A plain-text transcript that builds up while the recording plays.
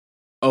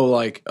Oh,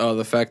 like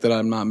the fact that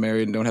I'm not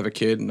married and don't have a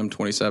kid and I'm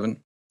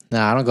 27.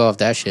 Nah, I don't go off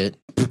that shit.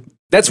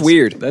 That's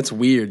weird. That's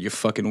weird, you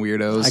fucking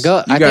weirdos. I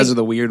guys think- are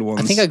the weird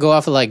ones. I think I go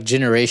off of like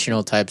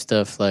generational type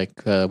stuff, like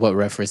what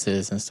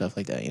references and stuff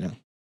like that, you know?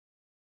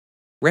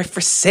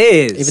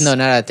 References. Even though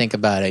now that I think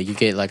about it, you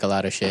get like a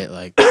lot of shit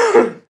like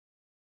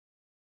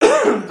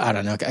I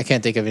don't know. I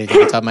can't think of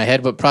anything on top of my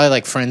head, but probably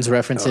like Friends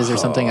references or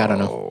something. I don't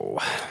know.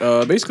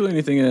 Basically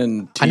anything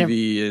in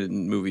TV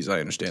and movies, I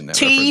understand that.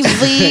 TV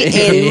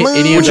Any and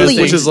of those movies.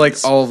 Which is like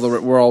all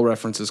of where all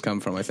references come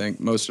from, I think.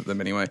 Most of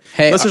them anyway.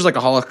 Hey, Unless there's like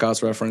a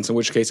Holocaust reference, in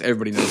which case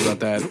everybody knows about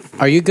that.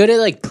 Are you good at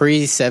like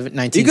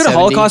pre-1970? You good at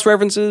Holocaust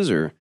references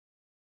or?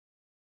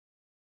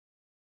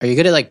 Are you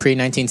good at like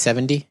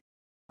pre-1970?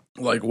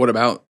 Like, what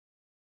about?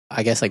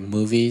 I guess like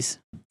movies.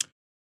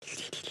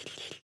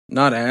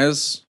 Not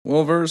as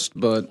well versed,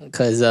 but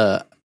Because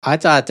I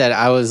thought that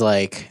I was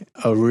like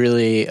a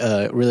really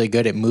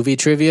good at movie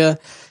trivia,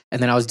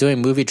 and then I was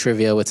doing movie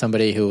trivia with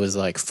somebody who was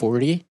like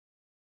 40.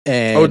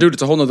 And oh, dude,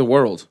 it's a whole nother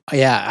world.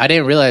 yeah, I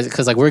didn't realize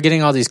because like we're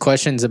getting all these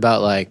questions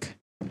about like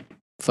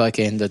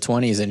fucking the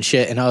 20s and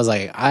shit, and I was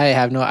like,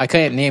 I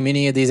couldn't name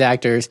any of these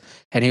actors,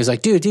 and he was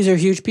like, dude, these are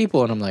huge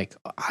people, and I'm like,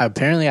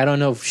 apparently I don't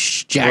know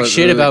jack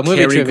shit about movie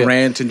Cary trivia.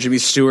 Grant and Jimmy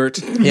Stewart.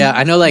 Yeah,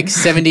 I know like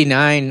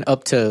 79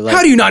 up to like.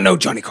 How do you not know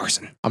Johnny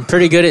Carson? I'm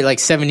pretty good at like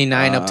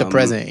 79 up to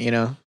present, you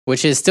know,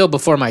 which is still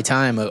before my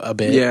time a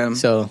bit. Yeah.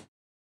 So,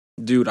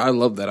 Dude, I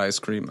love that ice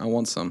cream. I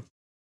want some.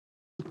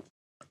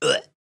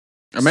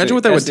 Imagine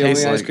what that That's would the only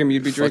taste ice like. cream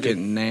you'd be drinking.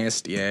 Fucking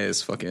nasty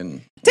ass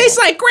fucking. Tastes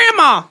like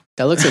grandma.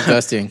 that looks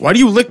disgusting. Why do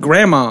you lick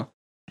grandma?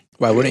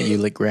 Why wouldn't you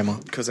lick grandma?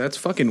 Because that's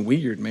fucking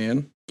weird,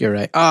 man. You're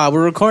right.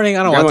 We're recording.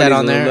 I don't Grandma want that needs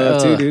on a there. little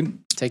love too, Ugh. dude.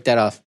 Take that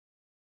off.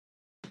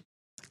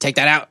 Take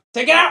that out.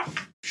 Take it out.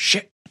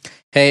 Shit.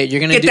 Hey,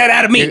 you're gonna Get that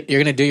out of me. You're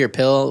gonna do your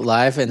pill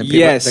live, and the people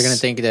Yes. they're gonna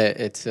think that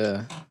it's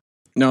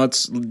No,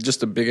 it's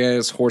just a big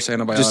ass horse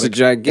antibiotic. Just a it looks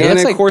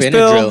gigantic like horse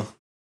Benadryl. pill.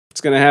 It's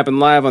gonna happen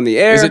live on the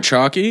air. Is it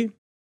chalky?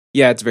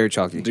 Yeah, it's very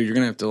chalky. Dude, you're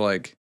gonna have to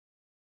like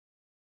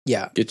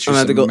Yeah, get you I'm gonna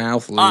have some to go-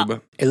 mouth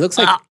lube. it looks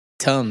like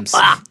Tums.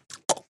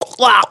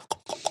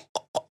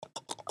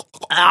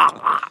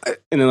 And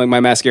then like my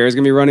mascara is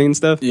gonna be running and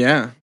stuff.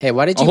 Yeah. Hey,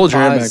 why did I'll you hold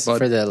your hand pause back, bud.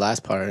 for the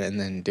last part and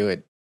then do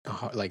it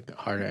like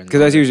harder? Because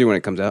that's usually when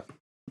it comes out.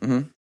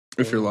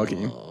 If you're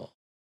lucky.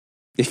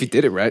 If you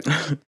did it right.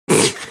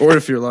 Or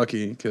if you're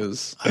lucky,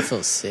 because I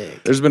feel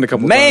sick. there's been a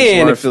couple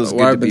Man, times it feels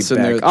where good I've to been be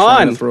sitting there back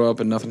trying on. to throw up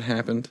and nothing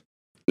happened.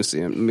 Let's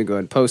see. Let me go ahead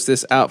and post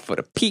this out for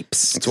the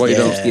peeps. That's why you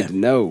They don't- just need to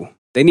know.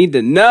 They need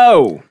to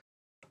know.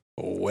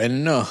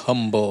 When a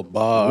humble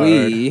bard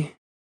We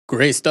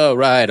graced a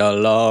ride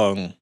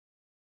along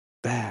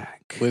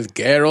back. with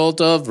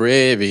Geralt of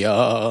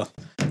Rivia,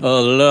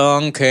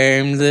 along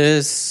came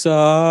this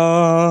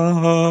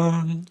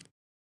song.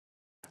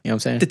 You know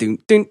what I'm saying? Dun,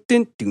 dun,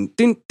 dun, dun,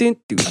 dun, dun,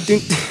 dun,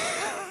 dun.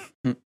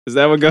 Is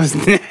that what goes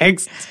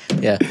next?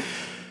 Yeah.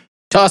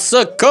 Toss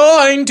a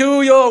coin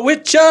to your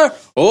Witcher,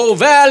 O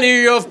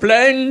Valley of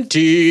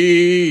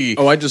Plenty.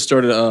 Oh, I just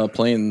started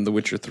playing The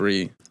Witcher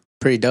 3.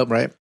 Pretty dope,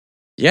 right?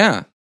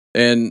 Yeah.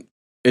 And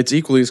it's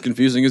equally as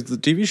confusing as the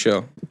TV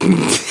show.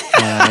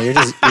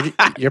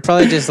 You're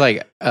probably just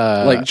like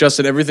Like,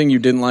 Justin, everything you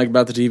didn't like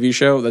about the TV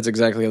show, that's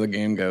exactly how the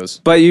game goes.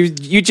 But you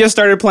just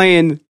started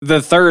playing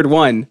the third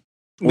one.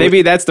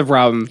 Maybe that's the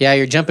problem. yeah,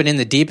 you're jumping in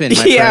the deep end.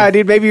 My Yeah, friend.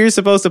 dude. Maybe you're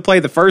supposed to play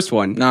the first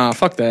one. Nah,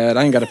 fuck that.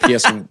 I ain't got a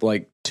PS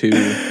like 2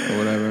 or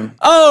whatever.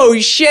 Oh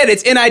shit!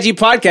 It's NIG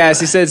podcast.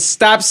 He said,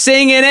 "Stop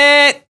singing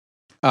it."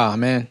 Oh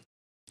man,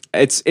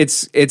 It's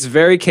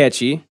very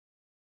catchy,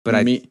 but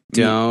I me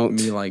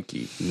don't like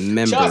you.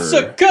 remember. toss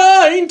a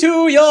coin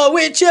to your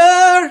Witcher.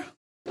 I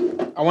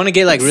want to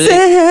get like really.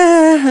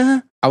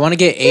 I want to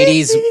get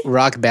 80s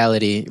rock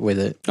ballady with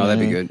it. Oh,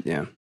 that'd be good.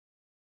 Yeah,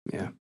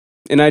 yeah.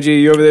 NIG,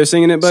 you over there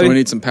singing it, buddy? So we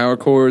need some power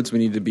chords. We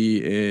need to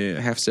be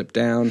a half step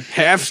down.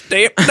 half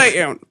step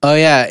down. Oh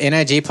yeah,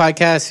 NIG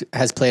podcast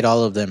has played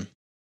all of them.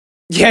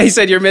 Yeah, he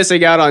said you're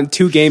missing out on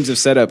 2 games of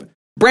setup.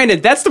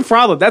 Brandon, that's the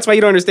problem. That's why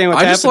you don't understand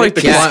what's I happening. just like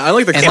the I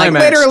like the And, like,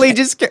 climax. literally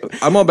just.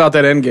 I'm all about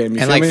that end game. You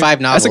And feel like me?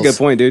 5 novels. That's a good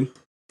point, dude.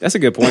 That's a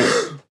good point.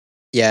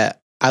 Yeah,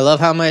 I love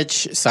how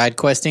much side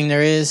questing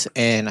there is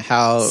and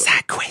how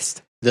Side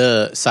quest.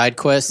 the side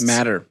quests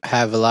Matter.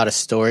 have a lot of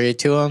story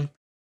to them.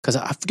 Because,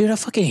 dude, I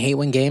fucking hate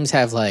when games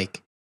have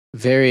like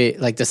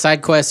the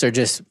side quests are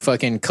just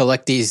fucking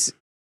collect these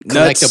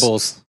Nuts.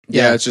 collectibles.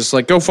 Yeah, it's just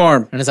like go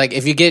farm. And it's like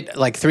if you get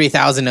like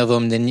 3,000 of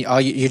them, then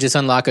you just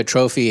unlock a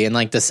trophy and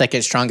like the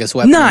second strongest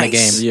weapon in the game.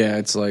 Nice. Yeah,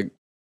 it's like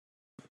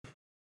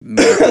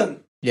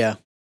Yeah.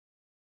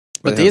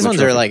 But But they these have ones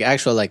much are trophy. like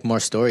actual like more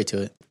story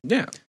to it.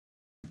 yeah.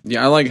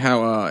 I like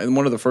how and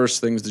one of the first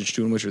things that you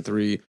do in Witcher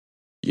 3,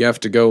 you have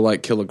to go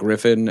like kill a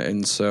griffin,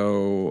 and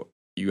so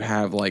you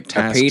have like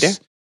tasks Peter?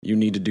 you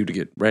need to do to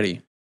get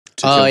ready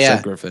to Oh, kill yeah.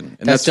 said griffin.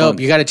 And That's dope.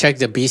 fun. You got to check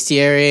the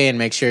bestiary and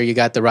make sure you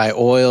got the right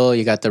oil,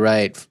 you got the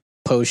right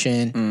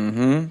potion.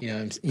 Mm-hmm. You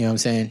know what I'm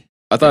saying?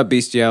 I thought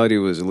bestiality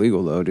was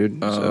illegal though,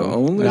 dude. So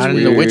Only Not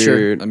in The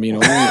Witcher. I mean,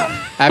 only,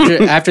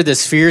 after the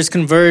spheres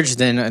converge,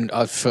 then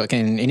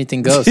fucking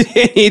anything goes.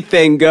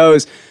 Anything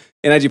goes.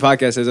 NIG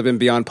Podcast says, I've been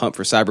beyond pumped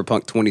for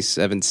Cyberpunk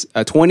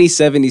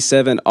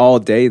 2077 all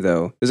day,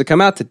 though. Does it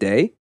come out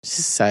today?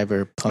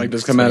 Cyberpunk. Like,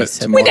 does it come out at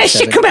 2077. When that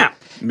shit come out?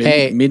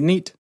 Hey.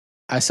 Midnight?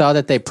 I saw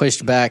that they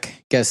pushed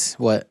back. Guess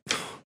what?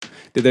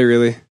 Did they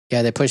really?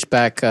 Yeah, they pushed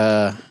back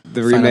The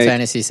Final remake?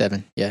 Fantasy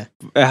 7. Yeah,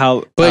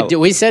 How? but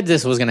we said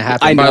this was gonna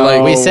happen. I know. By,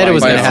 like, we said it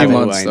was by gonna a few happen.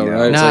 months, though,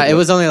 right? It's Nah, like it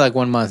was only like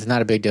 1 month.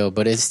 Not a big deal,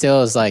 but it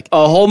still is like.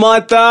 A whole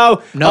month,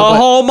 though? No, a but-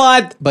 whole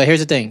month? But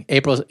here's the thing,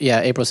 April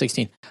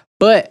 16th.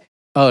 But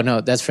oh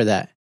no, that's for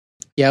that.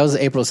 Yeah, it was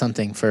April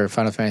something for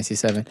Final Fantasy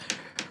 7.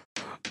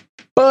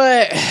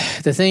 But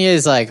the thing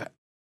is, like,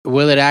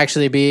 will it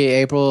actually be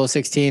April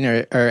 16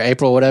 or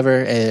April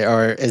whatever,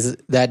 or is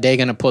that day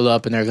gonna pull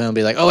up and they're gonna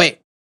be like, oh wait,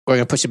 we're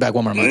gonna push it back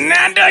 1 more month?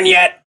 Not done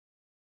yet.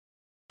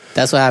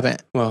 That's what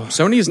happened. Well,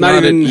 Sony's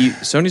Not not, even-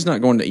 Sony's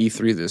not going to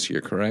E3 this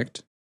year,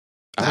 correct?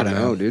 I don't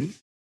know, dude.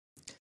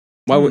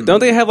 Why don't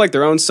they have like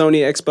their own Sony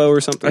Expo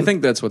or something? I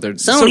think that's what they're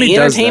Sony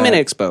does Entertainment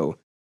that. Expo.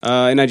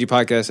 NIG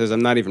Podcast says,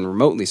 I'm not even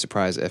remotely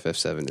surprised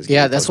FF7 is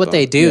Yeah, getting that's what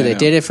they postponed." do. Yeah, they no.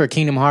 did it for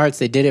Kingdom Hearts.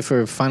 They did it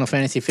for Final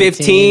Fantasy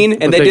 15, and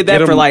But they they did that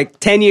get for 'em- like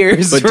 10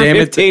 years. But for damn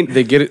 15. it,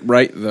 they get it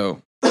right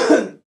though.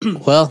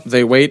 Well,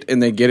 They wait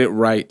and they get it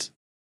right.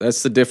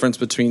 That's the difference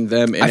between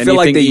them and I feel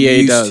like anything they EA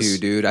used does. to,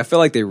 dude. I feel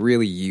like they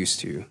really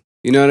used to.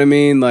 You know what I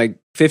mean? Like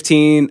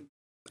 15,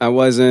 I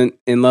wasn't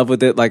in love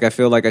with it like I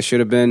feel like I should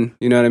have been.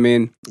 You know what I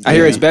mean? I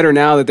hear Yeah. it's better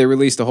now that they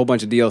released a whole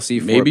bunch of DLC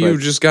for Maybe it.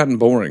 you've just gotten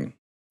boring.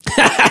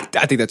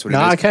 I think that's what no,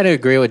 it I is. kind of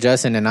agree with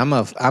Justin, and I'm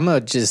a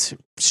just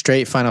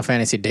straight Final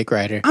Fantasy dick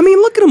rider. I mean,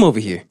 look at him over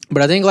here.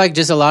 But I think like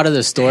just a lot of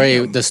the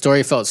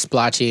story felt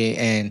splotchy,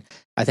 and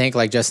I think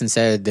like Justin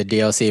said, the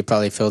DLC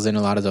probably fills in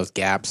a lot of those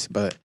gaps.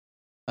 But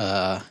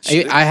I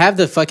have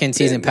the fucking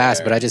season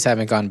pass, but I just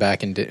haven't gone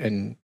back and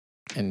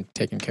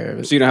taken care of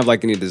it. So you don't have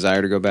like any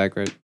desire to go back,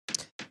 right?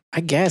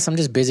 I guess I'm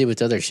just busy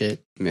with other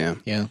shit. Yeah.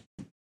 Yeah.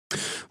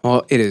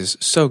 Well, it is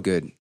so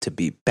good to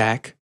be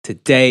back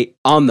today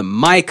on the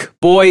mic,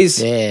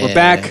 boys. Yeah. We're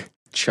back.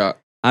 Chuck,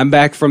 I'm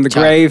back from the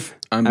Chuck. grave.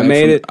 I'm I back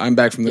made from, it. I'm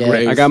back from the Yeah.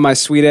 grave. I got my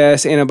sweet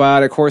ass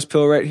antibiotic horse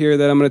pill right here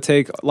that I'm going to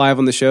take live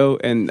on the show,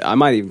 and I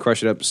might even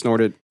crush it up, snort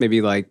it,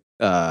 maybe like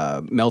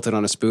melt it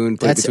on a spoon,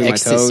 put That's it between my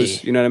ecstasy.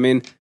 toes. You know what I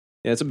mean?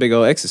 Yeah, it's a big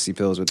old ecstasy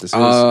pills. What this is?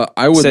 I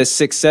It would. says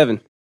 6-7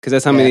 because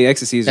that's how many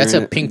ecstasies That's are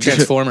in a it. pink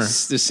transformer.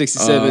 There's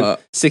 67, Uh,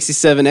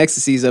 67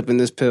 ecstasies up in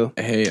this pill.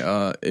 Hey,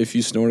 if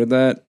you snorted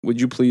that,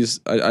 would you please?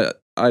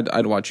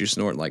 I'd watch you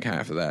snort like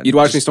half of that. You'd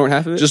watch me Just- snort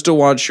half of it? just to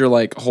watch your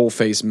like whole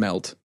face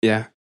melt.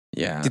 Yeah.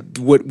 Yeah.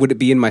 Would it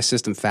be in my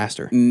system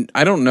faster?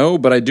 I don't know,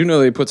 but I do know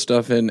they put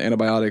stuff in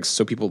antibiotics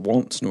so people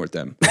won't snort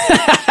them.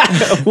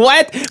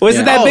 What? Was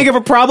Yeah. it that Oh. big of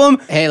a problem?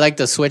 Hey, like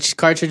the Switch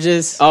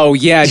cartridges. Oh,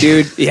 yeah,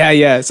 dude. Yeah.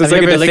 So it's Have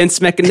like you a ever licked-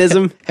 defense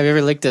mechanism. Have you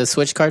ever licked a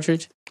Switch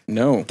cartridge?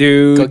 No.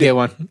 Dude, Go get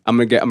one. I'm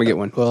gonna get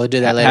one. We'll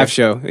do that later. Half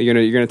show. You're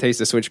gonna taste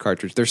the Switch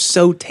cartridge. They're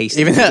so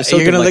tasty. Even They're though so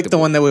you're gonna lick the delectable.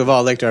 one that we've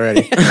all licked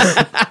already.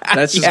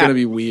 That's just Yeah. gonna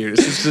be weird.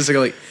 It's just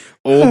like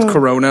old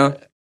Corona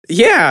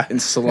Yeah. and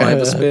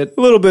saliva spit.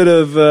 A little bit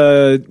of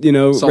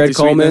Salty Red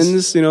Coleman's,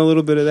 sweetness. a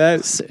little bit of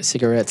that.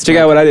 Cigarettes. Check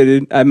out what I did,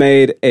 dude. I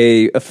made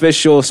a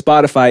official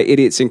Spotify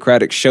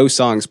Idiosyncratic Show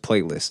Songs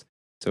playlist.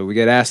 So we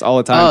get asked all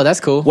the time. Oh,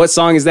 that's cool. What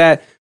song is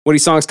that? What are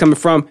these songs coming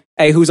from?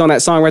 Hey, who's on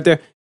that song right there?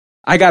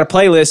 I got a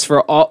playlist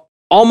for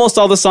almost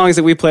all the songs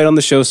that we played on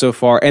the show so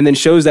far, and then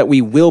shows that we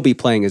will be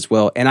playing as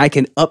well. And I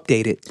can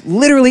update it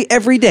literally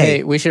every day.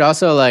 Hey, we should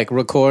also like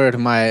record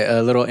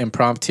my little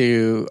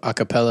impromptu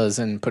acapellas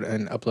and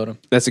upload them.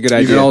 That's a good You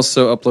idea. can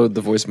also upload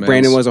the voicemails.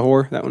 Brandon was a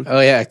whore. That one. Oh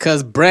yeah,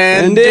 because And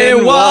Brandon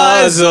it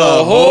was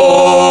a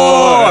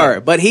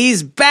whore, but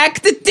he's back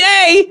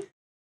today.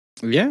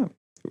 Yeah,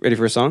 Ready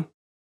for a song?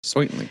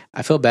 certainly.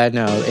 I feel bad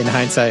now in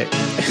hindsight.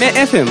 Man,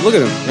 F him. Look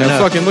at him. Yeah, know.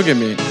 fucking look at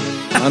me.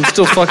 I'm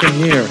still fucking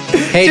here.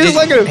 Hey, Just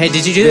look at him. hey,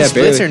 did you do Yeah, the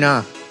splits barely. or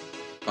not?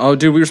 Oh,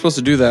 dude, we were supposed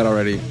to do that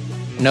already.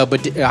 No,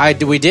 but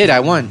we did. I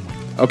won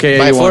Okay, yeah,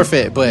 by you won.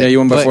 forfeit. But yeah, you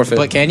won by but- forfeit.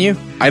 But can you?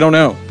 I don't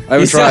know. I haven't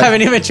You still tried.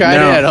 haven't even tried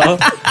No. it at all.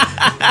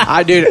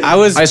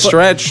 I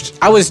stretched.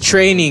 I was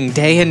training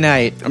day and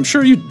night. I'm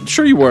sure you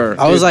were.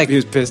 I was like, he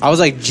was pissed. I was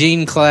like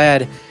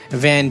jean-clad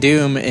Van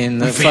Doom in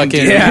the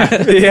fucking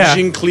Yeah.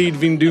 Jean-Claude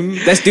Van Damme.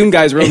 That's Doom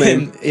Guy's real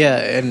name.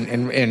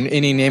 and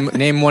any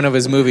name one of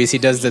his movies. He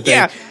does the thing.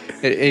 Yeah.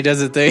 He does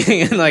the thing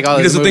in like all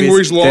He his does the movies. thing where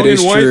he's long That and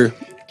is white. true.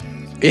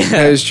 Yeah.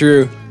 That is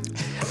true.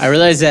 I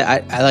realized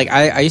that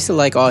I used to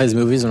like all his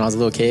movies when I was a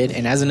little kid,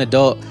 and as an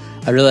adult,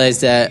 I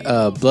realized that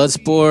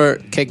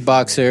Bloodsport,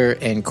 Kickboxer,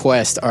 and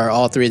Quest are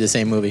all three the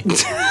same movie.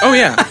 Oh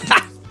yeah.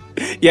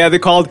 Yeah, they're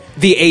called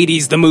The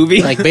 80s, the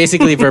movie. Like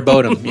basically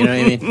verbatim. You know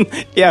what I mean?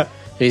 yeah.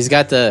 He's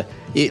got the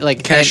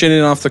like Cashing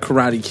in off the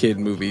Karate Kid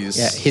movies.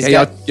 Yeah, he's Hey,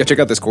 got. y'all check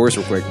out this chorus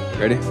real quick.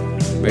 Ready?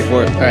 Wait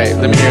for it. All right,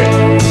 let me hear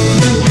it.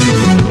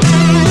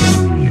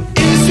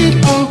 Is it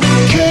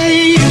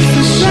okay if I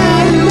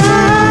shine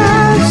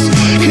lights?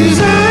 'Cause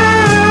I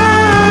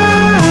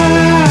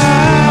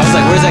was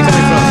like, where's that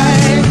coming from?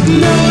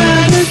 know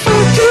that if I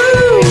do,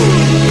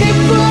 it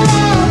will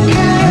all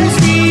pass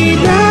me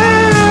by.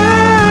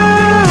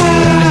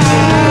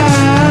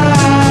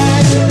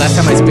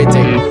 spit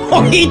take.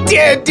 Oh, he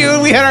did,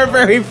 dude. We had our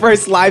very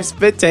first live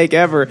spit take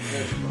ever.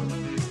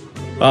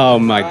 Oh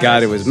my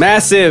god, it was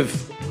massive.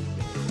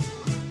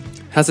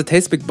 How's it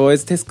taste, big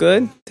boys? Taste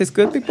good? Taste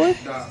good, big boy?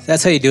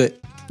 That's how you do it.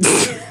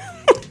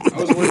 I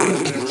was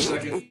waiting for a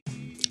second.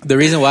 The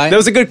reason why? That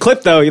was a good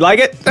clip, though. You like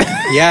it?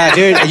 Yeah,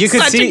 dude. You could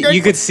Such a see good-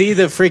 you could see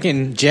the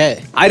freaking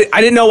jet. I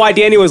didn't know why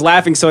Danny was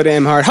laughing so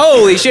damn hard.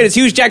 Holy shit, it's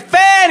Huge Jack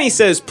fan. He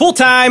says, pool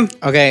time.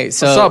 Okay,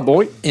 so What's up,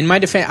 boy? in my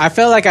defense, I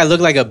felt like I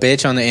looked like a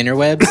bitch on the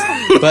interwebs,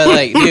 but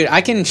like, dude,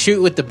 I can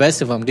shoot with the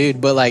best of them,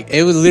 dude. But like,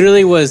 it was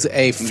literally was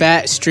a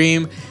fat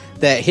stream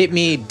that hit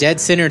me dead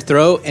center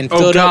throat and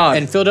filled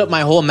up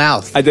my whole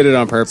mouth. I did it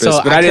on purpose,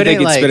 So but I I didn't think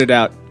couldn't, he'd spit like- it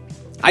out.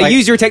 I like-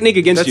 used your technique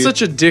against That's you.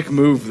 such a dick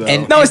move, though.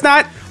 And- No, it's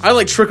not. I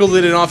like trickled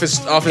it in off his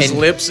And-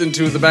 lips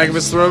into the back of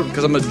his throat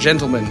because I'm a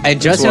gentleman. And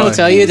That's Justin why. will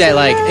tell you that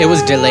like it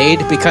was delayed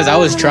because I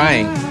was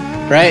trying.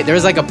 Right? There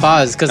was like a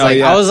pause because like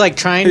yeah. I was like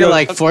trying to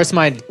like force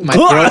my throat.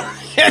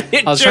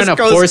 I was trying to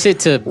force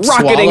it to rocketing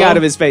swallow, out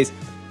of his face.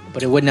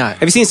 but it would not.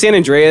 Have you seen San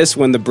Andreas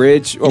when the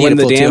bridge or need when to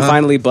the pull dam too, huh?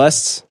 finally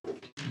busts?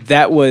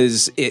 That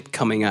was it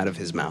coming out of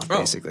his mouth, Oh.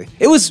 basically.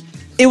 It was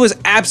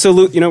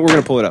absolute. You know, we're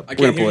gonna pull it up. I We're can't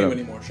gonna pull hear it you up.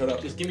 anymore. Shut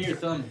up. Just give me your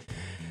thumb.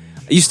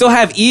 You still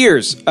have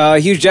ears.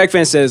 Huge Jack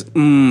fan says,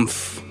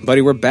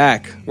 buddy, we're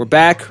back. We're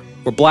back.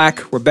 We're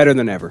black. We're better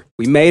than ever.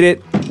 We made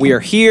it. We are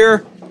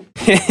here.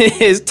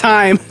 It is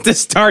time to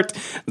start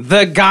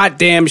the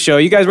goddamn show.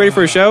 You guys ready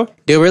for a show?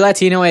 Dude, we're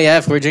Latino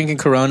AF. We're drinking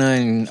Corona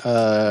and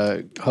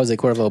Jose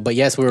Cuervo. But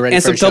yes, we're ready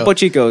And for some a show. Topo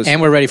Chicos.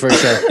 And we're ready for a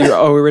show.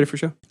 We're ready for a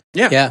show?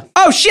 Yeah.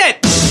 Oh,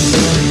 shit!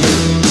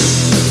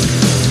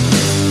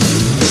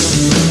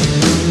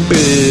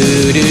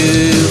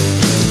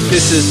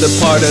 This is the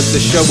part of the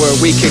show where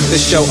we kick the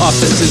show off.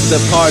 This is the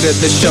part of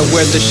the show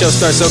where the show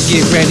starts. So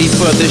get ready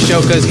for the show,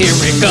 cause here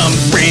it comes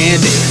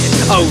Brandon.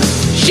 Oh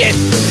shit!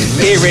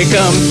 Here it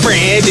comes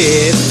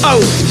Brandon.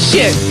 Oh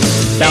shit!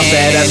 Bounce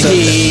that ass up.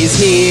 He's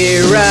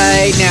here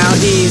right now.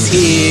 He's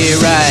here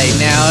right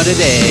now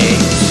today.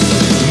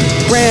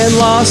 Brand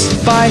lost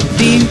by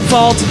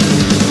default.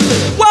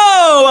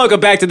 Whoa!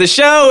 Welcome back to the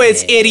show.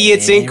 It's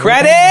Idiots in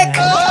Credit.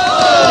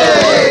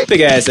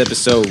 Big ass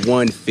episode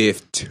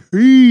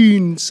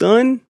 115,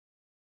 son.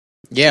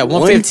 Yeah,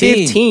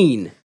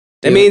 115. That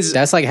Dude, means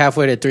that's like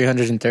halfway to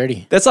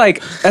 330. that's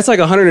like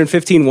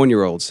 115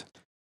 1-year-olds.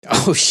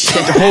 Oh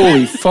shit!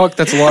 Holy fuck,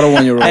 that's a lot of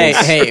 1-year-olds.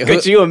 hey,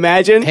 Could you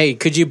imagine? Hey,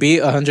 could you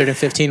beat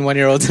 115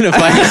 1-year-olds in a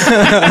fight?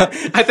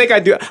 I think I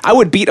do. I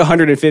would beat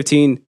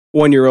 115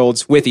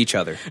 1-year-olds with each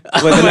other.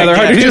 With another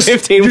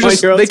 115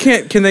 1-year-olds. They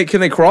can't. Can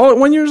they crawl at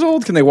 1 year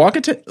old? Can they walk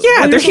at 10?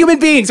 Yeah, they're human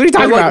beings. What are you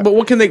talking about? But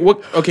what can they?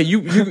 What? Okay,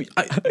 you know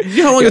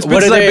how long it's been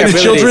What are since I've their been in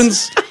abilities?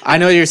 children's. I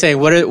know what you're saying.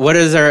 What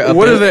is our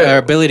What are the our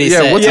abilities?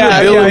 Yeah, set? what's Yeah,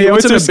 an ability? yeah,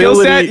 What's what's an their skill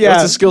ability? set? Yeah.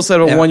 What's the skill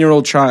set of a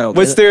 1-year-old child?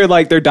 What's their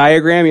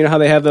diagram? You know how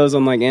they have those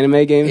on like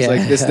anime games, Yeah.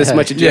 like this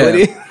much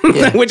agility.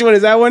 Yeah. Which one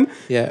is that one?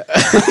 Yeah.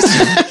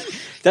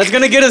 That's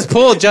gonna get us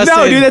pulled, Justin.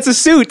 No, dude, that's a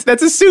suit.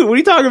 That's a suit. What are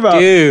you talking about,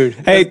 Dude,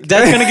 Hey,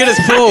 that's gonna get us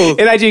pulled.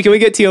 NIG, can we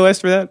get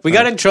TOS for that? We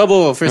got in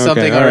trouble for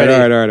something all right,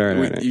 already. All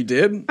right. You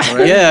did? All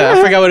right. Yeah,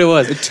 I forgot what it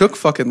was. It took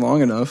fucking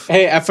long enough.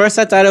 Hey, at first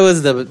I thought it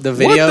was the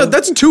video. What?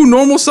 That's 2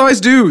 normal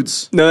sized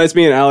dudes. No, that's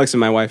me and Alex and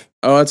my wife.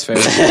 Oh, that's fair.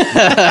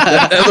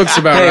 that looks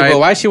about Hey, right. but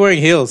why is she wearing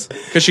heels?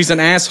 Because she's an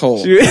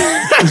asshole.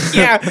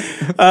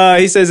 Yeah.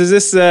 He says, is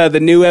this the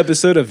new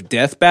episode of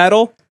Death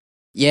Battle?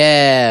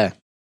 Yeah,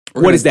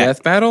 We're What gonna is that?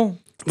 Death battle?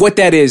 What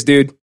that is,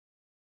 dude?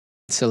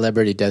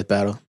 celebrity death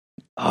battle.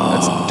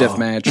 That's death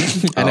match.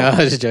 I know. I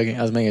was just joking.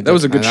 I was making. A That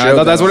was a joke. good I show.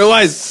 thought that's though. what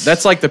it was.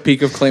 That's like the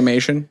peak of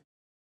claymation.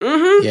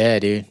 Yeah,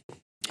 dude.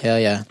 Hell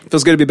yeah.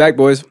 Feels good to be back,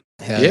 boys.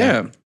 Hell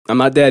Yeah. I'm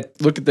not dead.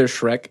 Look at their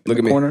Shrek in Look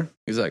the at me. corner.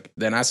 He's like,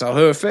 then I saw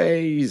her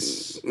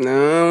face.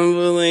 No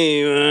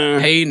believer.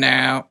 Hey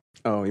now.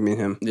 Oh, you mean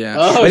him? Yeah.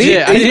 Oh But he-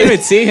 shit! I didn't even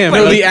see him.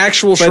 no, the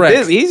actual But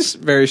Shrek. he's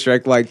very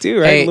Shrek-like too,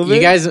 right? A Hey, little you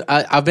bit? guys,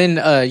 I've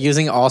been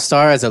using All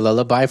Star as a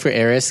lullaby for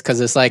Eris because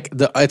it's like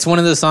it's one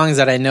of the songs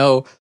that I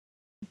know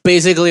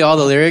basically all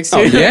the lyrics to.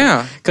 Oh,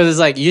 yeah. Because it's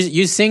like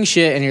you sing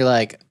shit and you're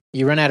like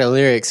you run out of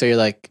lyrics, so you're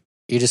like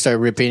you just start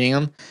repeating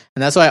them,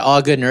 and that's why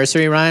all good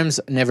nursery rhymes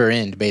never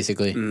end.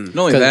 Basically, Not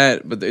only 'Cause-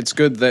 that, but it's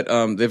good that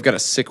they've got a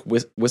sick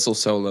whistle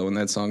solo in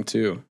that song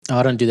too. oh,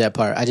 I don't do that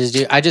part. I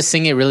just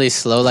sing it really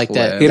slow like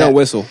that. He that- don't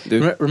whistle,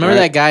 dude. Remember All that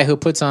right? guy who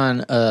puts on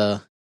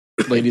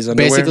Ladies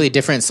underwear. basically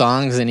different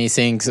songs and he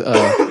sings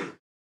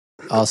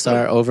All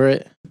Star over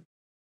it?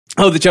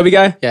 Oh, the chubby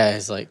guy. Yeah,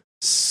 it's like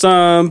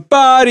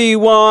Somebody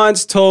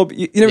once told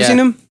you never Yeah. seen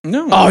him?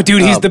 No. Oh,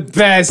 dude, he's the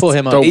best. pull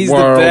him up. the he's the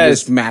world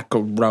best. is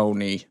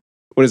macaroni.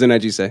 What does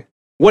NIG say?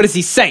 What does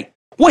he say?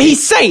 What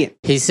he's saying?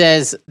 He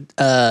says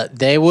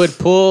they would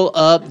pull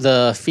up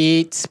the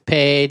feats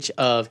page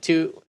of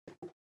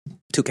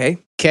 2K.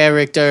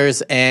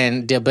 characters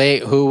and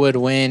debate who would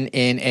win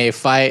in a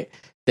fight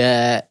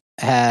that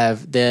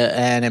have the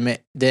anime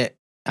that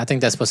I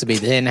think that's supposed to be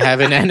then have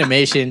an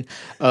animation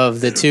of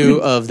the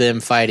two of them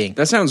fighting.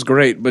 That sounds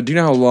great, but do you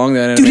know how long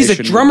that Dude, he's a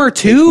animation drummer would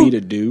take too? me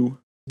to do?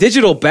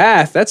 Digital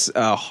Bath. That's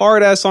a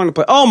hard ass song to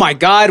play. Oh my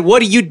God,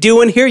 what are you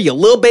doing here, you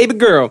little baby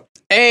girl?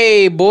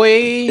 Hey,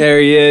 boy. There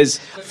he is.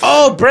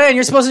 Oh, Brand,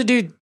 you're supposed to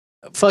do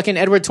fucking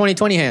Edward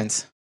 2020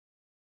 hands.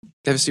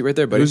 Have a seat right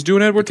there, buddy. Who's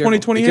doing Edward Be careful.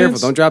 2020 Be careful.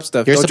 hands? Don't drop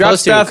stuff. You're Don't drop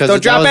supposed to stuff. because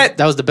Don't drop it.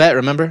 that was the bet,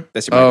 remember?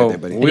 That's your mic right there,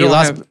 buddy. We You don't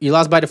lost. have- You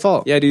lost by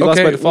default. Yeah, dude, you lost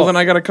by Okay, default. well then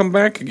I gotta come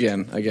back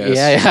again, I guess.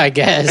 Yeah, I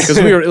guess.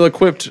 Because we were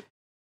ill-equipped.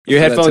 Your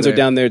for that headphones are today.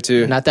 down there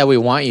too. Not that we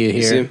want you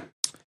You see here. 'em?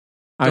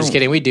 I'm just Don't-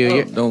 kidding. We do.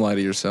 You're, Don't lie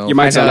to yourself. Your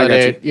mic's on. I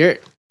got you.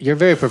 You're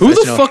very Who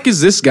professional. the fuck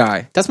is this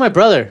guy? That's my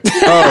brother.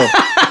 Oh,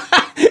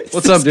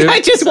 what's up, dude?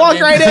 I just walked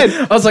right in.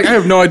 I was like, I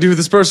have no idea who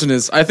this person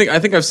is. I think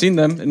I've seen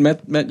them and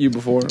met you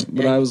before,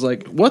 but I was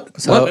like,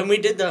 what? So- What? When we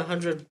did the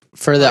 100,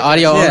 For the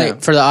audio Yeah.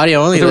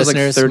 only There was like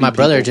listeners, 30 my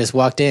brother people. just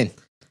walked in.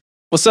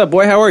 What's up,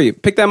 boy? How are you?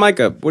 Pick that mic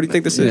up. What do you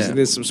think this is? Yeah.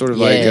 This is some sort of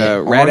Yeah.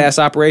 like rad ass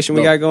operation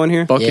we No. got going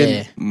here. Fucking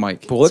Yeah.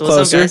 Mike. Pull it So what's up,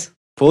 closer. guys?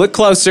 Pull it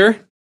closer.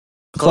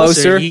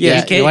 Closer. You- Yeah.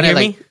 you can't want it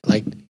hear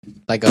like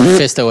like a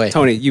fist away.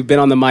 Tony, you've been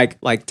on the mic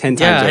like 10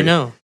 times. Yeah, I already.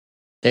 know.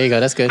 There you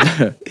go. That's good.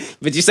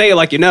 But you say it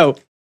like you know.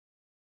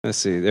 Let's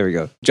see. There we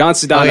go. John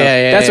Sedano. Oh,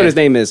 yeah, That's yeah. what his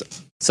name is.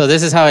 So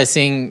this is how I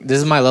sing. This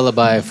is my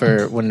lullaby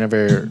for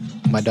whenever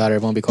my daughter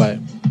won't be quiet.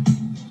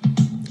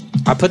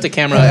 I put the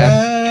camera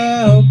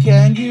at. How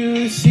can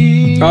you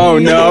see? Oh,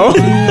 no.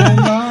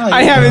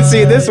 I haven't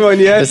seen this one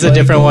yet. This is a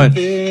different one.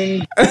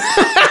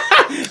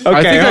 Okay,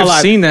 I think hold I've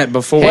on. seen that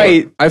before.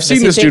 Wait. I've seen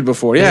Does he this think- dude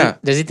before. Yeah.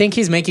 Does he think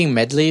he's making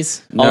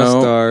medleys? No.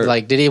 All-Star.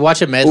 Like, did he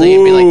watch a medley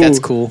and be like, "That's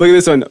Ooh, cool"? Look at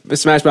this one.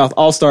 Smash Mouth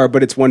All-Star,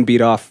 but it's one beat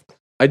off.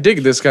 I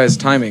dig this guy's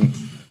timing.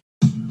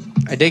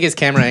 I dig his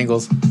camera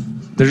angles.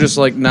 They're just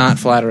like not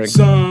flattering.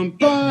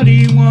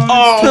 Somebody wants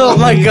Oh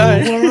my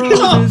god. the world is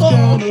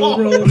gonna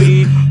roll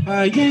me.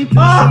 I ain't the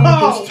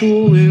sharpest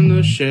tool in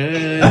the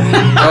shed.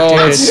 Oh,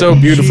 that's so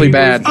beautifully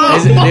bad.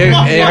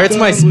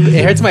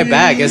 It hurts my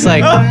back. It's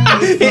like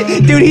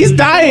Dude, he's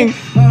dying.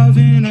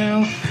 Loving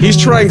out. He's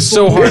trying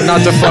so hard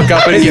not to fuck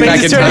up and get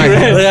back in time.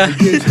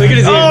 look at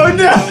his ear. Oh,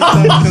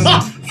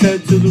 no.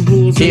 Fed to the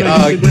rules. He, and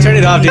I hit the turn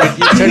it off, dude.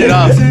 ground. Turn it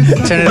off.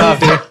 Turn it off,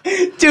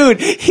 dude.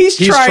 Dude, he's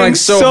He's trying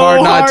so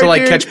hard not to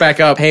like catch back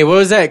up. Hey, what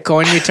was that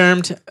coin we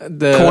termed?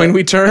 The Coin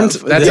we termed?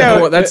 That's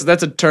Yeah.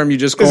 that's a term you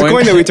just It's coined. a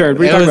coin that we turned.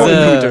 What are you It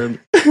talking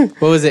was,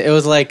 about? What was it? It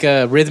was like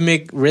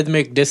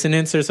rhythmic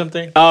dissonance or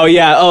something. Oh,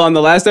 yeah. Oh, on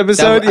the last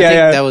episode? I think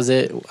Yeah. that was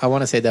it. I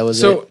want to say that was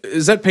So it.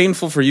 is that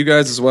painful for you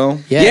guys as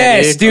well? Yeah,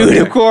 Yes, dude,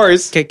 of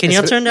course. Can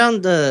y'all turn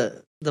down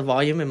the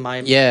volume in my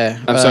Yeah.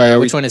 I'm sorry. Are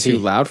which we one is too he?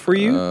 loud for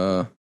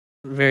you?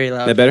 very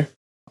loud? that better?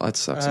 Oh, that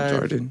sucks. I'm Uh,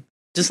 sorry, dude.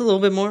 Just a little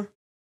bit more.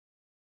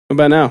 What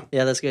about now?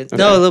 Yeah, that's good. Okay.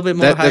 No, a little bit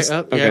more That's- higher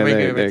up. Okay, Yeah, right there,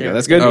 here, there right you there. go.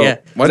 That's good. Oh, Yeah.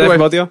 why Is do that I? for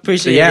both of you?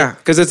 Appreciate Yeah. it.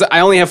 Because I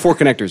only have 4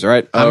 connectors, all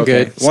right? I'm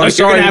Okay. good. Well, I'm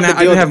So you're sorry. gonna I have to didn't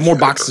deal have with- more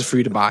boxes for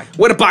you to buy.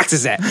 Where the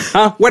boxes at?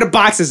 Huh? Where the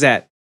boxes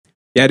at?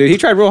 Yeah, dude, he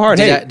tried real hard.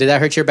 Hey, Did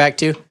that hurt your back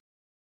too?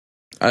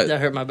 That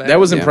hurt my back. That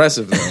was Yeah.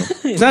 impressive,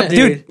 though. it's not,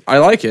 dude. I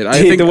like it. I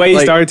Dude, think the way he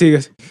like, started to, he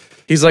goes,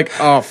 he's like,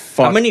 oh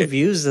fuck. How many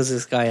views does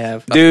this guy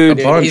have? dude,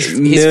 A bunch.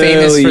 He's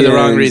famous for the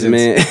wrong millions,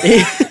 reasons.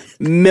 man.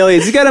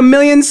 Millions. He's got 1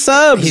 million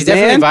subs. He's man.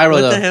 definitely viral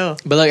What though. the hell?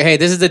 But look, hey,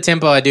 this is the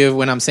tempo I do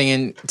when I'm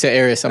singing to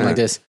Eris. I'm like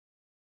this.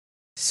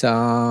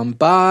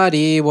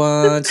 Somebody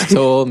once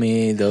told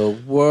me the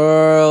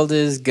world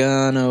is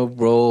gonna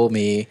roll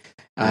me.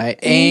 I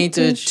ain't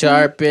the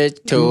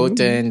sharpest tool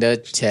in the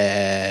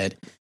shed.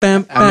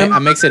 I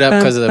mix it up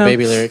because of the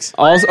baby lyrics.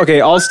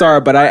 All star,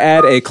 but I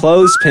add a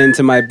clothespin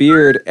to my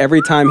beard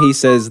every time he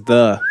says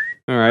the.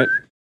 All right.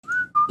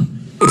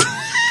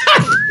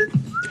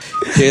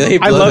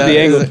 Dude, I love the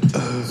angle.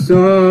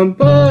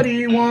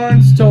 Somebody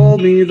once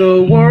told me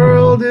the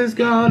world is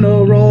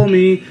gonna roll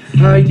me.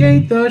 I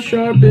ain't the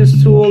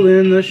sharpest tool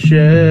in the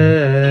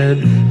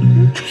shed.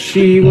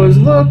 She was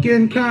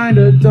looking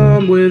kinda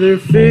dumb with her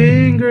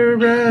finger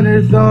and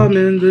her thumb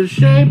in the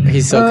shape.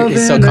 He's so of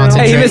an concentrated.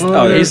 Hey, he missed- elm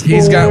oh,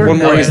 He's got one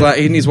more. forehead.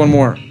 He needs one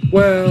more.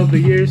 Well, the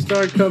years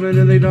start coming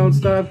and they don't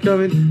stop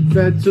coming.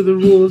 Fed to the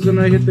rules and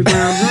I hit the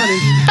ground running.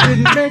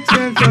 Didn't make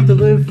sense not to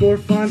live for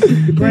fun.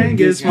 The brain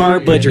gets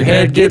Smart, but your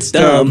head gets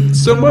dumb.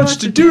 So much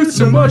to do,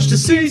 so much to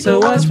see. So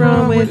what's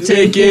wrong with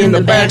taking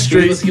the back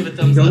streets? Give it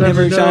thumbs You'll up.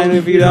 Never shine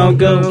if you don't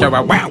go.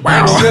 Wow, wow,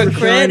 wow. Shine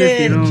Credit. if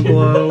you don't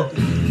glow.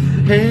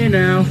 Hey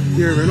now,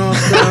 you're an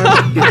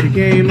all-star. Get your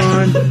game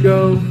on,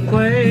 go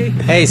play.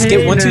 Hey,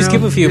 skip one, two, now,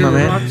 skip a few, my you're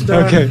a man. rock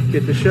star. Okay.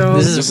 Get the show.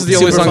 This This is the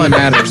only super song fun.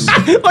 that matters.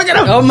 Look at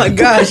him. Oh my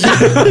gosh.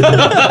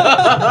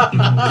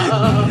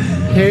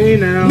 Hey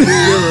now, you're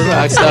a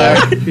rock Rockstar.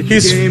 star. Get your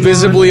He's game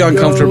visibly on, go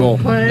uncomfortable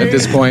play. at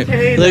this point.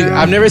 Hey Look,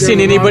 now, I've never seen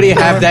you're a anybody rock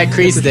have star. that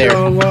crease Get the there.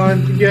 show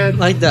on, get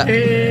Like that.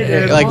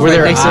 paid Like and where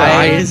their Next to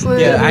eyes.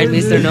 eyes. Yeah, eye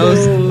meets their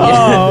nose.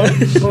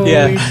 Oh.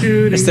 Yeah. Only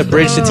shooting It's the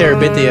bridge to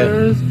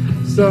Terabithia. stars.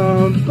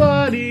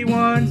 Somebody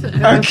once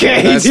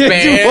Okay, That's dude,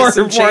 bad. poor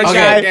Some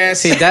guy. guy.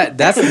 See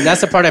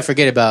that's the part I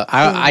forget about.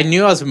 I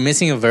knew I was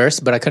missing a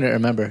verse, but I couldn't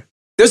remember.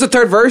 There's a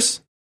third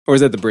verse, or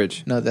is that the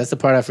bridge? No, that's the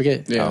part I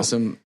forget. Yeah, Oh.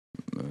 some.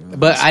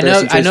 But I know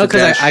Conspiracy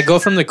because taste for I go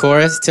from the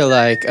chorus to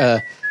like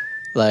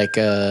like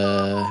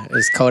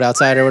it's cold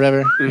outside or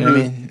whatever. You know what I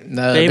mean?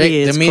 No,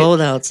 Baby, it's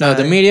cold outside.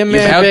 No, the medium You're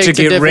man. about begs to a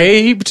get different-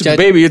 raped, Judge-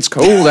 baby. It's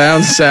cold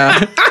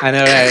outside. I know,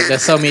 right?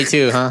 That's So Me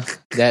Too, huh?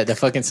 That the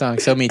fucking song,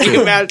 So Me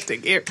Too. about to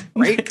get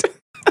raped.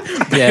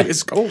 Yeah,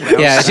 It's cold outside.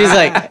 yeah. She's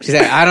like,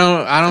 I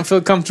don't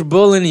feel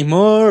comfortable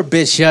anymore.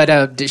 Bitch, shut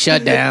up,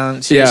 shut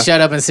down. She Yeah.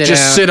 shut up and sit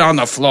Just down. sit on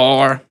the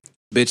floor.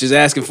 Bitch is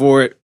asking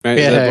for it. Right?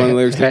 Is that one of the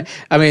lyrics? Yeah.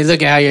 I mean,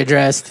 look at how you're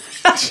dressed.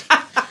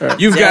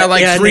 You've Yeah, got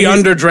like yeah, three he's-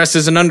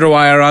 underdresses and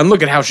underwire on.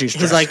 Look at how she's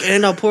dressed. He's like,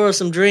 and I'll pour her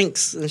some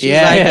drinks. And she's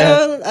Yeah, like, yeah.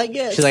 "Oh, I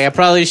guess. She's like, I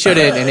probably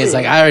shouldn't, and he's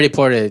like, I already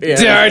poured it.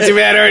 All right, too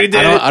bad. I already did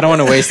it. I don't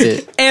want to waste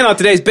it. And on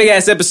today's big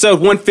ass episode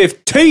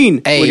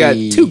 115, we got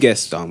Hey. 2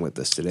 guests on with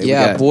us today.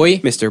 Yeah, we got boy.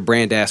 Mr.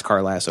 Brandass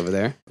Carlass over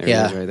there. There he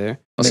Yeah. is right there.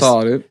 I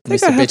saw it. I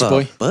think Mr. I have Bitch a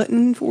Boy.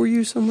 button for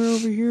you somewhere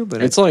over here,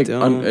 but It's I like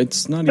don't.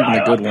 it's not even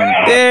a good one.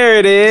 There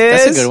it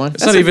is. That's a good one.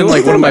 It's not even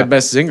like one of my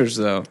best singers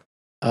though.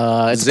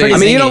 It's Zing. pretty I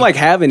mean, you don't zingy. like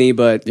have any,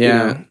 but Yeah, you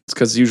know. it's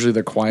because usually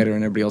they're quieter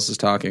and everybody else is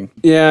talking.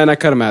 Yeah, and I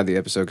cut them out of the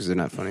episode because they're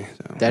not funny.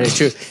 So. That is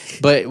true.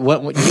 But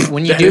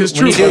when you That do is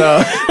true,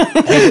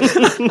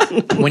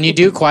 when you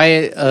do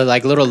quiet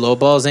like little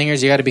lowball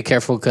zingers, you got to be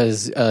careful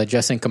because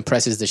Justin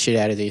compresses the shit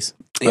out of these.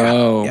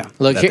 Oh.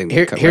 Look, That thing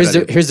will cut here's right the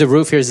out of here's the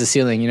roof, here's the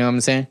ceiling. You know what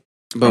I'm saying?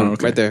 you. Boom, Oh,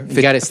 okay. right there.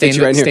 You got to stay in,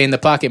 right in here. stay in the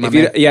pocket, my If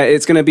you, man. yeah,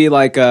 it's gonna be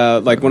like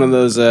one of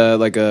those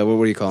what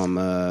do you call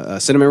them?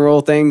 Cinnamon roll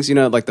things. You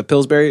know, like the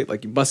Pillsbury.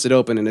 Like you bust it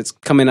open and it's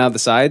coming out of the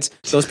sides.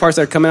 Those parts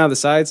that are coming out of the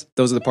sides,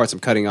 those are the parts I'm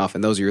cutting off,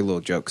 and those are your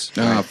little jokes.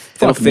 Oh, They don't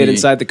fuck fit me.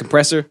 inside the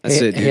compressor. That's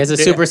He, it. he Dude. has a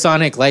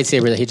supersonic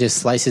lightsaber that he just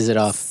slices it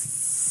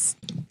off.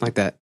 Like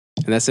that,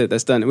 and that's it.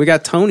 That's done. We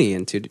got Tony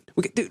into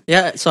dude,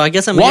 Yeah, so I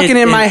guess I'm walking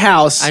in my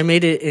house. I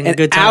made it in an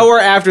good time. hour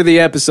after the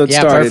episode Yeah,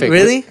 started. perfect.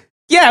 Really?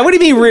 Yeah, what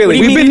do you mean really?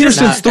 We've been here Nah,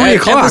 since 3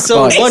 o'clock. Episode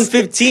boss.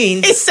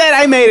 115. He said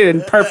I made it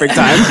in perfect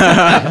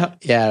time.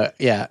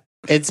 Yeah.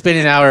 It's been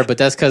an hour, but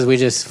that's because we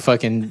just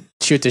fucking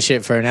shoot the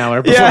shit for an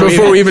hour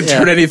Before we even yeah.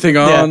 turn anything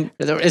on.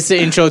 Yeah. It's the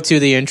intro to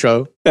the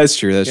intro. That's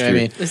true. That's You know true.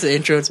 what I mean? It's the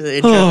intro to the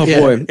intro. Oh Yeah.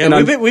 boy! Yeah,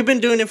 And we've been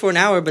doing it for an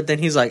hour, but then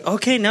he's like,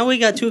 okay, now we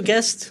got 2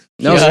 guests.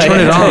 No, Yeah. turn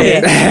it on.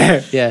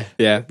 Yeah. Yeah.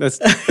 yeah, that's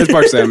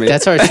partially on me.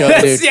 That's our show,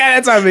 dude. yeah,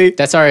 that's on me.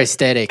 That's our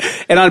aesthetic.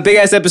 And on big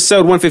ass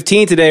episode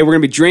 115 today, we're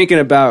gonna be drinking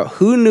about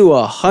who knew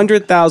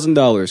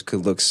 $100,000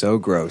 could look so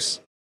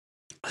gross.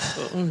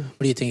 What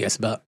do you think it's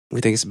about, What do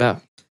you think it's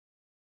about?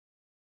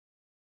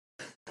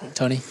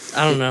 Tony?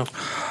 I don't know.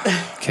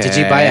 Did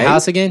you buy a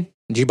house again?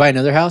 Did you buy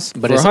another house?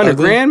 But for it's 100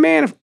 ugly? grand,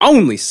 man? If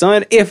only,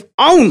 son. If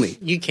only.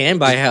 You can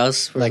buy a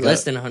house for Like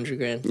less than 100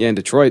 grand. Yeah, in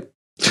Detroit.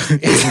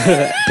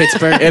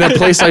 Pittsburgh. In a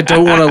place I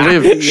don't want to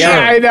live. Yeah,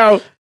 I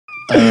know.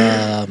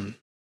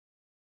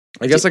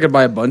 I guess I could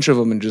buy a bunch of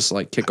them and just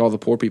like kick all the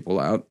poor people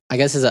out. I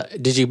guess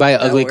did you buy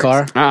an ugly works.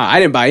 car? I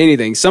didn't buy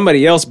anything.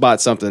 Somebody else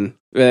bought something,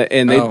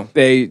 and Oh.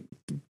 they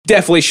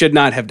definitely should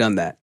not have done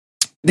that.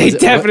 They Was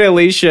it-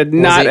 definitely should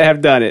not it-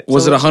 have done it.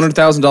 Was it a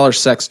 $100,000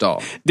 sex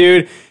doll?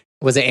 Dude?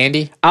 Was it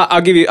Andy?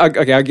 I'll give you.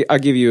 I'll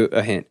give you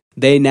a hint.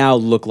 They now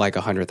look like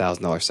a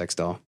 $100,000 sex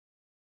doll.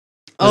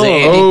 Was it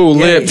Andy? Oh,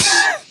 Yeah.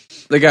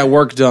 lips. They got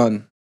work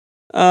done.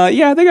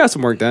 Yeah, they got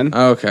some work done.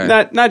 Okay.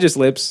 Not just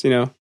lips, you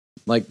know.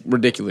 Like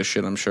ridiculous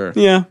shit, I'm sure.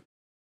 Yeah,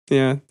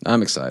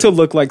 I'm excited. to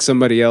look like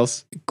somebody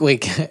else.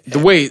 Wait,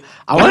 Wait,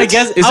 I want to what?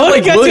 guess. Is I it want to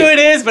like guess who William- it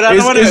is, but I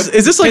don't want to.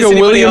 Is this like a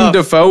William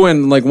Dafoe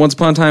and like Once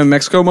Upon a Time in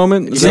Mexico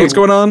moment? Is that what's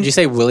going on? Did you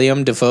say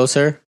William Defoe,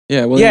 sir?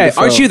 Yeah, William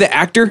Dafoe. Aren't you the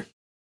actor?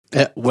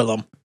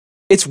 Willem.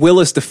 It's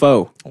Willis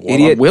Dafoe.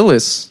 Idiot.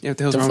 Willis. Yeah, what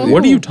the hell's Dafoe. wrong with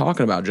What are you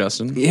talking about,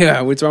 Justin? you?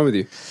 Yeah, what's wrong with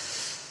you?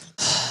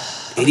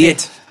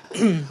 Idiot.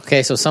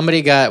 Okay, so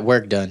somebody got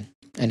work done,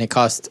 and it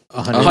cost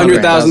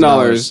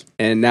 $100,000,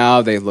 and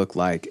now they look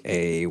like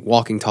a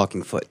walking,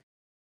 talking foot.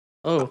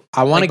 Oh.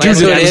 I want to Like guess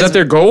Is, who Bible it is is. that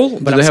their goal?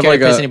 but Do I'm they have scared like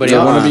to piss a? anybody Do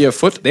they off. want to be a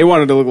foot? They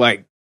wanted to look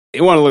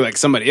like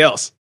somebody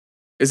else.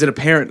 Is it a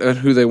parent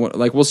who they want?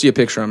 Like we'll see a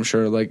picture. I'm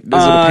sure. Like is it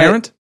Uh, a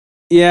parent?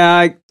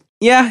 Yeah.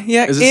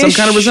 Is it some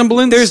kind of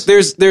resemblance?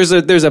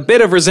 There's a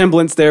bit of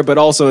resemblance there, but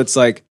also it's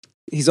like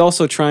he's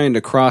also trying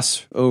to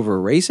cross over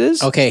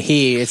races. Okay,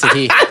 it's a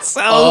he. So,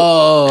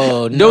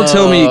 Oh, no. Don't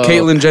tell me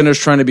Caitlyn Jenner's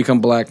trying to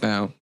become black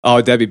now. oh,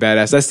 that'd be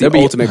badass. That's the That'd be-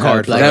 ultimate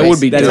card. Black that race. would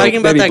be That's dope. Talking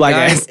about that'd be that black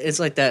guy, ass. it's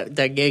like that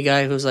gay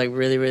guy who's like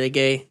really, really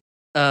gay.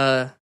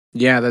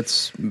 Yeah,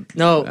 that's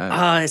No,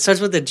 it starts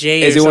with a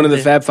J. Is or he one of the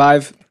something. Fab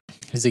Five?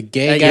 He's a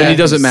gay Yeah, guy. and it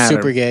doesn't matter.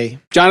 Super gay.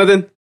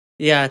 Jonathan?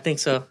 Yeah, I think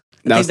so. I No, think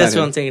it's not that's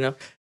what him. I'm thinking of.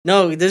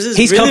 No, there's this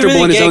He's really, comfortable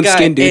really in his gay own guy,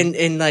 skin, dude.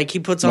 and like he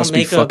puts Must on be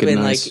makeup fucking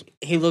and nice. like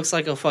he looks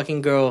like a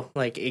fucking girl,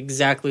 like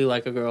exactly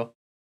like a girl.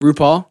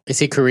 RuPaul? Is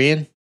he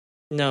Korean?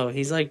 No,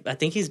 he's like I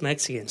think he's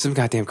Mexican. Some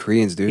goddamn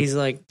Koreans, dude. He's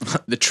like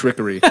the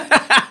trickery.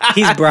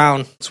 he's brown.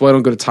 That's why I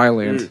don't go to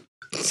Thailand.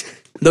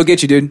 They'll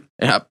get you, dude.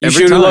 Yeah, You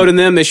every shoot a time. load in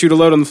them, they shoot a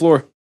load on the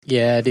floor.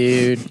 Yeah,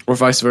 dude. or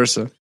vice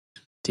versa,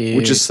 Dude.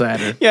 which is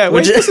sadder. Yeah,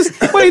 wait, this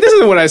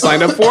isn't what I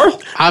signed up for.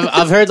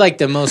 I've heard like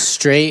the most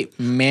straight,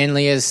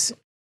 manliest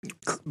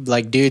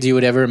like dudes you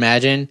would ever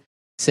imagine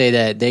say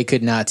that they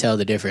could not tell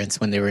the difference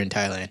when they were in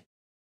Thailand.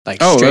 Like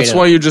Oh, straight that's up.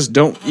 why you just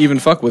don't even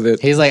fuck with it.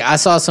 He's like, I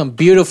saw some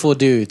beautiful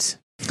dudes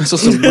I saw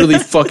some really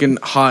fucking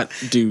hot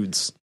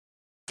dudes.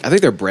 I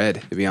think they're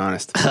bread, to be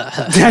honest.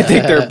 I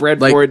think they're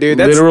bread Like for it, dude.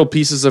 That's, literal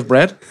pieces of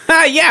bread.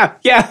 yeah.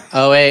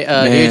 Oh wait,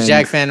 Man, huge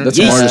Jack fan. that's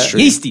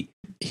artistry. Yeasty.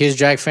 Huge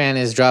Jack fan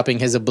is dropping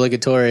his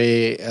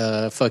obligatory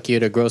 "fuck you"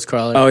 to Gross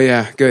Crawler. Oh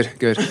yeah, good.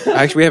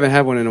 Actually, we haven't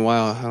had one in a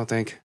while. I don't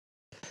think.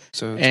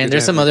 So, it's and good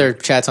there's to some have other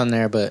chats on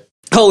there, but it.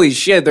 Holy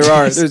shit, there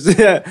are. There's,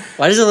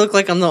 Why does it look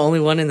like I'm the only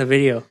one in the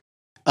video?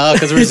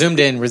 because we're zoomed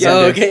in. We're zoomed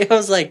Oh, in. okay. I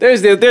was like,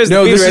 there's No, the feed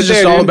this right is just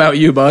there, all dude. about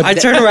you, bud. I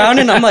turn around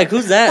and I'm like,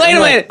 who's that? Wait I'm a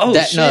like, minute. Oh,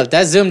 That, shit. no,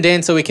 that's zoomed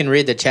in so we can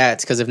read the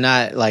chats. Because if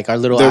not, like our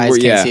little We're- eyes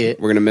can't yeah, see it.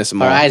 we're gonna miss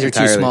them Our all. eyes are too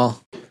entirely.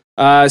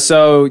 small.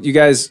 So you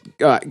guys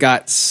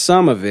got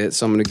some of it.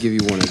 So I'm gonna give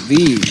you one of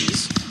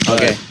these.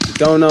 Okay.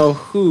 Don't know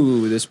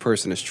who this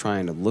person is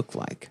trying to look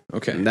like.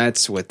 Okay. And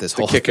that's what this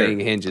whole kicker. thing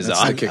hinges That's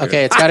on. the kicker.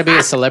 Okay, it's got to be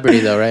a celebrity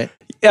though, right?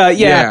 Yeah,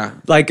 Yeah.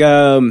 like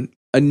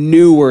a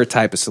newer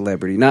type of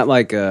celebrity, not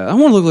like I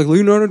want to look like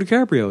Leonardo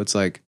DiCaprio. It's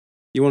like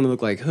you want to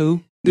look like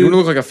who? You want to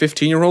look like a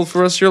 15-year-old for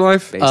the rest of your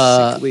life?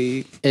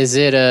 Basically, Is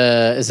it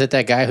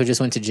that guy who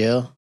just went to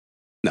jail?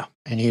 No.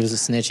 And he was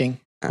snitching.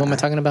 Who am I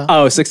talking about?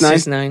 oh 6ix9ine.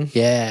 6ix9ine.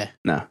 Yeah.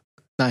 No.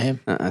 Not him.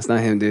 It's not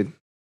him, dude.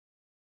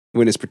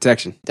 Witness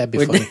protection. That'd be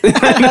Wait, funny. We're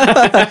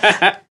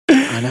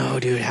I know,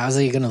 dude. How's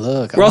he gonna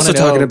look? I also wanna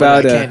know, talking but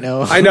about. I can't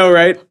know. I know,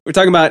 right? We're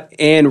talking about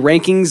and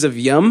rankings of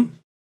Yum.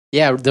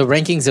 Yeah, the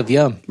rankings of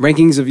Yum.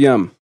 Rankings of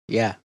Yum.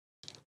 Yeah.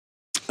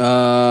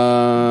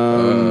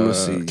 Let's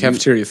see.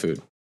 Cafeteria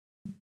food.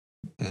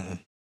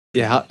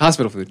 Yeah,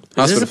 hospital food. Is this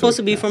Hospital supposed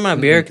food. to be for my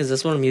beer? Because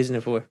that's what I'm using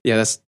it for. Yeah,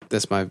 that's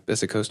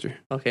a coaster.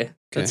 Okay.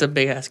 That's a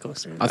big ass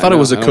coaster. I thought I it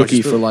was know, a I know what cookie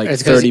you're for like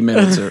It's 'cause 30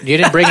 minutes. Or, You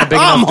didn't bring a big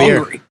I'm enough beer.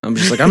 hungry. I'm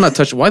just like, I'm not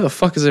touching. Why the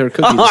fuck is there a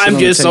cookie? I'm sitting on the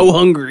just table? so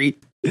hungry.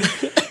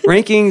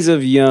 Rankings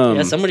of Yum.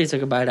 Yeah, somebody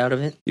took a bite out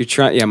of it. You're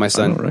trying. Yeah, my I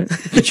son. know,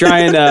 right? You're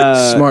trying.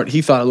 Smart.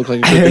 He thought it looked like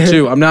a cookie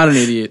too. I'm not an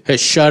idiot. Hey,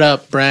 shut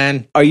up,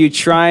 Bran. Are you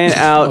trying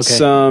out Okay.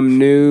 some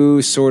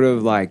new sort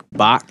of like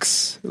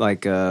box,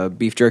 like a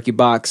beef jerky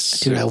box?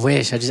 Dude, I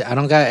wish. I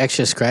don't got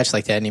extra scratch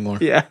like that anymore.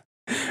 Yeah.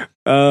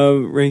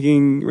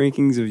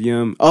 Rankings of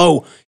Yum.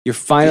 Oh, you're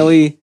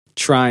finally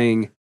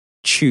trying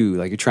chew,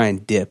 like you're trying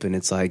dip, and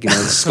it's like, you know,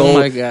 the skull. Oh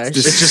my gosh.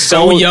 It's just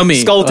so yummy.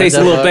 Skull tastes a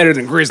the little fuck? better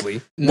than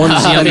Grizzly. One's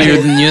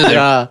yummier than the other.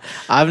 Nah,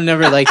 I've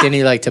never liked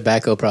any like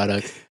tobacco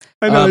product.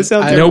 I know it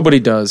sounds. Nobody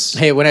does.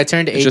 Hey, when I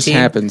turned It just 18,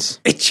 happens.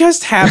 It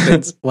just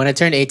happens. when I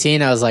turned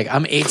 18, I was like,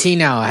 I'm 18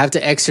 now. I have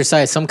to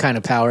exercise some kind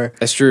of power.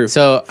 That's true.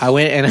 So I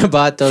went and I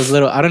bought those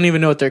little, I don't even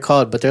know what they're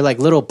called, but they're like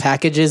little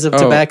packages of Oh,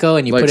 tobacco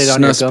and you like put it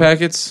on your snus gum.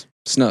 packets.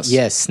 Snus.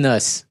 Yes,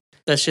 snus.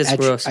 That shit's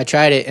gross. I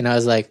tried it and I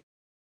was like,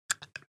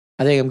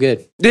 I think I'm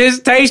good. This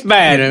tastes You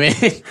bad. know what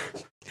I mean?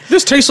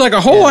 This tastes like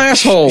a whole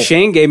asshole.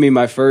 Shane gave me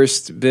my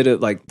first bit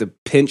of like the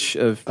pinch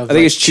of I think like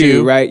it's chew,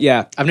 chew? right?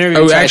 Yeah. I've never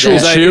even Oh, tried actual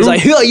that. chew? He was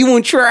like, "Oh, you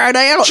want to try it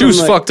out?" Chew's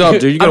I'm like- fucked up,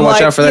 dude. You gotta I'm watch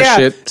like, out for that yeah.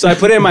 shit. So I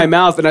put it in my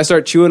mouth and I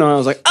start chewing on it. I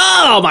was like,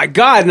 "Oh my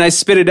god!" And I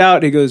spit it out.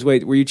 And he goes,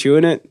 "Wait, were you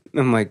chewing it?" And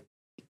I'm like,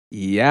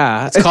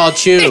 "Yeah." It's called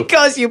chew.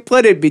 because you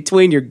put it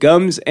between your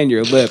gums and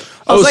your lip.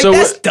 I was Oh, like, so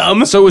 "That's what-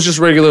 dumb." So it was just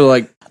regular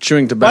like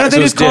chewing tobacco. Why don't they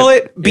So just it's call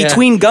dip. it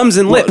between gums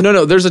and lip? Well,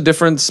 no, there's a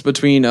difference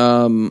between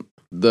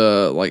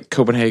the like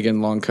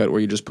Copenhagen long cut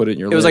where you just put it in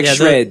your It was lip. like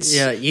shreds.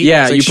 Yeah,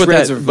 Yeah, It's like you put that.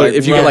 shreds of, But like,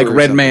 if you get like rubber or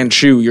Red something. Man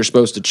Chew, you're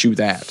supposed to chew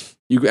that.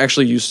 You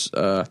actually use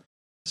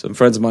some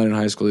friends of mine in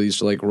high school. They used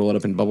to like roll it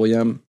up in bubble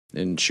yum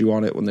and chew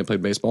on it when they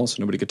played baseball, so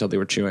nobody could tell they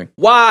were chewing.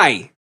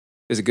 Why?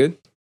 Is it good?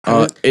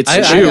 It's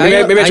I, chew.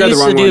 Maybe I tried the used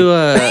wrong to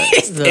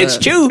do, It's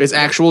chew. it's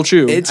actual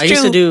chew. It's I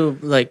used chew. to do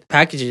like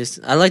packages.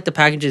 I like the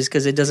packages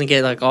because it doesn't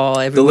get like all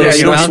The everywhere. little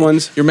you don't snuff have-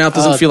 ones. Your mouth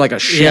doesn't Oh, feel like a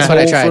shit. yeah. That's what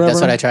I tried. hole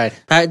That's what I forever.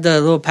 tried. The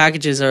little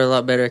packages are a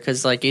lot better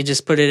because like you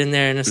just put it in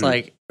there and it's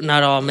like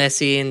not all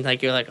messy and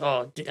like you're like,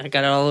 oh, I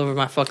got it all over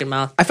my fucking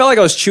mouth. I felt like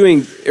I was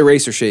chewing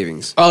eraser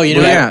shavings. Oh, you know,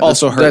 Well, what? yeah.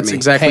 also that's, hurt that's me.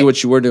 exactly Hey,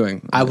 what you were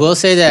doing. I will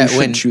say that You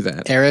when shouldn't chew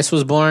that. Eris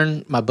was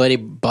born, my buddy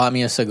bought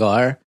me a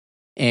cigar,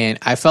 and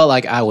I felt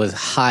like I was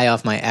high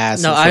off my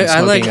ass. No, from I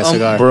smoking like, a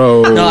cigar.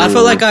 Bro. No, I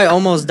feel like I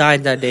almost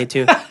died that day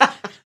too.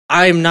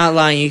 I'm not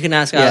lying. You can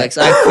ask Yeah. Alex.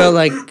 I felt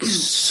like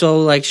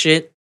so like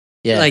shit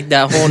Yeah, like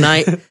that whole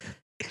night.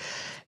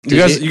 you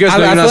guys know I you're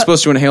not feel-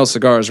 supposed to inhale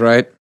cigars,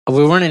 right?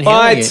 we weren't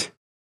inhaling it.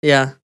 But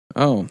Yeah.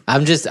 Oh, I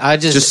just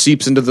just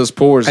seeps into those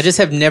pores. I just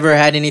have never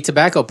had any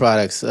tobacco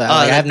products. Like,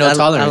 I have no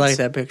tolerance. I like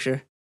that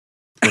picture.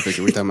 what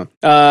picture are we talking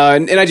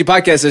about? NIG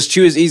Podcast says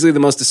chew is easily the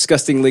most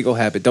disgusting legal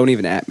habit. Don't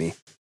even at me.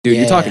 Dude,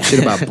 you're Yeah. talking shit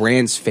about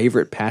Brand's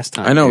favorite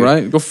pastime. I know, dude.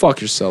 right? Go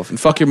fuck yourself and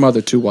fuck your mother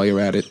too while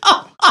you're at it.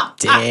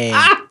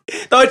 Dang.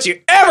 Don't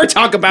you ever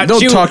talk about Don't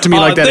chew talk to me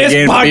on like that this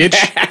again, bitch.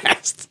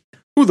 podcast.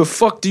 Who the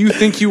fuck do you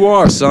think you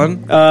are,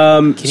 son?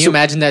 Can you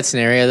imagine that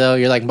scenario though?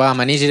 You're like,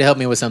 Mom, I need you to help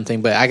me with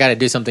something, but I got to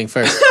do something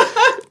first.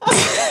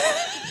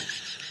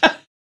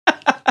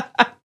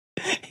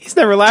 He's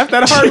never laughed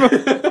that hard.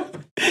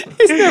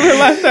 He's never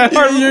laughed that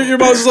hard. Your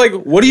mom's just like,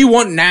 what do you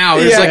want now?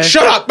 You're just Yeah. like,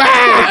 shut up.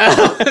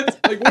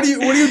 Ah! Like, what do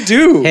you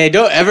do? Hey,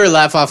 don't ever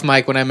laugh off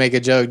mic when I make a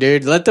joke,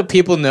 dude. Let the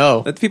people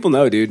know. Let the people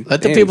know, dude.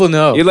 Let the people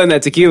know. You're letting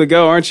that tequila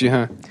go, aren't you,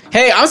 huh?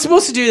 Hey, I'm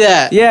supposed to do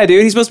that. Yeah,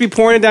 dude. He's supposed to be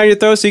pouring it down your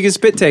throat so you can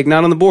spit take,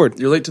 not on the board.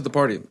 You're late to the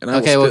party. And I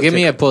Okay, will well, spit give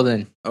me a take- pull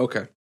then.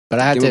 Okay. But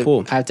I Give me a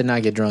pull. have to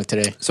not get drunk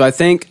today. So I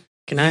think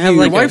Can I have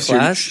Your like a wife's here.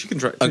 glass? She can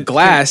drive. a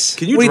glass.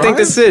 Can you What do you think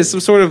drive? this is? Some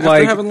sort of After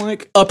like having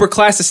like upper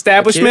class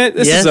establishment?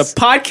 This is Yes. a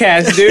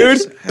podcast,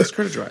 dude. ask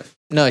her to drive.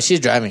 No, she's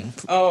driving.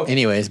 Oh,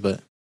 Anyways,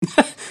 but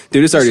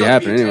Dude, it's already So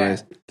happened, you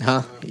anyways.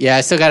 huh? Yeah,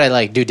 I still gotta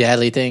like do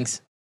dadly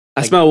things.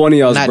 I Like, smell one of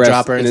y'all's not breath,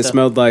 dropper and and it stuff.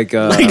 smelled like.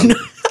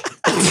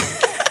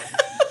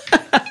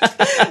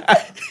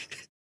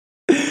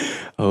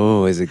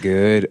 Oh, is it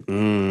good?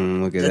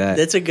 Look at that.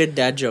 That's a good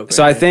dad joke.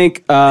 So right I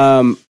think.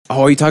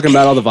 Are you talking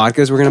about all the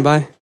vodkas we're gonna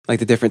buy? Like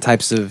the different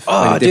types of,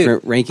 like the dude.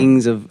 different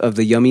rankings of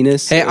the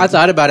yumminess. Hey, I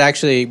thought about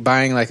actually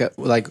buying like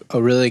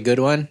a really good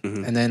one,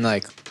 Mhm. and then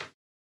like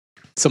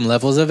some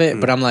levels of it.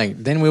 But I'm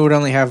like, then we would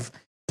only have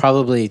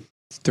probably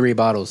 3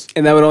 bottles.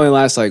 and that would only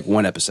last like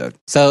one episode.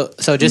 So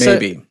just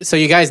Maybe. so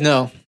you guys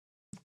know.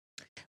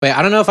 Wait,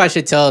 I don't know if I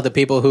should tell the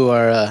people who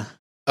are.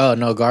 Oh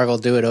no, gargle,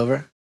 do it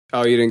over,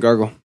 Oh, you didn't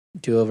gargle.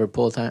 do over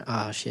pull time.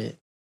 Oh shit.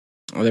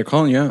 Oh, they're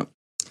calling you out.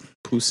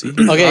 Pussy.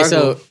 Okay,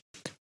 so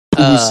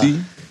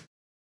Pussy.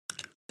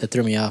 that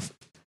threw me off.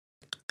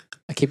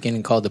 I keep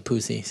getting called the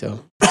pussy,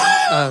 so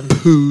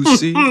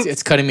Pussy.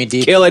 it's cutting me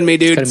deep. Killing me,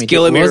 dude. Cutting It's me deep.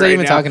 killing me What was I right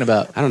even now. talking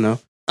about? I don't know.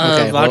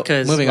 Okay, well,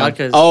 vodkas. moving on.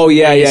 vodkas. Oh,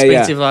 yeah, yeah, yeah.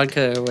 Expensive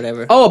vodka or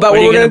whatever. Oh, about what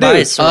are you we're gonna gonna buy?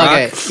 do. Ciroc?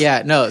 Okay,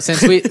 yeah, no.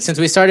 Since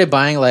we started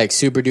buying like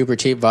super duper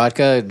cheap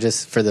vodka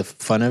just for the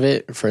fun of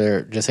it,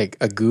 for just like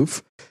a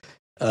goof.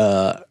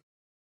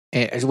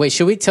 And, wait,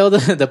 should we tell the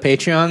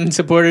Patreon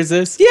supporters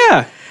this?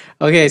 Yeah,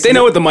 Okay, so they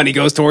know what the money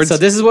goes towards. So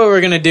this is what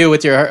we're gonna do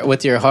with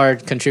your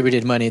hard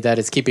contributed money that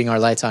is keeping our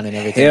lights on and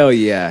everything. Hell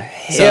yeah,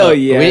 So hell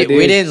yeah. we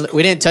dude.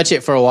 didn't touch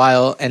it for a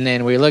while, and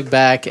then we looked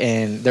back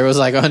and there was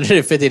like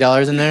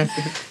 $150 in there.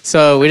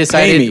 So we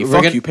decided Pay me.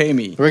 Fuck you. Pay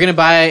me. we're gonna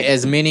buy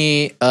as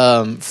many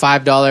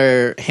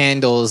 $5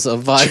 handles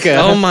of vodka.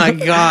 Oh my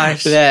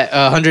gosh. That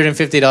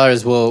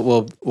 $150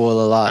 will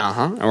allot.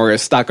 And we're gonna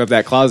stock up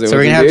that closet. So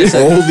with we're it, gonna have dude.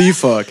 to- Holy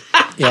fuck.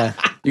 Yeah,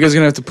 You guys are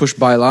gonna have to push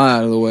Baila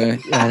out of the way.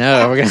 I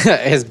know. We're gonna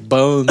his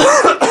bones.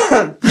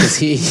 'Cause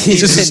he's He's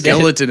just a been dead-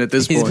 skeleton at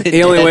this he's point. been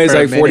He only dead weighs for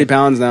a like 40 minute.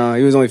 pounds now.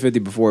 He was only 50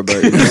 before, but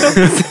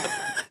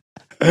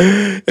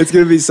it's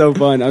gonna be so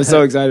fun. I'm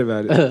so excited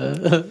about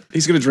it.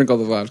 He's gonna drink all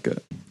the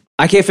vodka.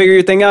 I can't figure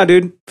your thing out,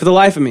 dude. For the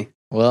life of me.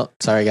 Well,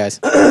 sorry guys.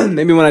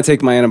 Maybe when I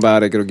take my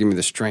antibiotic, it'll give me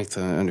the strength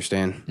to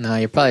understand. No,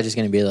 you're probably just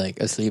gonna be like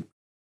asleep.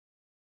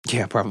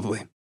 Yeah,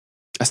 probably.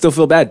 I still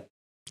feel bad.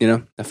 You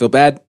know, I feel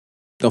bad.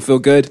 Don't feel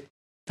good.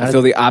 I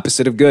feel the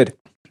opposite of good.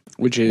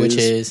 Which is Which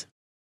is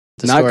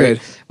the Not story, good.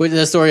 Which is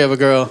the story of a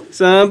girl.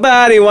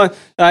 Somebody want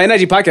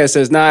NIG podcast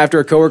says, nah, after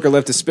a coworker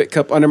left a spit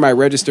cup under my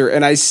register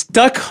and I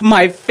stuck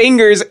my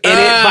fingers in it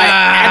by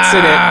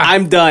accident.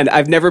 I'm done.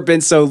 I've never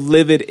been so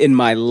livid in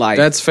my life.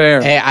 That's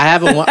fair. Hey, I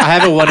have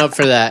a one up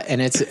for that,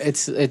 and it's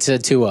a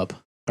 2 up.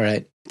 All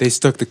right. They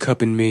stuck the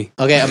cup in me.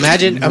 Okay.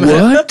 Imagine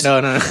What?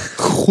 No.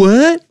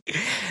 What?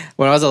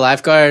 When I was a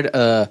lifeguard,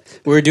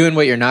 we were doing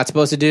what you're not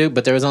supposed to do,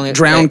 but there was only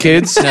Drown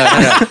kids? No.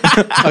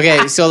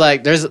 Okay, so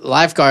like, there's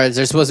lifeguards.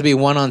 There's supposed to be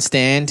one on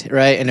stand,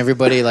 right? And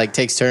everybody like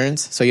takes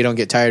turns, so you don't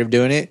get tired of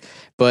doing it.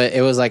 But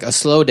it was like a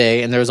slow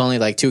day, and there was only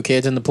like 2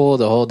 kids in the pool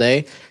the whole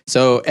day.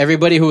 So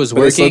everybody who was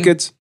Were they slow working,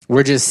 kids?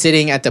 we're just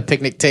sitting at the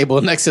picnic table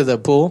next to the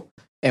pool,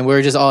 and we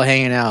are just all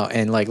hanging out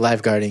and like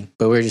lifeguarding,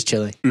 but we were just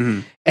chilling.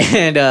 Mhm.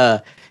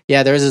 And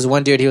yeah, there was this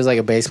one dude. He was like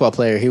a baseball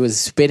player. He was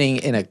spitting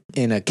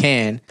in a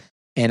can,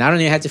 and I don't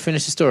even have to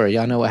finish the story.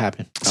 Y'all know what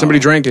happened. Somebody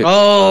drank it.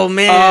 Oh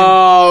man.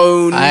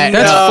 Oh, I-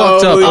 That's no,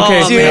 fucked up.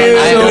 Okay. Oh,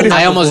 dude. man.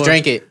 I almost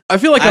drank it. I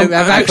feel like I've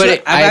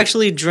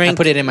actually I drank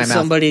put it in my mouth.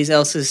 somebody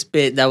else's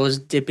spit that was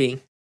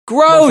dipping.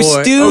 Gross,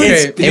 before. dude.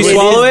 Okay. Did you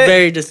swallow it?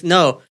 Very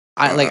no.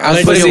 I was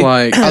I putting feel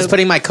like I was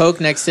putting my Coke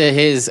next to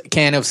his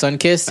can of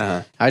Sunkist.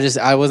 Uh-huh.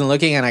 I wasn't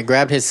looking, and I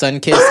grabbed his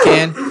Sunkist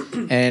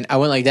can, and I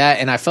went like that,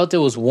 and I felt it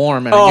was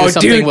warm, and I Oh, knew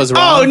something dude. was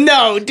wrong. Oh,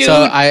 no, dude. So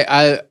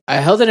I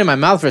held it in my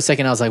mouth for a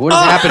second. I was like, "What is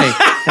happening?"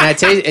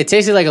 And it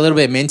tasted like a little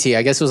bit minty.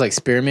 I guess it was like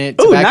spearmint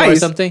Ooh, tobacco or nice.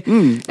 something.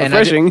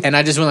 refreshing. And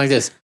I just went like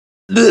this.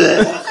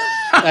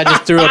 I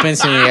just threw up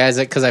instantly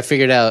because I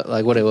figured out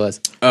like what it was,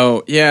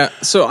 oh yeah.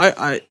 So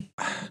I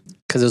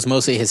because it was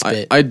mostly his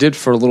spit. I did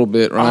for a little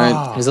bit,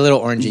 right? It was a little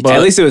orangey. But-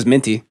 At least it was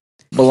minty.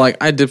 But like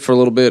I did for a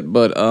little bit,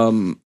 but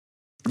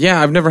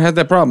yeah, I've never had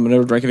that problem. I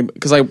never drank any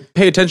because I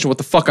pay attention what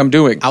the fuck I'm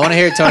doing. I want to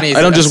hear Tony's.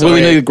 I don't just story.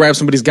 willy nilly grab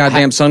somebody's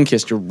goddamn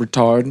Sunkist. You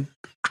retard.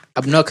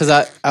 No, because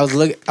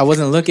I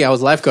wasn't looking. I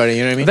was lifeguarding.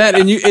 You know what I mean? That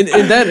and you and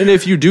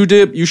if you do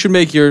dip, you should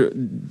make your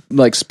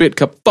like spit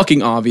cup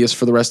fucking obvious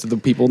for the rest of the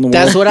people in the world.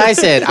 That's what I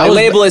said. I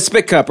label it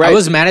spit cup, right? I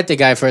was mad at the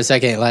guy for a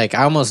second. Like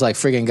I almost like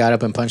freaking got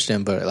up and punched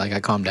him, but like I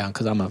calmed down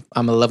because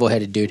I'm a level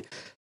headed dude.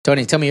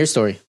 Tony, tell me your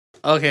story.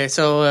 Okay,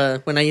 so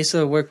when I used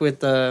to work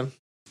with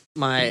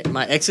my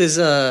ex's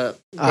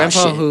grandpa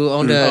shit. who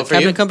owned Oh, a for you?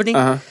 cabinet company.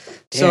 Uh-huh.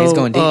 Yeah, he's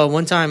going deep.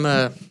 one time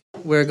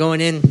we were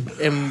going in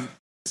and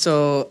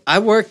So I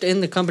worked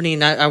in the company,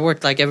 and I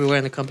worked like everywhere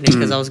in the company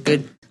because I was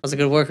good. I was a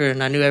good worker,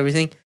 and I knew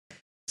everything.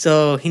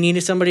 So he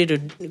needed somebody to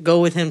go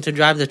with him to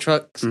drive the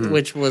trucks,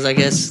 which was, I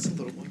guess,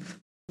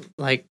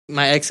 like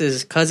my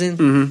ex's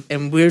cousin.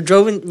 And we were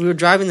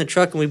driving the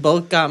truck, and we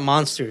both got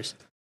monsters.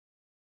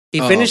 He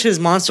finished his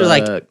monster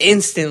like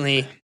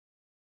instantly,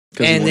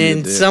 and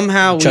then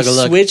somehow we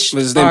switched.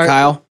 Was his name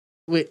Kyle?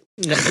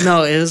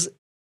 No,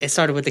 it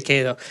started with the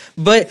K though.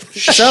 But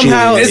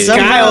somehow,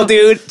 Kyle,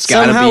 dude.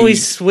 Somehow we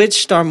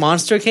switched our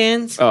monster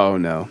cans. Oh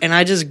no! And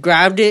I just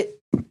grabbed it.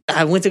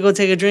 I went to go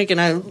take a drink, and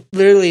I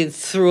literally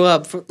threw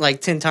up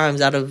like 10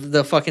 times out of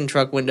the fucking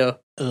truck window.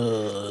 I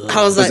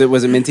was like,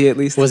 was it minty at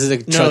least? Was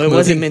it a no, it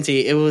wasn't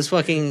minty. It was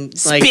fucking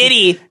like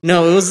spitty.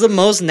 No, it was the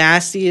most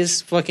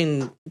nastiest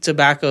fucking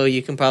tobacco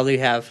you can probably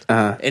have,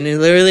 Uh-huh. and it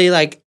literally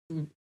like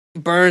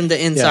burned the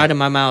inside of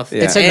my mouth.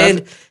 Yeah.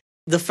 And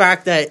the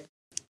fact that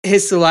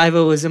his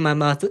saliva was in my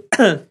mouth.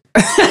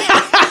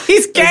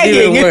 He's gagging.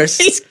 even worse.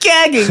 He's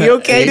gagging. You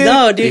okay, dude?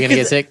 No, dude. You gonna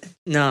get sick?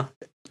 No.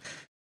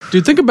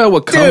 Dude, think about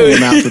what cum in your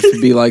mouth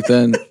would be like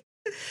then.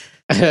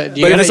 But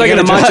it's like in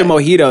a matcha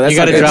mojito. That's You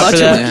got to like a drop for matcha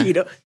that.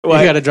 mojito.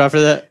 You got to drop for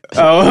that.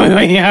 Oh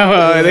yeah,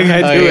 well, I think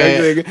I do.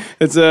 yeah.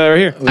 It's right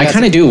here. I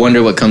kind of do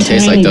wonder what cum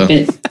tastes like, though.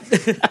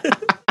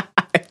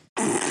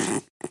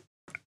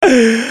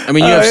 I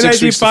mean, you have 6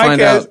 NIG weeks to find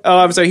podcast. out. Oh,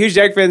 I'm sorry. Huge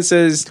Jack fan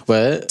says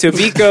What?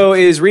 Tavico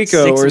is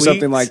Rico 6 or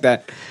something weeks. like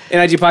that.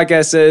 NIG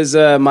podcast says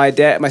my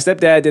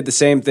stepdad did the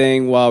same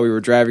thing while we were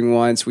driving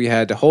once. We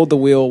had to hold the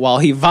wheel while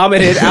he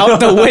vomited out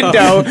the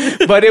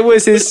window, but it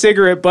was his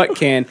cigarette butt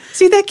can.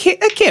 See, that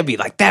can't be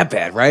like that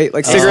bad, right?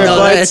 Like cigarette No,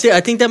 butts.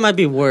 I think that might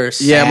be worse.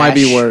 Yeah, it might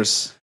be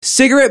worse.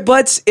 Cigarette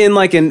butts in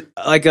like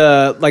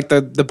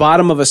the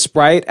bottom of a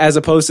Sprite as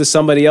opposed to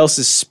somebody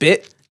else's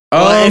spit.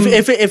 Well,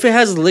 if it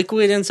has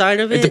liquid inside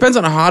of it, It depends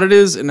on how hot it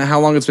is and how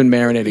long it's been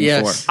marinating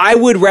Yes. for. I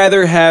would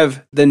rather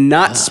have the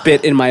not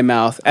spit in my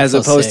mouth as feel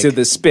opposed to sick.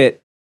 the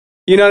spit.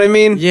 You know what I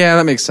mean? Yeah,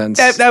 that makes sense.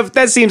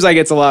 That seems like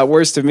it's a lot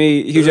worse to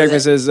me. Hugh Jackman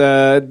says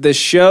the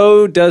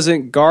show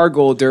doesn't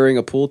gargle during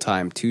a pool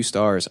time. 2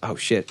 stars. Oh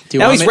shit! Do you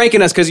Now want he's me-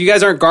 ranking us because you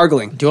guys aren't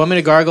gargling. Do you want me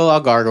to gargle?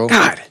 I'll gargle.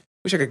 God,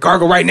 wish I could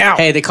gargle right now.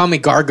 Hey, they call me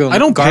Gargle. I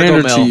don't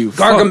pander Gargamel. to you.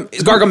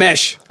 It's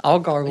Gargamesh. I'll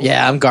gargle.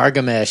 Yeah, I'm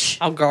Gargamesh.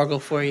 I'll gargle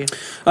for you.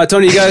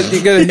 Tony, you got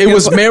It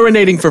was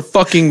marinating for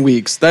fucking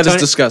weeks. That is Tony-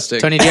 disgusting.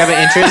 Tony, do you have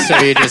an interest, or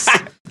are you just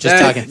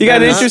talking? You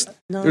got an No, interest?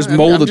 No, There's I'm-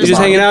 mold I'm at the You're just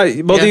bottom. hanging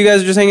out. Both of you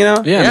guys are just hanging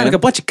out. Yeah, man. like a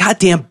bunch of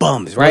goddamn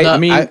bums, right? Well, I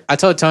mean- I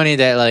told Tony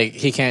that like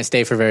he can't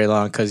stay for very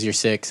long because you're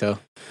sick. So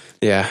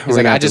yeah, He's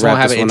like, I just won't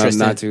have an interest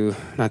not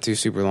too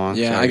super long.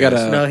 Yeah, Sorry, I gotta-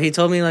 guys. No, he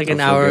told me like an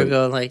Don't feel hour good.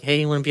 ago, like, hey,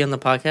 you want to be on the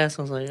podcast?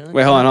 I was like,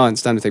 Wait, hold on.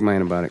 It's time to take my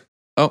antibiotic.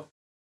 Oh.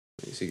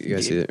 You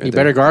guys see it? Right you there?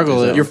 better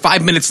gargle it. You're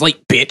 5 minutes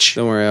late, bitch.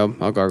 Don't worry,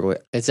 I'll gargle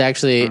it. It's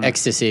actually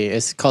ecstasy.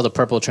 It's called a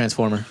purple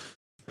transformer.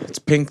 It's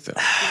pink though.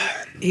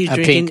 he's A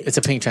drinking. pink. It's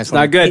a pink It's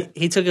transformer. not good.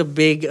 He took a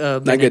big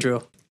good.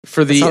 Benadryl.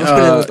 For the That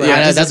sounds good.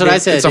 Yeah, just that's a what I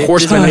big- said. it's a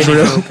horse just a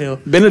Benadryl. pill.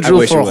 I Benadryl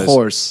wish for it a was.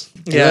 horse.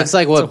 It looks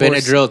like what it's a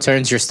horse. Benadryl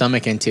turns your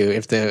stomach into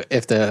if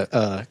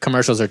the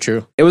commercials are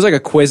true. It was like a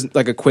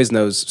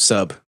Quiznos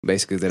sub,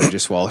 basically, that I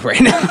just swallowed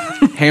right now.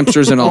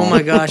 Hamsters and all. Oh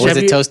my gosh! Was have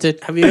it you, toasted?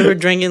 Have you ever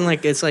drinking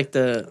like it's like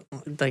the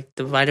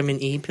vitamin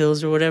E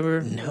pills or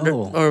whatever?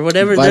 No. Or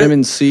whatever.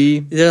 Vitamin C.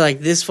 They're like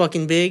this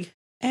fucking big.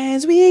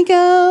 As we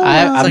go.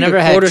 I've like never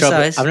a had quarter trouble.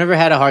 size. I've never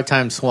had a hard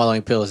time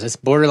swallowing pills. It's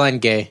borderline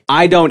gay.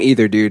 I don't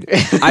either, dude.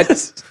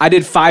 I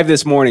did 5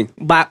 this morning.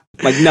 Bop,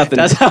 like nothing.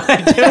 That's how I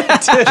do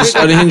it too. Just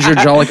unhinge your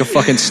jaw like a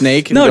fucking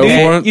snake. And no, go dude.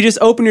 for it. You just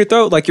open your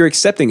throat like you're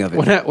accepting of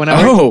it. When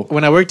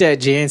I worked at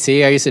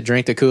GNC, I used to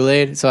drink the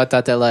Kool-Aid. So I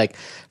thought that like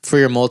for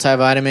your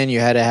multivitamin, you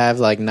had to have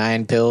like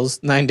 9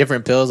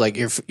 different pills. Like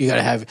you got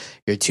to have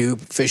your 2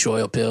 fish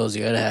oil pills.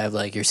 You got to have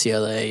like your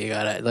CLA. You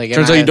got to like.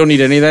 Turns out you don't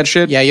need any of that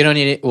shit. Yeah, you don't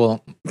need it.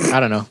 Well, I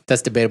don't know.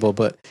 That's debatable,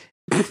 but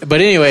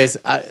anyways,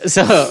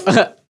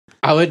 so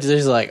I would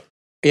just like,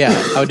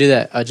 I would do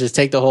that. I'd just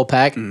take the whole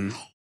pack.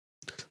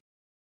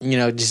 You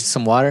know, just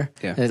some water.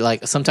 Yeah. And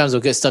like sometimes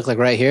it'll get stuck like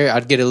right here.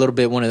 I'd get a little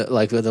bit with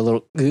a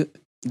little, and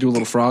Do a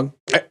little frog.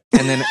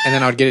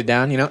 then I would get it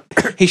down. You know.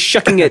 He's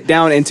shucking it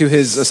down into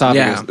his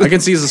esophagus. Yeah, I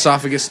can see his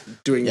esophagus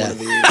doing Yeah. one of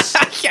these.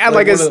 Yeah,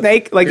 like a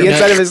snake, like the Yeah.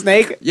 inside of a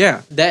snake.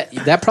 Yeah.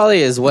 That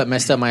probably is what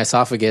messed up my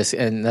esophagus,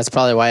 and that's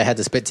probably why I had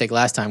the spit take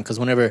last time. Because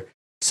whenever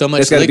so much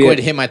That's gotta be liquid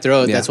it. hit my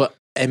throat, Yeah. that's what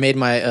it made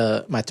my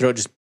throat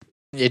just.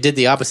 It did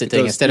the opposite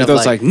thing. Instead Your of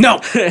throat's like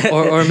no,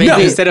 Or maybe No.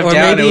 Instead of or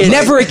down, maybe it was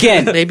it's- never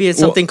again. Maybe it's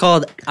something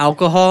called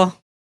alcohol.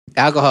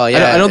 alcohol.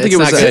 Yeah, I don't think it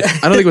was. not good. I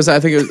don't think it was. I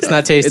think it's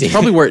not tasty. It's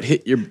probably where it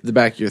hit the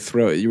back of your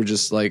throat. You were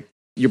just like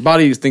your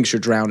body thinks you're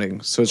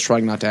drowning, so it's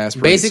trying not to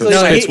aspirate. Basically, so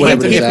it no, spits he-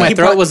 whatever it if is my out.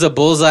 throat was a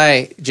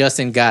bullseye,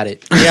 Justin got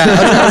it. Yeah,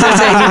 I was gonna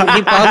say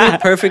he probably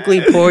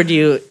perfectly poured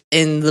you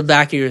in the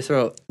back of your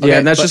throat. Yeah,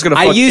 and that's just gonna.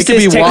 I Fuck, used it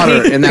could this be water,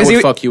 technique and that 'cause would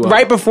he- fuck you up.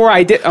 Right before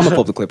I did, I'm gonna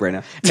pull up the clip right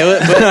now.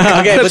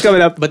 Clip's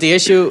coming up. But the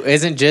issue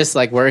isn't just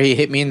like where he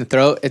hit me in the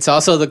throat; it's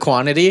also the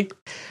quantity.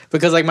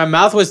 Because like my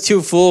mouth was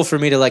too full for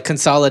me to like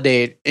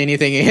consolidate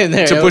anything in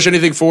there. to It push was-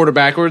 anything forward or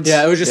backwards.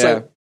 Yeah, it was just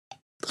like.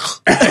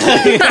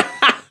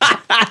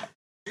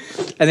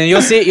 And then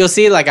you'll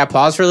see like I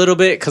pause for a little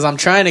bit because I'm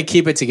trying to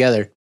keep it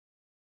together.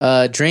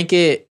 Drink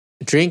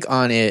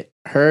on it.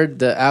 Heard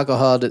the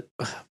alcohol.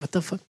 What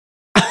the fuck?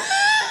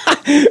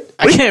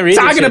 I can't read.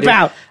 Talking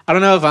about. I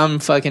don't know if I'm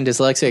fucking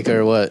dyslexic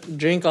or what.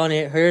 Drink on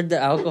it. Heard the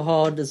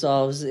alcohol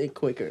dissolves it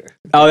quicker.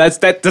 Oh, that's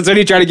what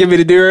he tried to get me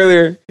to do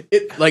earlier.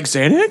 Like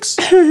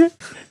Xanax?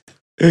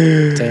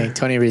 Dang,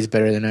 Tony reads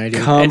better than I do.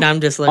 Come And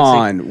I'm dyslexic.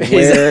 on,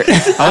 where?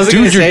 I was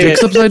gonna Dude, your say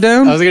dick's it. upside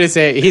down? I was gonna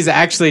say he's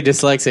actually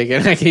dyslexic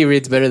and he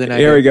reads better than I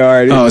do. Here we go. All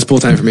right. Oh, it's pool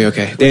time for me.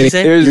 Okay. Danny, you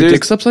say? here's, Your here's,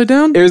 dick's upside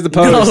down? here's the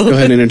post. Go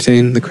ahead and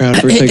entertain the crowd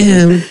for a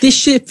second. This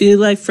shit feel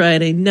like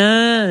Friday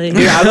night.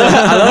 Dude, I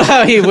love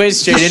how he went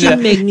straight into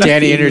Make me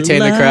Danny feel entertain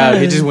the crowd. He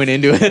alive. just went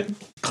into it.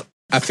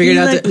 I figured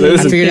out that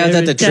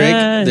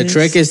the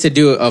trick is to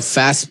do a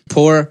fast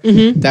pour.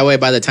 That way,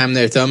 by the time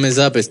their thumb is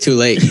up, it's too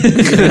late. You know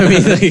what I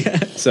mean?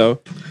 Like,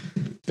 So,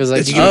 because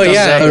like, you oh give a thumbs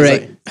yeah, up, all it's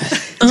right. like-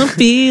 I'm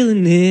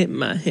feeling it.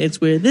 My head's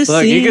where this.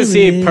 look, you can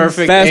see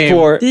perfect fast aim.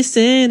 forward. This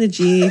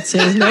energy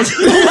tells my.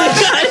 Oh my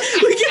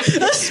god! We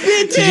get a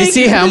spit Did you take.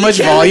 see how much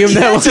volume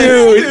that was?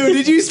 Dude,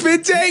 did you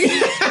spit take?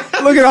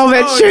 look at all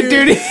that shit,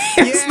 dude.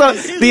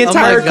 It's the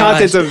entire gosh.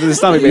 contents of the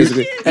stomach,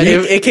 basically. And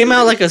it came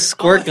out like a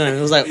squirt gun.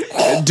 It was like,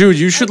 Dude,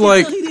 you should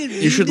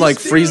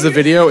freeze the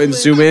video and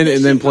zoom in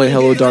and then play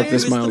Hello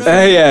Darkness, My Old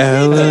Friend. Yeah.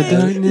 Hello,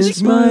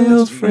 darkness, my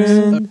old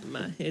friend.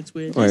 My head's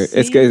where. Wait,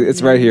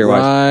 it's right here.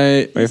 Watch.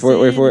 Right. Wait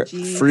for it.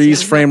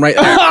 Freeze frame right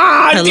there.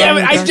 Ah, damn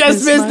it! I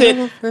just missed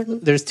it.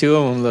 There's two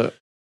of them. Look,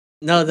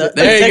 no, the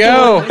There you second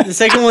go. one- the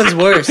second one's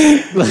worse.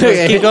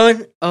 Keep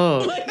going.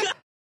 Oh,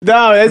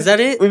 No, is that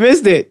it? we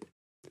missed it.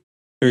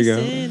 Here we go.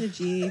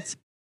 Energy.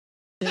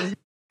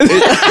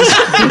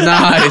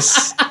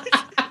 Nice.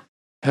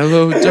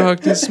 Hello,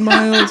 darkness,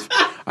 my old.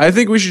 I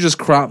think we should just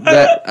crop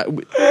that.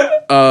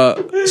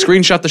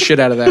 Screenshot the shit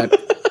out of that.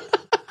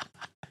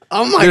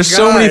 Oh my god. There's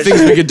so many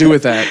things we could do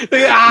with that.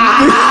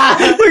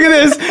 Look at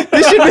this.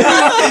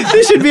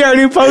 This should be our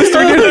new poster,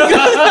 dude.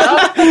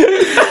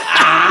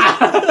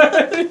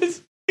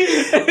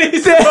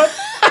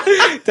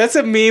 that's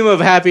a meme of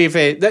happy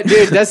face.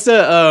 Dude, that's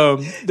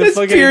the That's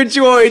fucking pure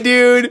joy,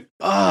 dude.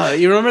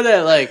 You remember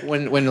that like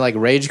when like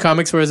Rage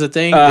Comics was a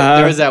thing? Uh-huh.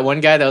 There was that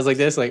one guy that was like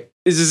this, like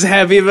He's just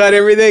happy about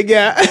everything.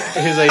 Yeah.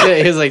 he was like that.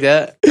 He was like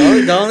that.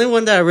 The only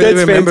one that I really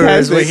That's remember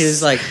is where fantastic.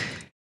 he's like,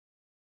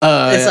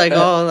 Uh, it's like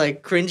all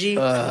like cringy.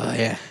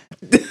 yeah.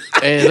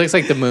 It looks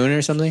like the moon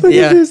or something. Look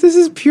Yeah. at this. This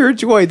is pure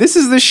joy. This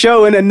is the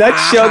show in a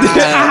nutshell.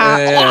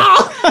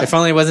 Yeah. If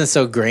only it wasn't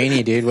so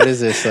grainy, dude. What is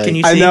this? Like, Can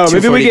you I see know.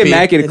 Maybe we get 240p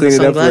Mackie to in clean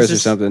the it up for us or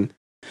sunglasses? something.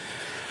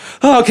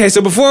 Okay,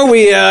 so before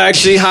we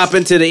actually hop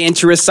into the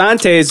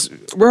interesantes,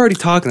 we're already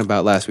talking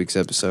about last week's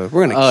episode.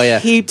 We're going to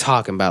keep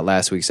talking about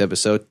last week's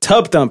episode.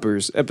 Tub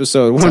Thumpers,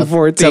 episode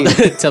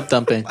 114. Tub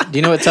thumping. Do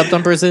you know what tub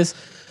thumpers is?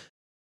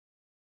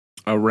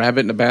 A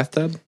rabbit in a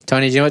bathtub?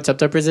 Tony, do you know what tub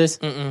thumpers is?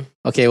 Mm-mm.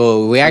 Okay,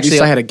 well, we At least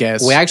actually I had a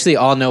guess. we actually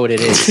all know what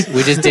it is.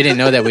 We just didn't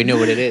know that we knew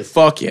what it is.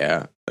 Fuck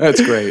yeah.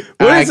 That's great.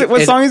 What is it?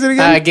 What song is it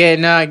again? I get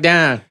knocked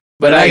down,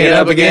 but I get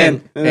up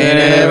again. And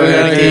we're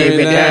gonna keep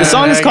it down. The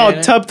song is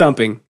called Tub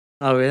Thumping.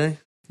 Oh really?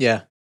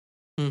 Yeah.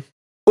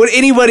 Would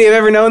anybody have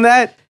ever known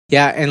that?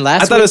 Yeah, and I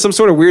last thought it week, was some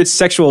sort of weird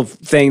sexual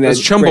thing. That's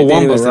Danny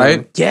Chumbawamba, was telling me.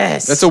 right?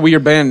 yes, That's a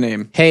weird band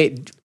name. Hey,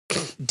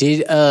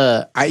 did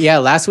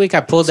last week I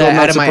pulled So that I'm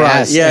out not of my surprised.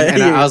 ass. Yeah,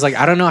 and I was like,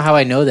 I don't know how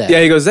I know that.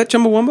 Yeah, he goes, "Is that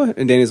Chumbawamba?"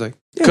 And Danny's like,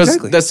 "Yeah, Because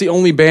exactly. that's the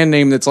only band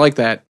name that's like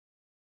that.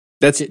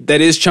 that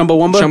is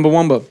Chumbawamba."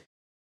 Chumbawamba.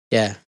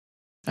 Yeah.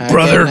 I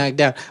Brother. get knocked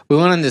down. We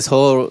went on this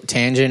whole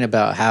tangent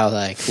about how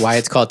like why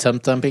it's called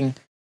tub thumping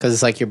because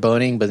it's like you're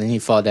boning, but then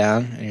you fall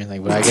down and you're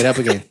like, "But I get up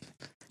again,"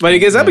 But he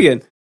gets up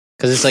again.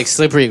 because it's like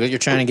slippery. You're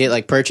trying to get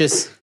like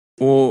purchase.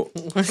 Well,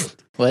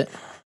 What?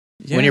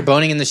 yeah. When you're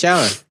boning in the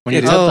shower, when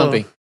you're Yeah, tub oh.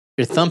 thumping,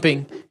 you're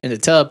thumping in the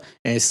tub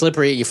and it's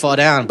slippery. You fall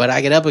down, but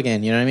I get up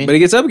again. You know what I mean? But he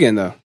gets up again,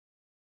 though.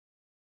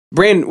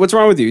 Brain, what's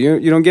wrong with you?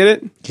 You don't get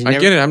it? I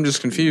get it. I'm just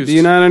confused. Do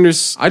you not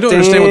understand? I don't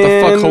understand what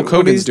the fuck Hulk what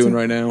Hogan's he's doing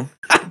right now.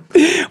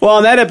 Well,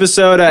 on that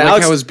episode, I like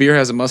Alex, how his beer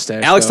has a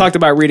mustache. Alex though. talked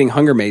about reading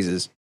Hunger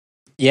Mazes.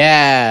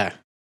 Yeah,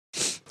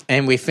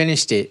 and we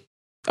finished it.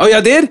 Oh,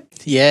 y'all did?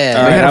 Yeah,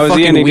 All right, had a how was the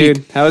fucking ending, week.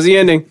 dude? How was the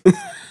ending?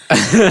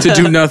 to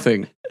do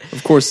nothing.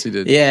 Of course he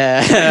did.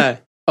 Yeah.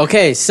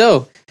 Okay,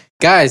 so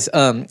guys,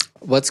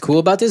 what's cool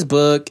about this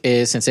book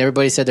is since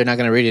everybody said they're not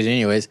going to read it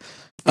anyways,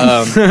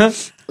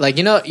 like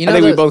you know, I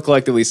think we the- both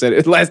collectively said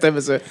it last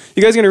episode.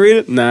 You guys gonna read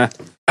it? Nah.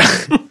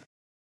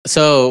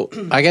 So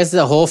I guess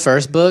the whole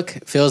first book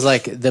feels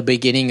like the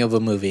beginning of a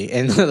movie,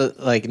 and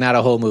like not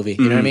a whole movie.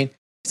 You know what I mean?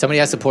 Somebody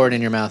has to pour it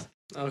in your mouth.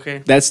 Okay.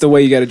 That's the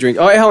way you got to drink.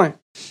 Oh, hey, hold on.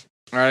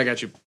 All right, I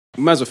got you.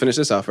 We might as well finish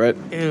this off, right?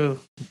 Ew.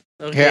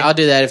 Okay. Here, I'll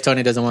do that if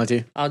Tony doesn't want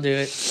to. I'll do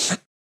it.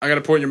 I got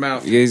to pour it in your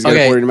mouth. You guys got to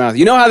Okay. pour it in your mouth.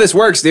 You know how this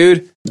works,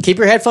 dude. Keep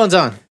your headphones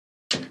on.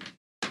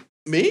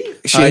 Me?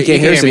 Shit, you he can can't hear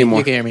hear us me. anymore.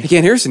 You can hear me. He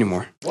can't hear us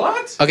anymore.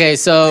 What? Okay,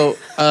 so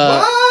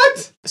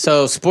What?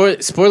 so spoiler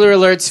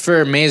alerts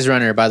for Maze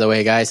Runner, by the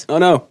way, guys. Oh,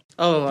 no.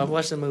 Oh, I've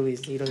watched the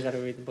movies. You don't got to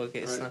read the book.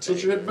 It's not.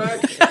 Tilt your head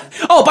back.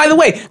 Oh, by the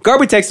way,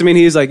 Garby texted me and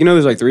he was like, you know,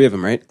 there's like 3 of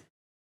them, right?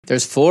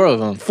 There's 4 of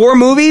them. 4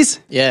 movies?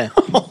 Yeah.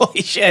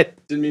 Holy shit.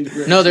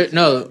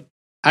 No,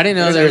 I didn't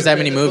know there was that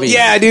many movies.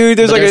 Yeah, dude.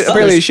 There's But like there's-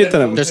 apparently a shit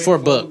ton of them. There's 4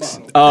 books.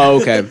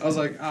 Oh, okay. I was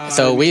like,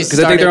 So we Because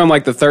I think they're on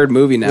like the 3rd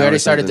movie now. We already or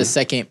started the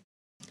something. 2nd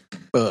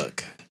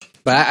book,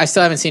 but I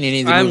still haven't seen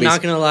any of the I'm movies.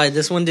 not gonna lie,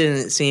 this one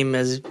didn't seem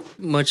as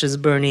much as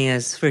Bernie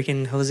as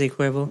freaking Jose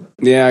Cuervo.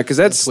 Yeah, because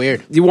that's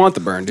weird. You want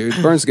the burn,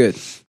 dude. Burn's good.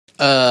 makes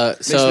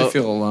me So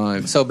feel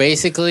alive. so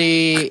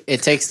basically,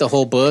 it takes the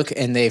whole book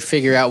and they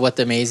figure out what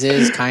the maze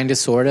is, kind of,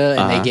 sorta,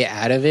 and they get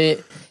out of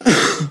it.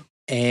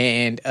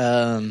 And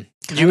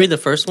Did you read the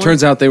first one?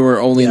 Turns out they were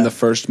only in Yeah. the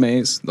first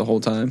maze the whole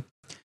time.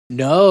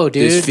 no,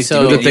 There's dude. 50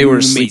 So that they were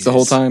asleep the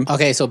whole mazes. time.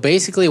 okay, so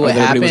basically, what Or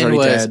everybody was happened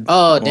was, already dead,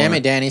 oh or- damn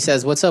it, Danny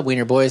says, "What's up,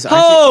 Wiener Boys?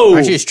 Oh!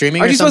 Aren't you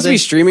streaming? Are or you supposed to something? be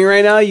streaming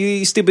right now,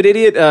 you stupid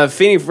idiot?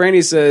 Feeny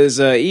Franny says,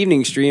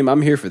 evening stream.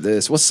 I'm here for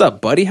this. What's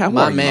up, buddy? How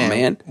My are you, man, my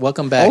man?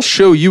 welcome back. I'll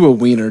show you a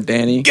wiener,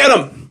 Danny. Get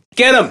him!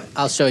 Get him!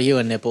 I'll show you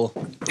a nipple.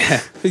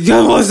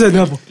 Yeah, what's that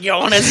number? You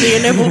want to see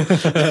a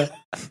nipple?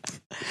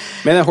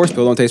 Man, that horse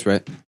pill don't taste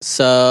right.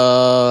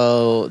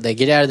 So they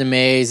get out of the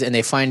maze and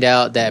they find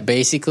out that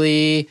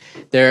basically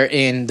they're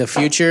in the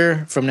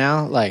future from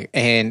now,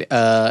 and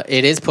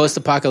it is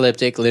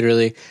post-apocalyptic.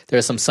 Literally,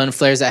 there's some sun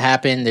flares that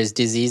happen. There's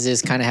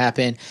diseases kind of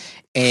happen,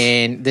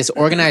 and this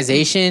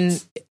organization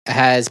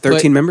has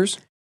 13 members?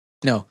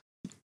 no.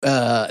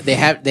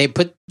 They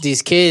put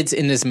these kids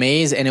in this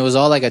maze, and it was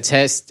all like a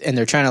test, and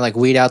they're trying to like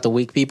weed out the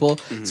weak people.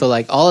 So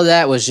like all of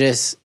that was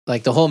just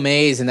like the whole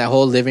maze and that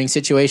whole living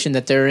situation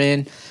that they're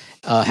in. It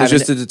was having-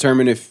 just to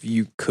determine if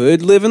you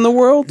could live in the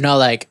world? no,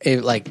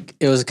 it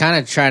was kind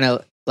of trying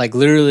to like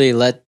literally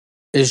it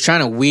was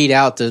trying to weed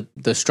out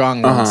the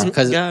strong ones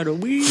because Gotta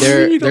weed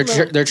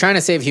they're trying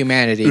to save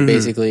humanity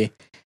basically.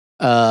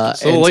 So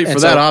And- late and for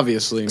so- that,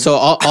 obviously. So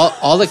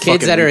all the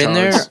kids Fucking that are in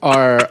there retards.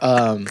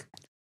 are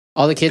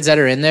all the kids that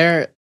are in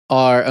there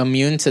are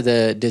immune to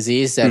the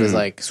disease that is Mhm.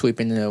 like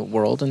sweeping the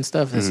world and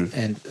stuff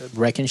and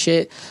wrecking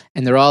shit,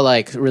 and they're all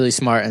like really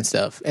smart and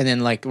stuff. And then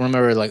like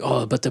remember like,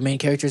 oh, but the main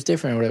character is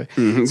different or whatever.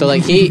 Mhm. So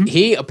like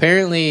he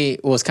apparently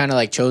was kind of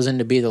like chosen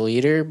to be the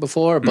leader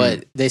before,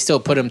 but they still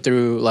put him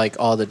through like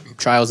all the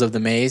trials of the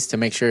maze to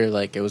make sure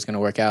like it was going to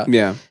work out.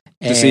 Yeah.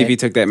 To see if he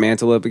took that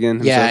mantle up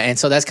again. Yeah, himself. and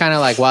so that's kind of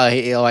like why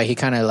he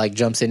kind of like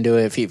jumps into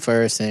it feet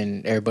first,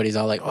 and everybody's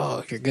all like,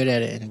 "Oh, you're good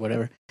at it," and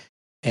whatever.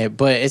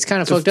 But it's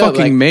kind of It's a fucked up.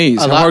 fucking Like, maze.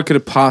 a How lot- hard could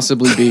it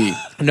possibly be?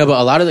 no, but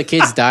a lot of the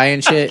kids die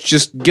and shit.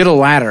 Just get a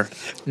ladder.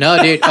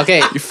 No, dude.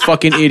 Okay, You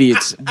fucking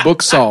idiots.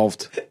 Book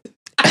solved.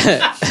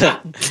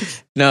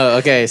 no.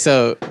 Okay,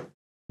 so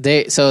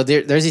there's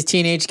these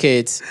teenage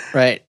kids,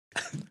 right?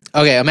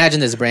 Okay, imagine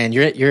this, Brand.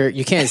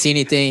 You can't see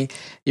anything.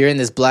 You're in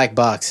this black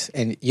box,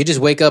 and you just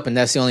wake up, and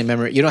that's the only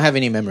memory. You don't have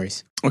any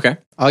memories. Okay.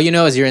 All you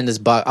know is you're in this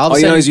box. All of All a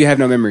you know sudden, is you have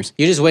no memories.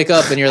 you just wake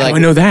up, and you're like, I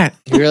know that.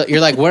 you're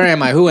like, where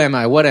am I? Who am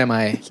I? What am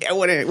I? Yeah,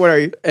 what are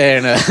you?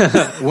 And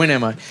when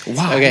am I?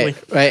 Wow. Okay,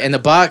 right. And the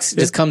box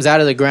just comes out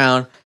of the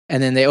ground,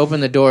 and then they open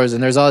the doors,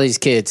 and there's all these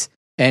kids,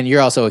 and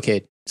you're also a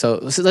kid. So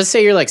let's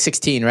say you're like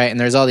 16, right? And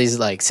there's all these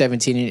like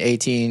 17,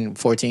 18,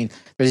 14.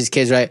 There's these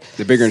kids, right?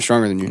 They're bigger and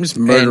stronger than you. I'm just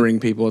murdering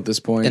people at this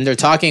point. And they're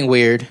talking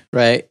weird,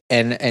 right?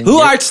 And Who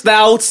you're- art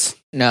thou?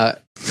 no,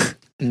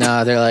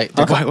 they're like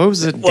Why, what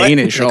was it?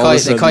 Danish. they all call, of a you,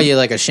 they sudden? call you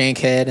like a shank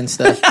head and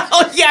stuff.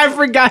 Oh, yeah, I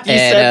forgot you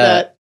And, said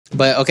that.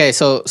 But okay,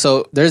 so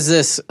there's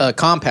this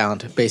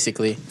compound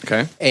basically,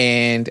 Okay.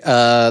 and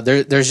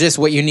there's just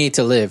what you need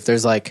to live.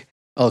 There's like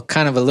a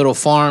kind of a little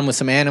farm with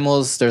some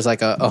animals. There's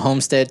like a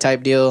homestead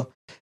type deal,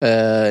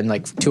 and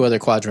like 2 other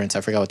quadrants.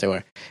 I forgot what they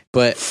were,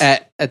 but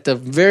at the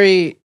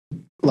very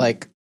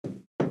like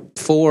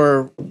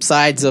 4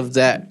 sides of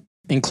that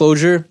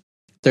enclosure,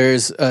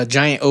 there's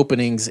giant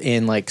openings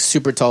in like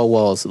super tall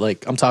walls.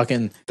 Like I'm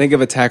talking Think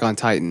of Attack on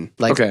Titan,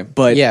 like Okay.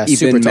 but Yeah,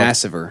 super even tall.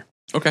 massiver.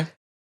 Okay.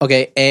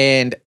 okay,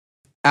 and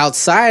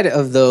outside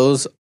of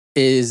those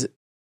is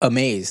a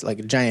maze, like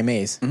a giant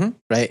maze, Mhm.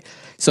 right?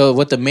 So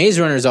what the maze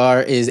runners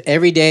are is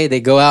every day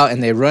they go out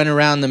and they run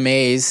around the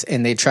maze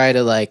and they try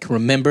to like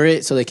remember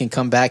it so they can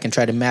come back and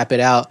try to map it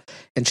out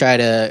and try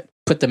to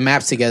put the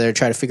maps together,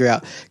 try to figure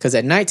out, because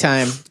at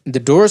nighttime the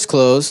doors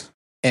close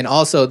and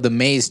also the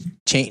maze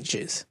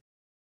changes,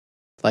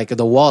 like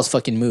the walls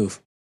fucking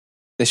move.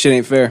 That shit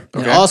ain't fair.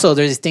 And Okay. also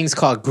there's these things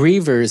called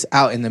grievers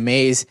out in the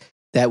maze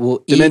that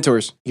will eat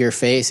Dementors. your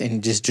face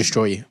and just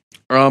destroy you.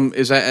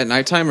 Is that at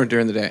nighttime or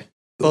during the day?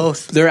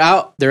 Both. They're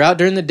out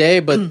during the day,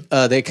 but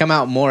they come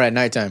out more at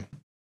nighttime.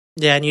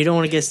 Yeah, and you don't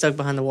want to get stuck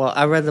behind the wall.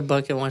 I read the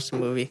book and watched the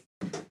movie.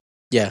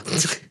 Yeah.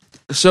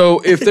 So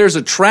if there's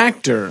a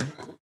tractor,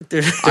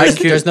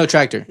 There's no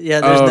tractor.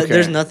 Yeah, Oh, okay.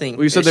 there's nothing.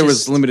 well, you said It's there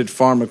just- was limited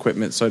farm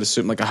equipment, so I'd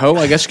assume like a hoe.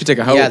 I guess you could take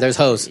a hoe. Yeah, there's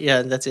hose.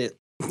 Yeah, that's it.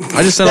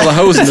 I just sent all the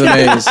hoes into the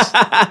maze.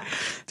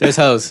 There's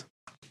hose.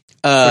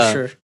 For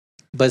sure.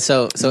 But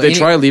so Did they any-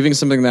 try leaving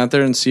something out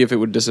there and see if it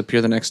would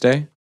disappear the next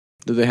day?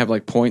 Did they have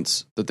like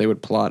points that they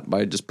would plot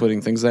by just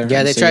putting things there? Yeah,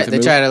 and they seeing if tried. it They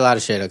moved? tried a lot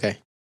of shit. Okay.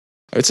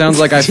 It sounds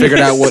like I figured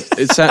out what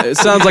it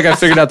sounds like. I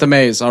figured out the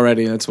maze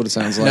already. That's what it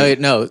sounds like.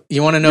 No.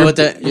 You want to know what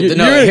the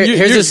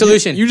here's the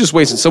solution. You just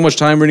wasted so much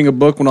time reading a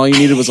book when all you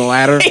needed was a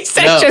ladder. He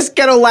said, "Just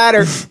get a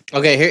ladder."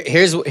 Okay,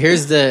 here's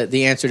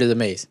the answer to the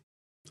maze.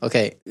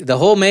 Okay, the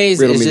whole maze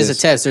Riddle is me just this.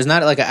 a test. There's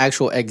not like an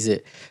actual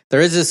exit. There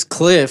is this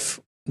cliff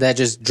that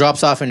just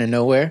drops off into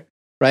nowhere,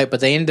 right? But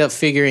they end up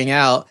figuring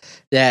out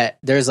that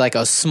there's like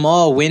a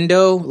small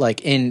window,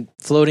 like in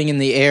floating in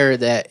the air,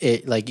 that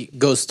it like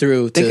goes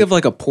through. Think of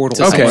like a portal.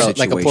 to somewhere else,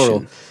 situation. like a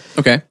portal.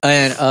 Okay,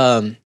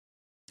 And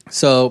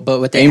so, but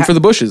what they aim for the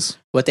bushes.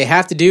 what they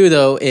have to do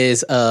though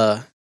is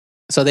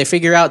so they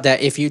figure out that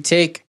if you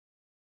take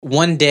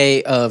one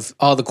day of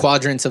all the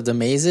quadrants of the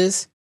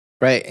mazes,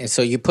 right, and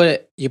so you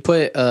put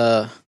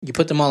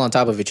them all on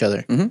top of each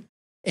other, Mhm.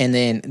 and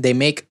then they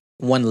make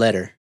one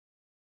letter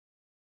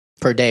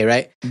per day,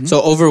 right? Mhm.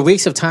 So over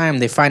weeks of time,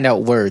 they find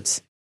out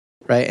words,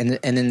 right,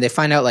 and then they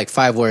find out like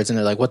 5 words, and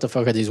they're like, "What the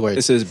fuck are these words?"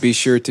 It says, "Be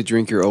sure to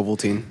drink your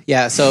Ovaltine."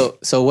 Yeah, so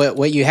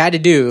what you had to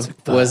do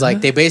was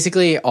like they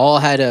basically all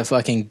had to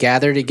fucking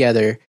gather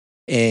together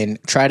and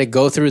try to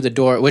go through the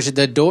door, which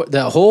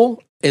the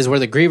hole is where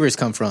the grievers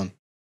come from.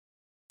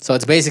 So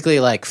it's basically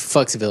like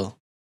Fucksville.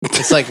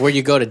 It's like where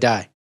you go to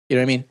die. You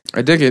know what I mean?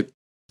 I dig it.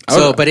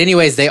 So, but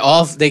anyways, they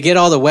get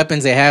all the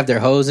weapons they have, their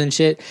hose and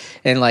shit,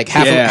 and like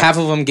half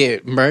of them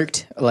get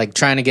murked, like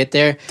trying to get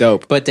there.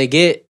 Dope. But they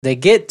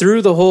get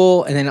through the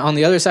hole, and then on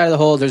the other side of the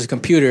hole, there's a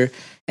computer,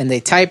 and they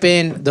type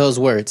in those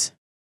words,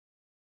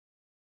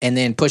 and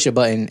then push a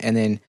button, and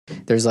then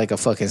there's like a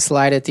fucking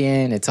slide at the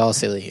end. It's all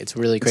silly. It's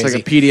really It's crazy.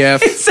 like a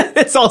PDF.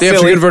 It's all They have to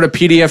silly. convert a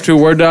PDF to a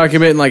Word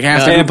document, and like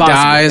half the group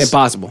dies.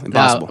 Impossible.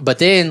 Now, but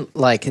then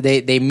like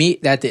they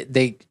meet that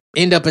they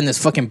end up in this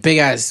fucking big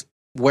ass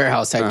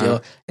warehouse type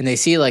deal, and they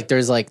see like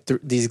there's like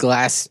these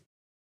glass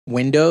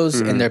windows,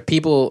 and their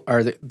people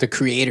are the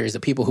creators, the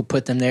people who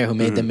put them there, who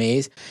made the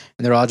maze,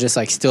 and they're all just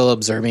like still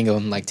observing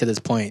them like to this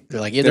point.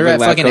 They're like, they're have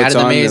lab fucking out coats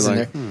of the on, maze, they're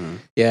and like,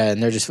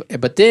 and they're just.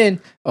 But then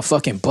a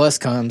fucking bus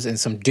comes, and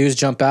some dudes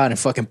jump out and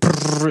fucking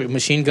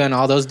machine gun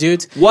all those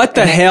dudes. What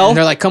the And hell?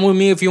 they're like, come with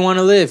me if you want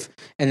to live.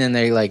 And then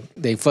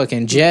they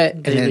fucking jet,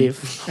 and They then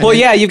leave. Well,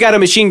 yeah, you've got a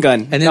machine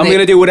gun. And then I'm they- going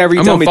to do whatever you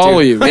I'm tell gonna me follow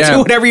to. you, I'll yeah. do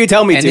whatever you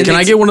tell me And to. then Can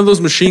I get one of those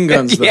machine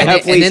guns? Though? Yeah.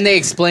 and please. then they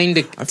explained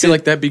to I feel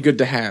like that'd be good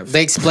to have.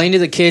 they explained to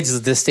the kids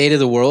the state of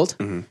the world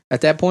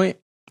at that point.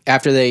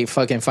 After they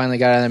fucking finally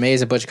got out of the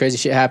maze, a bunch of crazy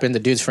shit happened. The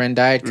dude's friend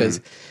died because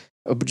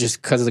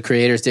the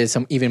creators did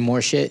some even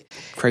more shit.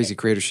 Crazy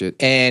creator shit.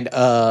 And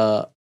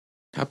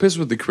How pissed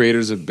would the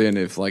creators have been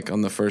if, like,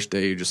 on the first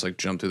day you just like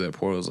jumped through that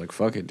portal? It was like,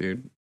 fuck it,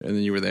 dude, and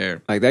then you were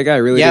there, Like, that guy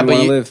really yeah, didn't but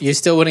want to live. you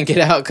still wouldn't get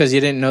out because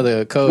you didn't know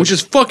the code. which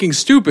is fucking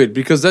stupid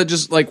because that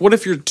just like, what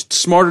if you're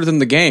smarter than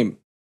the game?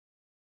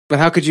 But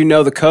how could you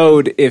know the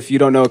code if you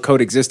don't know a code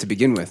exists to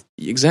begin with?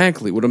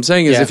 Exactly. What I'm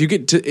saying is, Yeah. if you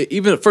get to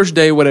even at first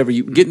day, whatever,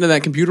 you get into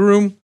that computer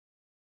room,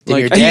 Then like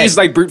you're And you dead. just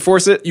like brute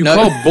force it? you No.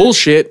 call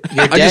bullshit.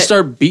 I dead. just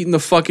start beating the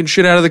fucking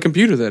shit out of the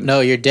computer. Then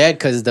No, you're dead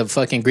because the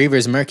fucking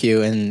grievers murk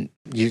you, and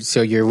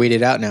so you're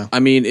weeded out now.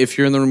 I mean, if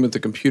you're in the room with the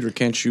computer,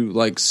 can't you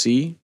like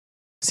see?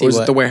 See Or is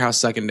what? it the warehouse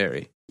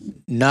secondary?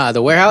 Nah,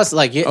 the warehouse,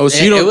 like, Oh,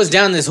 so you it don't- was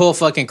down this whole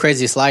fucking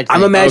crazy slide thing.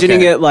 I'm imagining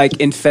Okay. it like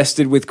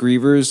infested with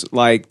grievers,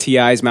 like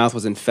T.I.'s mouth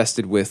was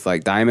infested with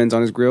like diamonds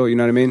on his grill. You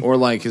know what I mean? Or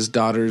like his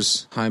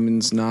daughter's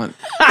hymen's not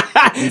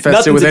Nothing's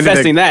infested with anything.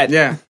 infesting that.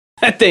 Yeah.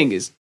 That thing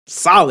is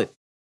solid.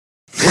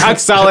 Rock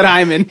solid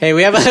hymen. Hey,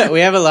 we have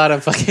a lot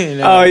of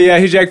fucking. Oh yeah,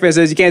 Hugh Jackman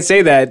says you can't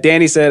say that.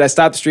 Danny said I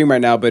stopped the stream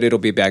right now, but it'll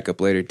be back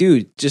up later.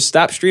 Dude, just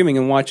stop streaming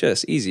and watch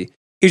us. Easy.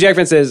 Hugh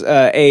Jackman says,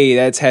 "Hey,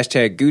 that's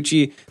hashtag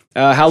Gucci.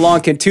 How long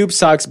can tube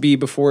socks be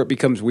before it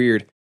becomes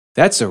weird?"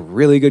 That's a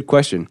really good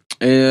question.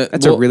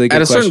 That's a really good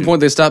At a certain question.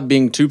 point, they stop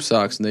being tube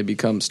socks and they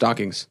become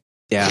stockings.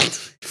 Yeah.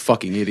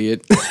 Fucking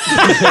idiot.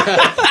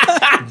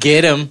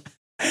 Get him.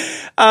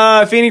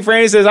 Feeny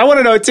Franny says, I want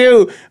to know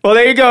too. Well,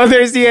 there you go.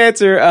 There's the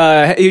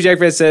answer. Hugh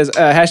Jackman says,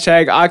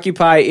 hashtag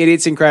Occupy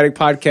Idiosyncratic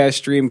Podcast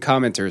Stream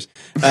commenters.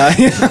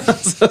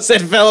 So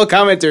said fellow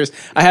commenters,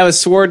 I have a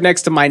sword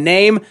next to my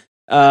name.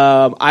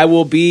 I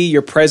will be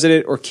your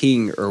president or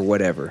king or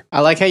whatever.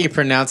 I like how you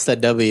pronounce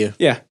that W.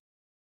 Yeah.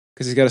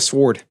 Because he's got a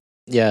sword.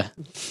 Yeah.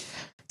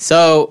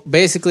 So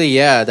basically,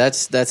 yeah,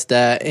 that's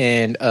that.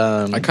 And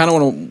I kind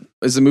of want to.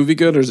 Is the movie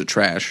good or is it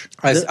trash?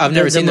 I've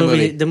never seen the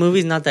movie. The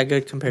movie's not that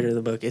good compared to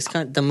the book. It's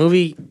kind the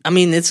movie. I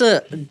mean, it's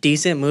a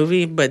decent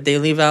movie, but they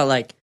leave out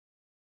like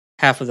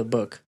half of the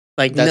book.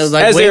 Like That's- no,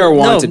 like As they are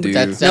wont to do.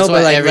 That's no, what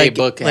but like every like,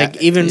 book like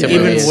even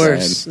typically is.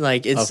 worse.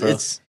 Like Oh, for real?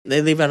 it's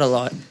they leave out a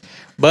lot.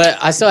 But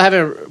I still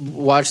haven't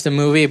watched the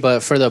movie.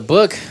 But for the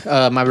book,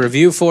 my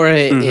review for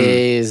it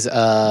is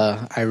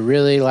I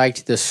really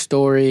liked the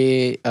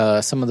story.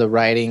 Some of the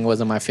writing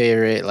wasn't my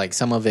favorite. Like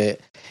some of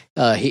it,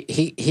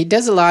 he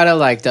does a lot of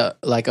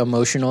like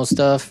emotional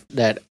stuff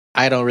that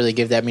I don't really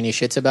give that many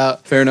shits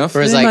about. Fair enough.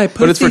 Whereas like,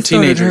 but it's for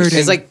teenagers.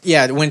 it's like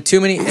when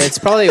too many. It's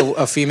probably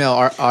a female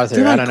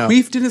author. I don't know.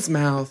 Queefed in his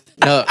mouth.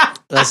 No,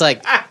 that's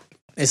like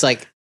it's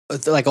like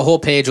a whole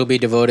page will be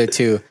devoted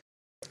to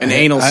An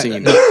anal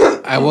scene.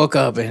 I woke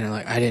up and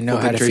like I didn't know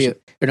how to feel. Penetration.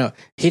 Or no,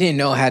 he didn't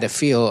know how to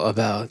feel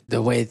about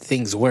the way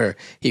things were.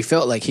 He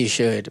felt like he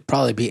should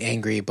probably be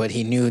angry, but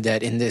he knew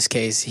that in this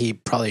case he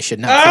probably should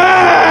not. Feel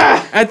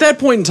angry. At that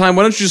point in time,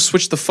 why don't you just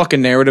switch the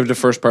fucking narrative to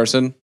first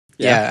person?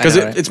 Yeah, Because I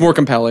know, right? it's more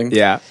compelling.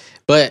 Yeah.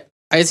 But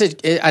I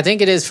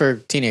think it is for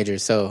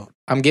teenagers, so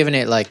I'm giving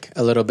it like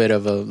a little bit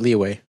of a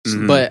leeway.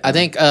 Mhm. But I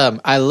think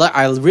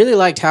I really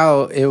liked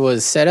how it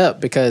was set up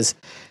because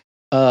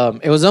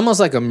it was almost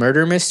like a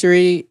murder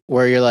mystery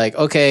where you're like,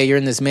 okay, you're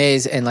in this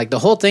maze, and like the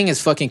whole thing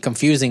is fucking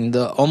confusing.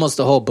 Almost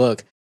the whole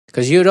book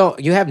because you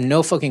have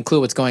no fucking clue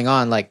what's going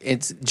on. Like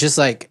it's just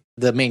like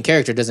the main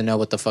character doesn't know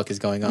what the fuck is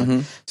going on.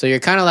 Mhm. So you're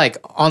kind of like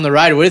on the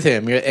ride with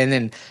him, and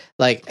then.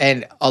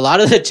 And a lot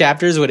of the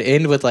chapters would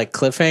end with like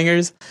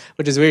cliffhangers,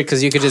 which is weird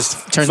because you could just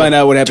Find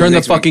out what happens. Turn the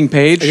next week. fucking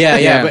page.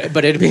 yeah.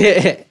 But it'd be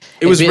It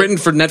was written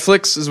for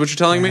Netflix, is what you're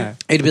telling me?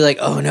 It'd be like,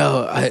 oh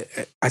no,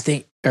 I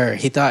think, or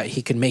he thought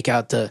he could make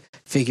out the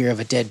figure of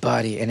a dead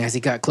body, and as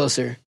he got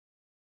closer,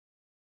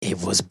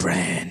 it was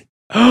Bran.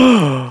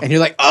 And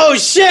you're like, oh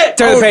shit!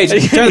 Turn the page.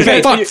 Turn the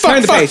page.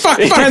 Turn the page.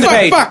 Turn the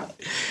page.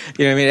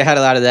 You know what I mean? It had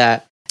a lot of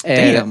that.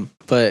 And, Damn.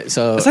 But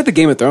so It's like the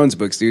Game of Thrones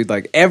books, dude.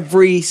 Like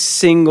every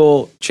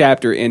single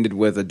chapter ended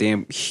with a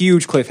damn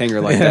huge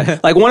cliffhanger like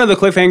that. Like one of the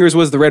cliffhangers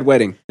was the Red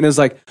Wedding, and it was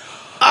like,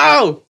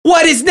 oh,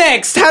 what is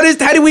next? How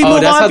do we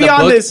move on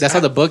beyond this? That's how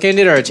the book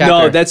ended, or a chapter?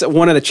 No, that's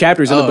one of the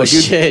chapters in the Oh, book,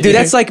 dude. shit, Dude, dude.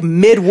 that's like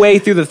midway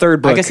through the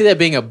third book. I can see that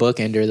being a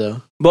book ender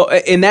though. Well,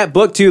 in that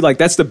book too, like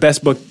that's the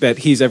best book that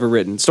he's ever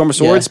written, Storm of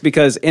Swords, Yeah.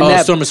 because in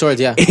that Storm of Swords,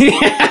 yeah.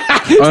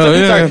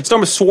 Sorry,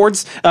 Storm of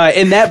Swords.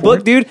 In that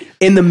book, dude,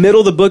 in the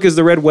middle of the book is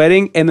the Red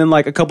Wedding, and then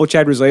like a couple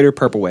chapters later,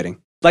 Purple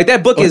Wedding. Like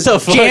that book What is the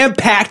fuck? jam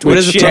packed What with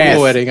is a shit.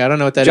 purple wedding? I don't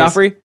know what that is.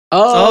 Joffrey.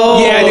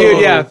 Oh, Yeah,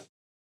 dude. Yeah,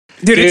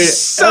 dude, it's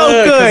so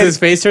 'cause good. His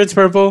face turns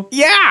purple.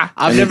 Yeah.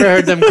 I've never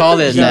heard them call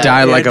it. He that.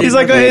 died like a. He's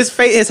like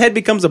his head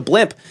becomes a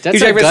blimp. That's Hugh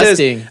Jackman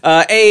disgusting.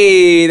 says,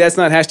 "Hey, that's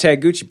not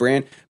hashtag Gucci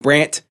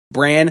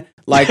Bran,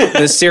 like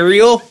the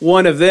cereal.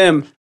 One of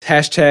them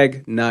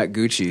hashtag not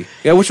Gucci.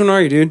 Yeah, which one are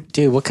you, dude?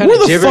 Dude, what kind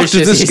Where of the fuck gibberish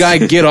does is this he guy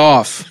get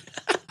off?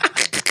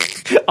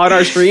 On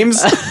our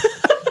streams,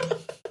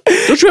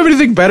 Don't you have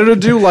anything better to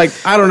do? Like,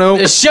 I don't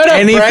know. Shut up,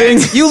 anything.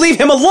 Brent. you leave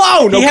him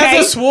alone. He Okay,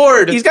 has a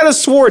sword. He's got a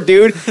sword,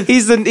 dude.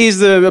 He's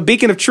the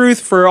beacon of truth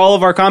for all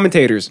of our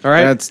commentators. All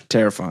right. That's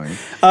terrifying.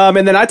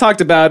 And then I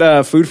talked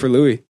about food for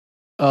Louis.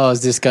 Oh,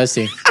 it's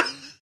disgusting.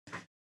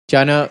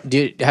 Y'all know?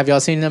 Have y'all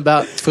seen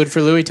about Food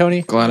for Louis,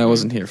 Tony? Glad I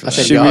wasn't here for I that.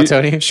 said Should y'all, we-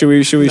 Tony. Should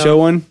we No. show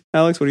one,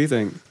 Alex? What do you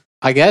think?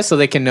 I guess so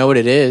they can know what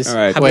it is. All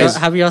right. Wait,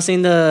 Have y'all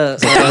seen the?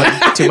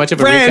 too much of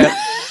a Brand. recap.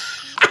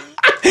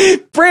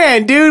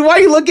 Bran, dude, why are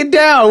you looking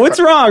down? What's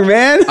wrong,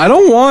 man? I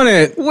don't want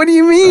it. What do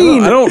you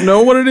mean? I don't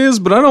know what it is,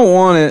 but I don't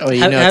want it. Oh,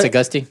 you Have- know it's have- a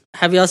gusty.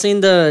 Have y'all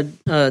seen the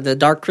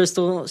Dark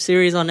Crystal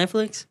series on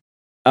Netflix?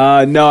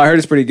 No, I heard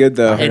it's pretty good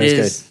though. I heard It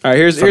it's is. All right,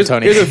 here's From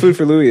Tony. what Food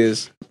for Louis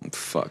is.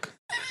 Fuck.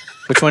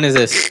 Which one is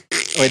this?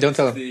 Wait, don't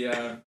tell him.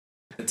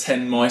 The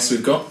 10 mice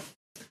we've got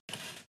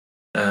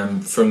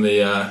from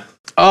the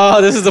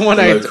Oh, this is the one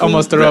I local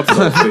almost threw up.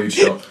 reptile food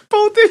shop.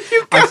 Both of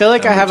you. I feel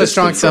like I And have a just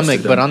strong defrosted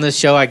stomach, them. but on this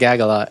show I gag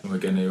a lot. We're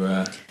going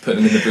to put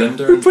them in the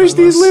blender. and push have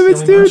a these nice limits,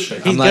 yummy dude. mash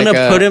shake. He's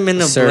gonna put him in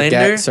the Sir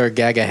blender? Sir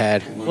Gaga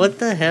had. What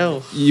the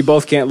hell? You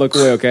both can't look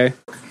away, okay?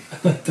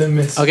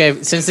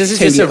 Okay, since this is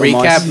Take just a it,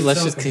 Omos. recap,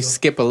 let's just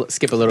skip a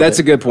little That's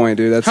a bit. good point,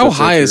 dude. How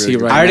high is he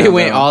right I already now,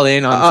 went though? all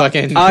in on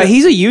fucking.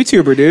 He's a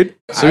YouTuber, dude.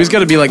 So he's got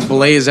to be like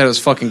blazed out his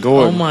fucking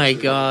gourd. Oh my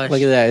gosh!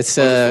 Look at that. It's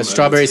a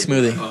strawberry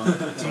smoothie.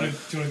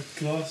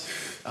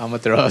 I'm going to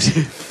throw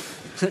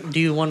up. Do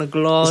you want a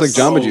gloss? It's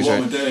like Jamba Oh, Juice, what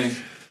right? we're doing.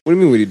 What do you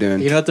mean? What are you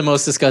doing? You know what the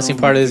most disgusting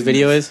part of this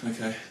video is?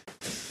 Okay.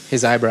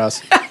 His eyebrows.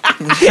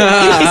 he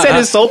said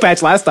his soul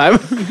patch last time. I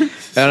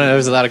don't know. There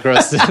was a lot of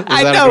gross. There was a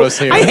I lot know. of gross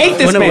hair. I hate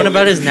this What man.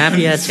 about his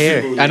nappy ass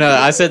hair? I know.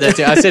 I said that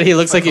too. I said he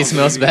looks like he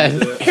smells bad.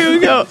 Here we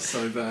go.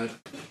 So bad.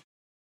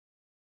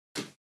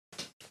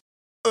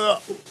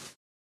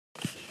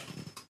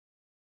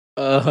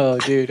 Oh,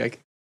 dude.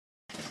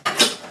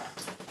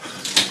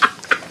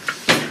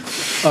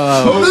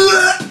 Oh,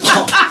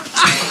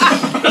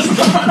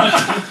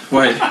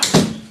 Wait.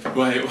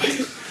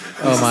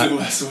 oh The my!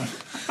 worst one.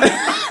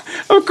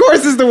 Of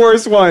course, it's the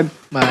worst one.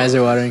 My eyes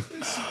are watering.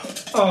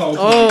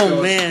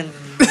 Oh man!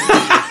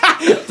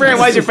 Fran,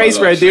 why's your face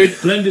red, dude?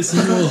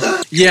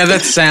 Yeah,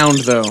 that sound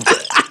though.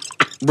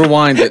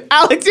 Rewind it.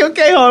 Alex, you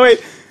okay? Hold on,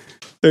 wait.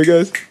 There it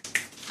goes.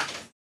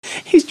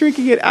 He's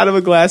drinking it out of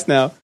a glass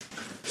now.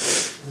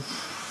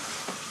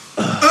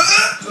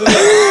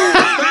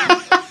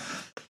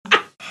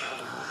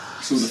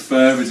 So the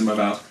fur is in my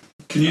mouth.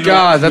 Can you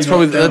God, that's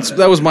probably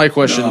that was my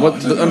question.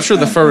 I'm sure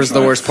the fur is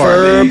the worst part.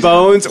 Fur,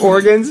 bones,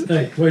 organs.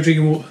 Hey, why are you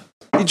drinking water?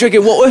 You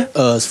drinking what with?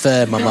 Oh, it's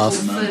fair, my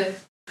mouth.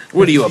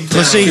 What are you, a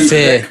pussy?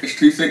 Fair. It's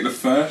too thick, the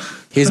fur.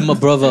 He's my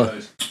brother.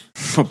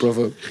 Oh,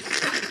 bravo.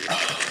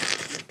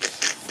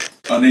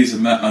 I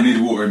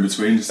need water in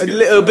between. Just to A get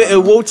little the bit fur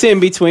of water in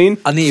between.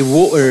 I need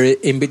water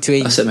in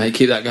between. That's it, mate.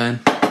 Keep that going.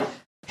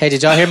 Hey,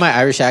 did y'all hear my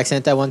Irish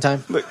accent that one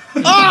time?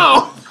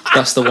 Oh!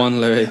 That's the one,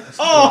 Louis. That's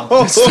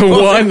the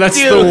one. That's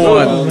the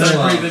one.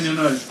 Breathe in your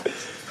nose.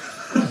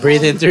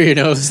 Breathe in through your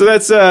nose. So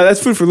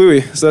that's food for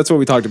Louis. So that's what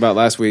we talked about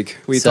last week.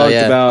 We So, talked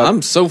yeah. about.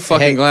 I'm so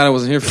fucking Hey. glad I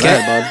wasn't here for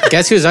that,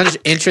 Guess whose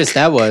interest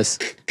that was?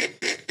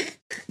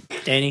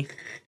 Danny.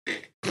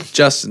 bud.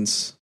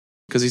 Justin's,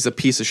 because he's a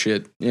piece of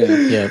shit.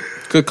 Yeah,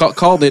 Yeah.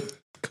 called it.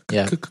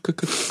 Yeah.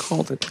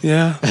 Called it.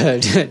 yeah.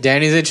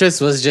 Danny's interest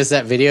was just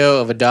that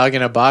video of a dog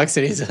in a box,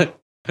 and he's like,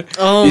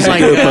 Oh He's a my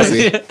good god.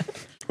 pussy.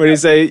 What do you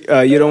say?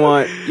 You don't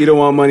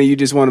want money. You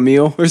just want a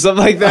meal or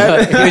something like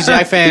that. Huge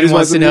Jack You fan just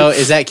wants to want know, some-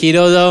 is that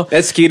keto though?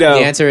 That's keto.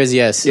 The answer is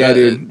yes. Yeah,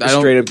 dude. I It's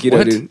don't- straight up keto,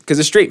 what? dude. Because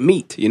it's straight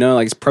meat,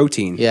 like it's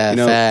protein. Yeah, you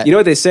know, fat. You know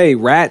what they say?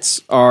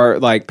 Rats are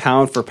like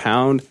pound for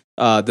pound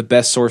the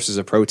best sources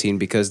of protein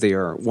because they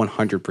are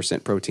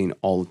 100% protein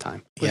all the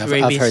time. Yeah, With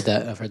I've rabies. heard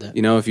that. I've heard that.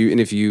 You know, if you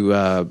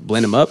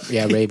blend them up,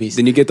 Yeah, rabies.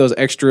 then you get those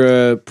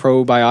extra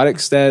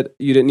probiotics that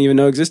you didn't even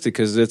know existed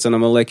because it's on a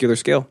molecular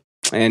scale.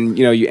 And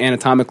you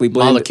anatomically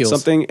blend Molecules.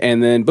 something,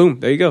 and then boom,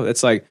 there you go.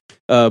 It's like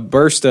a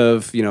burst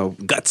of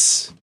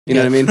guts. You know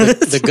what I mean?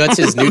 The guts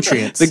is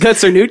nutrients. The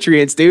guts are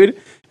nutrients, dude.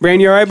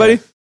 Brand, you all right, buddy?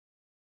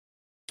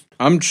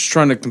 I'm just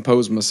trying to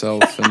compose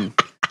myself, and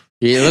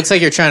It looks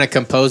like you're trying to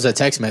compose a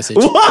text message.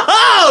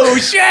 Whoa,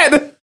 shit!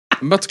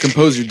 I'm about to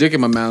compose your dick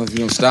in my mouth if you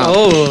don't stop.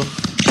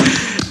 Oh.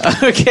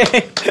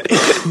 Okay.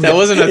 That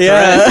wasn't a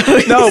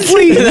threat. No,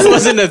 please. That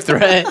wasn't a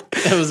threat.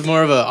 That was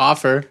more of an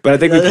offer. But I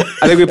think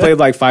we played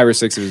like 5 or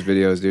 6 of his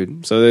videos,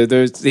 dude. So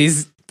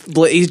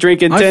he's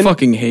drinking I 10,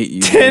 fucking hate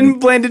you. 10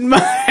 blended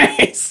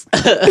mice.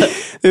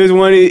 There's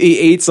one he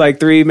eats like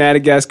 3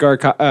 Madagascar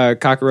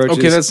cockroaches.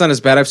 Okay, that's not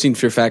as bad. I've seen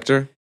Fear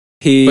Factor,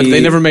 he. but they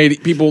never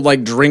made people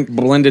like drink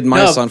blended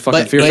mice on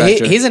fucking Fear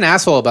Factor. He's an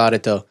asshole about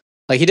it though.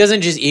 Like he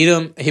doesn't just eat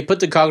them. He put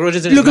the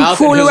cockroaches in Look his at mouth.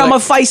 crawl And he was around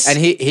like- my face. And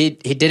he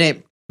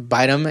didn't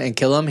bite them and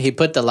kill them. He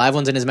put the live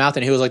ones in his mouth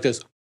and he was like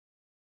this,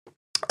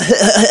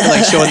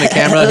 like showing the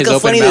camera Look his how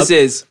open funny mouth. this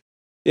is.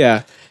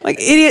 Yeah, like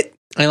idiot.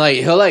 And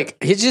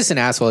he's just an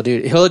asshole,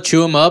 dude. He'll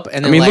chew them up and I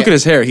then mean, like, look at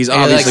his hair. He's and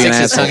he, obviously an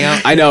sticks his asshole. tongue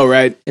out. I know,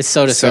 right? It's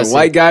so So disgusting.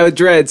 white guy with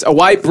dreads, a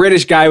white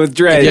British guy with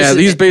dreads. Yeah,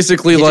 he's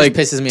basically he just like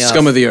pisses me off.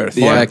 scum of the earth.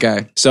 Yeah. That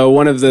guy. So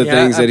one of the Yeah,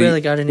 things I that barely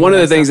got any one of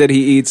the last things time. that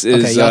he eats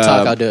is Okay, y'all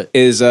talk, I'll do it.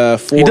 Is 4.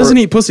 He doesn't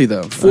eat pussy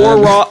though. 4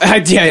 raw. Yeah,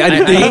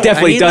 he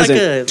definitely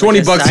doesn't.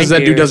 20 bucks says that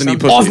dude doesn't eat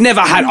pussy. I've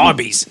never had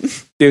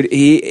Arby's. Dude,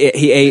 he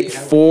ate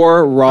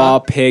 4 raw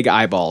pig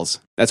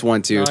eyeballs. That's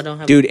 1, 2. No, I don't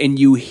have- Dude, and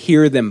you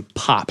hear them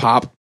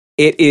pop.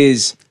 It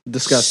is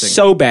Disgusting.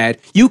 so bad.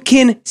 You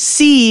can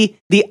see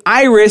the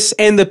iris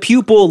and the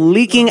pupil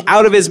leaking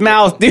out of his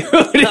mouth, dude.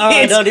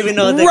 I don't even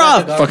know what they got rough.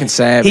 the garbage. Fucking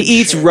savage.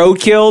 He eats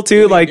roadkill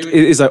too. Like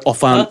he's like, I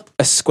found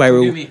a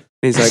squirrel. And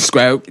he's like,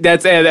 Squirrel.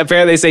 That's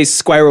apparently they say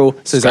squirrel.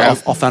 So he's like,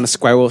 Squirrel. I found a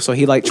squirrel. So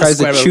he like tries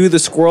to squirrel. chew the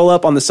squirrel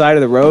up on the side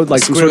of the road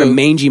like some sort of Squirrel.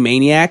 mangy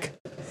maniac.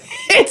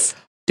 It's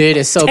Dude,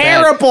 it's so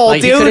Terrible, bad.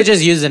 Like, dude. He could have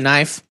just used a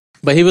knife,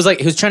 but he was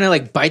trying to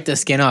like bite the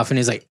skin off, and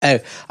he's like, oh,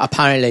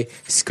 apparently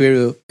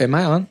squirrel. Am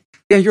I on?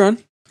 yeah, you're on.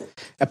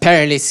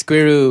 Apparently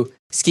squirrel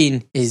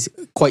skin is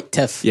quite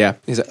tough. Yeah,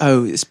 he's like,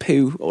 oh, there's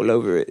poo all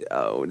over it.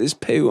 Oh, there's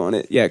poo on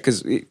it. Yeah,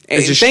 because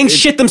just- things it-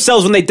 shit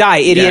themselves when they die,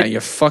 Yeah, idiot. you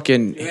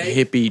fucking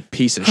hippie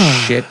piece of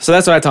shit. So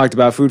that's what I talked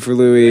about. Food for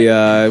Louie.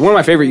 One of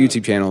my favorite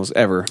YouTube channels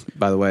ever,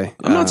 by the way.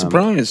 I'm not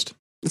surprised.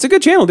 It's a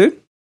good channel, dude.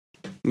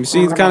 You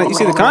see the kind. You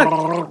see the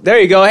con. There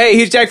you go. Hey,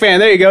 huge Jack fan.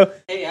 There you go.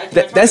 Hey, I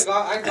that's-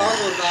 gargled, but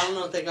I don't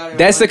know if they got it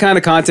That's the right. kind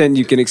of content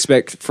you can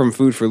expect from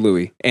Food for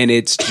Louie, and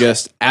it's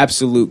just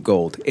absolute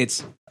gold.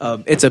 It's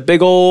a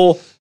big ol'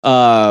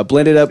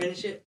 blended up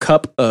Finish it.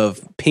 cup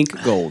of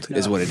pink gold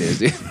is what it is.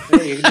 dude.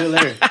 Yeah, you can do it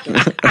later.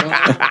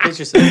 Don't pinch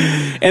yourself.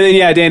 And then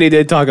yeah, Danny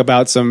did talk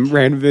about some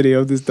random video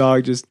of this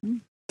dog just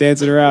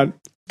dancing around.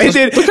 And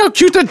then Look how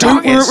cute that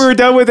dog is. we were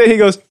done with it. He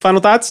goes,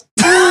 "Final thoughts."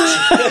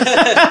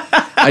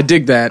 I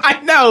dig that.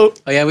 I know.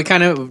 Oh yeah, we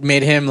kind of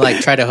made him like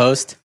try to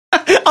host.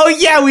 Oh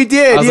yeah, we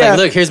did. I was yeah. like,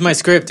 look, here's my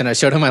script, and I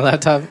showed him my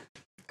laptop. I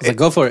was like,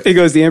 go for it. He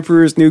goes, "The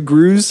Emperor's New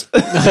Grooves."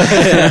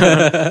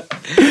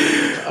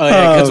 Oh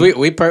yeah, because we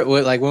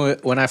like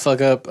when I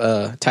fuck up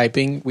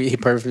typing, he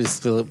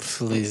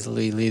purposely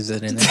leaves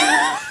it in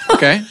there.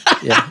 Okay.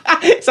 Yeah,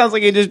 Sounds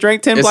like he just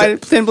drank 10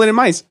 It's blended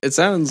mice. It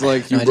sounds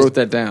like you No, I wrote just-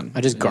 that down.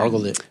 I just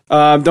gargled it.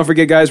 Don't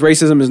forget, guys,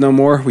 racism is no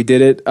more. We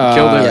did it.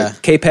 Killed it. Yeah.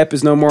 K-Pep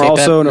is no more. K-Pep,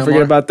 Also, don't no forget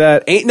more. about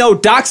that. Ain't no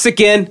docs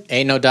again.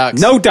 Ain't no docs.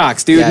 No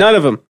docs, dude. Yeah. None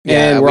of them.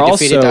 Yeah, and we we're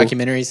defeated also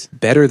documentaries.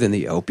 better than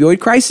the opioid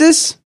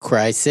crisis.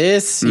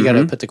 Crisis. You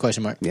gotta put the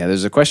question mark. Yeah,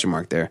 there's a question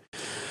mark there.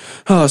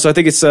 Oh, so I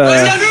think it's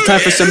time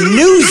for some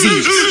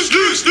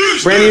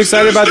newsies. Brandon, you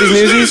excited about these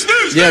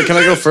newsies? Yeah, can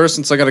I go first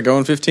since I got to go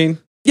in 15?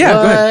 Yeah,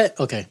 go ahead. What?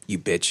 Okay. You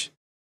bitch.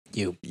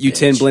 You You bitch.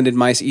 10 blended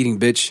mice eating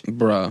bitch.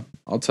 Bruh,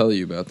 I'll tell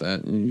you about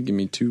that. You give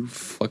me 2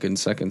 fucking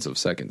seconds of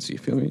seconds. You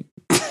feel me?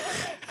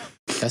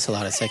 That's a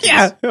lot of seconds.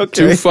 Yeah, 2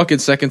 okay. fucking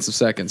seconds of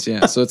seconds.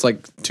 Yeah, so it's like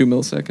 2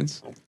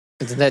 milliseconds.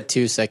 Isn't that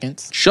 2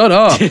 seconds? Shut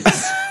up.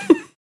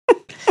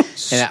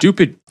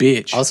 Stupid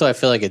bitch. Also, I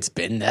feel like it's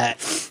been that,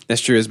 That's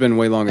true. It's been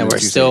way longer and than we're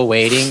 2 still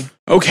waiting.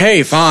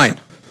 Okay, fine.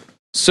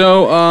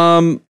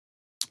 So,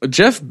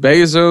 Jeff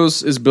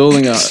Bezos is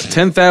building a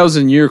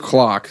 10,000 year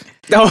clock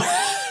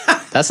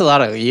That's a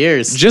lot of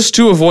years. just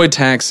to avoid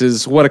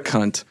taxes. What a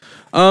cunt.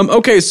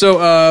 Okay,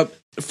 so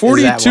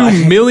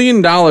 $42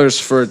 million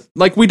for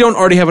like we don't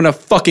already have enough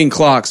fucking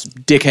clocks,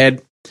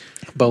 dickhead.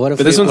 But what if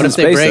But this they, one's what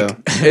in if they space,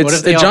 break? though. What It's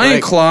if they a all giant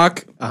break?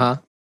 clock Uh-huh.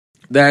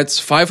 that's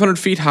 500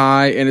 feet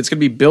high, and it's going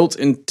to be built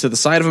into the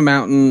side of a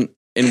mountain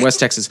in West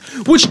Texas,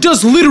 which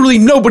does literally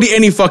nobody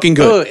any fucking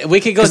good. Oh, we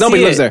could go see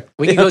nobody it. lives there.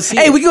 We could go see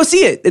Hey, it. we can go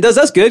see it. It does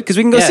us good because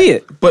we can go Yeah. see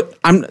it. But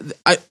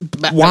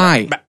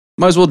why?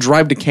 Might as well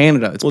drive to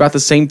Canada. It's about the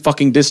same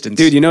fucking distance.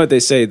 Dude, you know what they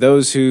say?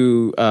 Those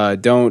who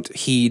don't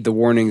heed the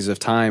warnings of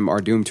time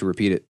are doomed to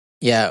repeat it.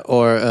 Yeah,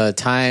 or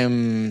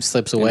time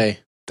slips away.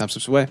 Time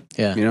slips away.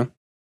 Yeah. You know?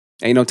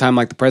 Ain't no time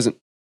like the present.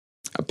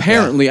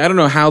 Apparently, I don't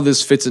know how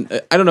this fits in.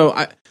 I don't know.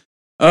 All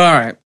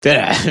right.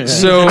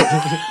 So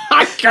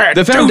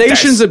the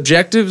foundation's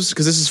objectives,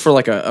 because this is for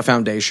like a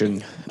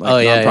foundation, like Oh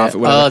yeah, nonprofit, yeah.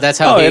 whatever. Oh, that's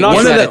how. Oh, he an gets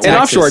offshore, out of an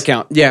taxes. offshore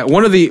account. Yeah,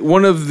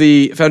 one of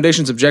the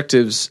foundation's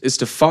objectives is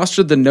to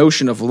foster the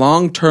notion of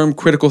long-term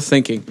critical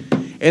thinking.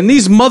 And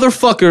these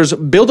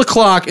motherfuckers build a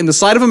clock in the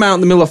side of a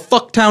mountain in the middle of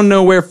fucktown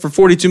nowhere for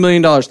 $42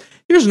 million.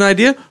 Here's an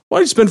idea. Why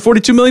don't you spend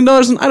 $42 million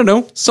on, I don't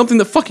know, something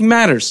that fucking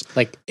matters?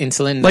 Like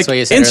insulin. Like That's what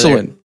you said insulin.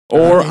 earlier.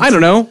 Or, I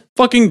don't know,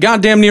 fucking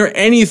goddamn near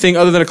anything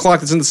other than a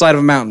clock that's in the side of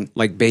a mountain.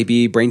 Like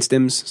baby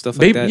brainstems, stuff like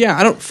Baby, that. yeah,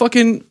 I don't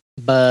fucking...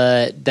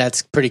 But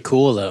that's pretty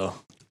cool though.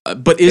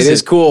 But It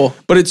is cool.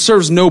 But it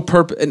serves no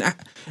purpose. And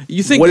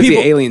you think What if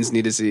people... the aliens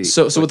need to see?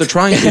 So what they're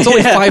trying... It's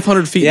only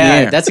 500 feet in the Yeah,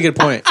 air. that's a good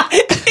point.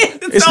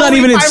 It's not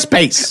even in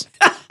space.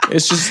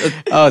 It's just...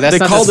 Oh, that's They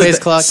not the called it space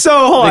the- clock. So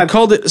hold They on.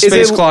 called it Is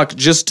space clock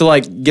just to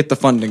like get the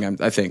funding,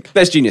 I think.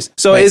 That's genius.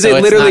 So Wait, is so it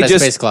it's literally not a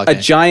space just clock a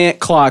then? giant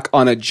clock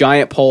on a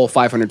giant pole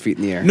 500 feet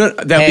in the air? No,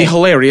 that'd be Hey.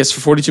 hilarious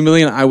for 42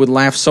 million. I would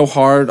laugh so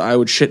hard I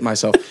would shit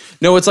myself.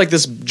 No, it's like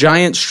this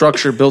giant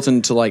structure built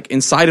into like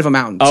inside of a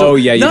mountain. Oh,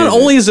 yeah, you Not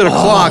did. only is it a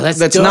clock that's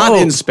that's not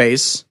dope. in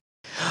space,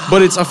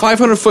 but it's a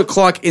 500-foot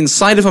clock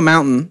inside of a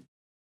mountain.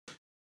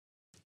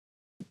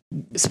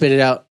 Spit it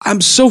out.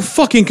 I'm so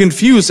fucking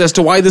confused as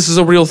to why this is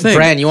a real thing.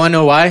 Brand, you want to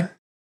know why?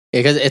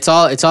 Because it's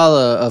all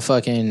a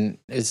fucking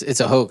it's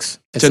a hoax.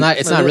 It's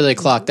not really a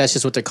clock. That's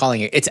just what they're calling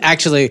it. It's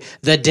actually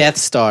the Death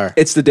Star.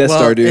 It's the Death Well,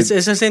 Star, dude. it's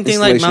the same thing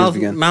like Installations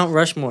began. Mount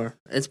Rushmore.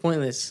 It's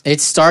pointless.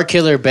 It's Star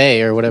Killer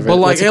Bay or whatever. But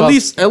like What's it at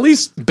called?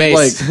 least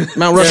Base. like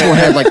Mount Rushmore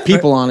had like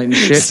people on it and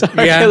shit.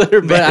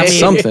 Killer but I Bay. mean,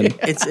 Something.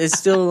 It's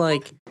still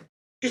like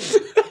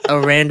a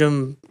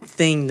random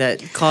thing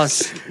that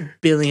costs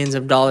billions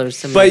of dollars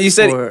to make. But you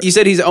for-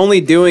 said he's only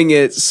doing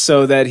it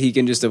so that he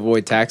can just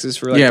avoid taxes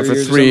for like Yeah, 3 for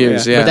years. or 3 something?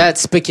 years, yeah. But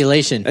that's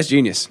speculation. That's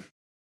genius.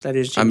 that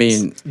is. I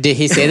genius. mean, Did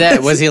he say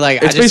that? Was he like?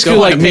 it's I just basically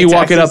don't like wanna me pay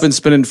walking taxes? up and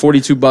spending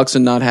 $42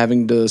 and not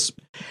having to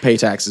pay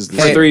taxes this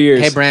For year. 3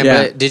 years. Hey, Brand,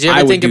 Yeah. but did you I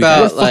ever would think do that.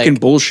 about What fucking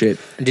like? bullshit.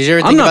 Did you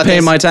ever think I'm not about paying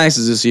this? my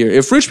taxes this year.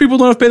 If rich people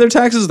don't have to pay their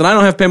taxes, then I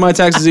don't have to pay my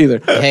taxes either.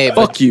 Hey, Fuck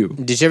but you.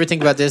 Did you ever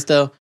think about this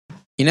though?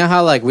 You know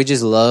how like we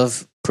just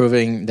love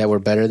proving that we're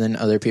better than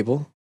other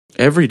people.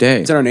 Every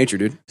day. It's in our nature,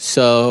 dude.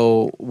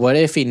 So what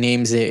if he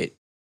names it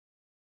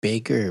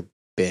Baker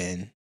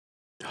Ben?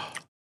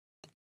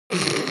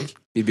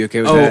 You'd be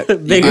okay with Oh, that.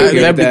 You'd be okay with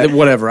that'd be that.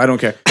 whatever. I don't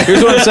care.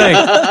 Here's what I'm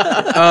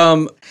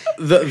saying.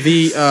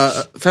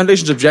 The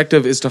foundation's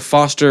objective is to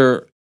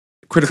foster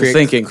critical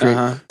thinking.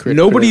 Uh-huh.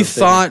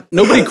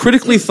 Nobody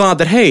critically thought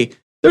that, hey,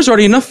 there's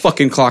already enough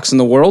fucking clocks in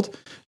the world.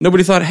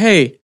 Nobody thought,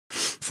 hey,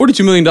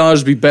 $42 million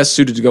would be best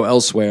suited to go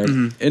elsewhere.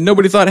 And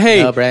nobody thought,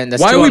 hey, No, Brandon,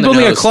 that's why too are we on the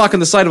building a nose. clock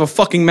on the side of a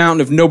fucking mountain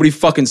if nobody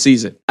fucking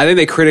sees it? I think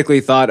they critically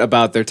thought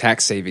about their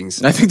tax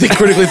savings. I think they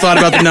critically thought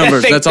about the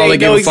numbers. That's all they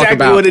give a fuck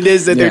about. what it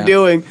is that Yeah. they're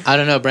doing. I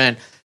don't know, Brand,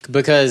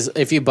 because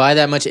if you buy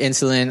that much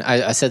insulin,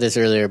 I said this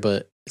earlier,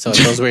 but so it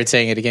feels weird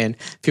saying it again.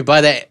 If you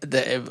buy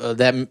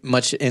that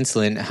much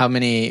insulin, how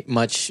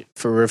much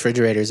for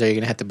refrigerators are you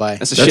gonna have to buy?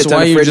 That's a That's shit ton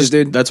why of you fridges, just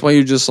dude. That's why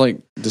you just like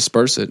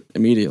disperse it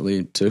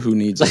immediately to who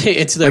needs it.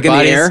 Into their Like in the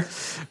bodies. air?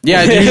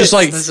 Yeah, you just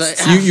like It's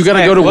like- you got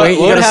to go to What- Wayne.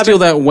 You what got to happened- steal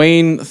that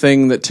Wayne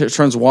thing that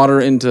turns water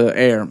into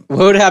air. What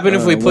would happen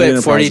if we Wayne put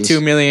Enterprises.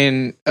 $42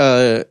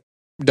 million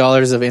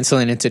dollars of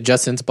insulin into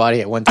Justin's body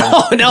at one time?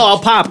 Oh no, I'll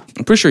pop.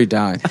 I'm pretty sure he'd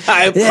die.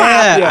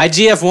 Yeah,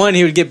 IGF-1,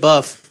 he would get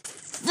buff.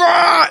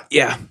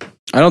 Yeah.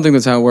 I don't think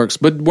that's how it works.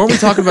 But weren't we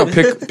talking about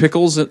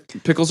pickles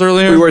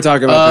earlier? We were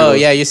talking about Oh,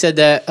 pickles. yeah, you said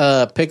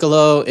that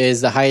Piccolo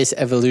is the highest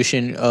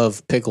evolution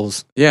of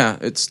pickles, Yeah,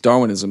 it's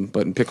Darwinism,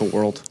 but in pickle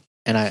world.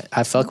 and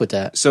I fuck with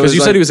that. So Because it's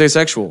you like, said he was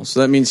asexual,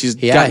 so that means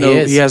Yeah,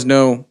 he has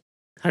no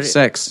How do-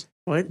 sex.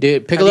 What?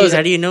 Dude, How Piccolo's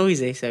do you know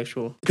he's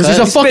asexual? Because he's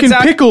a He fucking spits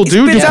out- pickle, he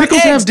dude. Do spits out pickles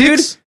eggs, have dude.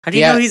 dicks? How do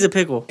you Yeah. know he's a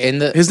pickle? in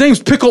the His name's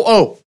Pickle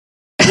O.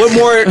 what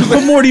more?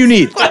 What more do you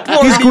need?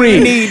 He's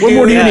green. What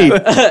more do you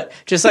need?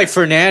 just like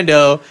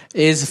Fernando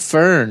is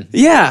Fern.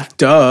 Yeah.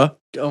 Duh.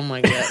 Oh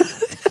my god!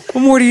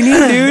 What more do you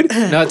need,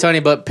 dude? No, Tony,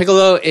 but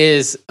Piccolo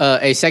is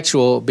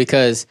asexual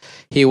because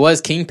he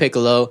was King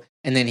Piccolo,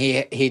 and then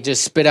he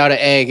just spit out an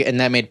egg, and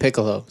that made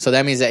Piccolo. So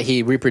that means that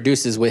he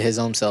reproduces with his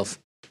own self.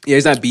 Yeah,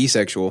 he's not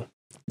bisexual.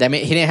 That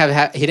mean he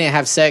didn't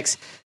have sex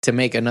to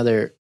make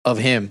another of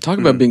him. Talk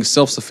about being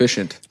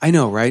self-sufficient. I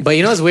know, right? But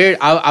you know what's weird?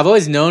 I've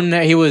always known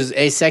that he was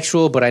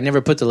asexual, but I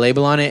never put the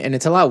label on it, and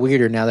it's a lot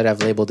weirder now that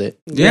I've labeled it.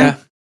 Yeah.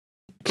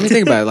 Let me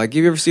think about it. Like,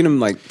 have you ever seen him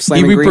like He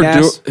slamming green ass?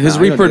 his No, I don't do that.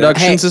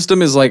 reproduction Hey.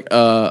 system is like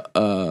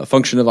a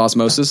function of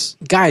osmosis.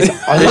 Guys,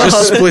 are It there,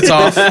 just splits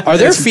off. are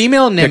there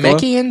female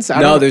Namekians?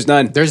 No, there's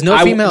none. There's no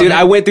I, female. Dude,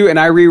 I went through and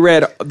I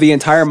reread the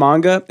entire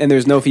manga, and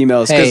there's no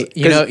females. Hey,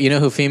 you know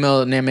who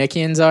female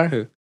Namekians are?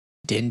 Who?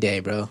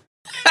 Dende, bro.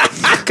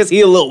 because he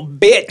a little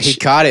bitch. He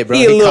caught it, bro. a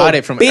He little caught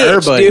it from bitch,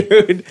 everybody.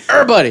 dude.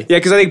 Everybody. Yeah,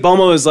 because I think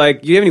Bomo was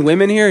like, "Do you have any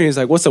women here?" And he's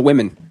like, "What's a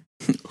women?"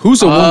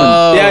 Who's a woman?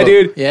 Oh, Yeah,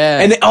 dude. Yeah.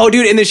 And then,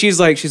 and then she's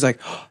like,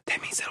 oh,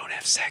 that means I don't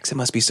have sex. It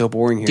must be so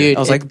boring here. Dude, I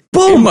was it- like, It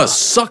boom. must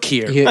suck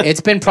here.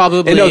 It's been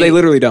probably And no, they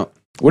literally don't.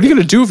 What are you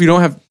gonna do if you don't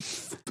have?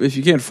 If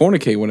you can't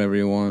fornicate whenever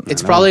you want?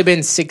 It's probably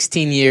been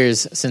 16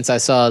 years since I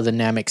saw the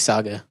Namek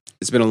saga.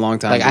 It's been a long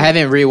time. Like, I dude.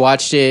 haven't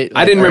rewatched it.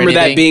 I didn't or remember that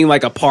anything. being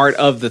like a part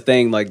of the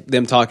thing, like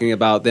them talking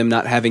about them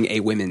not having a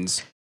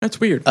women's. That's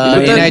weird. Uh,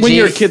 But then NIG when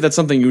you're a kid, that's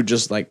something you would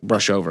just like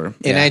brush over.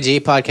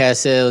 NIG podcast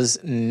says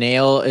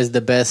Nail is the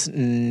best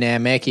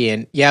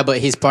Namekian. Yeah, but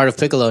he's part of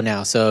Piccolo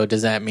now. So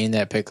does that mean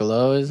that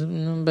Piccolo is the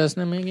best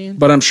Namekian?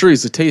 But I'm sure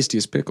he's the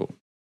tastiest pickle.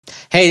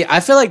 Hey,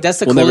 I feel like that's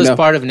the We'll never coolest know.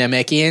 part of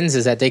Namekians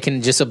is that they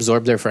can just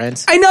absorb their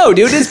friends. I know,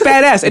 dude. It's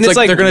badass, and it's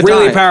like they're gonna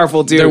really die.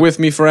 powerful, dude. They're with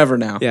me forever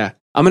now. Yeah,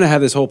 I'm gonna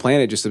have this whole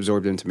planet just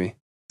absorbed into me.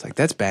 It's like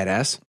that's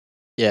badass.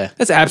 Yeah.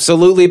 That's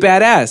absolutely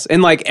badass.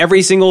 And like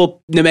every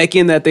single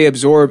Namekian that they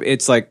absorb,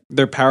 it's like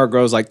their power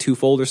grows like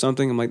twofold or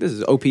something. I'm like, this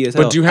is OP as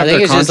hell. But do you I have think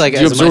their it's just like do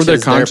you as absorb much their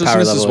as their power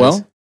consciousness as level well?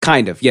 is.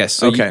 kind of, yes.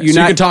 So Okay, you're so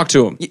not, you can talk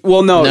to them.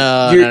 Well, no,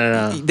 No, you're,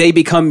 no. they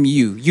become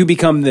you. You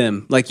become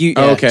them. Like you.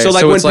 Oh, okay, So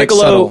like so when it's, like,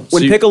 Piccolo, subtle. So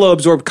when you- Piccolo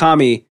absorbed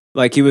Kami,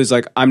 like he was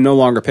like, I'm no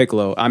longer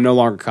Piccolo. I'm no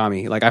longer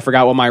Kami. Like I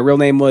forgot what my real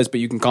name was, but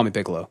you can call me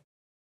Piccolo.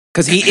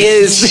 Because he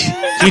is.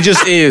 He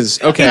just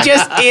is. Okay. He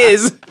just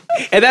is.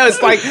 And that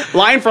was like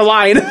line for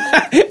line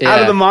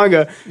out of the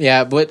manga.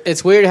 Yeah, but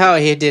it's weird how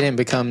he didn't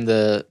become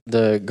the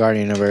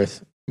Guardian of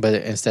Earth, but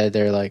instead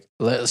they're like,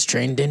 let's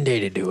train Dende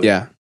to do it.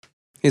 Yeah.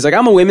 He's like,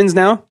 I'm a women's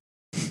now.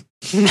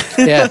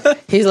 Yeah.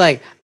 He's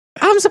like,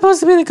 I'm supposed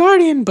to be the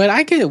Guardian, but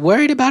I get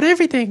worried about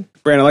everything.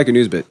 Brandon, I like your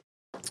news bit.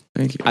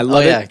 Thank you. I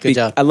love yeah, it. good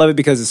job. I love it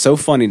because it's so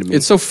funny to me.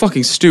 It's so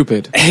fucking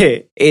stupid.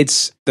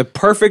 It's the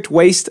perfect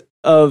waste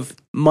of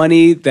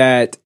money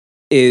that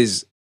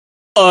is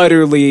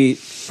utterly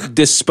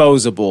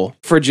disposable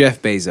for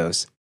Jeff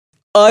Bezos.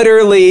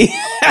 Utterly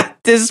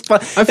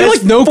disposable. I feel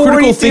like no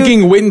critical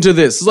thinking went into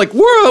this. It's like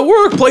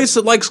we're a place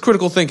that likes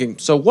critical thinking.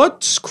 So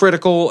what's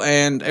critical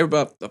and You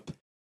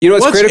know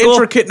what's what's critical?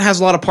 intricate and has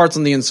a lot of parts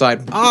on the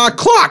inside?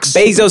 Clocks.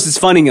 Bezos is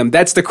funding them.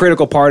 That's the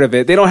critical part of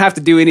it. They don't have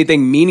to do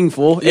anything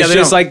meaningful. Yeah, It's they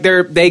just don't.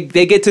 like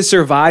they get to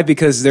survive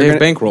because They have gonna-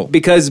 bankroll.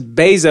 Because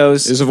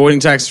Bezos Is avoiding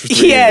taxes for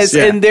 3 yes,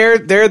 years. Yeah. and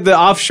they're the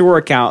offshore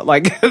account.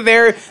 Like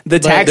they're the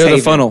tax they're the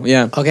haven. funnel.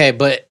 Yeah. Okay,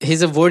 but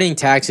he's avoiding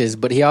taxes,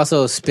 but he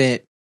also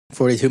spent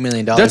 $42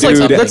 million. That's on like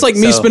something, that's like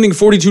me so- spending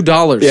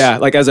 $42. Yeah,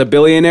 like as a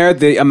billionaire,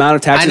 the amount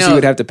of taxes I know. you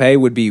would have to pay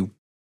would be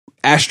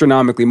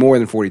astronomically more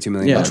than $42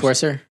 million. Yeah. Much worse,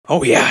 sir.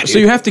 Oh yeah. So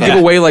you have to give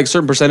away like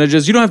certain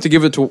percentages. You don't have to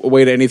give it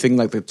away to anything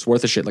like that's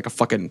worth a shit, like a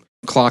fucking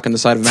clock on the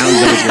side of mountains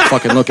that you can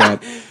fucking look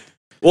at.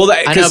 Well,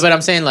 that, I know, but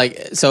I'm saying,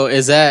 like, so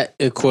is that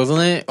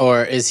equivalent,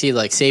 or is he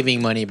like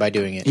saving money by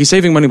doing it? He's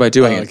saving money by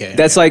doing it. Okay.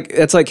 that's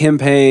like him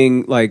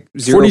paying like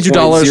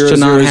 $42 to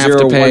not have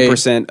to pay-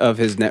 1% of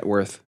his net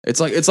worth, It's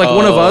like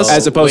one of us.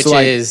 as opposed to which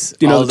like is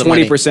you know all the the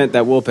money. 20%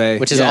 that we'll pay.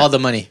 Which is Yeah. all the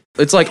money.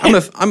 It's like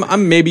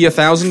I'm maybe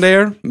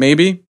 $1,000-aire,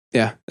 maybe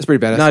yeah, that's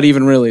pretty badass. not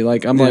even really.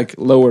 Like I'm Yeah. like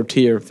lower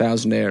tier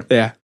 $1,000-aire.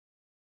 yeah,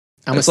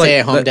 I'm a It's like-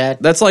 stay-at-home that- dad.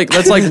 That's like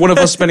one of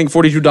us spending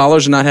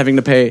 $42 and not having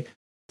to pay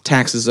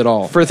taxes at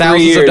all For 3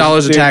 thousands years, of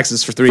dollars of dude.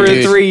 taxes for 3 for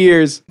years. 3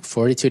 years.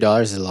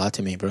 $42 is a lot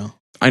to me, bro.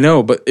 I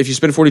know, but if you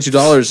spend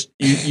 $42,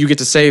 you get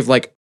to save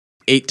like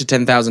 $8,000 to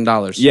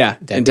 $10,000. Yeah,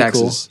 in That'd be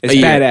taxes. cool. it's a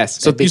year. badass.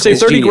 So That'd be you save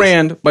cool. 30 Genius.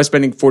 grand by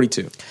spending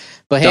 42.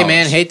 But hey, Dollars.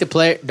 man, hate the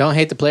player. Don't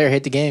hate the player.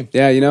 Hate the game.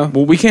 Yeah, you know.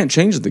 Well, we can't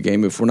change the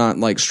game if we're not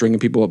like stringing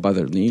people up by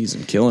their knees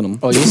and killing them.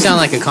 Oh, you sound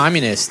like a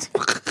communist.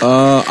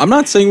 I'm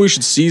not saying we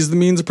should seize the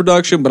means of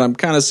production, but I'm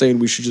kind of saying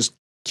we should just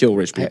kill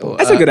rich people.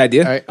 That's a good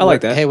idea. all right, I like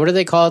what- that. Hey, what are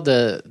they called?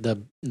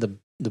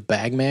 The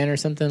bag man or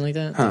something like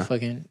that? Huh. The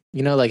fucking,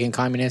 you know, like in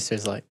communists,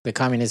 there's like the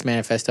Communist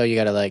Manifesto. You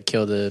got to like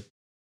kill the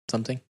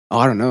something. Oh,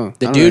 I don't know.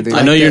 The I don't dude- know I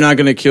anything. know like you're the- not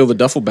going to kill the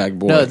duffel bag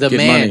boy. No, the Get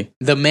man. money.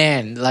 The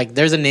man. Like,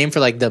 there's a name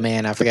for like the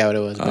man. I forgot what it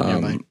was, but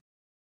never mind.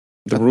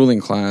 The ruling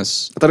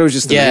class. I thought it was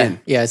just the Yeah,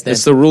 man. yeah, it's them.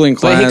 It's the ruling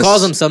class. But he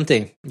calls them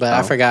something, but I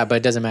Oh. forgot. But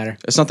it doesn't matter.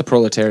 It's not the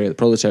proletariat. The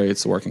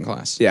proletariat's the working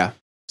class. Yeah,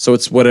 So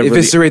it's whatever.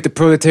 eviscerate the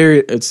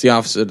proletariat. It's the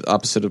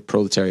opposite of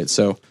proletariat.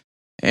 So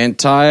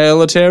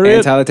anti-letariat.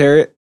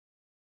 Anti-letariat.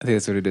 I think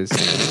that's what it is.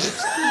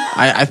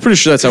 I'm pretty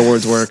sure that's how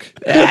words work.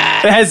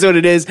 That's what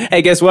it is.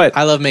 Hey, guess what?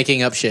 I love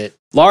making up shit.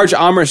 Large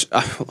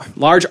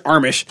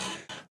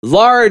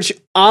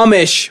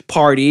Amish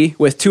party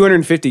with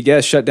 250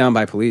 guests shut down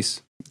by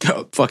police.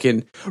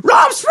 Fucking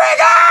Rob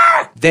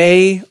Springer.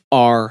 They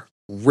are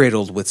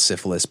riddled with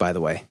syphilis, by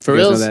the way. For You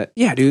guys know reals? that?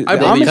 Yeah, dude. I The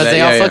believe Amish- Because that,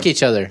 they all yeah. fuck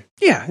each other.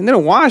 yeah, and they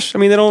don't wash. I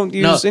mean, they don't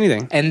use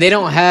anything. And they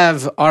don't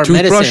have our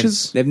medicine.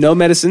 Toothbrushes. They have no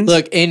medicines.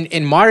 Look,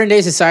 in modern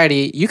day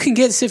society, you can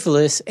get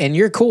syphilis and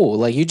you're cool.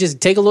 Like you just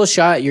take a little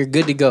shot, you're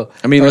good to go.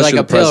 I mean, or unless like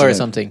you're a the pill or president.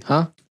 something,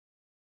 huh?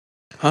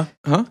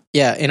 Huh?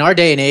 Yeah, in our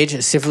day and age,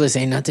 syphilis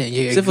ain't nothing.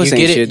 Syphilis you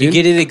ain't get it, shit, you dude.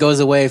 get it, it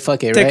goes away.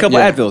 Fuck it, Take a right? couple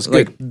Advils.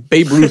 Good. Like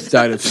Babe Ruth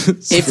died of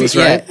If syphilis,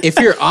 right? if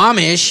you're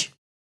Amish,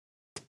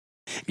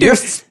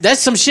 that's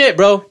some shit,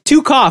 bro.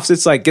 2 coughs.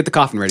 It's like, get the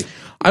coffin ready.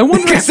 I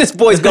wonder. Because this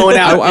boy's going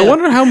out. I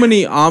wonder how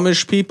many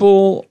Amish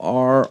people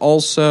are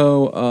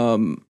also.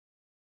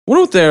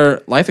 Wonder what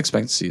their life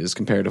expectancy is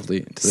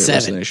comparatively to the rest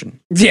of 7. the nation.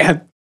 Yeah.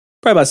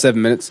 Probably about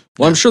 7 minutes.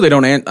 Well, I'm sure they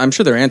don't. I'm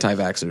sure they're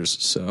anti-vaxxers.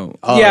 So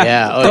Oh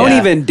yeah, Oh, don't yeah.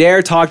 even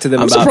dare talk to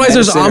them I'm about surprised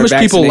there's medicine or Amish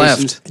people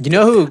vaccinations. left. You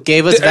know who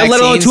gave us vaccines?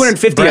 Let alone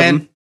 250 of Bran?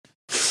 them.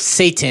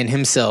 Satan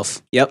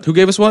himself. Yep. Who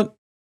gave us what?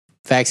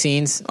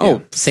 Vaccines.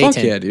 Oh, Satan.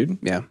 fuck yeah, dude.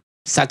 Yeah.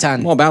 Satan.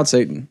 I'm all about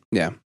Satan.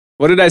 Yeah.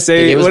 What did I They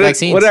say? gave us What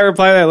vaccines. did I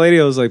reply to that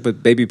lady? I was like,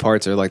 but baby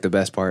parts are like the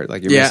best part.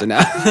 Like you're missing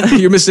out.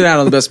 You're missing out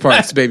on the best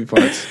parts, baby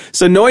parts.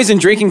 So noise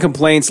and drinking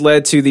complaints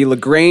led to the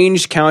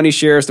LaGrange County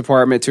Sheriff's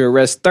Department to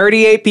arrest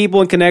 38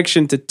 people in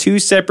connection to 2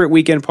 separate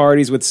weekend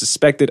parties with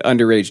suspected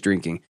underage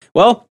drinking.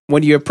 Well,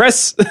 when you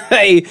oppress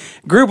a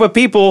group of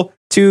people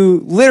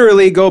to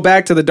literally go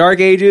back to the dark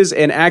ages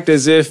and act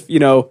as if, you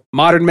know,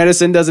 modern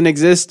medicine doesn't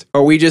exist,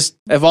 or we just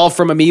evolved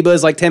from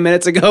amoebas like 10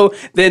 minutes ago,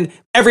 then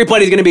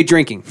everybody's going to be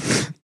drinking.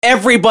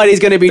 Everybody's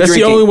going to be That's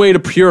drinking. the only way to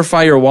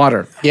purify your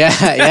water.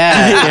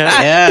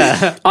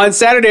 Yeah. On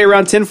Saturday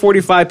around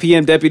 10:45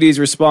 p.m., deputies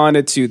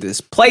responded to this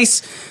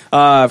place.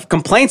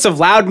 Complaints of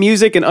loud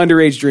music and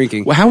underage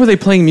drinking. Well, how were they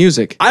playing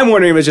music? I'm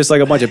wondering if it's just like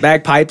a bunch of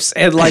bagpipes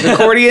and like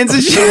accordions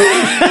and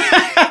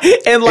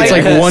shit. And like,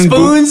 It's like one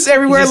spoons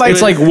everywhere. Like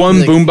It's like one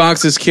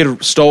boombox this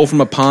kid stole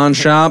from a pawn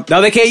shop.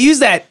 no, they can't use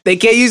that. They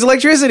can't use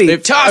electricity.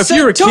 If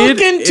you're a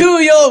kid,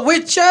 to your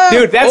witcher,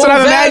 Dude, that's what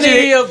I'm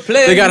imagining.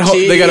 they got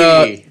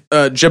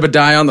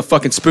Jebediah on the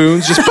fucking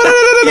spoons. Just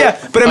yeah,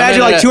 but imagine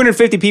no, no. like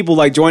 250 people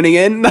like joining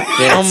in.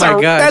 Oh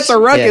my gosh. That's a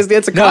ruckus.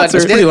 That's a concert.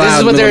 This pretty loud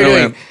is what in the they're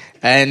middle of doing.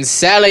 And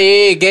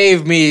Sally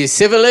gave me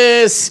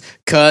syphilis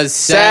because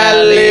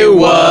Sally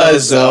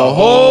was a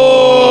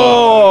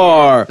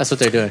whore. That's what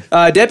they're doing.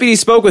 Deputies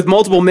spoke with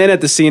multiple men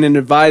at the scene and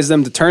advised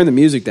them to turn the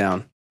music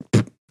down.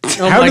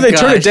 how do they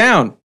turn it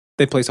down?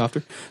 They play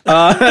softer.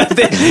 Then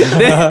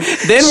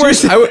we're.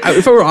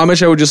 If I were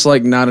Amish, I would just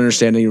like not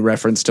understand any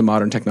reference to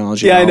modern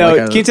technology. Yeah, I at all. know.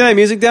 Like, Can you turn that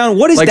music down?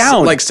 What is like,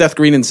 down? like Seth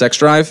Green in Sex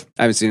Drive.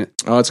 I haven't seen it.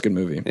 Oh, it's a good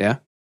movie. Yeah.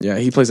 Yeah,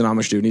 he plays an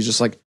Amish dude, and he's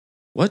just like,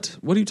 "What?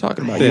 What are you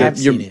talking about? I have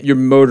Your seen it. your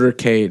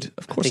motorcade.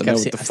 Of course, I think know I've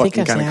what seen- the I think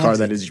fucking I've kind seen- of car I've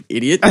that is, you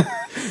idiot.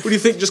 What do you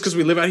think? Just because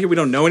we live out here, we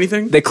don't know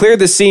anything? They cleared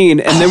the scene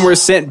and then were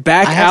sent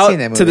back I have out seen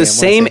that to movie. the I wanna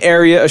same say.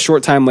 area a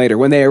short time later.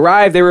 When they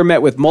arrived, they were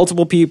met with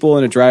multiple people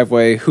in a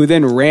driveway who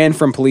then ran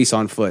from police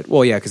on foot.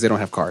 Well, yeah, because they don't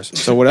have cars.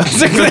 So what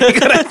else are they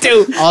gonna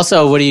do?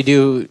 Also, what do you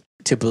do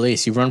to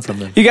police? You run from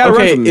them. You gotta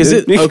run Okay, from them, is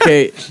dude. it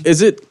okay?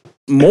 Is it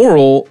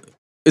moral?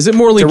 Is it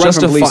morally To run from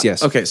justified? police,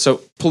 yes. Okay, so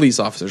police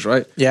officers,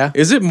 right? Yeah.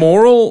 Is it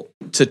moral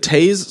to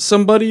tase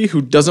somebody who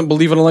doesn't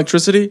believe in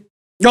electricity?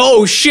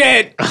 Oh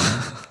shit!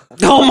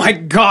 Oh my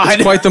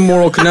god! Quite the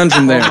moral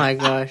conundrum there. Oh my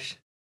gosh.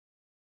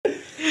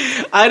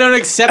 I don't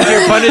accept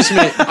your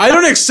punishment. I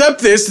don't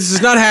accept this. This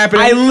is not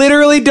happening. I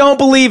literally don't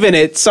believe in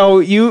it. So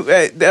you,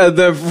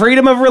 the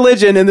freedom of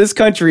religion in this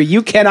country,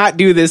 you cannot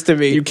do this to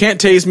me. you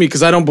can't tase me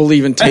because I don't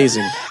believe in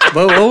tasing.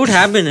 But what would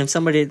happen if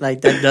somebody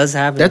like that does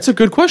happen? That's a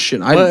good question.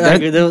 But,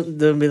 that- like,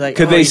 they'll be like,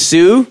 Could oh, they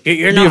sue?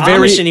 You're be not a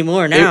very- Amish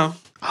anymore now.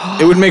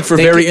 it would make for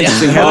very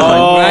interesting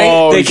headline.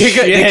 Oh, They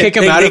kick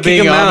him out of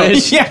being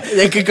Amish. Yeah,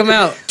 They could come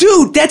out.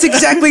 dude, that's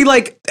exactly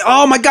like,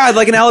 oh my god,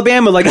 like in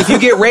Alabama, like if you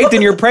get raped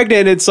and you're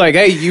pregnant, it's like,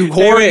 hey, you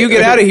whore, wait, you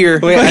get out of here.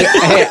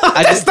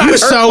 I just You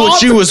saw what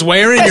she was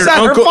wearing. That's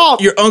not her fault.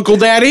 Your uncle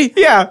daddy.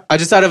 Yeah, I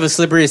just thought of a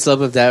slippery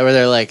slope of that where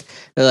they're like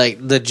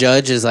the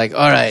judge is like,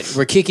 all right,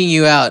 we're kicking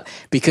you out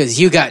because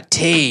you got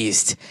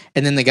tased,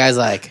 and then the guy's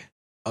like,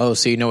 oh,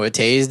 so you know what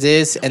tased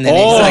is, and then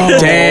he's like,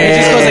 damn. he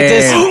just goes like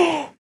this.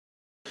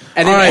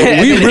 And then, All right,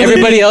 and we then really-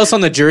 everybody else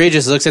on the jury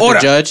just looks at the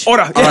judge.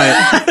 Order. All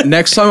right.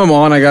 Next time I'm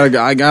on, I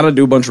gotta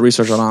do a bunch of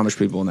research on Amish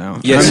people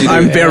now. Yes, you do.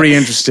 I'm very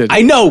interested.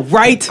 I know,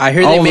 right? I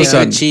hear All they of a make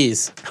sudden. good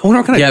cheese. I wonder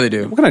what kind of, Yeah, they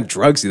do. What kind of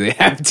drugs do they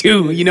have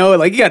too? You know,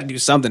 like you got to do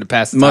something to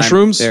pass the time.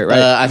 Mushrooms? There, right?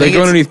 I They think go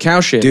it's- underneath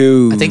cow shit.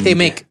 Dude, I think they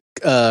make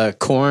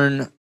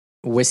corn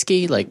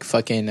whiskey, like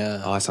fucking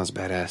Oh, that sounds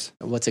badass.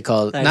 what's it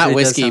called? Actually, Not it does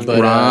whiskey, sound but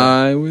good.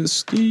 Rye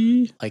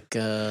whiskey. like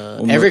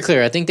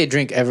Everclear. I think they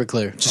drink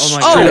Everclear. Oh my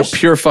Straight gosh. up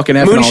pure fucking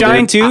ethanol.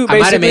 Moonshine dude. too. I might have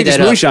Basically, made just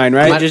that up. moonshine,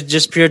 right?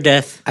 Just pure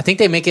death. I think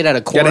they make it out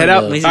of corn. Gotta head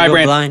out. though. All Easy to right, go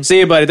Brand. blind. See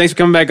you, buddy. Thanks for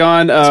coming back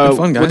on. been fun,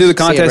 We'll guys. do the See ya,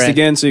 contest Brand.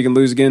 again so you can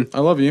lose again. I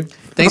love you.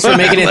 Thanks for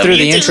making it through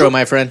the intro,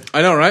 my friend.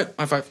 I know, right?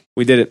 High five.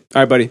 We did it.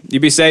 All right, buddy. You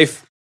be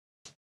safe.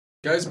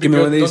 Guys, be Give me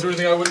good. one of these. Don't do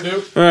anything I wouldn't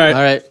do. All right.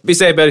 All right, Be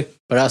safe, buddy.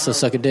 but also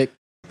suck a dick.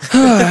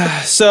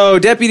 So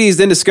deputies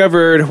then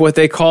discovered what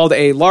they called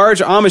a large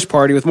Amish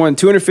party with more than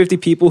 250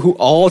 people who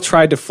all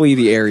tried to flee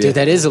the area. Dude,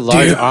 that is a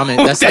large Amish.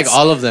 That's like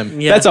all of them.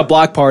 Yeah. That's a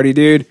block party,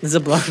 dude. It's a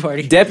block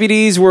party.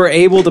 Deputies were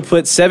able to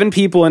put 7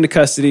 people into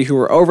custody who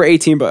were over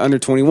 18 but under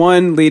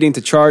 21, leading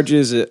to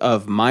charges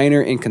of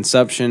minor in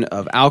consumption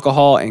of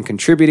alcohol and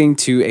contributing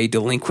to a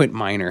delinquent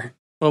minor.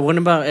 Well, what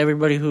about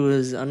everybody who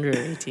was under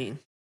 18?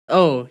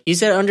 Oh, you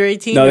said under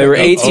 18? No, they were Or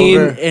 18.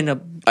 over in a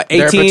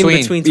 18 between.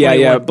 between 21.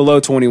 Yeah, below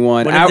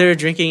 21. What if they're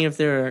drinking if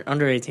they're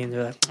under 18?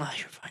 They're like, oh,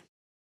 you're fine.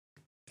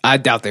 I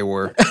doubt they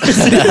were.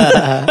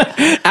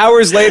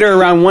 Hours later,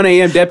 around 1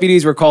 a.m.,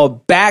 deputies were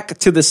called back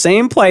to the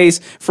same place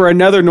for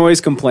another noise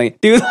complaint.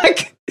 Dude,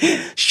 like,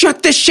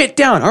 shut this shit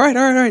down. All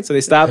right. So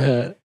they stopped.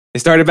 They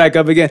started back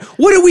up again.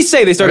 What did we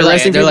say? They started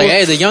arresting They're people? like,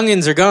 hey, the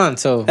youngins are gone.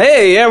 So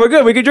Hey, yeah, we're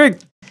good. We can drink.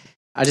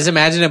 I just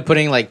imagine them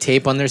putting like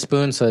tape on their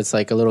spoon so it's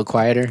like a little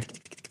quieter.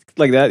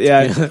 Like that,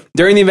 yeah.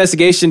 During the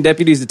investigation,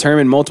 deputies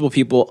determined multiple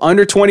people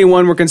under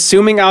 21 were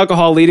consuming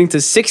alcohol, leading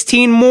to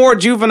 16 more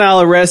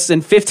juvenile arrests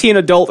and 15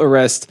 adult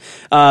arrests.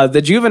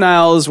 The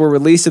juveniles were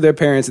released to their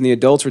parents, and the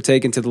adults were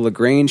taken to the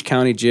LaGrange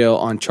County Jail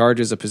on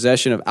charges of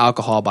possession of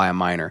alcohol by a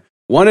minor.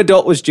 One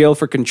adult was jailed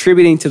for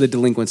contributing to the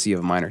delinquency of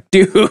a minor.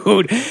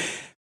 Dude,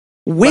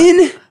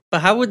 when?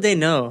 But how would they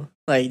know?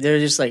 Like, they're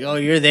just like, oh,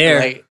 you're there.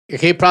 Like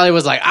he probably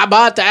was like, I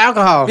bought the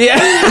alcohol. Yeah.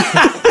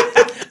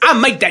 I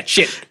make that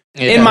shit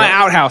Yeah. in my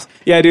outhouse.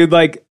 Yeah, dude,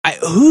 like,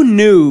 who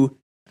knew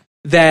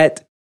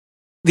that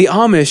the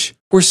Amish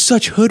were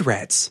such hood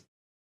rats?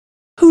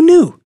 Who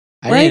knew?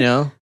 I right? didn't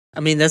know. I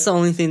mean, that's the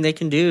only thing they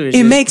can do. Is It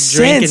just makes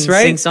drink sense, and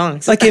right? Sing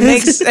songs. Like, it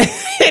makes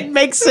it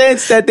makes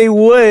sense that they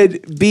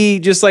would be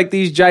just like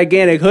these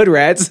gigantic hood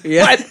rats.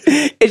 Yeah. But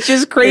it's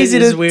just crazy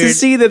It is to weird.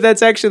 see that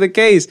that's actually the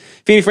case.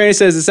 Feeny Franny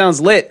says it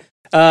sounds lit.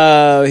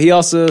 He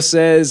also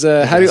says,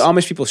 how do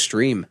Amish people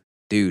stream?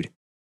 Dude.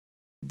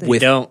 They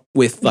don't.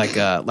 With like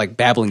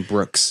Babbling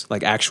Brooks,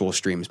 like actual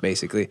streams,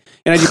 basically.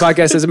 NIG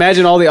Podcast says,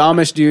 imagine all the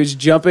Amish dudes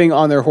jumping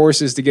on their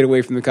horses to get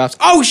away from the cops.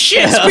 Oh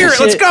shit, Spirit,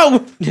 let's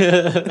go!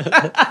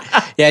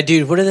 Yeah,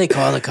 dude, what do they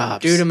call the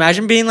cops? Dude,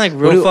 imagine being like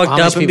What real do fucked Amish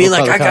up and be people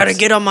like, call I the gotta cops?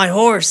 get on my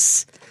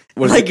horse.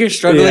 What is Like it? you're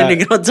struggling Yeah. to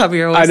get on top of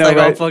your horse, I know, like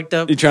all right? fucked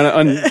up. You're trying to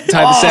untie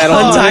the saddle.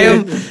 Untie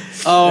him.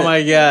 Oh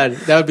my god,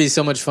 that would be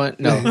so much fun.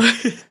 No,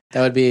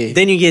 that would be.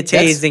 Then you get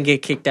That's- tased and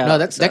get kicked out. No,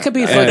 that So- could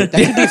be fun. That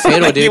could be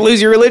fatal, You dude.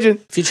 lose your religion.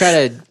 If you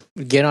try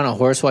to get on a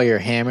horse while you're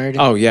hammered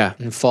Oh yeah,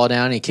 and fall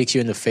down and he kicks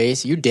you in the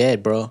face, you're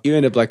dead, bro. you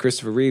end up like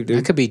Christopher Reeve, dude.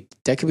 That could be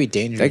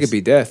dangerous. That could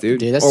be death, dude.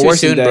 Dude, that's or too worse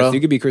soon, than death. bro. You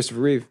could be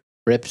Christopher Reeve.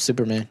 Rip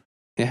Superman,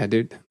 Yeah,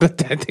 dude.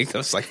 But I think that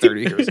was like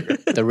 30 years ago.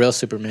 the real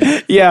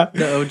Superman. Yeah.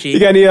 The OG. You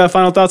got any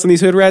final thoughts on these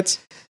hood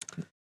rats?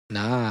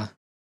 Nah,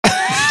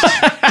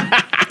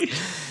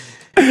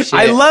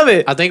 I love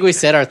it. I think we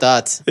said our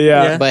thoughts.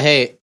 Yeah. But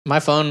hey, my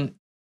phone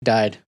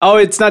died. Oh,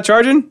 it's not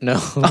charging? No.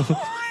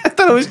 I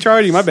thought it was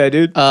charging. My bad,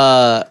 dude.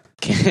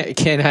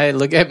 Can I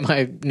look at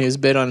my news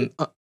bit on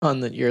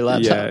your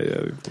laptop?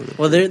 Yeah.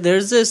 Well,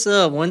 there's this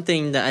one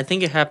thing that I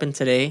think it happened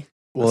today.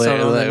 I saw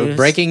it on the news.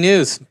 Breaking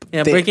news.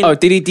 Yeah, breaking. Oh,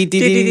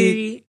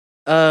 dee.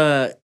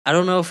 I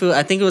don't know if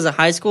I think it was a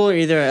high school or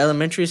either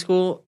elementary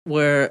school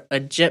where a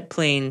jet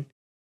plane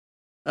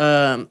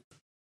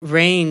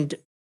rained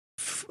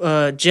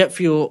jet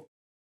fuel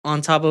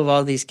on top of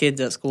all these kids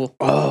at school.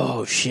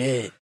 Oh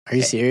shit! Are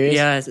you serious?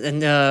 Yeah,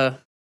 and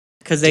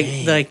because they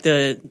Dang. like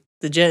the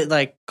jet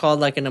like called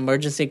like an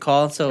emergency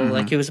call, so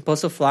like he was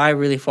supposed to fly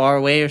really far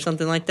away or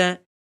something like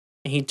that,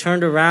 and he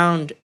turned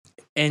around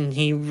and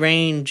he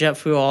rained jet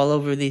fuel all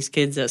over these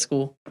kids at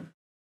school.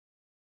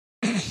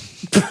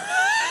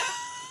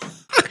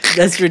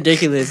 That's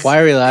ridiculous. Why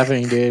are we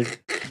laughing, dude?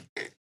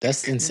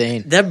 That's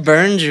insane. That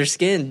burns your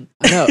skin.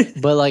 I know,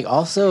 but like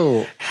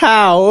also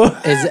How?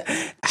 is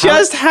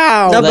Just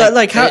how? No, but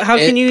like how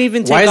can you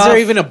even take why is off? there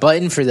even a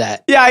button for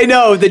that? Yeah, I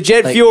know. The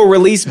jet Like, fuel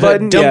release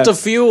button. Dump yeah. the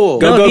fuel.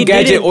 Go he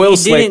gadget didn't, oil he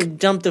slick. didn't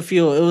dump the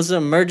fuel. It was an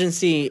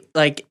emergency.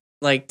 Like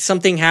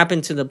something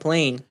happened to the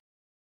plane.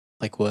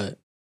 Like what?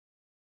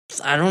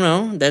 I don't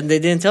know. That they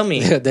didn't tell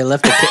me. they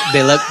left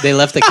they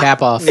left the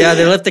cap off. Yeah,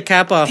 they left the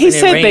cap off. He and it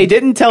said rained. they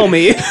didn't tell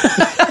me.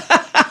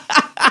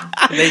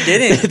 They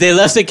didn't. They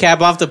left the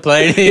cap off the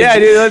plane. Yeah,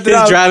 dude, left it He's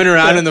off. driving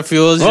around in the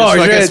fuels, just Oh,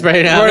 fucking shit.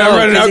 spraying out. Running, No,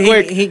 running out 'Cause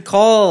quick. he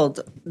called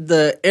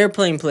the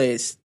airplane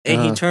place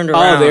and he turned Oh,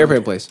 around. the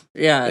airplane place.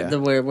 Yeah, Yeah.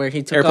 where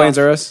he took Airplanes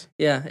off. are us.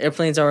 Yeah,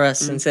 airplanes are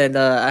us, and said,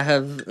 "I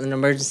have an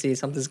emergency.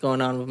 Something's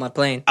going on with my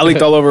plane." I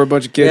leaked all over a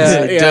bunch of kids.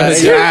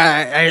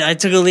 I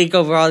took a leak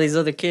over all these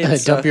other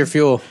kids. Dump so- your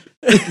fuel.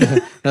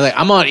 They're like,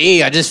 I'm on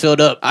E. I just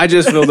filled up. I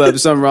just filled up.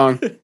 Something wrong.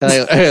 They're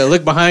like, hey,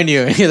 look behind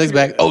you. And he looks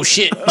back. Oh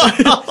shit.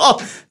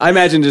 I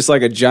imagine just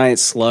like a giant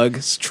slug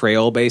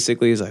trail,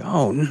 basically. He's like,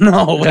 oh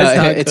no, that's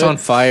not it's good. on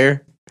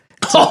fire.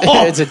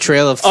 Oh, It's a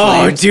trail of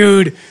oh, flames.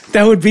 dude,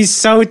 that would be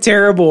so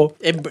terrible.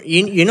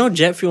 You know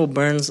jet fuel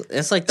burns.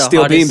 It's like the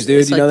Steel hottest, beams,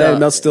 dude. it's You like know that the- it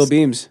melts steel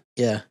beams.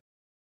 Yeah.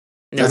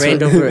 And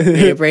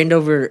it rained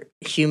over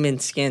human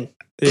skin.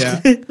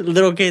 Yeah,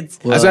 Little kids.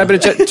 Well, that's what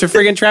happened to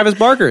friggin' Travis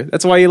Barker.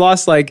 That's why he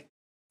lost like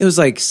it was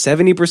like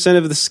 70%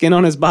 of the skin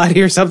on his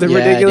body or something Yeah,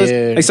 ridiculous.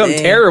 dude. Like something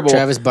Dang. terrible.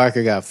 Travis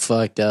Barker got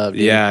fucked up.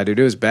 Dude. Yeah, dude,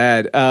 it was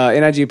bad.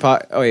 NIG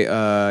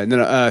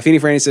Feeny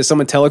Franny says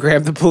someone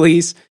telegraphed the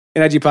police.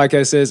 NIG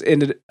podcast says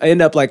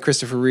end up like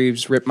Christopher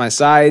Reeves ripped my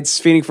sides.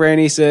 Feeny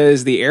Franny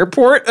says the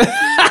airport.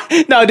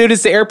 No, dude,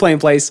 it's the airplane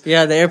place.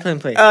 Yeah, the airplane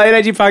place.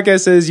 NIG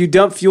podcast says you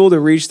dump fuel to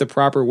reach the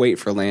proper weight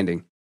for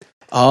landing.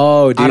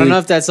 Oh, dude. I don't know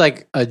if that's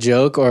like a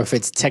joke or if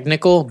it's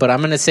technical, but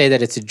I'm gonna say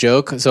that it's a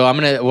joke. So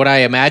what I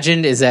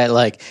imagined is that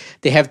like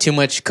they have too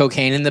much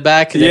cocaine in the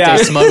back that Yeah.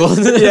 they smuggled.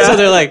 Yeah. So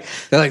they're like,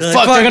 fuck,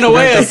 they're gonna We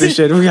weigh gotta dump us. this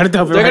shit. We gotta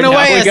dump it. They're right gonna now.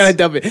 weigh We us. gotta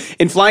dump it.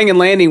 In flying and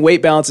landing,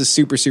 weight balance is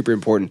super, super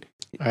important.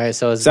 All right,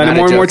 so it's Sounding not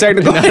a more and more joke.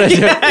 technical. Not a joke.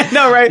 Yeah, I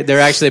know, right? They're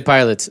actually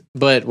pilots.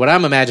 But what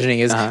I'm imagining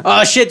is,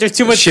 oh shit, there's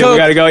too much Shit, coke. we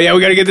gotta go. Yeah, we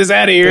gotta get this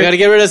out of here. We gotta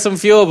get rid of some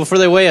fuel before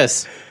they weigh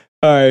us.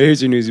 All right,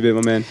 here's your newsy bit,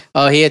 my man.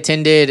 Oh, he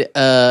attended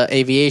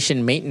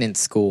aviation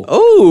maintenance school.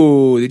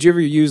 Oh, did you ever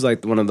use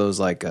like one of those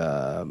like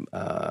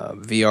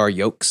VR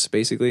yokes,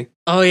 basically?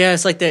 Oh yeah,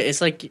 it's like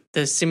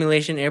the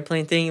simulation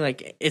airplane thing.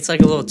 Like it's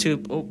like a little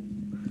tube. Oh,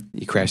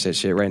 You crash that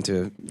shit right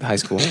into high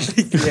school.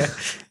 yeah.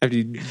 After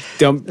you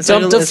dump It's like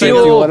Dump the it's like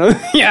fuel. on them.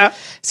 Yeah,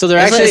 So there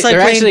It's like- actually it's like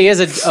there playing- actually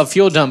is a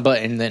fuel dump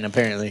button then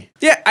apparently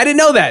yeah. I didn't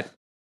know that.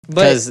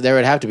 because there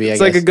would have to be.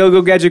 It's like a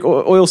go gadget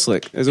oil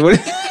slick. Is what?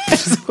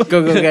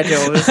 go get your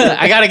oil.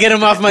 I gotta get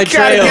him off my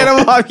Gotta trail. get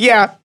 'em off.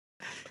 Yeah.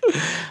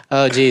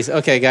 Oh geez.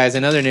 Okay, guys.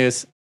 Another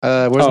news.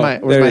 Where's Oh, my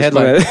there it is.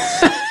 headline?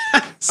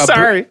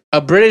 Sorry.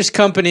 A British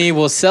company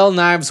will sell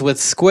knives with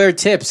square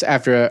tips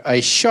after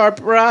a sharp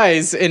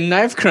rise in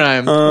knife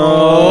crime.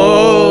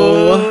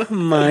 Oh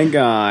my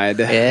god.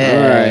 Yeah.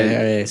 All right.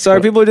 All right. So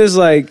are people just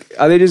like?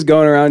 Are they just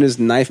going around just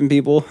knifing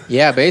people?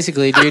 Yeah,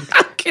 basically, dude.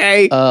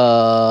 Okay.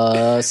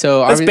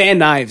 So Let's ban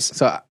knives.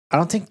 So I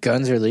don't think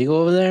guns are legal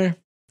over there.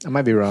 I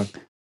might be wrong.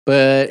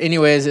 But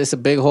anyways, it's a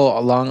big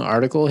whole long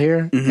article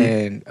here,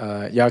 and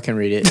y'all can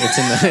read it.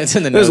 It's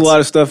in the notes. There's a lot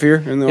of stuff here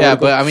in the yeah,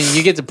 article. but I mean,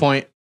 you get the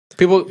point.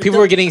 People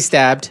were getting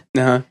stabbed,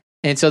 Uh-huh.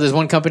 and so there's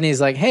one company is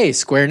like, "Hey,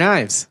 square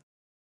knives."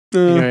 You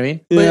know what I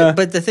mean?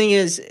 But the thing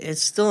is,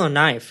 it's still a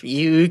knife.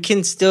 You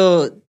can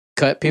still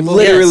Cut people.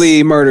 Literally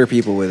Yes. murder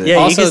people with it. yeah.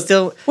 Also- you can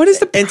still. What is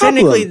the And problem?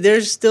 technically,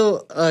 there's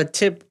still a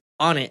tip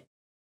on it.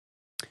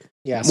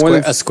 Yeah, More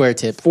than a square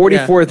tip.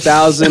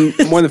 44,000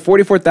 more than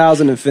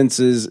 44,000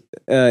 offenses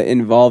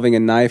involving a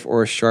knife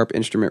or a sharp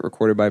instrument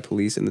recorded by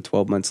police in the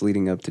 12 months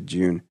leading up to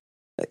June.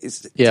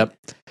 Yep.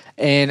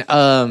 And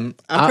I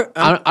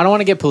don't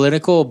want to get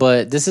political,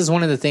 but this is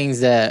one of the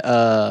things that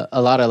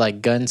a lot of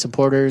like gun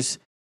supporters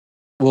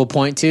will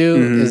point to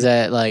Mhm. is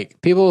that like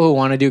people who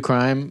want to do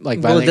crime, like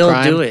Well, violent they'll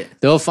crime, do it.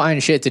 they'll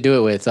find shit to do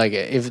it with. Like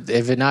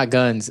if it not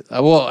guns,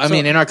 I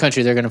mean, in our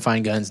country, they're gonna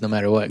find guns no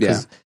matter what,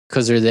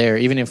 because they're there.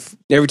 Even if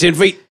Every 10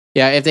 feet.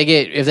 if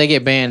they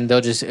get banned,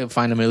 they'll just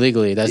find them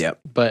illegally. That's Yep.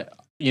 but.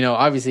 You know,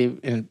 obviously,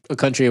 in a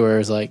country where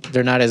it's like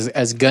they're not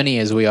as gunny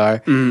as we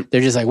are, Mhm.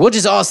 they're just like we'll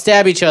just all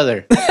stab each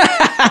other.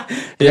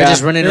 They're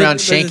just running But- around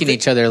but the shanking thi-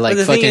 each other like but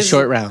the thing fucking is-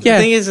 short rounds. The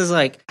thing is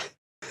like,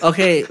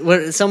 okay,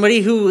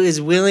 somebody who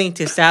is willing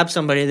to stab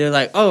somebody, they're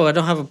like, oh, I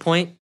don't have a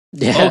point.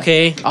 Yeah.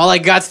 Okay. All I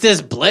got's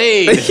this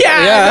blade.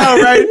 Yeah, I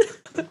know,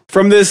 right?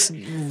 From this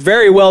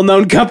very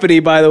well-known company,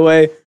 by the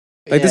way.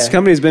 Like this Yeah.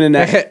 company's been in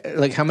that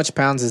Like how much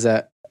pounds is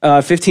that?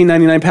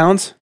 15.99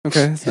 pounds.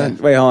 Okay, that's Yeah.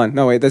 not- wait, hold on.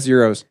 No, wait, that's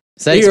euros.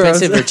 Is that Euros.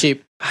 expensive or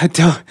cheap? I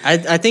don't.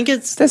 I think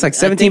it's That's like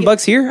 17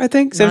 bucks here. I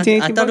think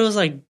 17. I 18 thought it bucks? was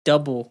like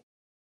double.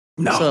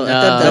 No, So, No.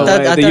 I thought No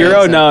way. it the euro.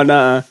 was- No,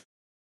 no.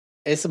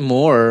 It's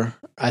more,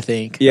 I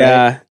think.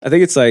 Yeah, right? I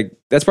think it's like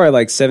that's probably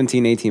like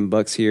 17, 18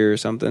 bucks here or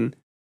something.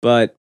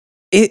 But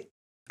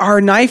are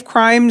knife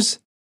crimes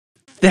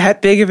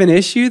that big of an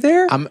issue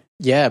there?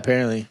 Yeah,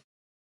 apparently.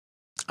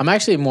 I'm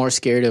actually more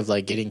scared of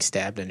like getting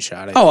stabbed and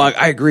shot. Oh,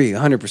 I agree,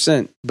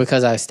 100%.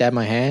 Because I stabbed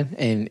my hand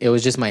and it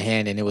was just my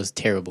hand and it was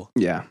terrible.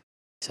 Yeah,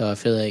 So I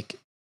feel like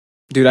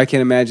dude, I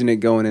can't imagine it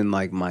going in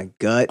like my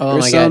gut Oh or my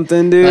God.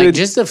 something, dude. like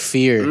just the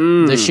fear,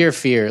 the sheer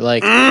fear.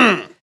 Like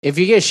if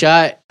you get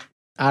shot,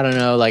 I don't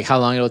know like how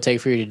long it'll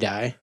take for you to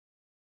die.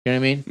 You know what I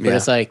mean? But Yeah.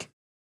 it's like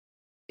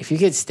if you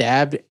get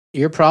stabbed,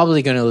 you're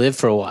probably gonna live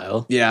for a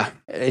while. Yeah,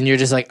 And you're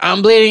just like,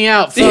 I'm bleeding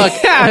out. Fuck.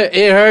 Yeah.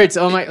 It hurts.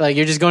 Oh my, like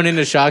you're just going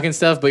into shock and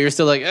stuff, but you're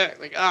still like,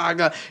 oh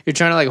God. You're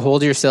trying to like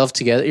hold yourself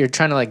together. You're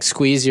trying to like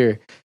squeeze your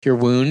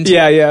wound.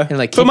 yeah. And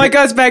like Put my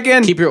guts back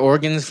in. keep your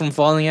organs from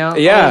falling out.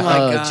 Yeah. Oh my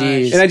my gosh.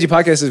 jeez. NIG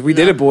Podcast says, we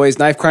did it, boys.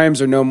 Knife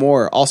crimes are no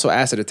more. Also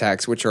acid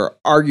attacks, which are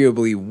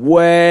arguably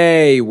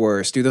way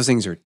worse. Dude, those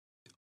things are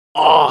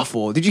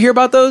awful. Did you hear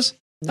about those?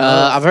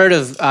 I've heard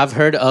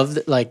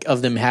of like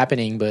of them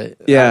happening, but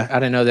Yeah. I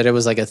didn't know that it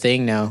was like a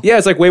thing now. Yeah,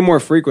 it's like way more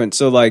frequent.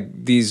 So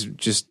like these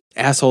just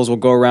assholes will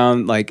go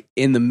around like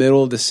in the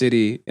middle of the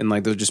city and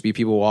like there'll just be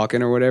people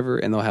walking or whatever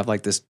and they'll have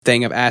like this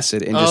thing of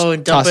acid and just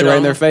and dump toss it it right in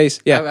on their them. face.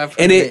 Yeah. I've heard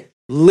And of it it.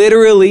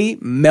 literally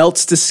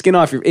melts the skin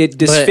off your it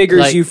disfigures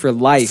like, you for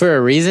life. For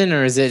a reason,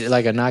 or is it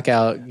like a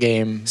knockout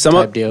game some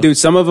type of deal? dude,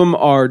 some of them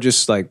are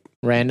just like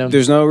Random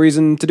there's no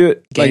reason to do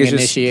it. gang like it's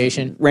just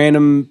initiation.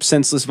 random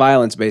senseless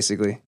violence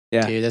basically.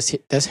 Yeah. Dude,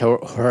 that's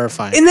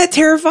horrifying. Isn't that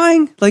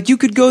terrifying? Like you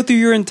could go through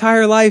your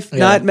entire life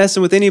not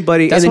messing with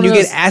anybody, That's and then one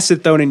you of get those-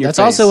 acid thrown in your That's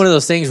face. also one of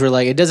those things where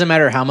like it doesn't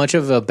matter how much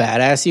of a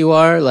badass you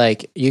are,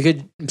 like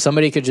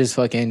somebody could just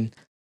fucking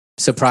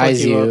surprise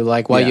Fuck you you, up.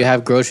 like while Yeah. you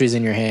have groceries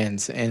in your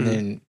hands, and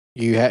then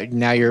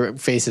now your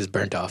face is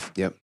burnt off.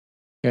 Yep.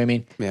 You know what I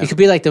mean? Yeah. You could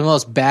be like the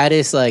most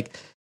baddest like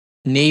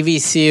Navy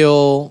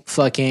SEAL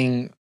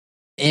fucking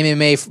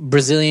MMA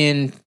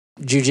Brazilian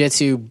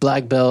jiu-jitsu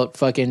black belt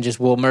fucking just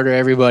will murder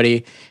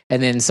everybody,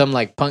 and then some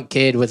like punk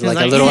kid with like,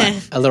 like, a little "Yeah."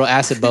 a little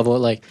acid bubble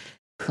like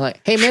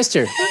hey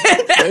mister.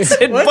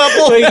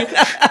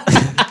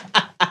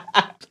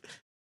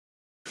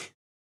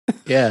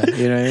 Yeah,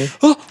 you know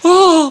what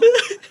I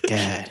mean?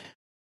 God.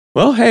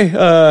 Well, hey,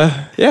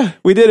 yeah,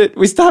 we did it.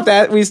 We stopped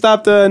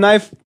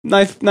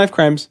knife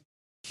crimes.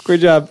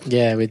 Great job.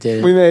 Yeah, we did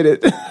it. We made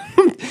it.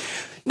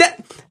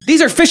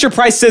 These are Fisher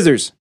Price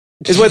scissors,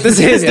 is what this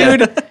is, Yeah.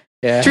 dude.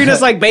 Yeah. Treat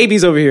us like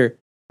babies over here.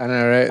 I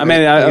know, right? I mean,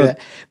 Look I- at that.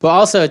 But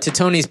also to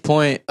Tony's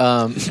point,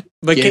 But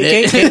get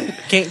it?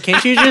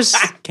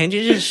 can't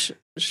you just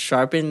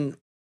sharpen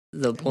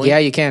the point? yeah,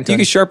 you can. You Tony.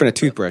 can sharpen a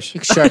toothbrush.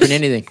 You can sharpen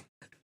anything.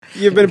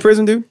 You ever been in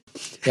prison, dude?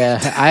 Yeah,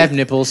 I have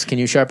nipples. Can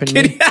you sharpen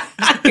me?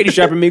 Can you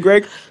sharpen me,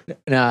 Greg?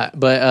 Nah,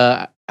 but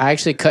I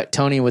actually cut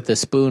Tony with a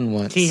spoon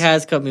once. He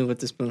has cut me with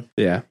the spoon.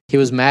 Yeah. He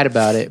was mad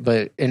about it,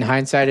 but in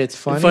hindsight, it's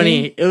funny.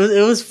 Funny.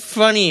 It was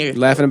funny.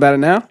 Laughing about it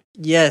now?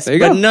 Yes, There you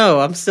but go. no,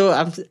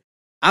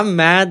 I'm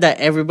mad that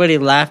everybody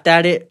laughed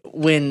at it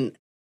when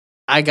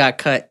I got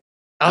cut.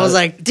 I was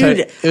like, dude,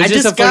 it was I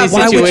just just a funny got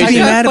Why would you be situation.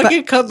 mad about-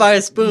 fucking cut by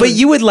a spoon. But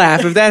you would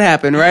laugh if that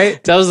happened,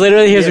 right? That was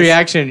literally his Yes.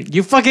 reaction.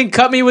 You fucking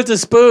cut me with the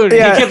spoon.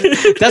 Yeah.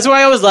 That's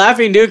why I was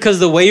laughing, dude,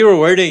 because the way you were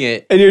wording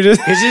it. And you're just...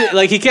 He's just,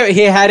 like he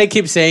had to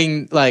keep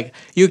saying like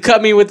you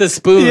cut me with the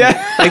spoon. Yeah.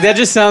 Like that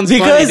just sounds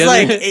because funny, doesn't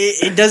like it?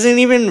 it doesn't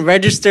even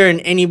register in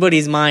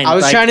anybody's mind. I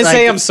was Like- trying to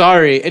say like, I'm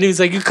sorry, and he was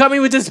like, "You cut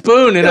me with the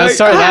spoon," and I Like,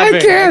 started laughing. I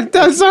can't.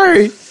 I'm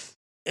sorry.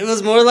 It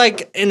was more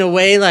like in a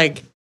way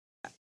like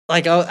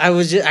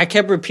I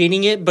kept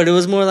repeating it, but it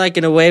was more like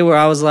in a way where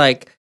I was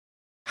like,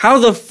 how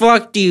the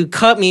fuck do you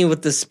cut me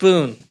with the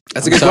spoon?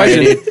 That's a good Sorry,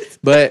 question. dude.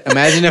 But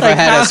imagine if I Like,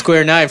 had how- a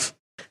square knife,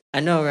 I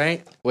know,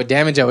 right? what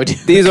damage I would do.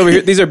 These over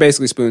here, these are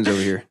basically spoons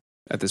over here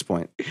at this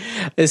point.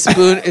 It's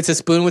a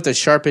spoon with a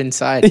sharpened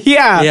side.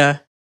 Yeah. Yeah.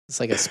 It's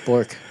like a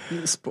spork.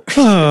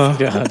 well,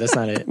 No, that's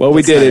not it.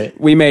 we That's did not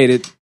it. We made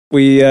it.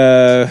 We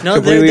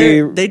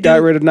completely they got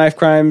do- rid of knife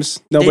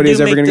crimes. They Nobody's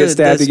do ever make going to get the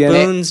stabbed again.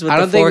 Spoons with I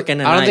don't the fork think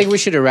and a I don't knife. think we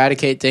should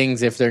eradicate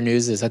things if they're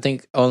newses. I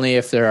think only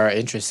if there are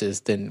interests,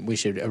 then we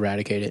should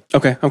eradicate it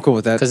Okay, I'm cool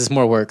with that. because it's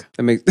more work.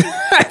 That makes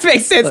that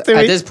makes sense to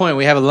At me. this point,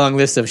 we have a long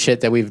list of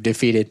shit that we've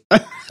defeated.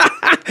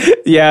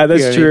 Yeah,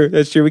 that's Yeah, true.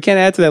 That's true. We can't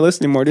add to that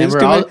list anymore. Dude. And It's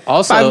we're too many. 5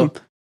 also of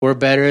them. we're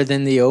better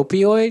than the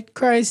opioid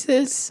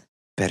crisis,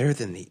 Better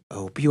than the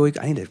opioid.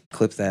 I need to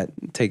clip that.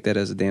 And take that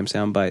as a damn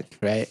sound bite.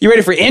 right? You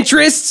ready for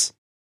interests?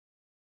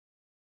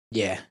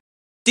 Yeah.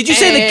 Did you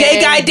say the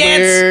gay guy And dance?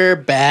 We're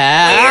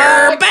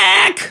back. We're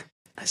back.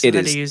 I still It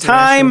had to is use the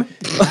time.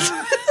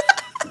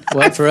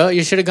 What for real?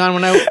 You should have gone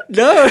when I. restroom.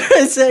 No,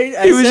 I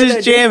said He was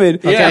just jamming.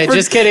 Okay, Yeah,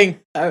 just kidding.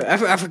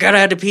 I forgot I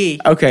had to pee.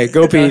 okay.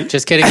 Go pee.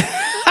 Just kidding.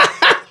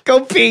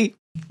 Go pee.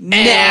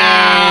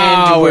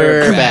 Now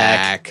we're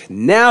back.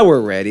 Now we're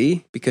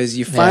ready because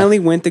you finally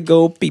went to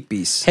go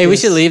pee-pees. Hey, we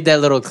should leave that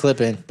little clip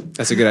in.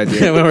 That's a good when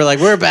idea. we're like,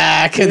 we're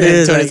back, and then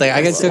is Tony's like- like,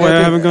 I can still Why I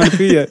go. haven't gone to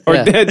pee yet? Or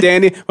Yeah.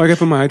 Danny, why I gotta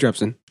put my eye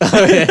drops in?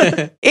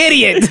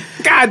 Idiot!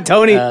 God,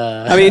 Tony.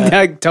 I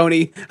mean,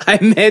 Tony. I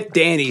meant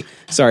Danny.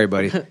 Sorry,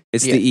 buddy.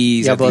 It's Yeah. the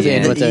E's. Yeah, at both the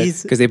end end. with the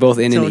E's. Because they both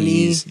end in Tony.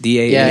 E's. Yeah,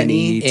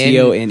 D-A-N-E, N-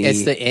 T-O-N-E.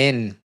 It's the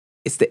N.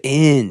 It's the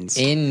ends.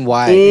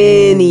 N-Y.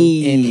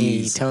 N-E.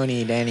 N-E.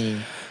 Tony,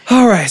 Danny.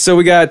 All right, so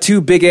we got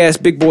 2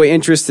 big boy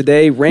interests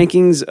today.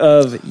 Rankings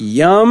of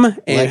Yum and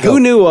Let who go.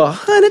 knew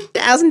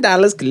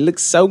 $100,000 could look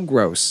so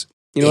gross.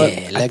 You know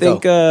Yeah, what? let I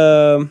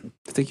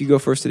think you go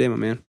first today, my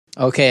man.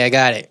 Okay, I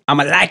got it.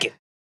 I'ma like it.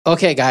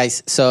 Okay,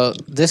 guys. So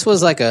this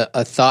was like a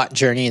thought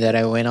journey that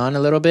I went on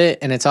a little bit,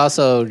 and it's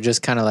also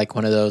just kind of like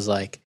one of those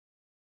like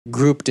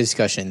group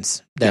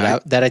discussions that Yeah.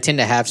 that I tend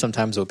to have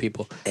sometimes with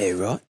people. Hey,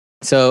 right?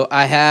 So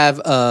I have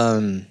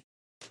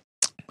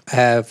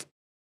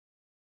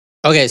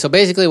okay, so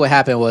basically what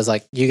happened was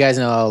like you guys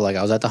know like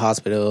I was at the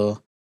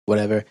hospital,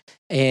 whatever,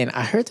 and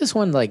I heard this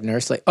one like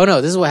nurse like, oh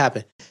no, this is what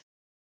happened.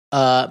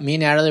 Me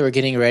and Natalie were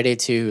getting ready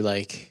to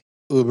like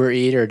Uber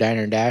Eat or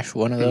Diner and Dash,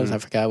 one of those, I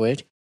forgot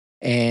which.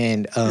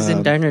 And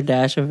Isn't Diner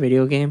Dash a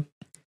video game?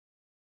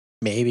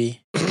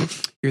 maybe.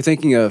 You're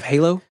thinking of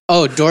Halo?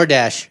 Oh,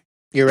 DoorDash.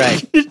 You're right.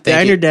 Thank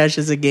Diner you. Dash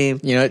is a game.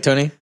 You know what,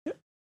 Tony?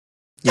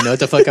 You know what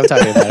the fuck I'm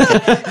talking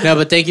about. Okay? No,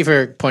 but thank you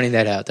for pointing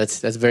that out. That's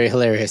very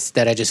hilarious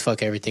that I just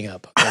fuck everything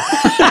up. Okay?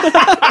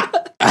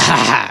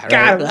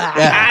 Got him.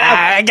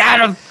 I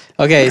got him.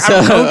 Okay,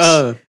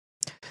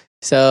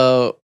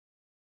 so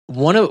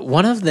one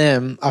of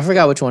them, I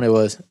forgot which one it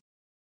was.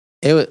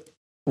 It was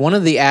one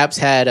of the apps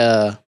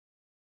had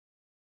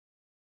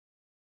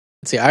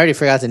see, I already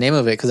forgot the name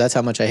of it because that's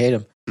how much I hate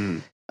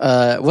them.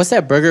 What's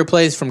that burger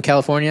place from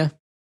California?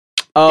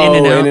 Oh,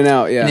 In-N-Out.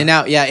 In-N-Out, yeah.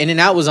 In-N-Out, yeah,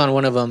 In-N-Out was on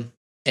one of them,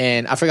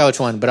 and I forgot which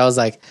one, but I was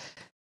like,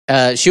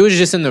 she was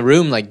just in the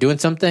room like doing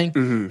something,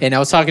 and I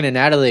was talking to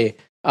Natalie.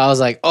 I was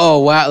like, oh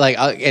wow, like,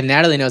 and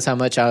Natalie knows how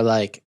much I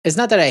like. It's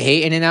not that I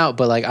hate In-N-Out,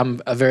 but like I'm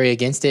very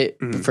against it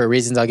for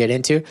reasons I'll get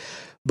into.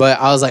 But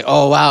I was like,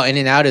 oh wow,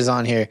 In-N-Out is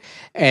on here,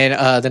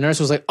 and the nurse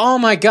was like, oh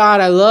my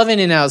god, I love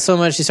In-N-Out so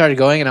much. She started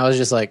going, and I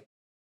was like,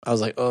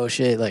 oh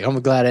shit, like I'm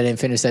glad I didn't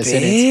finish that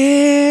sentence.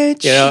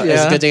 Bitch. You know, it's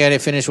Yeah. a good thing I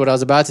didn't finish what I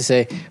was about to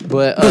say.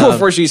 But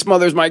Before she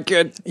smothers my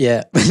kid.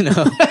 yeah,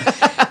 no.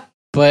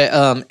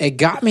 But it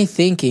got me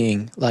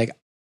thinking. Like,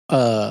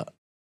 I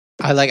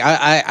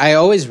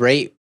always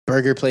rate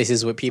burger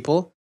places with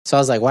people. So I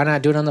was like, why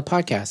not do it on the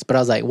podcast? But I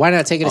was like, why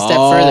not take it a step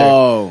further?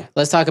 Oh.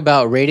 Let's talk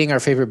about rating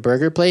our favorite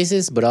burger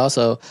places. But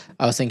also,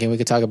 I was thinking we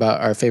could talk about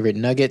our favorite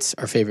nuggets,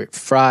 our favorite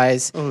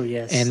fries. Oh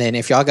yes. And then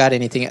if y'all got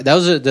anything,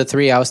 those are the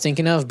three I was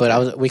thinking of.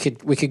 But we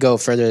could go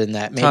further than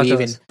that. Maybe Tacos.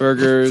 even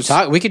Burgers.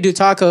 we could do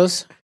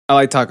tacos. I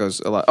like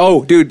tacos a lot.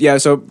 Oh, dude, yeah.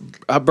 So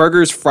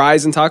burgers,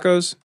 fries, and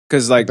tacos.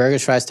 Because like,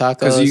 Burgers, fries, tacos.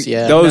 because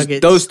Yeah, Nuggets.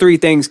 those three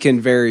things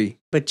can vary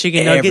but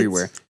chicken nuggets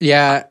everywhere.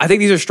 yeah. I think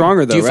these are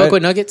stronger though. Do you right? fuck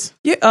with nuggets?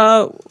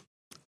 Yeah.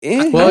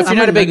 Well, if you're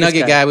not a big Nuggets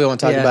nugget guy, we won't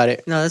talk about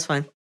it. No, that's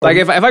fine. like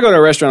if I go to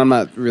a restaurant, I'm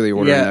not really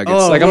ordering nuggets.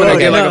 Oh, like I'm well, gonna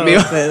get okay, like a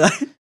no, meal.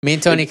 but, Me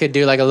and Tony could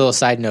do like a little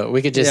side note.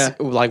 We could just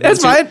Yeah. like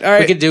That's 1, 2 fine. All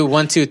right. We could do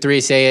 1, 2,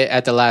 3. Say it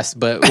at the last,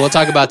 but we'll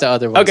talk about the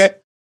other ones. Okay.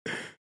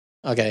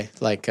 Okay.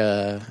 Like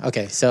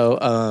okay.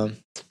 So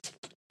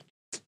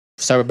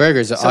start with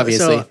burgers,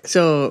 obviously.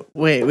 So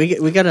wait,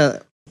 we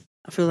gotta.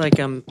 I feel like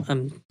I'm.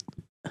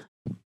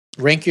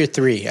 Rank your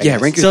 3. I Yeah,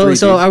 guess. rank your So three.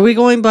 so are we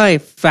going by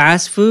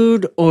fast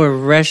food or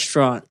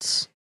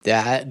restaurants?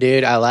 That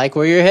dude. I like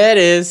where your head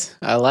is.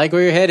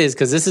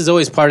 Because this is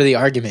always part of the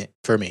argument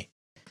for me.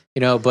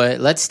 You know, but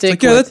let's stick.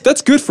 Like, yeah, with,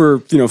 that's good for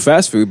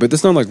fast food, but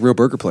that's not like real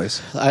burger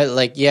place.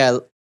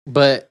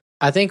 but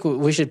I think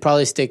we should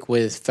probably stick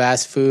with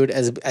fast food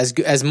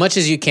as much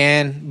as you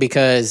can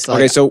because like,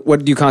 Okay, so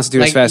what do you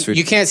constitute as like, fast food?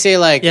 You can't say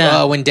like,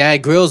 Yeah. when Dad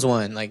grills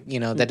one, like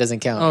that doesn't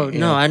count. Oh you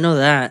no, know? I know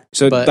that.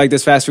 So but- like,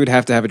 does fast food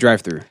have to have a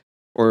drive-through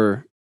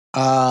or?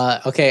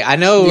 Okay, I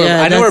know.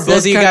 Yeah, I know where that's- both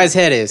that's of you kinda- guys'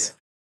 head is,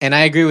 and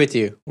I agree with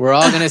you. We're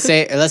all gonna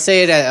say, let's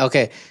say it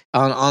at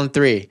on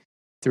 3,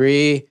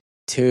 3,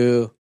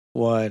 2,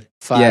 1,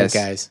 5 Yes.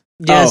 guys.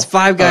 Yes,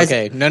 Five Guys.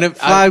 Okay, none of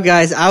Five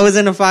Guys. I was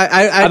in a five.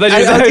 I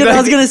thought you were-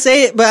 was gonna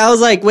say it, but I was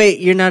like,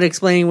 wait, you're not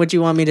explaining what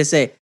you want me to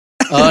say.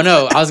 Oh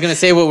no, I was gonna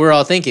say what we're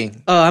all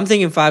thinking, Oh, I'm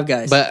thinking Five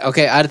Guys, but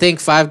okay, I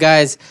think Five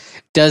Guys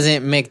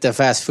doesn't make the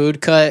fast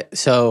food cut,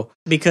 so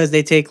because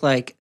they take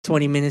like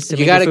 20 minutes to.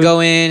 you got to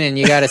go in and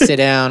you got to sit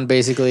down.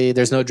 Basically,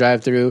 there's no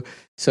drive-through,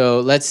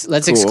 so let's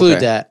exclude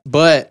okay. that.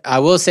 But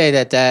I will say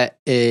that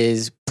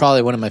is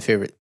probably one of my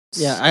favorites.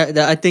 Yeah,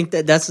 I think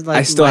that's like.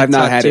 I still my have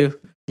not top had 2. it.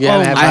 You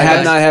haven't had I Five have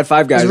Guys? not had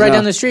Five Guys. It's right no.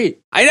 down the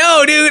street. I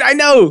know, dude. I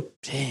know.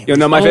 Damn. You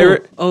know my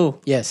favorite? Oh,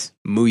 Yes.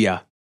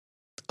 Muya.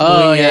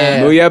 Oh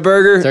yeah. Muya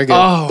burger. They're good.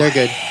 Oh, They're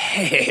good.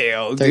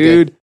 Hell, They're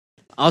dude.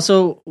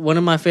 also one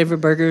of my favorite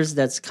burgers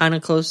that's kind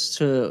of close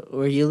to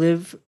where you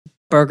live.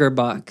 Burger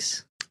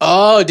Box.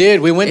 Oh,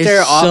 dude, we went It's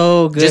there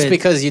so good. just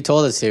because you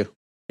told us to.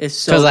 It's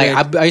so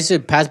Because good. I used to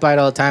pass by it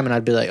all the time, and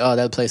I'd be like, "Oh,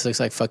 that place looks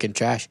like fucking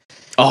trash."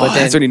 Oh, But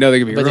then- that's when you know they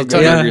can be But real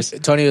then good burgers.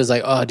 Tony was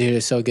like, "Oh, dude,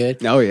 it's so good."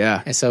 Oh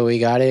yeah. And so we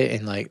got it,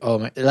 and like, oh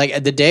my,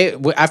 like the day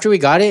after we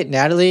got it,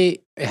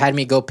 Natalie had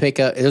me go pick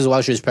up. It was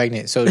while she was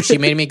pregnant, so she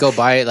made me go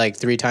buy it like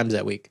 3 times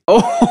that week.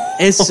 Oh,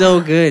 It's so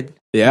good.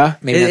 yeah.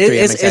 Maybe not 3.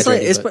 I'm It's like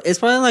exaggerating, but- it's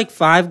probably like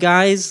Five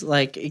Guys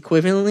like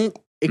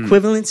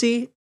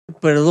equivalency,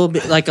 but a little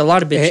bit like a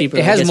lot of bit cheaper.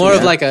 It I has guess more you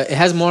of know. like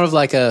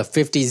a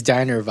 50s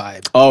diner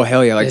vibe. Oh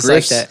hell yeah, like It's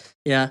Griff's. like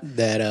yeah.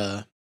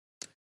 that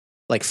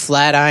like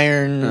flat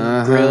iron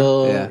Uh-huh,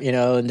 grill, yeah. you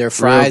know, and their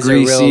fries are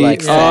greasy. real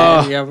like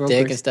Yeah, fat, yeah, real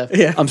thick greasy. and stuff.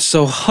 Yeah. I'm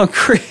so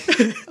hungry.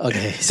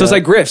 Okay, So it's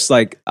like Griff's.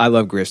 Like I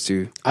love Griff's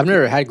too. I've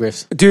never had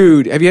Griff's.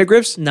 Dude, have you had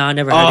Griff's? No, I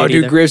never had Oh, it dude,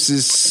 either. Griff's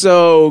is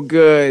so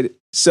good.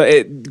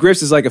 So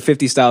Griff's is like a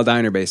 50 style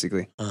diner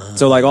basically.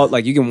 So like all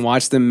like you can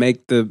watch them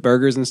make the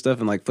burgers and stuff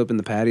and like flipping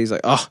the patties.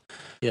 Like oh,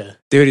 Yeah,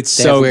 dude, it's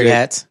they so have weird good.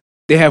 hats.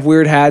 They have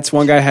weird hats.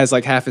 One guy has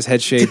like half his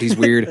head shaved. He's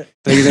weird. I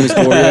think his name is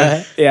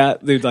Gloria. Yeah,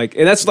 dude. Like,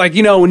 and that's like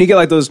when you get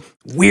like those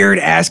weird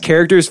ass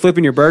characters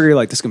flipping your burger, you're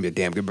like this is gonna be a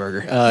damn good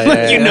burger. Oh,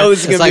 Like, you know this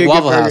is it's gonna like be a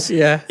Waffle good burger. House.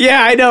 Yeah.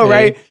 Yeah, I know, Yeah.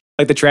 right?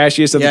 Like the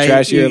trashiest of Yeah, the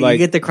trashier. you Like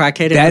get the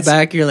crackhead in the that's-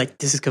 back. You're like,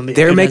 this is gonna be.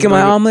 they're a making my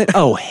burger. omelet.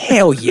 Oh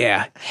hell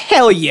yeah,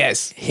 hell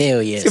yes.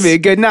 Hell yes. It's gonna be a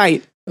good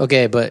night.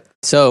 Okay, but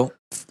so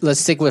let's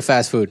stick with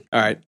fast food. All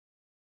right.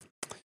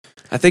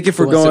 I think if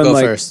Who we're wants to going go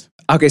like first?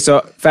 okay,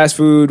 so fast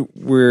food,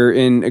 we're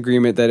in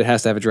agreement that it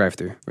has to have a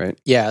drive-through, right?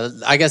 Yeah,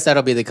 I guess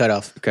that'll be the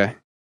cutoff. Okay.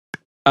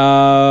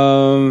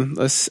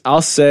 I'll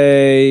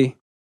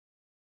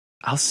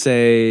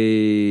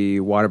say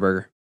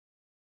Whataburger.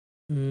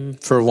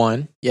 For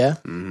 1, yeah.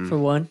 Mhm. For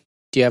one.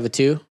 Do you have a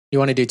 2? You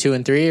want to do 2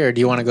 and 3, or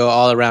do you want to go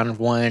all around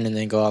 1 and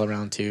then go all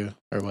around 2,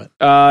 or what?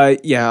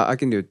 Yeah, I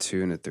can do a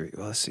 2 and a 3.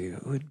 Well, let's see.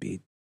 Who would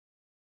be?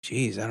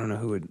 Jeez, I don't know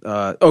who would.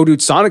 Oh,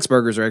 dude, Sonic's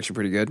burgers are actually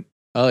pretty good.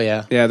 Oh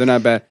yeah. Yeah, they're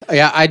not bad.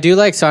 Yeah, I do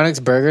like Sonic's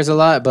burgers a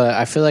lot, but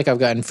I feel like I've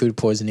gotten food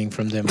poisoning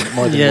from them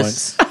more than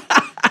Yes. once.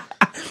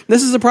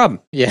 This is a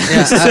problem. Yeah.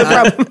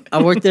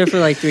 I worked there for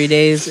like 3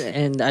 days,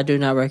 and I do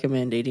not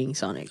recommend eating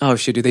Sonic. Oh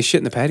shit! Do they shit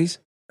in the patties?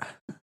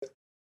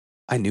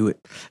 I knew it.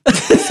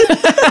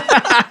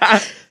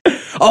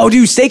 Oh,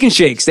 dude, Steak and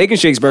Shake. Steak and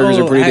Shake's burgers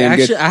are pretty damn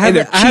good. And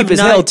they're cheap as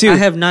hell too. I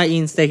have not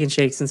eaten Steak and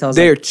Shake since I was.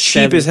 They're like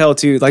cheap 7. as hell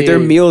too. Like their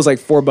Dude. meal is like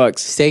 $4.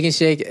 Steak and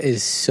Shake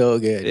is so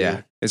good. Yeah,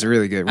 dude. it's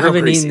really good. I Real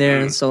haven't greasy. eaten there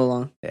in so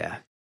long. Yeah.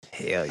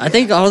 Hell yeah. I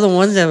think all the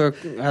ones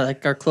that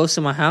are close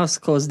to my house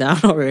closed down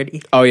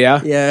already. Oh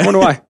yeah. Yeah. I wonder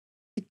why.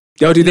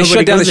 Yo, dude, they Nobody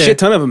shut down a goes there. shit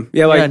ton of them.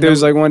 Yeah, like Yeah,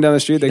 there's like one down the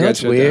street. They You know got what's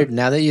shut weird? down.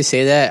 Now that you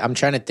say that, I'm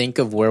trying to think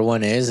of where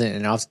one is,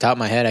 and off the top of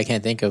my head, I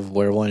can't think of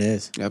where one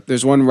is. Yep,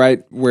 there's one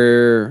right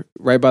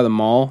by the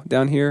mall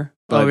down here.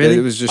 But really?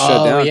 It was just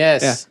shut down.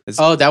 Yes. Yeah, it's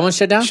Oh, that one's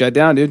shut down? shut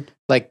down, dude.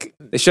 Like,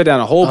 They shut down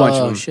a whole bunch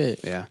of oh, them.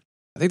 shit. Yeah,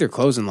 I think they're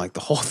closing like the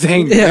whole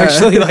thing. Yeah.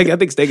 Actually, like I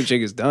think Steak and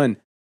Shake is done.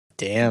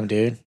 Damn,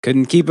 dude.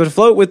 Couldn't keep it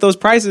afloat with those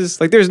prices.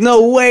 Like, there's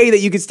no way that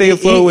you could stay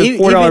afloat with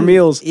 $4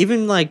 meals.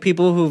 Even like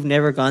people who've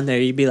never gone there,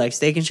 you'd be like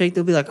Steak and Shake.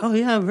 They'll be like, "Oh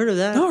yeah, I've heard of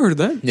that." I heard of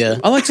that. Yeah.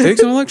 I like steaks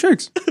and I like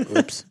shakes.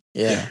 Oops.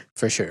 Yeah,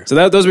 for sure. So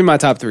those would be my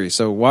top three.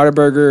 So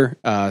Whataburger,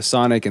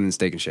 Sonic, and then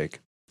Steak and Shake.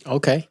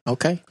 Okay.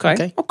 Okay.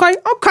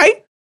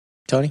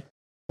 Tony,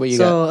 what you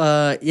got?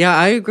 So yeah,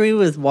 I agree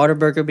with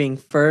Whataburger being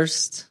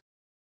first.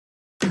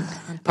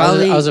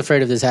 Probably, I was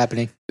afraid of this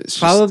happening. It's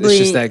Probably-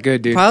 just that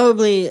good, dude.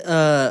 probably.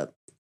 I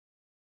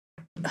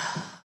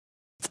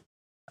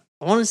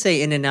want to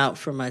say In-N-Out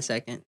for my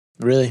second.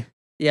 Really?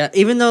 Yeah,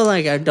 even though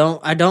like I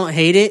don't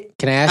hate it.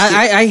 Can I ask you?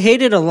 I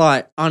hate it a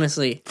lot,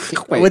 honestly,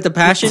 Wait. with the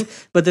passion.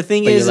 But the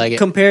thing But you is, like it.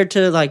 compared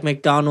to like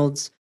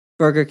McDonald's,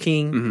 Burger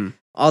King, Mhm.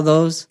 all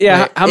those.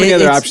 Yeah, like, how many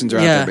other it's- options are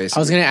out yeah. there, basically?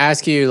 I was going to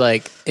ask you,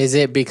 like, is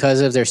it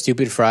because of their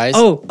stupid fries?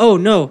 Oh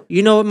no!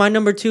 You know what my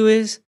number 2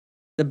 is?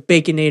 The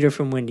Baconator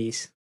from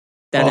Wendy's.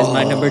 That is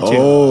my number 2.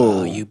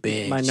 Oh, you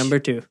bitch. My number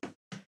 2.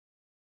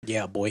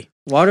 Yeah, boy.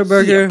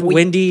 Whataburger,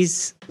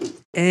 Wendy's,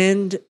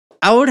 and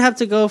I would have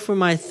to go for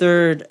my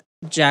third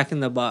Jack in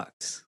the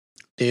Box.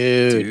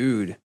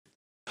 Dude.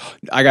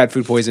 I got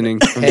food poisoning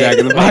from Hey. Jack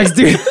in the Box,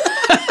 dude.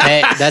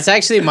 Hey, that's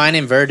actually mine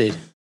inverted.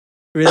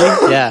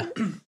 Really? Yeah.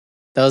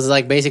 That was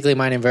like basically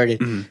mine inverted.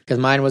 Mhm. Because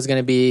mine was going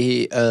to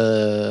be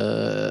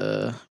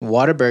Whataburger.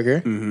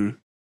 Mm-hmm.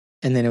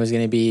 And then it was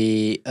going to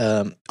be,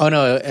 oh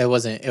no, it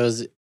wasn't. It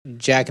was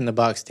Jack in the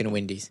Box, then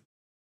Wendy's.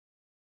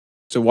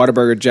 So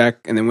Whataburger, Jack,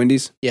 and then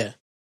Wendy's.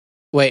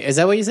 Wait, is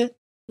that what you said?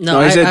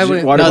 No, he said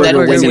went Whataburger, No, that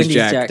Wendy's, Wendy's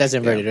Jack. That's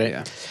inverted, right?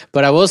 Yeah.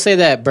 But I will say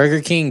that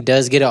Burger King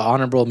does get an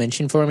honorable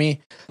mention for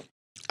me.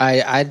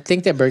 I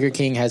think that Burger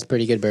King has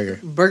pretty good burger.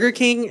 Burger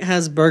King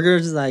has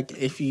burgers like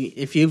if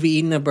you've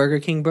eaten a Burger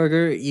King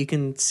burger, you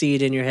can see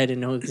it in your head and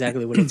know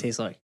exactly what it tastes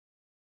like.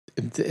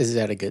 Is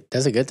that a good?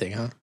 That's a good thing,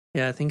 huh?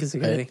 Yeah, I think it's a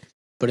good Right. thing.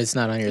 But it's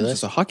not on your It's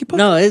list. just a hockey puck.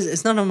 No,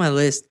 it's not on my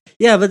list.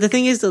 Yeah, but the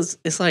thing is,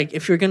 it's like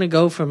if you're gonna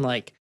go from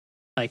like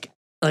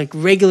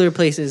regular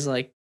places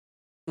like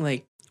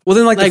Well,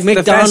 then like Like the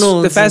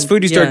McDonald's fast and-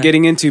 food you start yeah.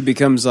 getting into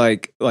becomes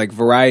like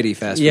variety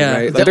fast food, Yeah.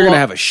 right? Like they're Well, gonna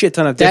have a shit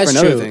ton of That's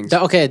different true. other things.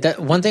 Okay,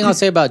 one thing I'll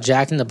say about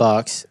Jack in the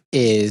Box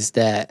is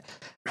that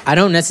I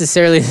don't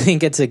necessarily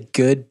think it's a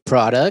good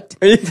product,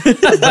 but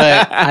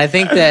I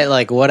think that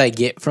like what I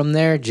get from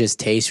there just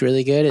tastes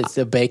really good. It's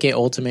the Bacon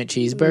Ultimate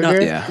Cheeseburger No,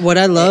 Yeah. What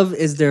I love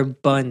is their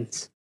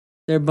buns.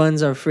 Their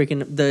buns are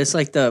freaking. It's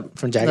like the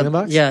from Jack in the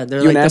Box. Yeah,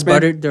 they're You an like ass the man?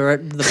 butter. They're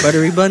the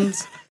buttery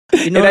buns.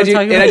 You know what I'm NIG,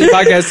 talking NIG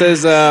about? podcast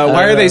says,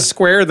 why are they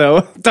square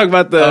though? Talk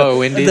about the Oh,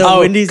 Wendy's. The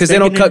Wendy's because they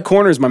don't bacon cut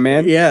corners, my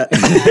man. Yeah.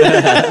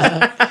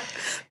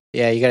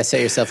 Yeah, you got to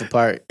set yourself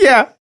apart.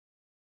 Yeah.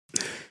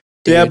 Dude.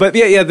 Yeah, but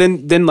yeah.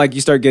 Then like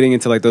you start getting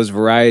into like those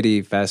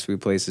variety fast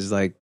food places.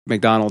 Like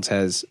McDonald's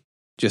has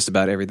just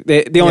about everything.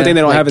 The only Yeah, thing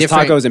they don't like have is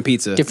different- tacos and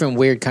pizza. Different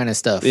weird kind of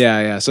stuff.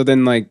 Yeah. So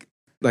then like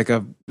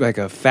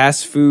a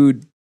fast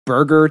food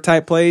burger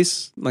type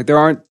place. Like there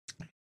aren't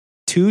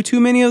too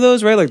many of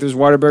those, right? Like there's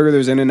Whataburger,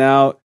 there's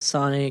In-N-Out.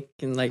 Sonic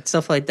and like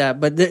stuff like that.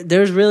 But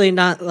there's really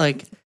not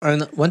like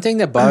And one thing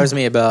that bothers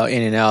me about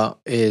In-N-Out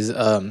is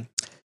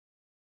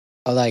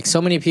like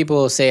so many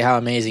people say how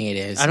amazing it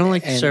is. I don't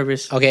like the And-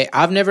 service. Okay,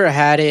 I've never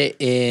had it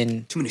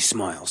in Too many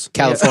smiles.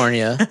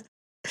 California.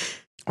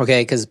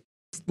 Okay, because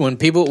when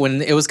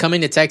it was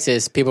coming to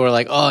Texas, people were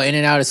like, "Oh,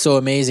 In-N-Out is so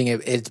amazing;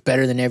 it's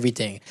better than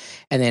everything."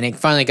 And then it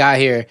finally got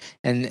here,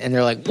 and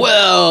they're like,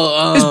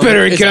 "Well, It's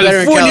better in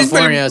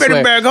California. It's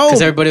better back home."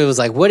 Because everybody was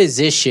like, "What is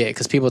this shit?"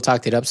 Because people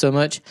talked it up so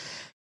much.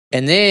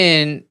 And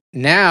then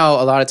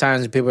now, a lot of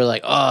times, people are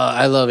like, "Oh,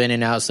 I love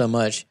In-N-Out so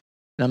much,"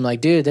 and I'm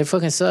like, "Dude, they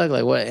fucking suck."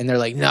 Like what? And they're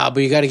like, "Nah,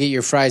 but you got to get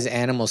your fries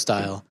animal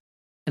style."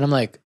 And I'm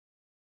like,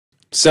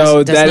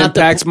 So that's that not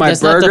the- impacts my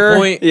that's not the burger.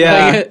 point.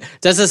 Yeah. Like,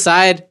 that's a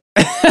side.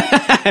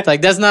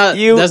 Like that's not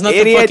You the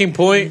idiot. fucking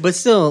point. But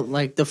still,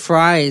 like the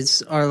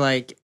fries are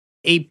like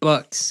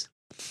 $8,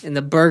 and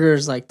the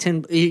burgers like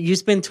 10. You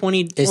spend It's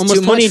almost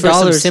too much for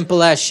some $20.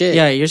 simple ass shit.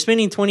 Yeah, you're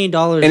spending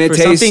 $20 And it for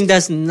tastes- something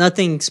that's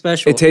nothing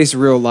special. It tastes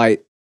real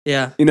light.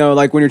 Yeah. You know,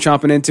 like when you're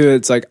chomping into it,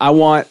 it's like I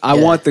want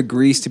the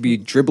grease to be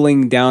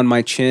dribbling down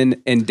my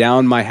chin and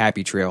down my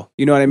happy trail.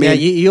 You know what I mean? Yeah,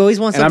 you always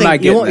want And I'm something.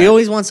 not getting that. You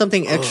always want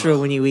something extra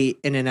when you eat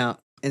In and Out,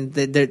 and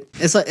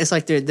it's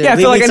like they're Yeah, I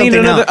feel like I need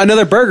leaving something out.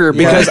 another burger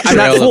because I'm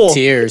not Trail full. of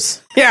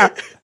tears. Yeah.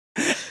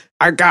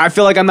 I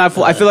feel like I'm not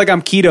full. I feel like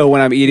I'm keto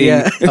when I'm eating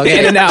Yeah. Okay,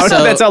 In and Out.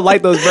 so- That's how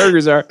light those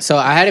burgers are. So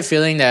I had a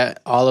feeling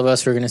that all of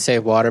us were gonna say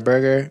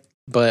Whataburger,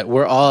 but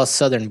we're all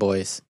Southern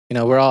boys. You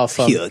know, we're all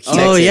from Texas.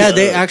 Oh yeah,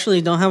 they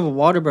actually don't have a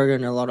Whataburger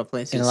in a lot of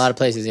places. In a lot of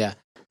places, yeah.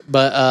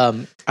 But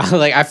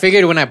I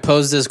figured when I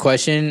posed this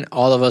question,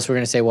 all of us were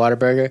gonna say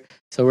Whataburger.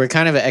 So we're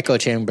kind of an echo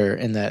chamber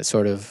in that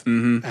sort of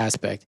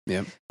aspect.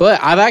 Yep.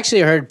 But I've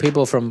actually heard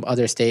people from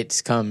other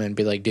states come and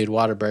be like, "Dude,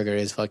 Whataburger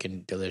is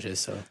fucking delicious."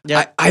 So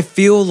Yeah. I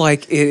feel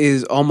like it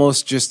is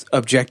almost just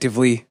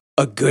objectively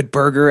a good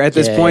burger at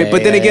this Yeah, point.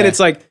 But then yeah, again, yeah. it's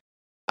like,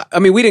 I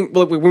mean, when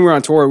we were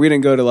on tour, we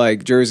didn't go to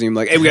like Jersey and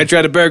like, hey, we got to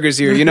try the burgers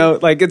here. You know,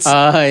 like it's,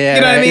 yeah,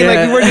 you know what I mean? right.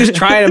 Like we were just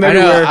trying them I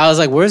know. everywhere. I was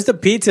like, "Where's the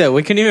pizza?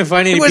 We couldn't even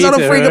find any Where's pizza. all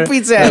the freaking right?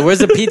 pizza Like, at?" where's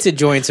the pizza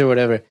joints or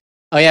whatever?"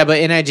 Oh yeah, but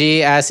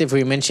NIG asked if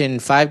we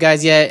mentioned Five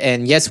Guys yet,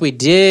 and yes, we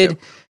did.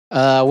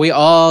 We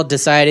all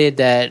decided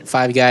that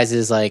Five Guys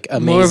is like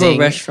amazing. More of a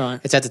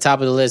restaurant. It's at the top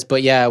of the list,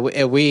 but yeah,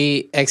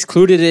 we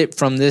excluded it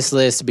from this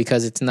list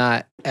because it's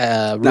not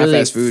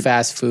really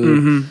fast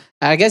food. food.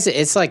 I guess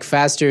it's like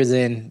faster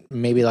than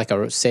maybe like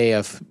a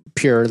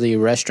purely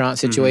restaurant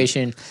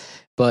situation,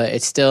 but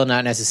it's still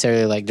not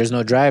necessarily like there's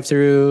no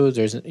drive-through.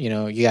 There's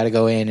you got to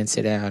go in and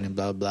sit down and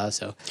blah blah.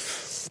 So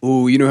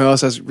Ooh, you know who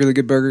else has really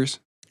good burgers?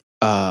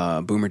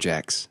 Boomer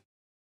Jacks.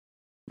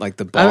 Like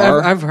the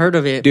bar. I've heard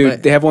of it, Dude,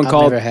 but they have one I've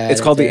called, never had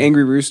it's it called the there.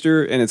 Angry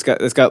Rooster, and it's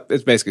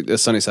basically a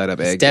sunny side up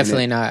egg. it's in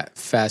definitely it. not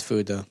fast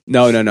food though.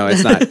 No,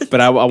 it's not.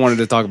 But I wanted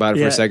to talk about it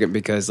for Yeah. a second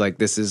because like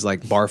this is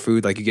like bar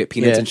food. Like you get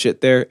peanuts Yeah. and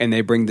shit there, and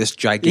they bring this You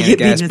gigantic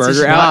get ass peanuts and burger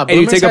shit. out, Nah, and you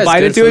Boomer's take a has bite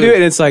good into it, food.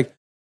 and it's like,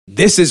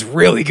 this is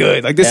really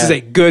good. Like this is Yeah.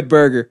 a good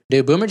burger.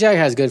 Dude, Boomer Jack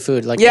has good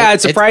food. Like Yeah,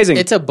 it's surprising.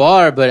 It's a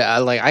bar, but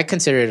I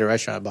consider it a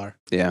restaurant bar.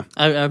 Yeah,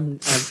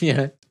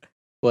 Yeah.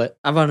 What?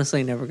 I've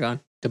honestly never gone.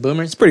 The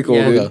Boomers? it's pretty cool,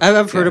 Yeah, dude.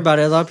 I've heard about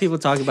it. A lot of people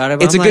talk about it.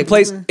 But It's I'm a good like,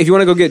 place if you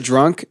want to go get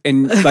drunk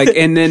and like,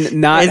 and then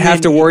not And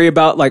have then- to worry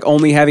about like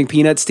only having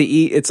peanuts to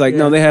eat. It's like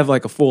no, Yeah. they have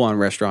like a full on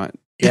restaurant.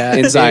 Yeah.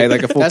 Inside,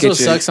 like a full That's kitchen. what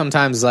sucks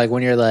sometimes, like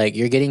when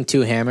you're getting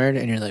too hammered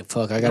and you're like,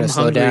 fuck, I gotta I'm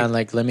slow hungry. down.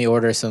 Like, let me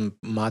order some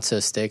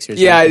matzo sticks or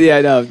something.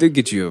 Yeah, no, they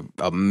get you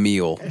a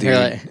meal, dude.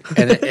 They're like,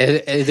 and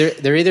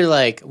they're either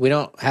like, we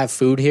don't have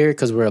food here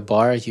because we're a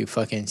bar, you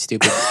fucking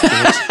stupid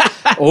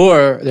bitch.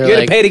 Or you they're gotta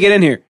like, pay to get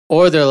in here.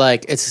 or they're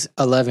like, it's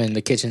 11,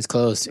 the kitchen's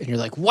closed, and you're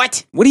like,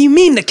 what? What do you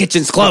mean the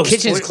kitchen's closed? The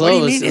kitchen's What do you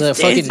closed. mean? The It's-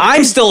 fucking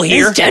I'm still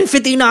here. It's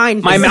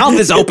 10:59. My mouth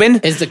is open.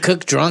 is the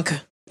cook drunk?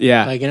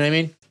 Yeah, Like, you know what I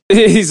mean?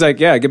 he's like,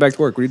 yeah, get back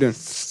to work. What are you doing?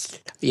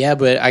 Yeah,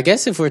 but I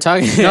guess if we're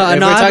talking, No, if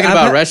no, we're talking I've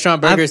about had-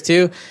 restaurant burgers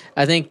too,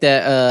 I think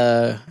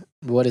that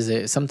what is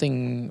it?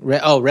 Something.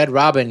 Red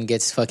Robin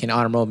gets fucking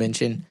honorable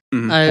mention.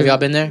 Have y'all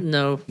been there?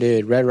 No.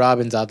 Dude, Red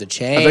Robin's off the I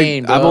chain.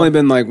 think bro. I've only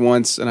been like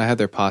once, and I had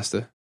their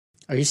pasta.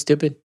 Are you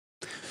stupid?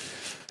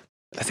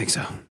 I think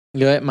so.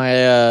 You know what?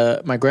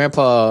 My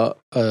grandpa,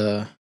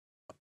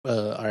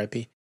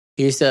 R.I.P.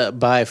 He used to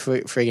buy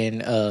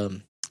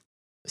friggin'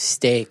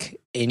 steak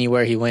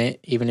anywhere he went,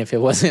 even if it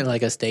wasn't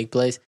like a steak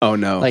place. Oh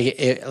no, Like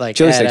it, like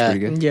chili at, steak's pretty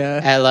good. Yeah.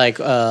 at like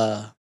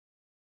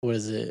what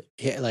is it?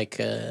 Yeah,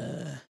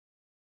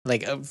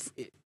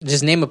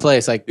 just name a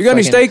place. Like You got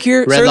any fucking steak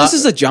here, Red sir? Lo- This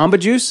is a Jamba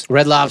Juice.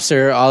 Red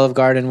Lobster, Olive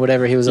Garden,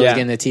 whatever. He was always Yeah.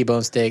 getting the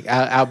T-bone steak.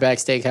 Outback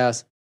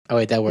Steakhouse. Oh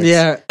wait, that works.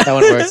 Yeah. that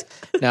one works.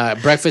 No,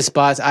 breakfast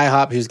spots.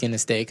 IHOP. He was getting a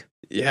steak.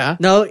 Yeah,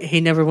 No, he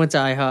never went to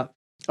IHOP.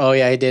 Oh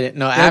yeah, he did it.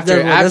 No, That's after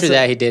a-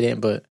 that he didn't,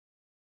 but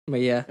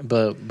yeah.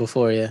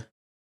 before, yeah.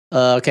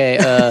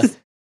 Okay.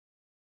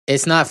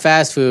 It's not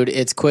fast food.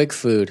 It's quick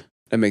food.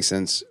 that makes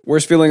sense.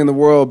 Worst feeling in the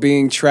world: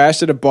 being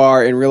trashed at a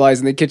bar and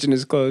realizing the kitchen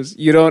is closed.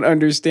 You don't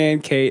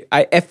understand, Kate.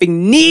 I effing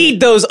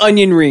need those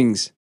onion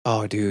rings.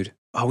 Oh, dude.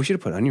 Oh, we should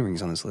have put onion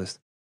rings on this list.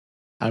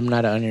 I'm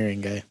not an onion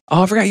ring guy.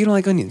 Oh, I forgot you don't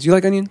like onions. You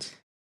like onions,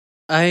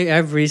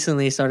 I've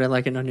recently started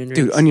liking onion rings.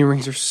 dude? Onion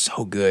rings are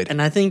so good. And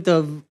I think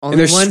the only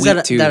they're ones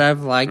sweet, too. that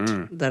I've liked,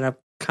 Mm. that I've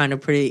kind of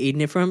pretty eaten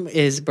it from,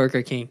 is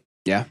Burger King.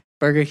 Yeah.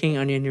 Burger King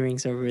onion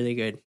rings are really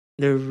good.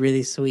 They're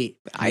really sweet.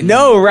 I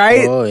know,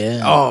 right? Oh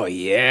yeah. Oh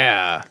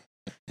yeah.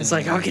 It's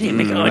like, how can you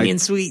make an Mm, like- onion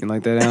sweet? You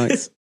like that,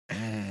 Alex?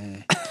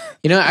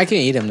 You know, I can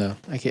eat them though.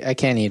 I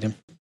can't eat them.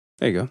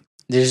 There you go.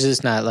 There's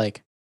just not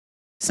like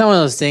it's not one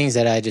of those things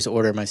that I just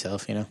order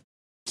myself. You know.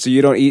 So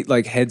you don't eat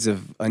like heads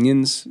of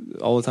onions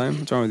all the time?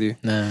 What's wrong with you?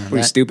 No, What are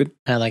you, stupid?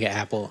 not like an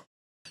apple.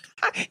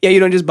 Yeah, you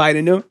don't just bite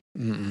into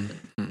them.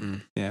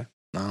 Mm-mm. Yeah.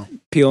 No.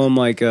 Peel them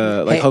like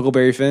Hey.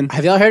 Huckleberry Finn.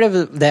 Have y'all heard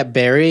of that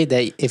berry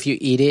that if you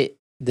eat it,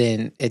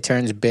 then it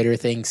turns bitter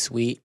things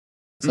sweet?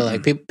 So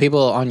like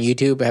people on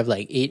YouTube have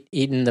like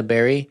eaten the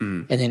berry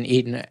Mm. and then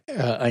eaten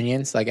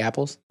onions like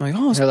apples. I'm like,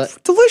 oh, it's They're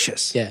like-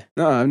 delicious. Yeah.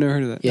 No, I've never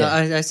heard of that.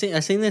 Yeah. No, I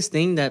seen this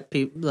thing that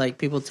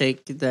people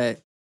take that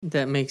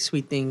makes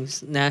sweet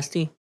things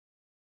nasty.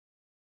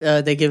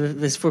 They give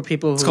this for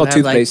people It's who called have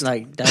toothpaste.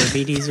 like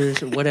diabetes or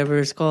whatever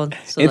it's called.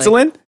 So,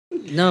 Insulin?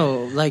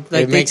 No, like It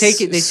they makes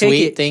take it. They sweet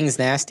take it. things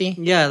nasty.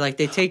 Yeah, like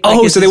they take. Oh,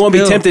 like, it's so they this won't be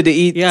pill. tempted to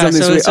eat Yeah,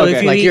 something so, sweet. so Okay.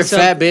 if you Like eat you're some-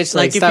 fat, bitch,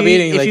 like, if stop you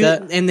eating if like you-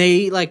 that. and they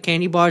eat like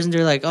candy bars, and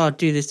they're like, "Oh,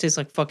 dude, this tastes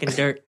like fucking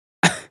dirt."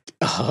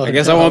 Oh, I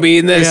guess I won't be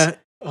eating this. Yeah.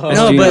 Oh,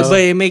 No, Gino. but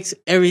it makes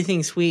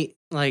everything sweet,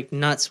 like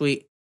not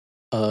sweet.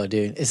 oh,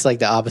 dude, it's like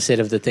the opposite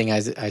of the thing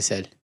I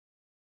said.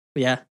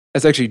 Yeah.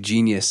 That's actually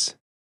genius.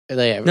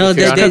 Like, No, if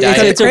you're on a cut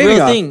diet, it's a craving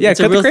real off. thing. Yeah, It's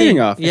a cut the real craving thing.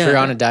 off. If if you're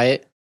on a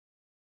diet,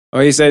 Oh,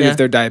 he said Yeah. if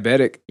they're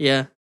diabetic.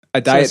 Yeah. A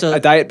diet so- a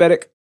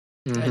diabetic?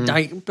 mhm.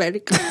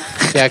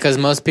 Diabetic. yeah, because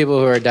most people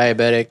who are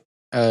diabetic,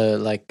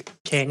 like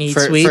Can't eat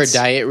for sweets.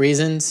 diet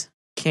reasons,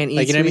 Can't eat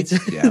like, you know what I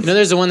sweets. Yeah. you know,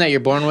 there's the one that you're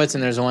born with,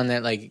 and there's the one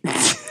that like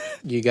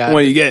you got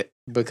What do you get?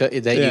 because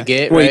that Yeah. you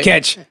get. What do you Right?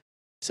 catch?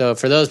 So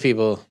for those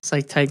people, It's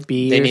like type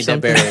B. they or need that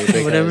something. berry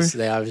because whatever.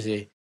 they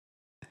obviously,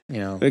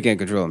 They can't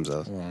control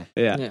themselves. well,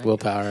 Yeah. Yeah.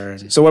 willpower.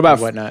 And So what about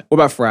whatnot? what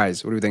about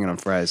fries? What are we thinking on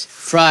fries?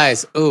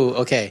 Fries. Ooh,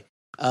 okay.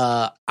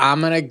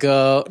 I'm gonna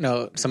go.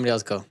 No, somebody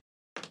else go.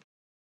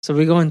 So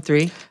we're going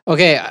 3.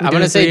 Okay, I'm doing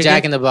gonna say three Jack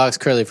again? in the Box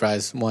curly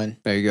fries. One.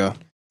 There you go.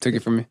 Took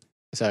it from me.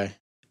 Sorry.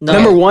 No.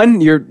 Number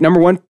one, your number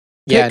one.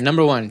 Yeah, Pick?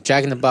 number one,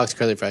 Jack in the Box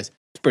curly fries.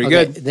 It's pretty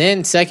Okay, good.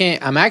 Then second,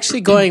 I'm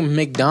actually going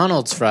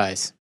McDonald's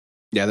fries.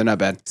 Yeah, they're not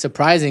bad.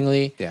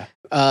 Surprisingly, Yeah.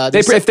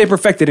 there's If they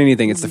perfected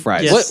anything, it's the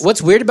fries. Yes.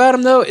 what's weird about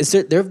them though is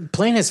they're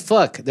plain as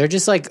fuck. They're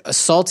just like a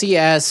salty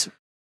ass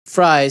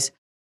fries,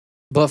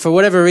 but for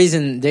whatever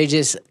reason, they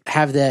just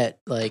have that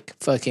like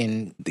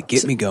fucking. They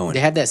get me going. They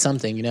have that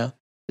something, you know.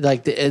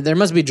 Like there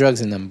must be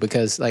drugs in them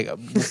because like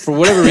for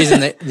whatever reason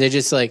they're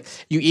just like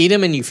you eat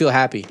them and you feel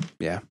happy.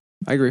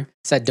 I agree.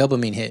 It's that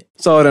dopamine hit.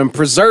 So them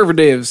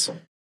preservatives,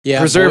 Yeah,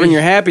 preserving boy.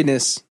 your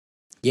happiness.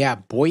 Yeah,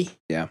 boy.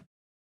 Yeah.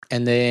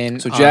 And then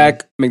So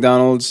Jack,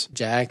 McDonald's.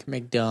 Jack,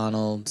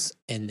 McDonald's,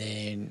 and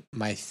then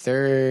my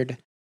third.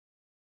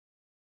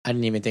 I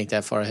didn't even think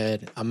that far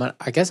ahead.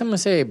 I guess I'm gonna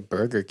say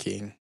Burger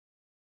King.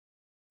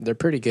 They're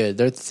pretty good.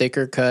 They're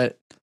thicker cut.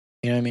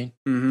 You know what I mean?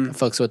 Mm-hmm. I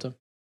fucks with them.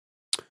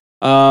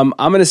 I'm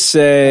gonna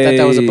say. I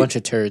thought that was a bunch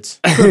of turds.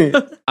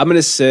 I'm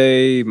gonna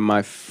say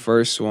my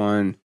first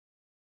one.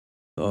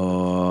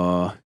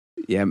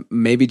 Yeah,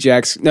 maybe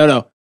Jack's.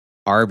 No,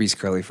 Arby's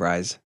curly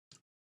fries.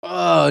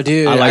 Oh,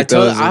 dude! I like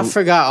those I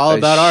forgot all a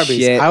about Arby's.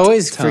 shit I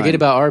always ton. forget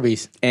about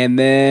Arby's. And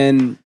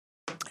then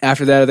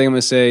after that, I think I'm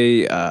gonna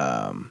say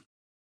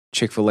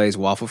Chick-fil-A's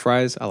waffle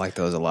fries. I like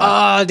those a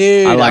lot. Oh,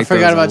 dude! I I, like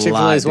forgot those about a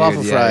Chick-fil-A's lot, dude.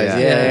 waffle Yeah,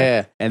 fries. yeah.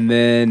 Yeah. And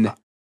then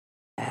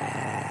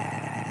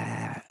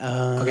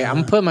Okay,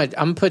 I'm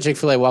gonna put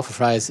Chick-fil-A waffle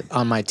fries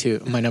on my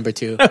number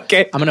 2.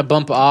 okay. I'm gonna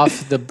bump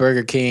off the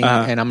Burger King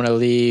Uh-huh. and I'm gonna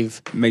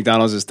leave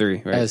McDonald's is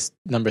 3, right? as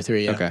number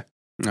 3. Yeah. Okay.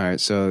 All right.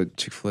 So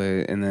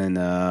Chick-fil-A, and then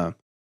I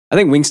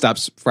think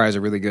Wingstop's fries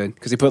are really good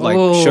because they put like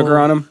Oh. sugar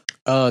on them.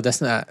 Oh, that's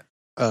not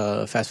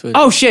fast food.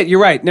 Oh shit, you're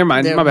right. Never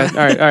mind. Never My bad.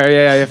 mind. All right.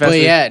 Yeah. Fast but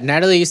food. yeah,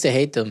 Natalie used to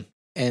hate them,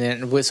 and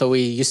then so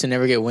we used to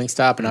never get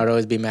Wingstop, and I'd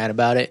always be mad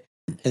about it.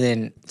 And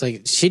then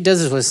like she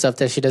does this with stuff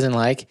that she doesn't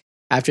like.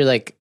 After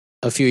like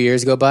a few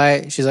years go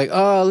by, she's like,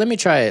 "Oh, let me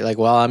try it." Like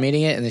while I'm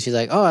eating it, and then she's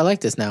like, "Oh, I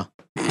like this now."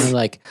 And I'm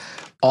like,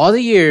 all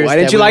the years, Why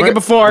didn't that you we like it weren't-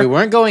 before? We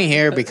weren't going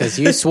here because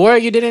you swore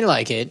you didn't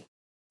like it.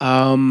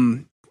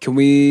 Can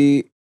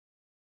we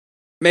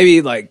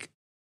maybe like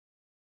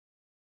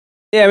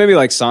maybe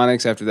like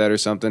Sonic's after that or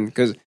something?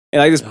 Because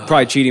like this is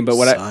probably cheating, but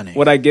Sonic.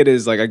 what I get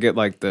is like I get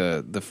like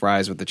the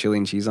fries with the chili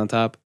and cheese on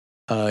top.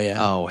 Oh yeah,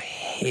 Oh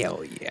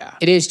hell yeah!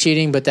 it is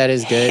cheating, but that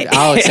is good.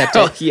 I'll accept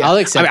Hell it. yeah. I'll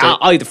accept I'll, it.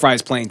 I'll eat the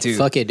fries plain too.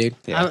 Fuck it, dude.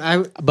 Yeah. I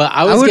But I,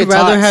 I always would get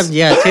rather tots.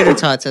 have tater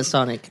tots at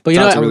Sonic. But you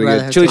know Tots what? are really rather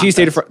good. have Chili tots.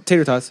 cheese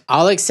tater tots.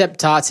 I'll accept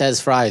tots as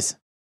fries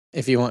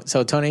if you want.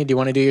 So Tony, do you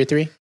want to do your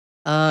 3?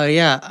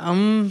 Yeah.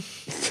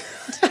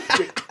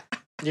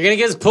 You're gonna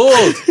get us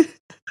pulled.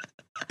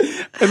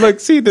 And look,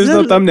 see, there's no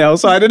Is that- thumbnail,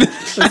 so I didn't.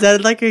 Is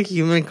that like a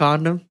human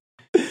condom?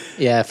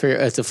 Yeah,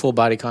 it's a full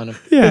body condom.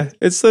 Yeah,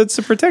 it's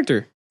a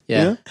protector.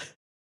 Yeah. Yeah.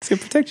 It's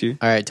gonna protect you.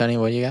 All right, Tony,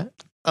 what do you got?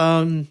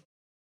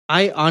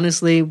 I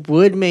honestly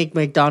would make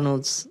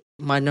McDonald's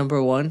my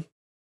number 1.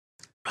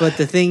 But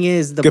the thing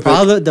is, Good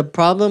pick. the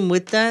problem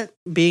with that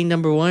being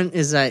number 1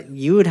 is that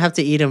you would have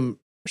to eat them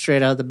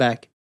straight out of the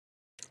back.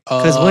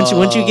 Because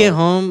once you get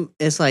home,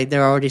 it's like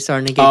they're already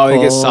starting to get Oh, cold.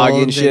 they get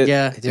soggy and shit.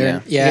 Yeah.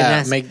 Yeah. yeah,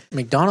 nasty.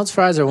 McDonald's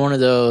fries are one of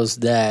those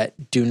that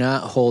do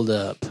not hold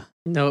up.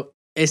 No.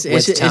 It's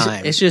With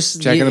time. it's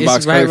just Jack in the it's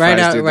Box right curly fries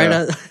out do right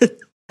that. out.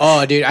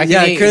 Oh, dude, I can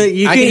Yeah, eat, curly-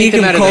 you I can can eat eat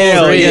them them out of cold. the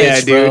Hell fridge,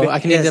 yeah, bro. dude. I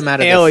can Yes. eat them out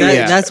of Hell the fridge.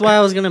 yeah. That's why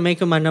I was gonna make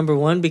them my number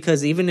 1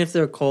 because even if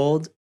they're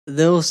cold,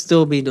 they'll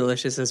still be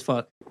delicious as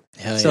fuck.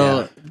 Hell So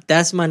yeah.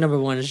 that's my number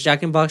 1 is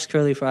Jack in Box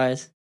curly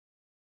fries.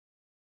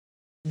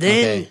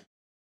 Then Okay.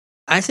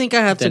 I think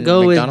I have to Then go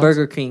with McDonald's?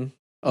 Burger King.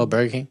 Oh,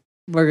 Burger King.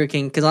 Burger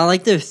King because I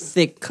like their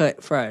thick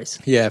cut fries.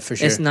 Yeah, for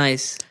sure. It's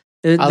nice.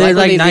 They're, I they're like,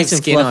 when they nice leave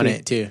and skin fluffy. on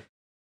it too. You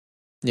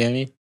know what I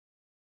mean?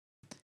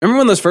 Remember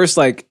when those first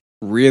like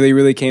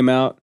really came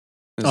out?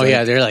 It was Oh like,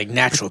 yeah, they're like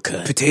natural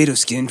cut. potato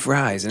skin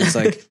fries, and it's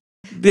like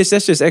Bitch,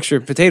 that's just extra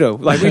potato.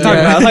 Like we talking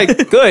about,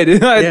 like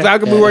good. How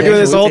come we weren't doing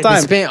this the whole We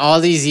time? spent all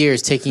these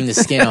years taking the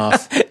skin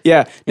off.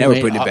 Yeah, now I we're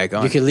mean, putting it back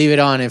on. You could leave it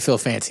on and feel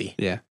fancy.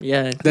 Yeah,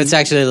 Yeah, That's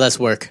actually less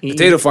work. you,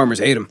 potato farmers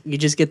hate them. you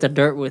just get the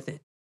dirt with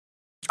it.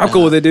 I'm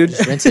cool with it, dude.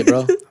 Just rinse it,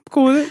 bro. I'm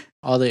cool with it.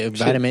 All the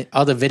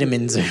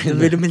vitamins are The in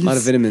there. vitamins. A lot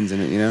of vitamins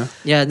in it, you know.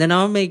 Yeah, then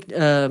I'll make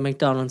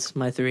McDonald's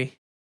my 3.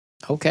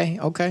 Okay.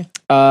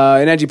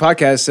 An Edgy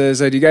Podcast says,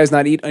 do you guys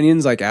not eat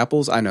onions like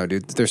apples? I know,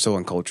 dude. They're so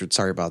uncultured.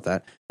 Sorry about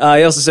that.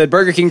 He also said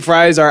Burger King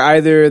fries are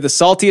either the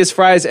saltiest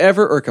fries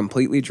ever or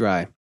completely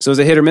dry. So is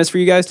it hit or miss for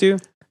you guys too?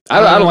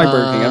 I don't like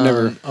Burger King. I've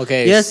never.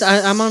 Okay. Yes,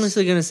 I'm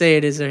honestly gonna say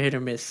it is a hit or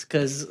miss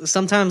because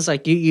sometimes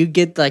like you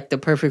get like the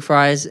perfect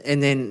fries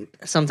and then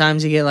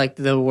sometimes you get like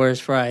the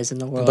worst fries in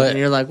the world But- and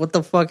you're like, what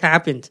the fuck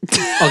happened?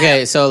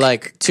 Okay. So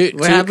like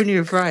What happened to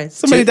your fries?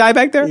 Somebody die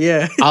back there?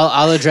 Yeah,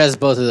 I'll address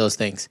both of those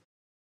things.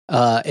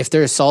 If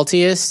they're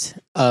saltiest,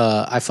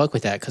 I fuck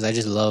with that because I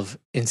just love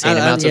insane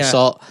amounts of yeah.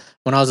 salt.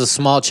 When I was a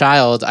small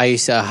child, I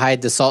used to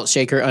hide the salt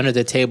shaker under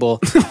the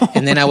table,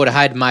 and then I would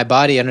hide my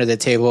body under the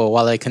table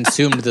while I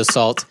consumed the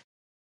salt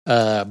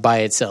by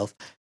itself.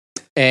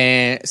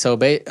 And so,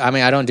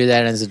 I don't do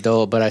that as an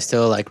adult, but I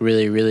still like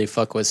really, really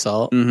fuck with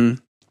salt.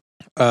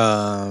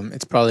 Mm-hmm.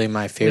 It's probably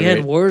my we had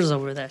favorite. wars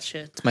over that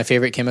shit. It's my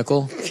favorite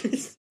chemical.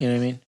 You know what I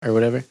mean, or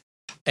whatever.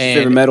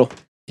 Favorite And metal.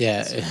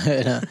 yeah.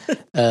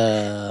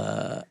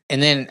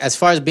 And then as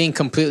far as being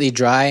completely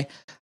dry,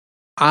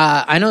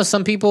 I know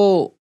some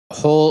people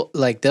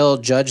they'll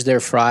judge their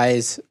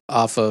fries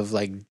off of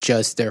like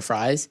just their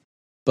fries,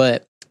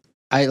 but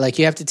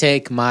you have to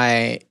take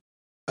my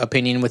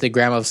opinion with a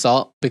gram of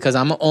salt because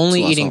I'm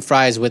only eating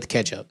fries with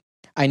ketchup.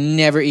 I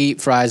never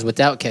eat fries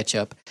without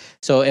ketchup.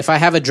 So if I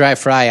have a dry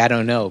fry, I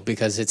don't know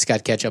because it's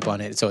got ketchup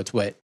on it, so it's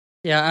wet.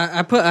 Yeah,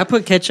 I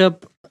put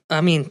ketchup.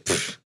 I mean,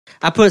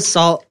 I put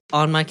salt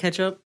on my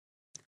ketchup.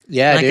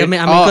 Yeah, Like, dude. I make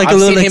like a I've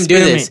little seen him do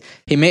this.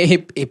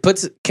 experiment. He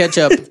puts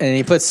ketchup and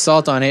he puts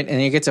salt on it, and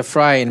he gets a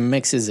fry and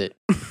mixes it.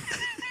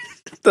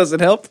 Does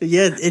it help?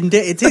 Yeah,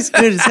 it tastes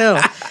good as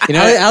hell. You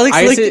know, Alex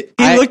I used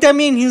looked at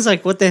me and he was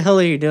like, "What the hell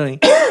are you doing?"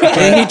 And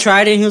then he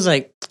tried it and he was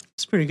like,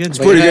 "It's pretty good." But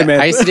pretty good, man.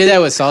 I used to do that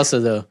with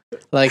salsa though.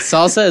 Like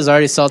salsa is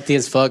already salty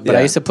as fuck, but Yeah.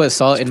 I used to put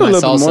salt in Put my a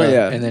little bit salsa more,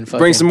 yeah. and then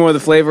Bring some more of the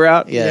flavor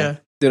out. Yeah.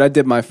 Dude, I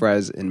dip my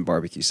fries in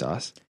barbecue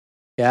sauce.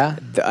 Yeah.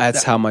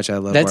 That's how much I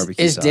love That's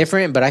barbecue it's sauce.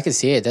 different, but I could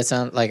see it. That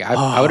sounds like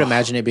I would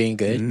imagine it being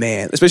good.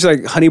 Man, especially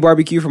like honey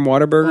barbecue from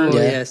Whataburger. Oh,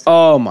 Yeah. yes.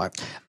 Oh my.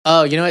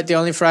 Oh, you know what? The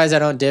only fries I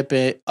don't dip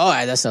in. Oh,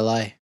 that's a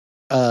lie.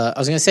 I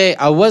was gonna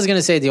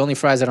say the only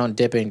fries I don't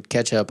dip in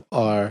ketchup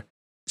are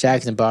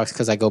Jack in the Box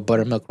because I go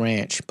buttermilk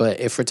ranch. But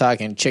if we're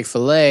talking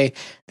Chick-fil-A,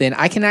 then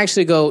I can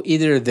actually go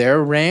either their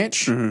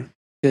ranch. Mhm.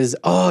 Because,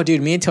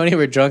 dude, me and Tony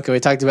were drunk and we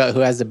talked about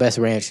who has the best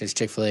ranch. Because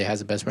Chick-fil-A has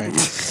the best ranch.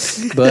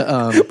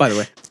 But By the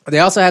way, they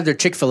also have their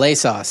Chick-fil-A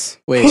sauce,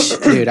 which,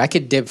 dude, I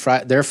could dip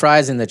their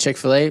fries in the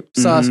Chick-fil-A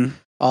sauce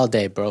all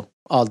day, bro.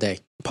 All day.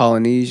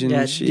 Polynesian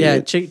Yeah, shit. yeah.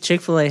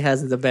 Chick-fil-A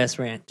has the best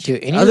ranch.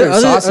 Dude, any of their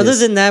Other sauces.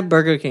 than that,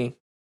 Burger King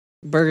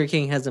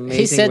has amazing.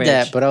 He said ranch.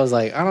 that, but I was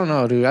like, I don't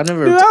know, dude. Dude,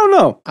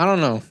 I don't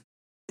know.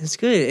 It's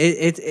good.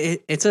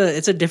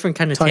 It's a different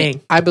kind of Tony,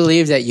 tang. I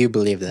believe that you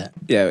believe that.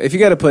 Yeah, if you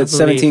got to put believe.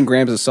 17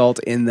 grams of salt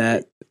in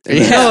that,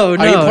 No,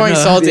 Are you pouring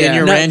salt Yeah. in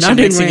your Not- ranch not and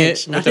in mixing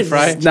ranch, it not with the in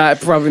fry?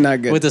 ranch. probably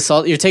not good. With the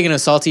salt, you're taking a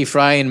salty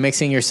fry and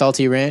mixing your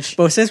salty ranch.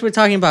 But since we're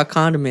talking about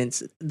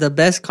condiments, the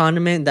best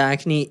condiment that I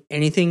can eat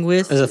anything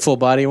with Is a full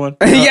body one.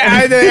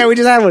 yeah, we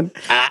just had one.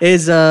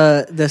 is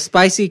the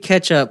spicy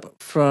ketchup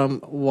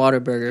from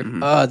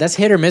Whataburger. That's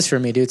hit or miss for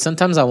me, dude.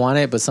 Sometimes I want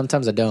it, but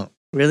sometimes I don't.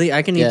 Really,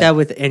 I can eat Yeah. that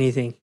with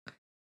anything.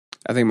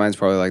 I think mine's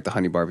probably like the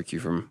honey barbecue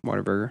from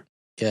Whataburger.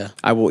 Yeah.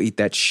 I will eat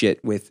that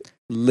shit with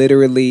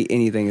literally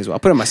anything as well. I'll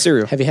put it in my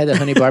cereal. Have you had the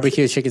honey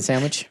barbecue chicken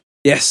sandwich?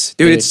 Yes,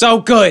 dude, it's so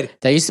good.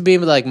 That used to be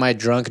like my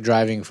drunk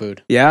driving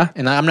food. Yeah,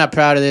 And I'm not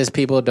proud of this.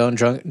 People don't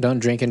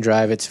drink and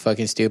drive. It's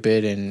fucking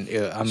stupid. And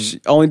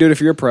only do it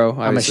if you're a pro. I'm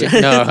obviously.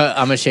 ashamed. No,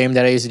 I'm ashamed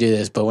that I used to do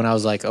this. But when I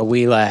was like a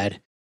wee lad,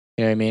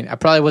 you know what I mean? I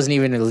probably wasn't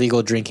even a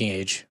legal drinking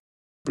age.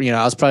 You know,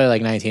 I was probably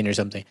like 19 or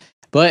something.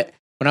 But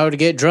when I would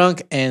get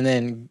drunk and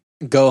then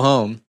go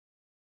home,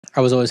 I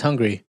was always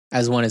hungry,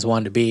 as one is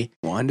one to be.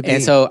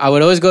 And so I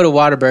would always go to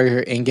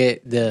Whataburger and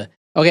get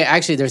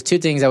actually, there's two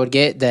things I would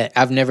get that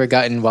I've never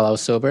gotten while I was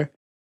sober.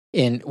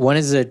 And one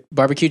is a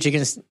barbecue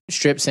chicken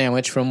strip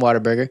sandwich from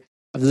Whataburger.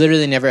 I've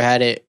literally never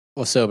had it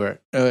while sober.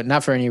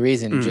 Not for any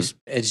reason.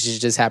 It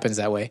just happens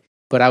that way.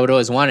 But I would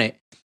always want it.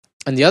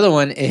 And the other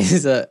one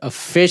is a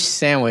fish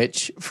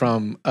sandwich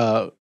from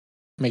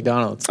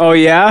McDonald's. Oh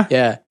yeah,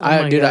 Yeah.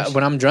 my gosh.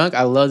 When I'm drunk,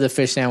 I love the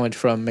fish sandwich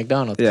from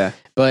McDonald's. yeah.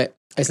 But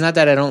it's not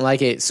that I don't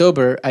like it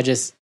sober. I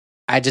just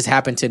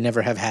happen to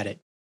never have had it.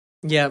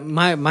 Yeah,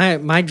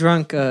 my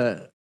drunk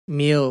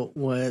meal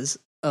was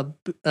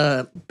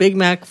a Big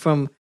Mac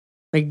from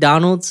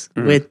McDonald's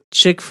with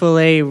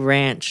Chick-fil-A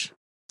ranch.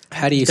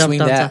 How do you Dumped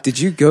swing on that? top. Did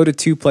you go to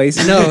two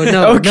places?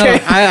 No, Okay.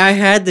 I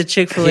had the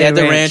Chick-fil-A He had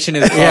the ranch. ranch in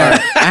his car.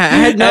 Yeah, I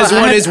had no. As I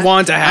one had- is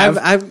wont to have.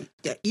 I've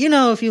You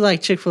know, if you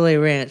like Chick-fil-A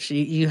ranch,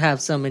 you have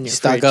some in your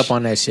Stock fridge. up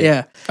on that shit.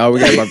 Yeah. Oh, we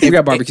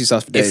got barbecue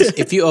sauce for days.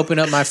 If you open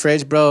up my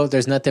fridge, bro,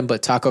 there's nothing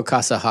but Taco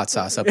Casa hot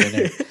sauce up in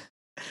there.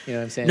 You know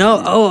what I'm saying? No,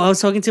 I was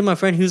talking to my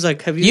friend who's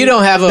like, have you... You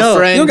don't have a No,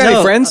 friend. You don't got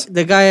any friends?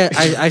 The guy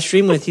I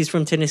stream with, he's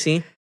from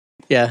Tennessee.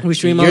 Yeah. We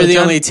stream all You're the the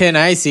time. only 10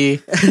 I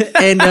see.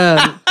 And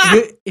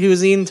he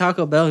was eating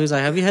Taco Bell. He was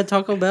like, have you had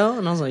Taco Bell?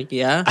 And I was like,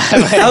 yeah. I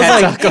was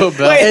like, Taco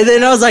Bell. And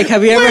then I was like,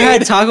 have you ever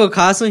had Taco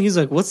Casa? And he's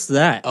like, what's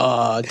that?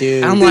 Oh,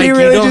 dude. I'm Did like, he you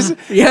really don't-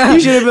 just? yeah. You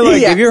should have been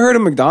like, Yeah. have you ever heard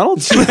of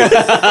McDonald's?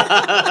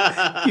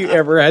 You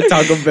ever had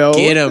Taco Bell?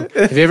 Get him.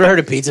 Have you ever heard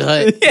of Pizza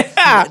Hut?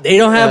 Yeah. They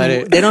don't Got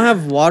it. have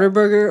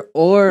Whataburger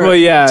or Well,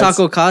 yeah,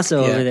 Taco Casa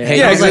over there. Hey,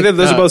 Yeah, I was because like,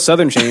 those are both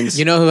Southern chains.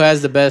 You know who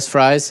has the best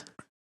fries?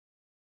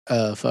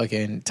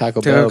 Fucking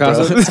Taco Bell, bro.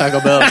 Casa? Taco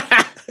Bell.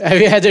 Have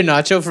you had their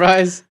nacho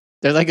fries?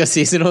 They're like a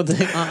seasonal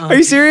thing. Are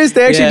you serious?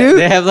 They actually do?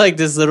 They have like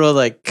this little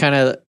like kind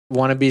of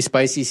wannabe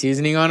spicy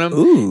seasoning on them.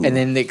 Ooh. And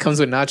then it comes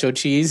with nacho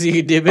cheese you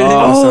can dip in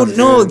Oh sounds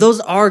no, good. those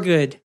are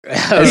good. it. He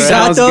got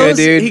sounds good, those.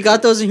 dude. He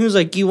got those, and he was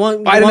like, "You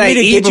want? Why you didn't want I me to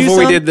eat get you before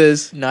we some?" did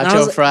this? And I Nacho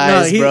was like,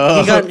 fries, no,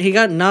 bro. He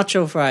got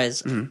nacho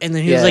fries, and then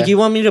he was Yeah. like, "You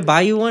want me to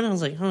buy you one?" I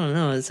was like, "I don't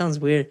know. It sounds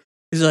weird."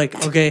 He's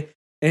like, "Okay,"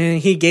 and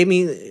he gave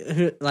me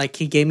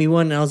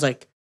one, and I was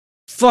like,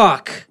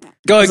 "Fuck."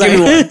 Go I ahead, was give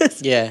me like- one.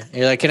 Yeah.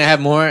 You're like, can I have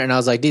more? And I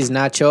was like, these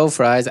nacho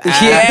fries.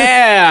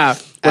 Yeah.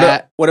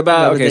 What No,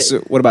 about but okay? they- So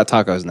what about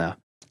tacos now?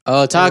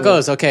 Oh,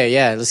 tacos. Okay,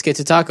 yeah. Let's get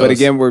to tacos. But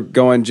again, we're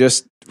going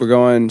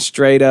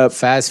straight up.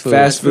 fast food.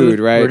 Fast food,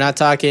 right? We're not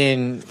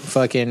talking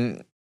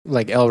fucking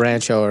like El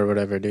Rancho or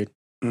whatever, dude.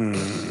 Mm.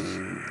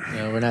 You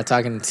know, we're not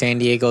talking San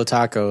Diego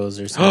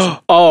tacos or something.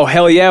 Oh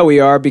hell yeah, we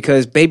are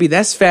because baby,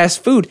 that's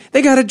fast food.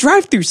 They got a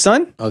drive-through,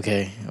 son.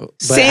 Okay. But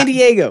San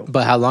Diego.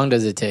 But how long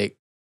does it take?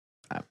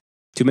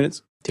 2 minutes.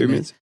 2 3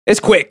 minutes. It's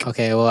quick.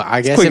 Okay, well,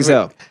 I guess Quick if as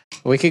hell.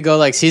 we could go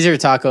like Caesar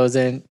tacos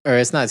and or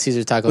it's not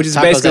Caesar tacos, Which is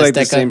tacos basically like the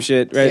Azteca. same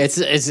shit, right? It's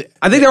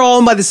I think they're all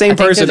owned by the same I think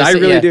they're person. the I sa-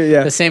 really do.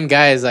 Yeah. The same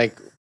guy is like,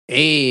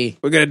 hey,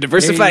 We're gonna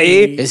diversify,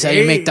 this is how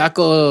you make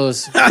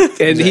tacos.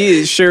 and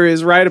he sure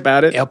is right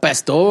about it. El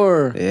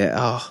Pastor. Yeah.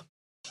 Oh,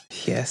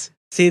 yes.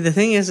 See, the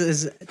thing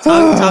is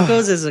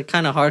tacos is a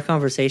kind of hard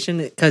conversation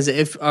because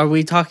are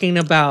we talking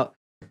about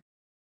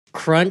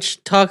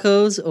crunch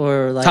tacos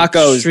or like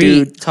Tacos, street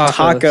dude.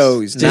 tacos?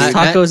 Tacos, Just dude. Not-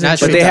 tacos, not and But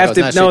street they have tacos,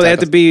 to not no, street they have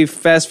to tacos. be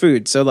fast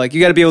food. So like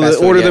you got to be able Fast to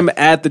food, order yeah. them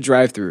at the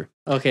drive-through.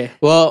 okay,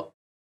 Well,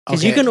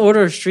 because Okay. you can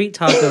order street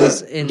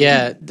tacos. In,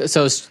 Yeah,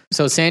 so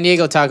San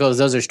Diego tacos,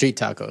 those are street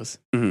tacos.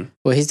 Mhm.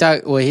 What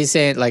he's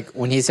saying, like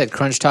when he said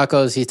crunch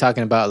tacos, he's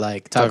talking about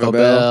like Taco, Taco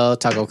Bell, Bell.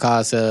 Taco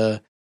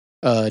Casa,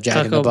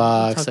 Jack in the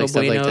Box, Taco like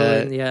stuff like Bueno,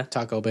 that. and yeah.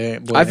 Taco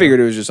Bueno. I figured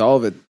it was just all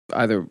of it,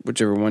 either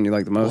whichever one you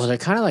like the most. Well, they're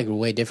kind of like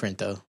way different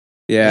though.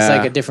 yeah.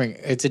 It's like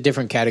it's a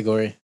different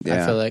category.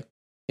 Yeah. I feel like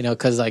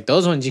because like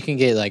those ones you can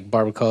get like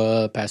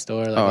barbacoa, pastor,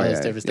 like all this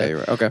different yeah, stuff. you're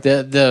right. Okay.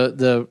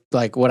 The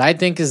like what I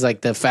think is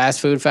like the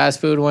fast food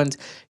ones.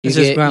 It's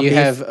just ground beef.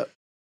 have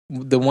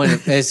the one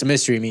it's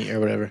mystery meat or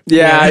whatever.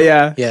 Yeah,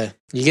 yeah. Yeah,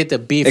 you get the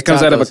beef. It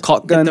comes out of a tacos.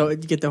 caulk Get gun. the,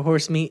 get the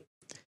horse meat.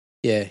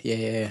 Yeah.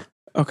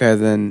 Okay,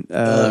 then.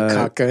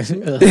 Cock.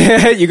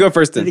 You go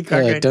first then.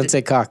 Don't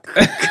say cock.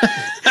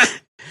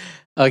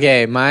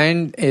 Okay,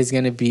 mine is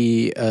gonna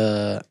be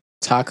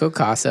Taco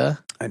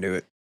Casa, I knew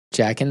it.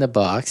 Jack in the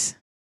Box,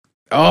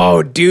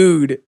 Oh,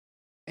 dude.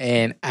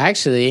 and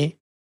actually,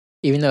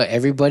 even though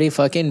everybody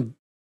fucking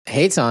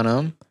hates on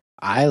them,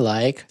 I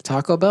like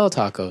Taco Bell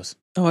tacos.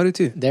 Oh, I do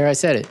too. There, I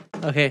said it.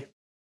 Okay,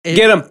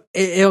 Get him.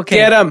 Okay,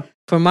 Get him.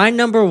 For my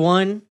number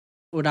one,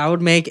 what I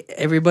would make,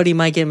 everybody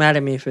might get mad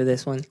at me for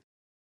this one,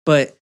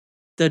 but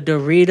the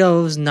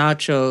Doritos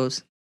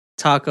Nachos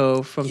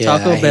taco from Yeah,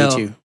 Taco I hate Bell,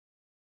 you.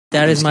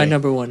 that is my Okay.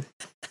 number one.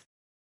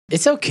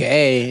 It's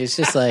okay. It's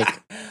just like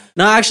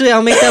No, actually,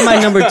 I'll make that my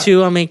number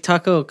two. I'll make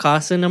Taco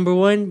Casa number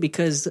one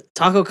because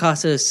Taco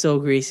Casa is so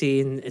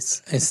greasy and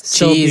it's it's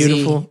so cheesy.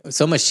 beautiful.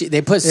 So much.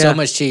 They put Yeah. so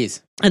much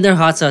cheese, And their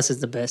hot sauce is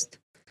the best.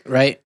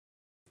 right?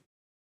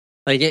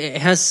 Like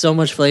it has so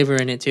much flavor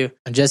in it too.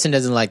 And Justin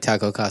doesn't like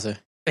Taco Casa.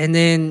 And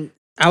then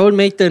I would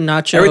make the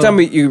nacho. Every time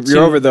you're two.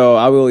 over, though,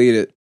 I will eat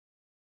it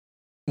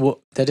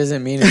Well, that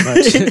doesn't mean as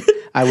much.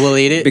 I will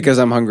eat it. because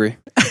I'm hungry.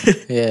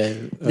 Yeah.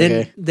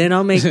 Okay. Then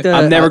I'll make the.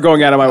 I'm never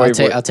going out of my way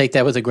for I'll take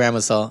that with a gram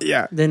of salt. it.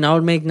 Yeah. Then I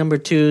would make number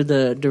two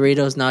the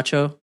Doritos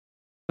Nacho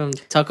from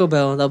Taco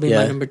Bell. That'll be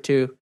my Yeah. number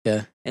two.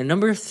 Yeah. And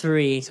number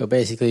three. So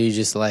basically, you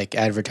just like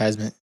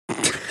advertisement.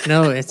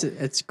 No,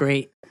 it's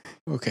great.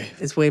 Okay.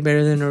 It's way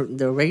better than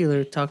the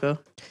regular taco.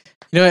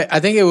 You know what? I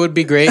think it would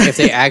be great if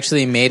they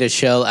actually made a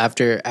shell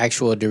after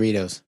actual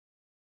Doritos.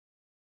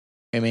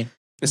 I mean,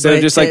 Instead of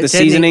But just like the techni-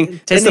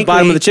 seasoning, it's the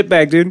bottom of the chip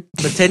bag, dude.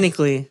 But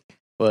technically,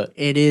 what?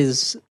 it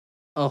is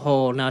a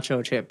whole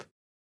nacho chip.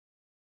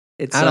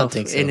 Itself, I don't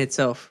think so. In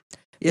itself.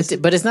 Yes,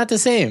 But it's not the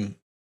same.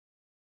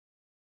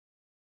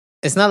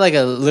 It's not like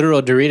a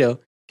literal Dorito.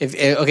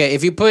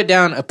 If you put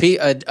down a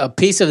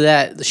piece of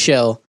that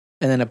shell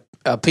and then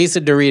a piece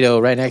of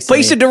Dorito right next to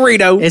Piece me, of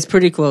Dorito. it's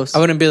pretty close. I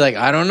wouldn't be like,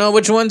 I don't know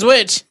which one's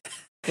which.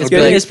 You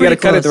gotta pretty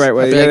cut it the close. right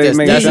way. I feel like You gotta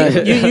make that's-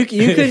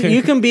 it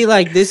You can be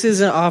like, this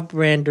is an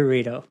off-brand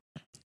Dorito.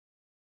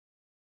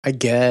 I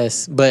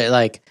guess, but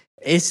like,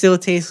 It still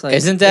tastes like.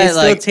 Isn't that it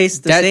still like- tastes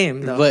the that-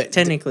 same though? but-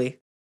 technically,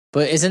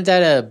 but isn't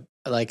that a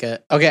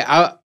okay?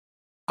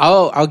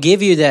 I'll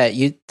give you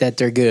that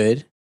they're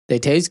good. They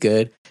taste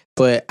good,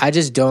 but I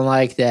just don't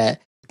like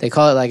that they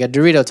call it like a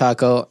Dorito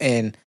taco,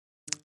 and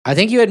I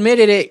think you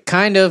admitted it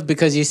kind of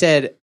because you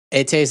said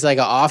it tastes like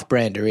an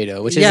off-brand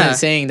Dorito, which Yeah. isn't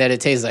saying that it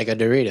tastes like a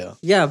Dorito.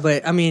 yeah.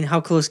 But I mean, how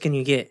close can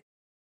you get?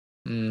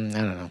 I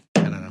don't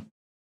know.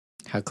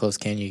 How close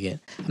can you get?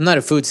 I'm not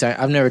a food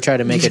scientist. I've never tried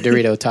to make a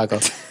Dorito taco,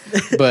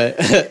 but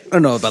I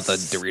don't know about the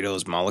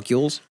Doritos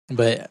molecules.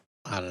 but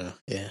I don't know.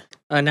 Yeah,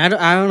 And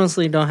I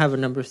honestly don't have a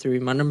number 3.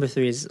 My number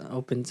 3 is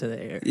open to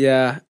the air.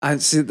 Yeah, I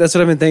see. That's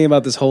what I've been thinking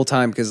about this whole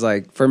time. Because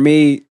like for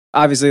me,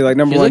 obviously, like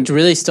number you one, looked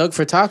really stoked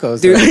for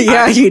tacos, Dude, though.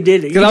 Yeah, you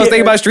did. because I was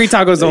thinking about street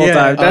tacos the whole Yeah.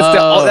 time.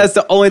 Oh. That's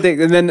the only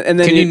thing. And then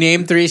Can you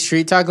name 3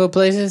 street taco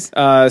places?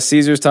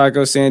 Caesar's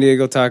Tacos, San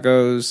Diego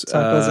Tacos,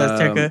 Tacos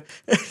Azteca.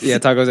 Yeah,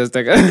 Tacos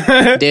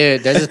Azteca.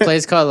 Dude, there's this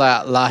place called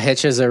La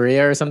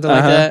Hechazeria or something like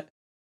Uh-huh. that.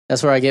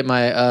 That's where I get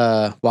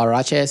my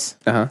huaraches.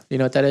 Uh-huh. You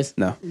know what that is?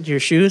 Your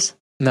shoes.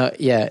 No,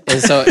 yeah.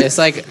 And so it's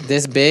like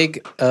this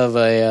big of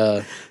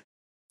a.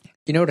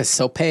 You know what a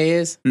sope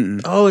is?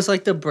 Mm-mm. Oh, it's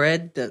like the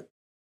bread.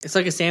 It's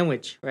like a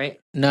sandwich, right?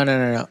 No.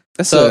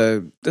 That's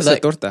So, a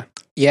like- torta.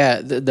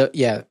 Yeah,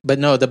 yeah, but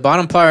no, the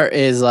bottom part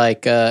is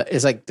like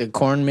it's like the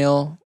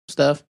cornmeal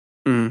stuff.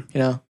 Mm. You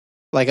know,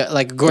 like a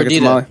Like a gordita.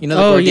 tamale. You know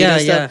the Oh gordita yeah,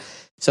 stuff. yeah.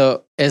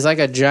 So it's like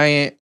a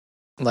giant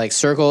like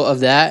circle of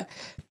that,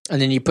 and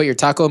then you put your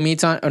taco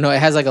meats on. Oh no, it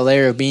has like a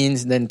layer of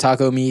beans, then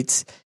taco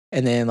meats,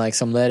 and then like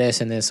some lettuce,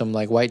 and then some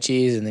like white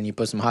cheese, and then you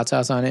put some hot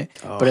sauce on it.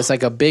 Oh. But it's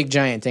like a big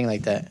giant thing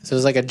like that. So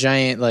it's like a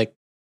giant like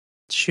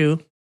Shoe.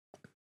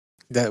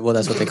 that. Well,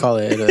 that's what they call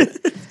it.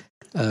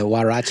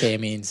 Huarache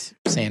means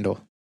sandal.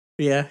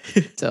 Yeah.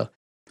 So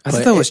I thought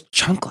but that was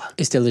chancla.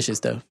 it's delicious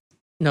though.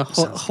 No,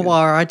 Sounds good.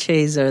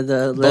 huaraches are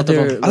the Both of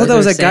leather. them. I thought that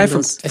was that guy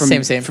from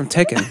Sandals. Same. from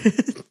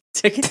Tekken.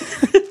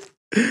 Tekken.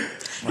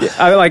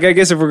 I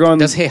guess if we're going,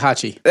 That's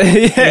Heihachi.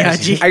 yeah,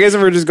 Gee. I guess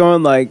if we're just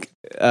going like,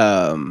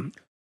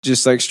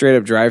 just like straight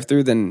up drive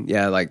through, then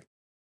yeah, like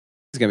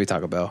it's gonna be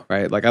Taco Bell,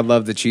 right? Like I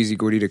love the cheesy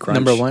gordita crunch.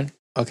 Number 1.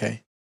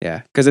 Okay.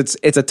 yeah, because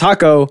it's a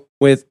taco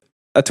with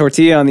a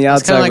tortilla on the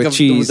It's kind outside of like with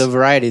cheese. the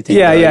variety thing.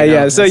 Yeah, though, yeah, you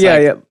know? yeah. So It's yeah,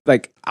 like- yeah.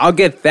 Like I'll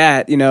get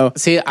that. You know,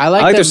 See, I I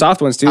like, like the, their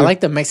soft ones too. I like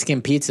the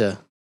Mexican pizza.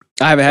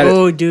 I haven't had it.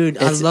 Oh, dude,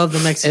 I It's- love the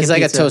Mexican. It's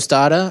like pizza. a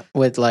tostada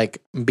with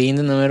like beans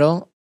in the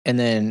middle, and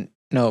then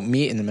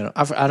meat in the middle.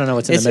 I don't know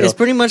what's in the middle. It's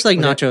pretty much like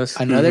Okay. nachos.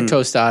 Another Mhm.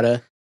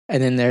 tostada,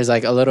 and then there's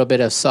like a little bit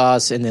of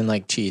sauce, and then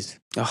like cheese.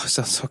 Oh, it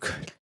sounds so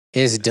good.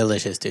 It's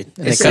delicious, dude.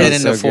 And It they cut it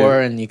sounds into so 4,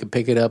 and you can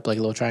pick it up like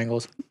little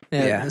triangles.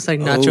 Yeah, Yeah. it's like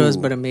nachos,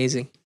 Oh. but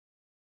amazing.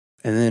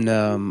 And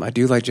then I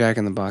do like Jack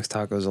in the Box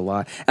tacos a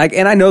lot. Like,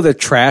 and I know they're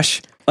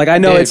trash. Like I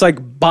know Dude. it's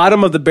like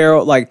bottom of the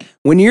barrel. Like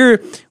when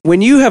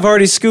you have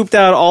already scooped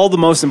out all the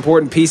most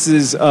important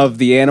pieces of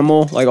the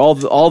animal, like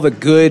all the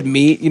good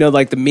meat. You know,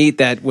 like the meat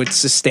that would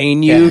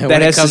sustain you, Yeah, that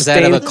when has it comes out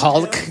sustained, of a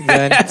caulk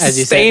gun, has as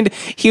you said. sustained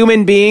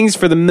human beings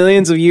for the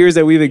millions of years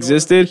that we've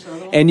existed,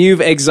 and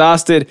you've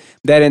exhausted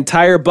that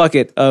entire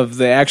bucket of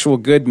the actual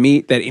good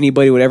meat that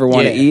anybody would ever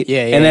want to Yeah, eat.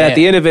 yeah, and then yeah. at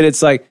the end of it,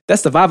 it's like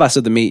that's the vavas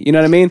of the meat. You know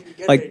what I mean?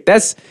 Like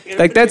that's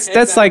like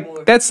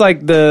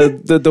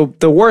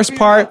the worst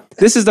part.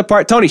 This is the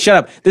part. Tony, shut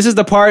up. This is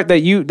the part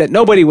that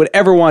nobody would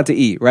ever want to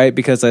eat, right?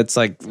 Because it's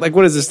like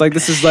what is this? Like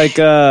this is like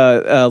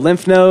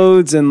lymph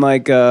nodes and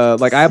like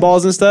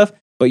eyeballs and stuff.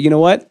 But you know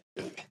what?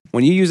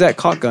 When you use that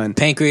caulk gun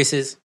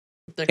Pancreases.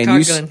 The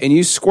and cock gun.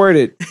 you squirt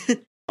it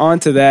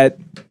onto that,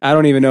 I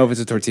don't even know if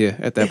it's a tortilla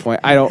at that point.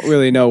 I don't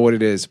really know what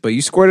it is, but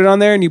you squirt it on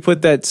there and you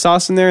put that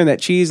sauce in there and that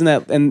cheese and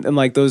that and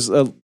like those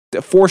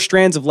 4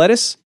 strands of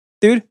lettuce,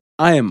 dude.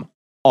 I am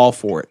all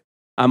for it.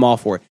 I'm all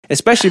for it,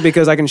 especially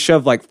because I can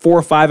shove like 4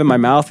 or 5 in my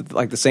mouth at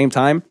like the same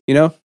time. You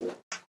know,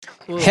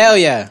 Hell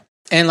yeah.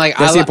 And like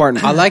That's the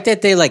important- I like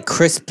that they like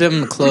crisp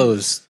them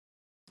closed.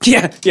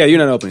 yeah. You're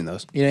not opening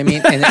those. You know what I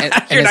mean? And You're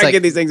it's not like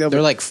getting these things open.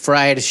 they're like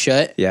fried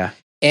shut. Yeah,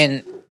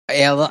 And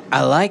I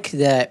like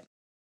that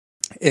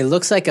it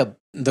looks like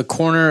the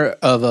corner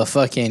of a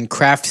fucking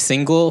Kraft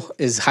single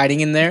is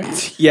hiding in there.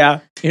 yeah,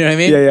 You know what I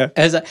mean? Yeah.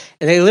 And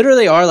they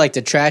literally are like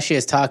the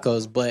trashiest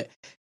tacos, but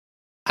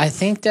I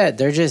think that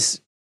they're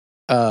just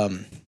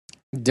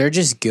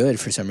good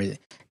for some reason.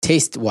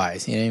 Taste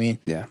wise, you know what I mean?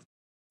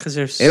 Because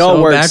they're It all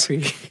so works. bad for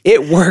you.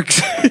 it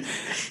works,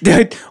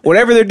 dude.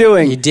 Whatever they're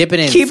doing, You dip it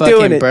in Keep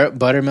doing fucking it.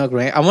 buttermilk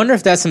ranch. I wonder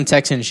if that's some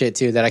Texan shit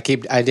too. That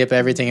I dip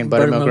everything in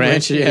buttermilk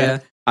ranch. Yeah.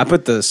 I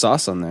put the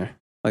sauce on there,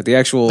 like the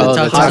actual Oh,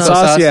 the hot taco sauce.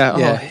 sauce? Yeah.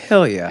 Yeah. Oh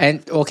hell yeah.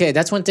 And okay,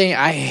 that's one thing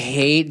I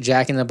hate.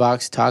 Jack in the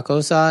Box taco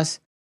sauce.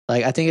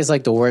 Like I think it's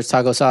like the worst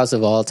taco sauce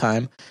of all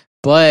time.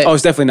 But Oh,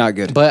 it's definitely not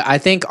good. but I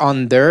think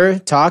on their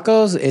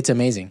tacos, it's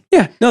amazing.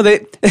 Yeah, no,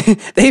 they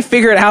they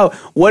figured out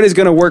what is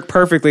going to work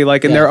perfectly,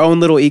 like in Yeah. their own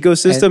little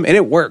ecosystem, and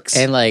it works.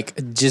 And like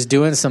just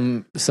doing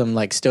some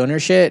like stoner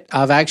shit.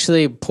 I've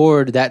actually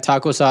poured that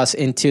taco sauce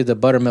into the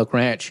buttermilk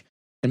ranch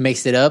and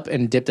mixed it up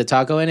and dipped the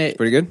taco in it.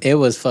 Pretty good. It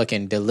was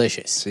fucking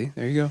delicious. See,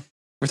 there you go.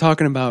 We're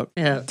talking about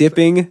Yeah.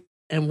 dipping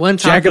And one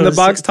Jack in the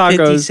taco is Box tacos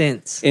 50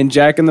 cents. in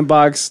Jack in the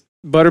Box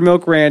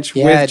buttermilk ranch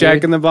Yeah, with Jack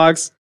dude. in the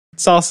Box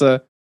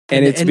salsa,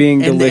 and it's being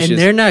delicious. And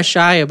they're not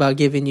shy about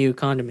giving you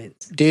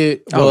condiments.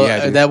 Dude, Oh, well,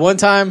 yeah, dude. that one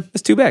time,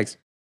 It's 2 bags.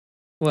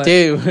 What?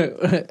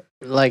 dude,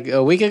 like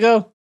a week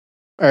ago,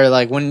 or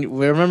like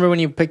remember when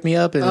you picked me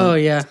up and Oh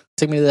yeah.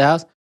 took me to the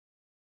house?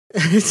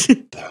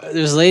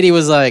 This lady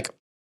was like,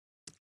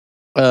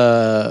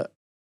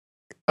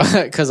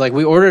 because like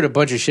we ordered a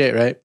bunch of shit,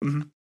 right?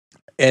 Mhm.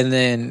 And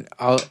then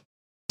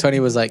Tony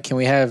was like, "Can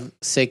we have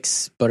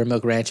 6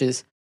 buttermilk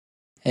ranches?"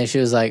 And she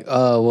was like,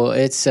 "Oh, well,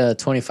 it's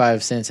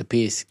 25 cents a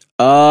piece."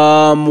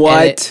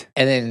 What?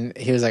 And then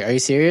he was like, "Are you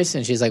serious?"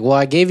 And she's like, "Well,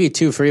 I gave you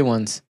 2 free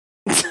ones."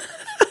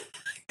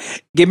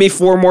 Give me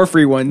 4 more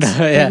free ones.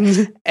 Yeah.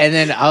 And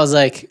then I was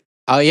like,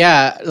 "Oh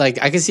yeah,"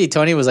 like I could see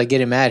Tony was like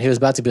getting mad. He was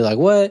about to be like,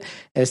 "What?"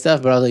 and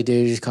stuff. But I was like,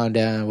 "Dude, just calm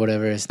down,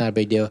 whatever. It's not a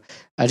big deal."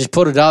 I just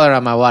pulled $1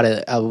 on my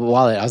wallet. I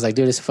was like,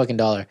 "Dude, it's a fucking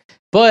 $1."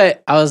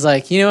 But I was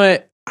like, you know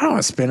what? I don't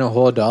want to spend a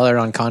whole $1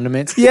 on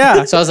condiments.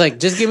 Yeah. So I was like,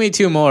 just give me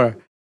 2 more.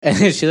 And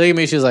then she looked at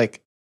me. She was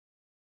like,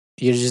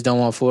 "You just don't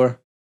want 4?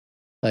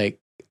 Like,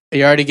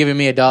 you're already giving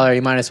me $1.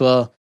 You might as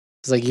well."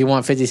 It's like, "You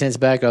want 50 cents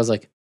back?" I was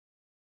like,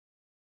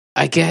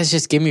 "I guess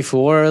just give me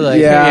 4." Like,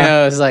 Yeah. you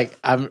know, it's like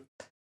I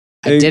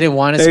There- didn't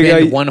want to there you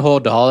spend go. one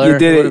whole $1. You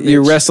did What a it.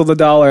 You bitch. wrestled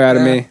 $1 out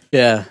of me.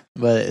 Yeah,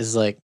 but it's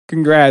like,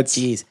 Congrats.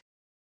 jeez.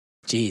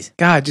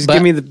 God, just But-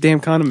 give me the damn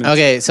condiments.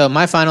 Okay, so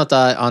my final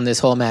thought on this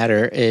whole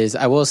matter is,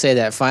 I will say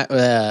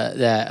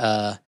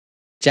that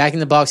Jack in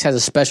the Box has a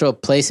special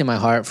place in my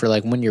heart for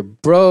like when you're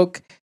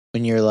broke,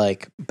 when you're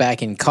like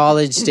back in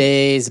college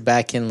days,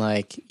 back in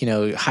like, you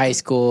know, high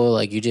school,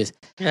 like you just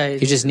need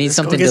Let's go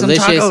something get some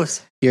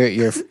delicious.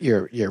 tacos.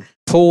 You're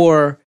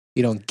poor.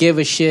 You don't give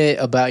a shit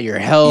about your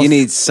health. You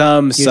need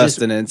some You just-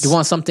 sustenance. You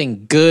want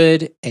something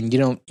good, and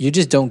you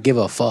just don't give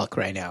a fuck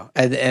right now.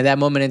 At that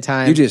moment in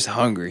time, You're just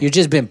hungry. you've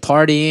just been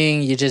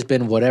partying. You just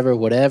been whatever.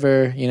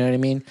 You know what I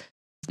mean?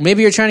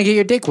 Maybe you're trying to get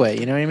your dick wet.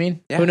 You know what I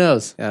mean? Yeah. Who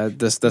knows?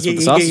 That's what You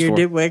the sauce get is your for.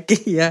 dip wet.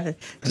 Yeah.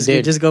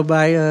 Dude. Just go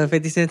buy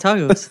 50-cent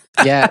tacos.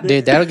 Yeah,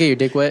 dude, that'll get your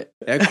dick wet.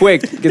 Yeah,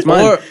 quick, get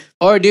mine.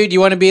 Or dude, you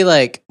want to be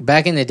like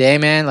back in the day,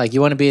 man? Like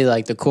you want to be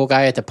like the cool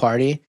guy at the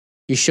party.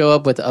 You show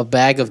up with a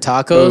bag of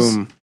tacos.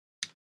 Boom.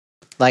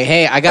 Like,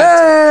 hey, I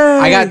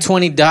got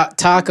 20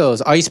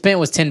 tacos. All you spent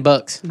was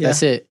 $10. Yeah.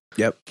 That's it.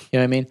 Yep, You know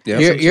what I mean? Yeah.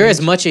 You're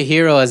as much a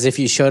hero as if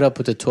you showed up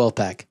with a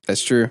 12-pack.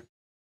 that's true.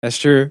 That's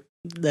true.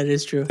 That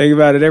is true. Think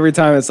about it. Every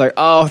time it's like,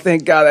 oh,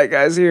 thank God that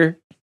guy's here.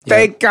 Yeah.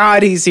 Thank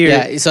God he's here.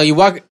 Yeah. So you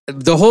walk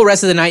the whole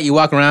rest of the night. You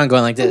walk around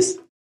going like this.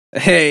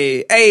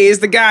 Hey, it's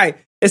the guy.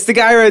 It's the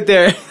guy right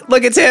there.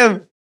 Look, it's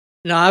him.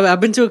 No, I've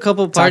been to a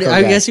couple parties. Taco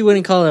I guy. guess you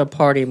wouldn't call it a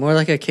party, more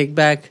like a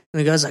kickback. And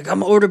the guy's like, "I'm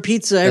gonna order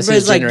pizza." That's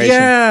Everybody's his like, generation.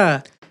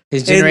 "Yeah."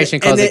 His generation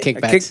And calls it then-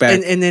 kickbacks.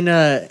 kickback. And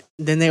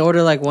then they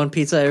order like one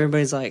pizza.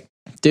 Everybody's like,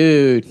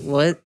 Dude.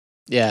 "What?"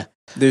 Yeah.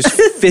 There's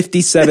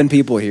 57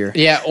 people here.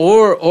 Yeah.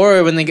 Or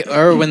when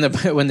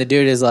the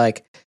dude is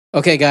like,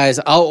 "Okay, guys,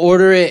 I'll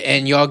order it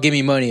and y'all give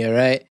me money, all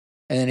right?"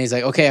 And then he's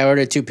like, "Okay, I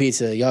ordered 2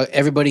 pizza. Y'all,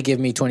 everybody give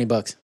me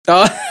 $20."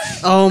 Oh,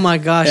 Oh my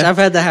gosh, Yeah. I've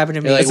had that happen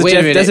to me. You're like, that's, wait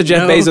a minute. that's a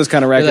Jeff No. Bezos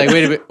kind of You're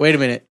racket. like, wait a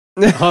minute.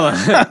 Hold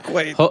on.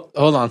 Wait,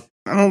 Hold on.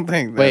 I don't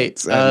think Wait.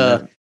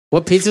 that's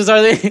What pizzas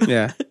are they?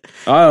 yeah.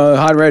 Oh,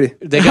 hot and ready.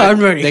 They got I'm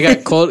ready. They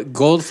got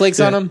gold flakes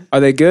on them. Are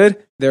they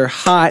good? They're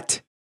hot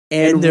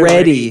and they're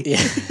ready.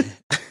 Yeah.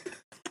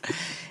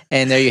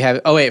 And there you have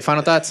it. Oh wait,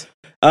 final thoughts.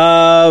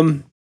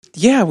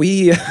 Yeah,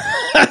 we.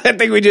 I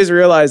think we just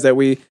realized that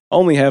we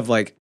only have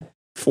like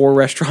 4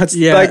 restaurants,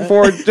 Yeah. like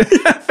 4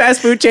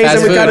 fast food chains Fast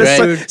that we food, kind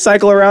of right?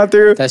 cycle around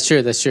through. That's true.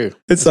 It's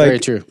That's like very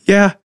true.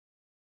 Yeah,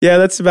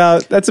 that's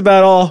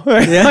about all.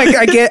 Yeah. Like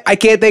I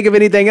can't think of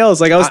anything else.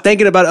 Like I was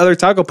thinking about other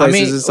taco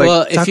places. mean, it's like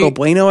well, if Taco you-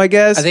 Bueno, I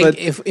guess. I think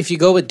but if you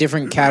go with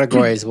different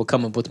categories, we'll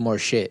come up with more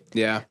shit.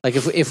 yeah, Like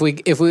if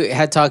we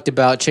had talked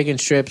about chicken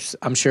strips,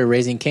 I'm sure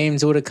Raising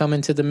Cane's would have come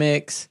into the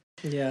mix.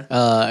 Yeah.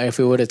 If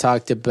we would have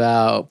talked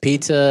about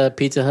Pizza Hut,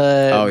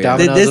 Oh, yeah.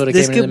 Domino's would have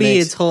This came into could the be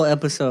mix. its whole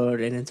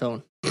episode in its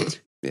own.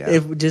 yeah,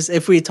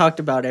 If we talked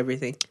about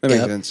everything. that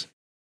makes Yep. sense.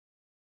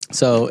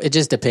 So it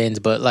just depends,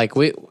 but like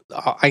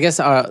I guess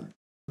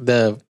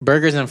the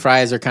burgers and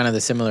fries are kind of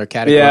the similar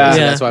categories. Yeah. So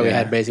Yeah. that's why we Yeah.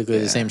 had basically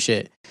the same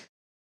shit.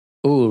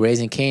 Ooh,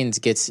 Raising Cane's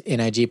gets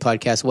NIG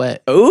podcast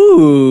wet.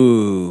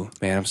 Ooh,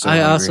 man, I'm so. I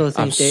hungry. also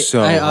I'm think they.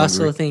 so I also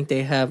hungry. think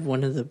they have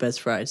one of the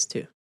best fries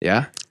too.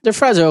 Yeah, Their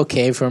fries are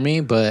okay for me,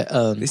 but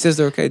he says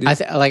they're okay, dude.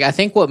 I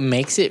think what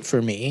makes it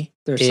for me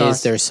Their is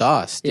sauce. their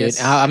sauce, dude.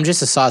 Yes. I'm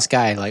just a sauce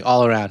guy, like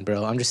all around,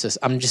 bro. I'm just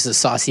a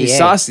saucy. He's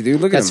saucy,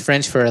 dude. Look at That's him.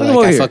 French for Look at like him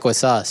over I here. fuck with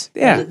sauce.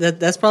 Yeah,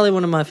 That's probably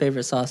one of my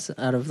favorite sauce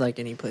out of like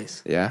any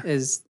place. yeah.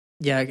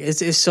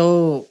 It's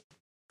so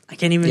I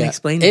can't even Yeah.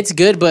 explain it. It's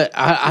good, but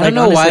I Like, don't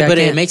know honestly, why, I but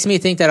it can't. makes me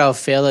think that I'll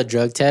fail a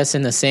drug test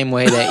in the same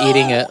way that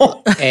eating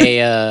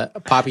a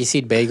poppy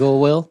seed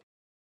bagel will.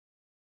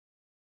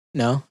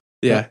 No,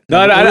 Yeah. No,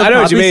 I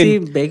know what you Poppy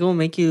mean. seed bagel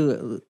make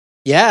you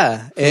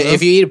Yeah,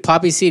 if you eat a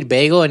poppy seed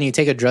bagel and you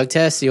take a drug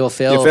test, you'll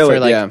fail feel for it,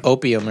 like yeah.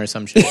 opium or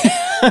some shit.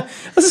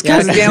 This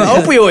guy's a damn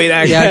opioid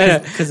addict. Yeah,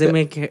 because they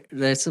make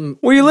there's some.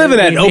 Where you living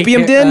they at? make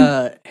Opium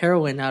den?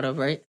 Heroin out of,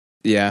 right?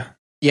 Yeah.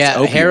 Yeah,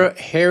 opium.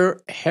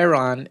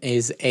 heron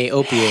is a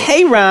opiate.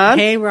 Hey, Ron.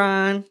 Hey,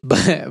 Ron.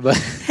 but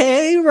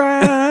Hey,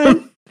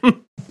 Ron.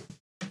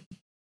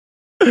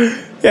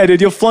 Yeah,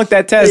 dude, you'll flunk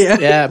that test.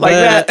 yeah, Like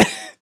but, that.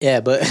 Yeah,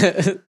 but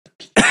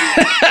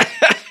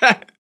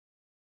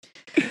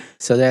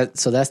so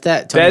that's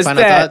that. Tony, That's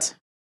final that.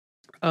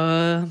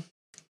 thoughts.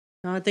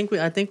 No, I think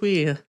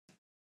we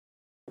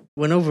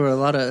went over a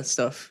lot of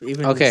stuff.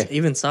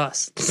 Even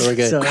sauce. So we're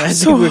good. So I I'm think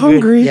so we're good.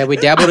 hungry. Yeah, we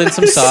dabbled in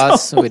some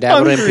sauce. so We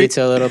dabbled in hungry.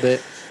 pizza a little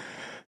bit.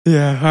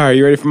 Yeah. All right,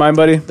 you ready for mine,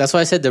 buddy? That's why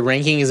I said the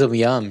rankings of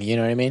yum. You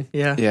know what I mean?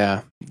 Yeah.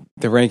 Yeah.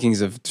 The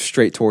rankings of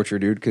straight torture,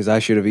 dude, because I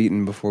should have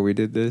eaten before we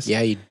did this.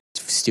 Yeah, you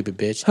stupid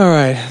bitch. All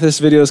right. This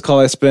video is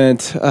called I Spent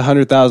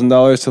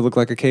 $100,000 to Look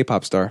Like a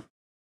K-pop Star.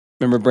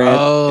 Remember Brand?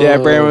 Oh. Yeah,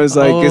 Brand was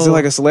like, is it Oh.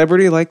 like a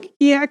celebrity? Like,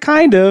 yeah,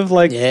 kind of.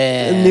 Like,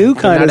 Yeah, a new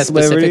kind Not of a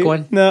specific celebrity.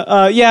 one.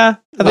 No, yeah.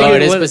 I think Oh,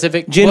 it is what-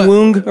 specific. Jin What?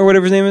 Woong or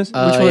whatever his name is.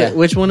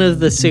 Which one of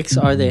the 6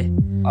 are they?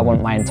 I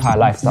want my entire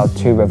lifestyle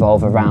to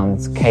revolve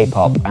around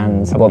K-pop,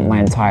 and I want my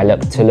entire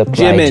look to look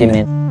Jimin. like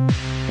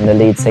Jimin, the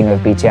lead singer of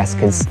BTS,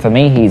 because for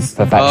me, he's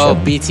perfection.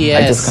 Oh, BTS.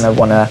 I just kind of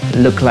want to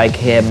look like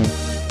him.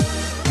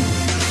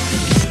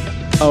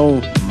 Oh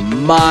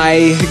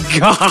my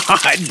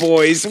God,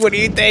 boys. What are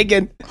you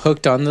thinking?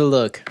 Hooked on the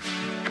look.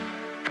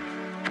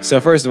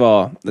 So first of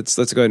all, let's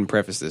go ahead and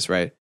preface this,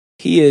 right?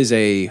 He is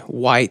a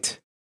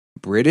white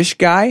British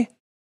guy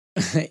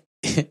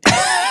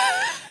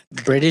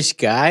British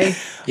guy.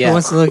 Who Yeah,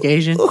 wants to look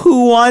Asian?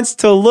 who wants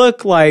to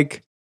look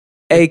like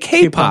a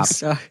K-pop.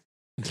 star.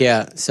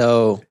 yeah.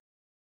 So,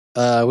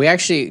 we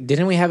actually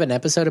didn't we have an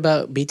episode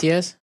about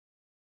BTS?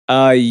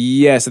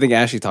 Yes, I think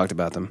Ashley talked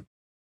about them.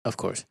 Of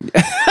course.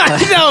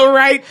 I know,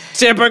 right?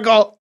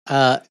 Typical.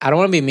 I don't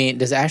want to be mean.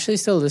 Does Ashley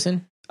still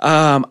listen?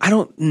 I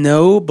don't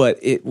know, but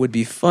it would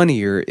be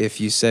funnier if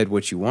you said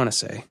what you want to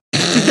say.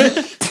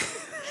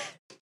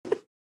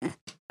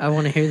 I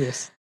want to hear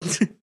this.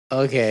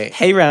 Okay.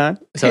 Hey, Ron.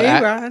 So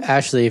Hey, Ron.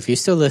 Ashley, if you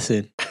still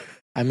listen,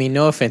 I mean,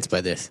 no offense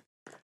by this,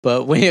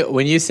 but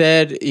when you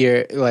said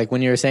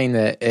when you were saying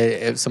that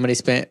if somebody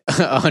spent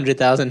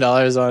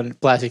 $100,000 on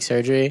plastic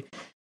surgery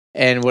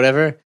and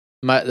whatever,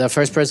 the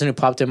first person who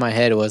popped in my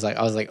head was like,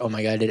 I was like, oh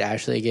my God, did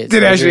Ashley get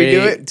Did Ashley surgery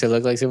do it? to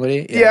look like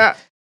somebody? Yeah.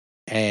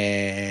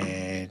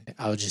 And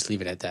I'll just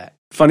leave it at that.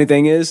 Funny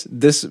thing is,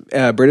 this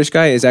British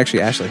guy is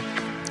actually Ashley.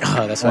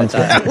 Oh, that's what I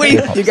thought. Wait,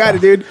 you got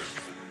it, dude.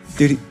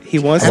 Dude, he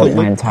wants I to want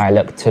my look. entire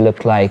look to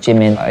look like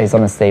Jimin. Is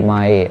honestly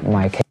my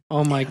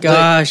Oh my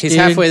gosh, He's dude.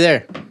 halfway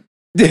there.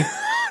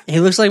 He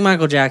looks like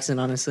Michael Jackson,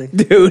 honestly.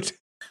 Dude.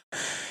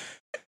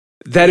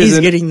 That is He's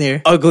an getting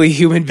there. ugly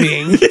human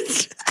being.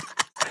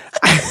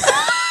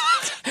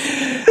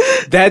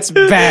 That's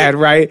bad,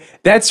 right?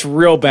 That's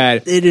real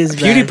bad. It is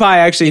bad. PewDiePie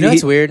actually. You know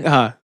what's weird?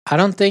 Huh. I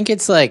don't think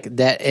it's like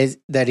that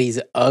he's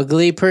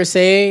ugly per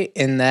se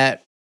in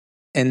that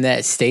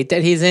state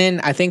that he's in.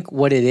 I think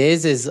what it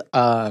is it's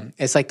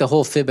like the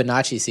whole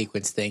Fibonacci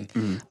sequence thing.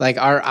 Like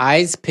our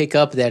eyes pick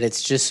up that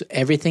it's just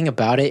everything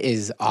about it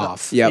is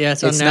off. Yep. Yeah,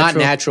 It's it's not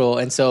unnatural. natural.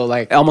 And so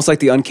like Almost like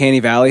the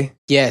uncanny valley.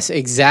 yes,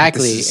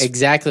 exactly. This is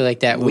Exactly like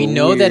that. We little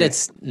know that weird.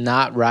 it's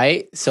not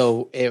right.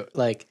 So it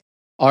like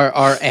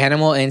our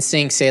animal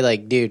instincts say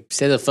like, dude,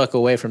 stay the fuck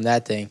away from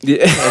that thing. Yeah.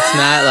 It's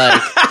not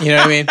like, you know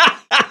what I mean?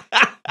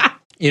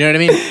 You know what I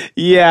mean?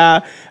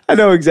 Yeah, I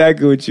know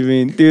exactly what you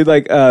mean, dude.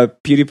 Like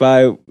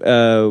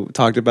PewDiePie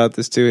talked about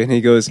this too, and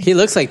he goes, He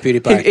looks like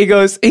PewDiePie.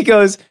 he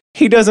goes,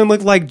 he doesn't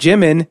look like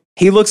Jimin.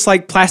 He looks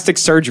like plastic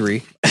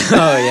surgery.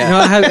 Oh yeah.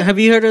 No, have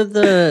you heard of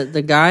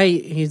the guy?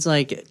 He's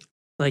like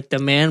the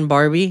man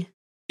Barbie.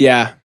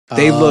 Yeah,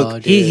 they Oh, look.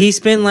 dude. He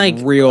spent like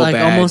Real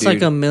bad, almost like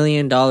dude. $1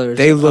 million.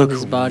 They on look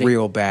his body.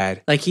 real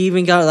bad. Like he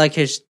even got like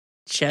his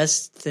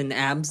chest and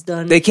abs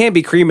done. They can't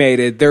be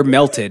cremated. They're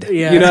melted.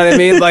 Yeah. You know what I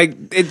mean?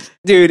 Like,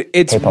 dude,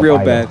 it's K-pop real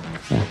idol. bad.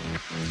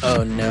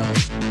 Oh no.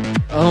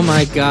 Oh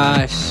my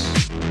gosh.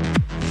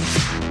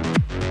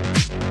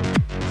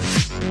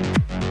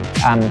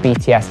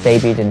 BTS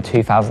debuted in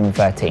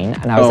 2013,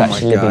 and I was Oh my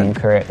actually living God. in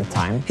Korea at the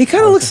time. He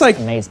kinda I was looks just like-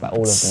 amazed by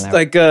all of them.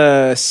 Like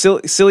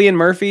Cillian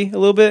Murphy a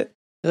little bit.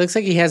 It looks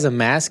like he has a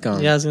mask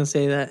on. Yeah, I was gonna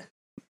say that.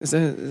 Is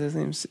his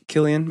name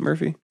Cillian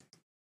Murphy?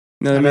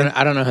 No, I mean,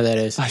 I don't know who that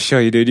is. I'll show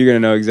you, dude. You're gonna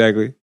know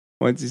exactly.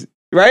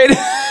 Right?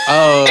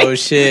 Oh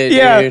shit,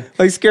 yeah, dude.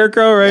 like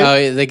Scarecrow, right?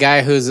 Oh, the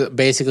guy who's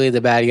basically the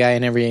bad guy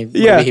in every movie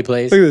yeah, he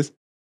plays. Look at this.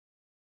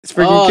 It's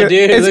freaking Oh, dude,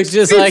 it it's, looks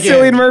just it's like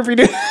Cillian him. Murphy,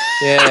 dude.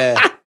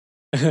 Yeah.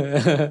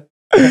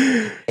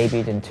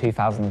 Debuted in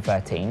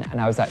 2013,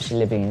 and I was actually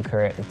living in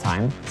Korea at the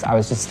time. So I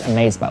was just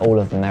amazed by all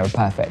of them. They were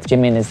perfect.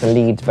 Jimin is the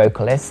lead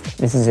vocalist.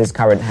 This is his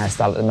current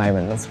hairstyle at the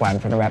moment. That's why I'm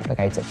trying to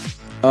replicate it.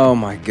 Oh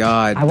my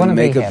god, I want the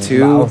to be him, makeup but I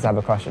too. also have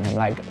a crush on him.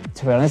 Like,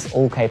 to be honest,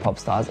 all K-pop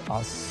stars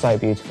are so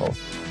beautiful.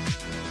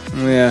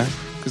 Yeah,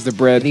 because they're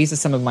bread. These are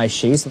some of my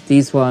shoes.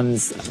 These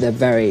ones, they're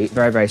very,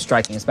 very, very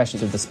striking,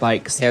 especially with the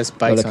spikes. They have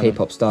spikes A lot on of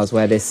K-pop stars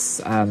wear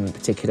this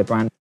particular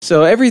brand.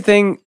 So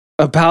everything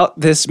about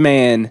this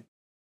man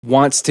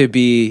wants to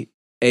be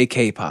a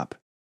K-pop.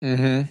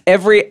 Mm-hmm.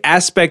 Every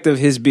aspect of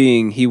his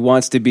being, he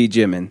wants to be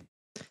Jimin.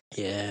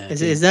 Yeah.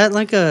 Is that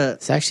like a?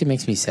 This actually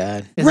makes me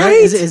sad. Right?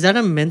 Is that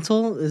a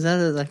mental? Is that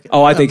like?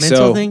 Oh, I a think mental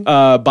so. Thing?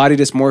 Body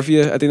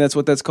dysmorphia, I think that's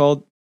what that's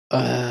called.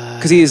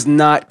 Because he is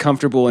not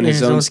comfortable in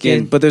his own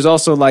skin. But there's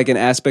also like an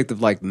aspect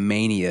of like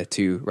mania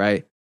too,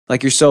 right?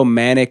 Like you're so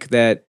manic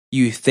that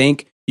you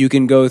think you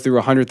can go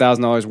through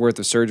 $100,000 worth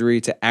of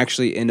surgery to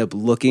actually end up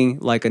looking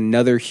like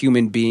another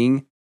human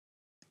being.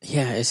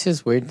 Yeah, it's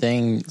this weird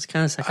thing. It's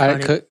kind of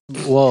psychotic.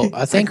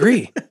 I think I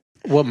agree.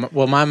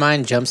 what my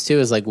mind jumps to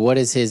is like, what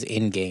is his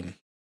end game?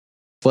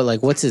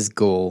 What's his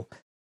goal?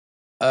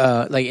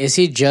 Like, is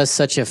he just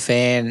such a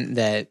fan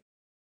that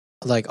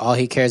like all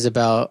he cares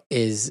about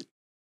is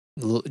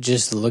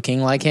just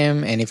looking like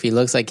him, and if he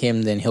looks like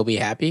him, then he'll be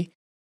happy?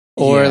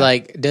 Or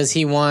like, does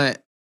he want?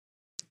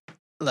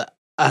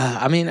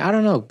 I mean, I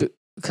don't know,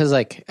 because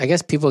like I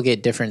guess people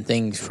get different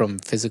things from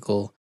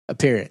physical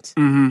appearance.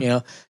 Mm-hmm. You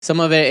know, some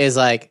of it is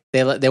like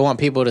they want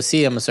people to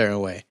see them a certain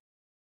way.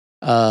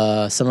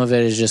 Some of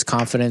it is just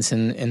confidence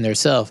in their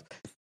self.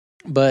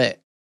 But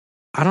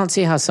I don't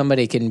see how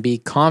somebody can be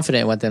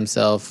confident with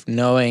themselves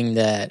knowing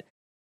that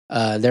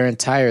their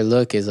entire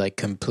look is like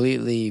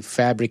completely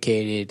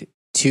fabricated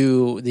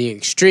to the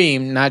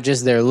extreme. Not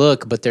just their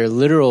look, but their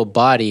literal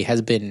body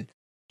has been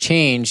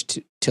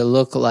changed to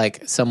look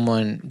like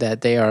someone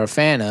that they are a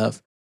fan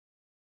of.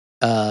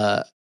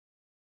 I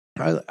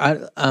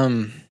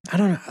don't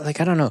know. Like,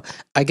 I don't know.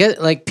 I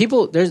get like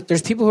people.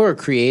 There's people who are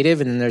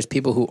creative, and then there's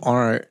people who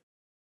aren't.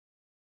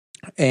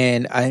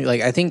 And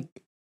I think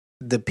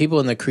the people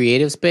in the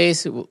creative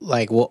space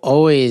like will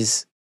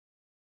always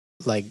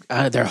like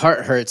their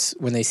heart hurts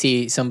when they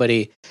see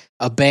somebody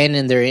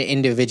abandon their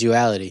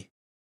individuality.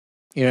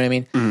 You know what I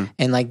mean? Mm-hmm.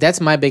 And like that's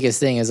my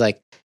biggest thing is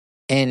like,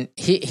 and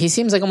he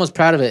seems like almost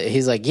proud of it.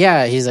 He's like,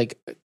 yeah, he's like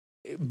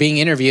being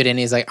interviewed, and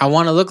he's like, I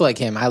want to look like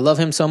him. I love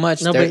him so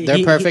much. No,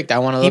 they're perfect. I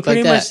want to look like that.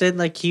 He pretty much said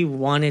like he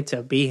wanted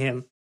to be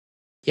him.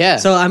 Yeah.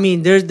 So I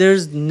mean,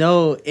 there's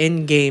no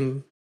end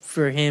game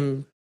for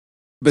him.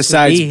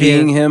 Besides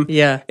being him?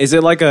 Yeah. Is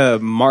it like a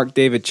Mark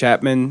David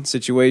Chapman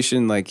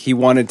situation? Like he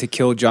wanted to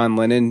kill John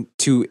Lennon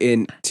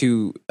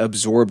to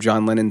absorb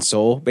John Lennon's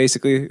soul,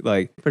 basically?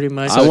 Like pretty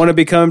much. I want to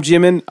become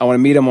Jimin. I want to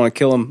meet him. I want to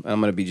kill him. I'm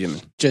going to be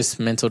Jimin. Just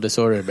mental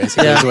disorder,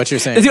 basically, is what you're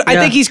saying. Dude, I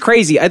think he's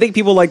crazy. I think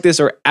people like this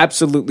are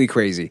absolutely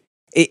crazy.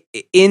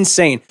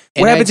 Insane.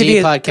 What happened to be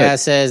podcast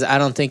says, I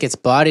don't think it's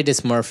body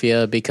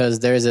dysmorphia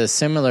because there's a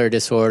similar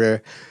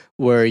disorder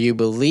where you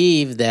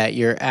believe that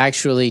you're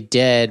actually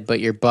dead, but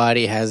your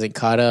body hasn't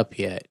caught up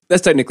yet.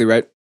 That's technically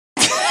right.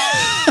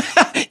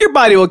 Your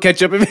body will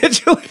catch up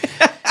eventually.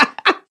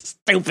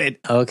 Stupid.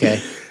 Okay.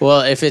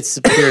 Well, if it's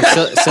pure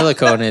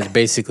silicone, it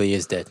basically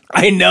is dead.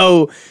 I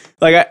know.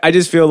 Like, I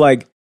just feel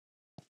like,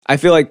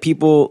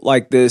 people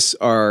like this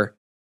are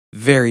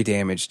very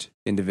damaged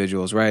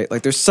individuals, right?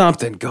 Like, there's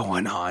something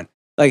going on.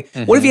 Like,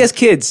 what if he has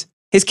kids?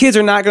 His kids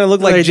are not going to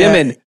look like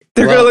Jimin.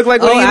 They're going to look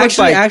like what he looks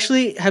like.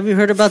 Actually, have you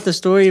heard about the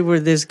story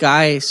where this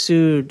guy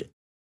sued,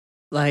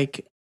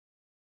 like,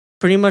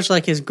 pretty much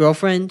like his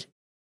girlfriend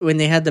when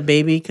they had the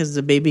baby because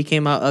the baby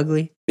came out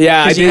ugly?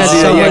 Yeah, I did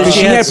see that. Yeah, because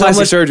she had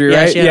plastic surgery,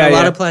 right? She had a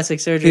lot of plastic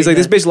surgery. He's like,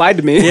 this bitch lied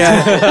to me.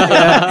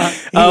 Yeah.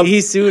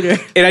 He sued her.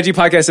 NIG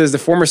Podcast says the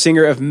former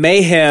singer of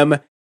Mayhem.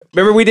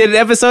 Remember we did an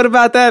episode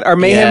about that? Our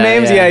Mayhem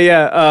names?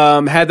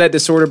 Yeah. Had that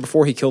disorder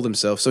before he killed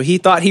himself. So he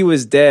thought he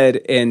was dead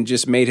and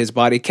just made his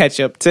body catch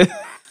up to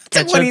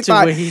what he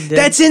thought.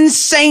 That's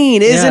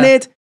insane, isn't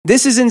it?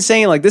 This is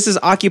insane. Like, this is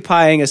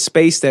occupying a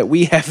space that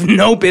we have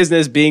no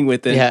business being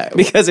within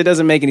because it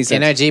doesn't make any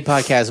sense. NIG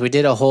Podcast, we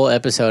did a whole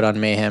episode on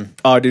Mayhem.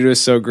 Oh, dude, it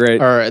was so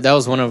great. Or that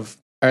was or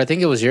I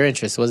think it was your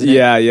interest, wasn't it?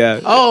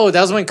 Yeah. Oh,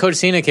 that was when Coach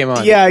Cena came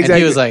on. Yeah, exactly.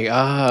 And he was like,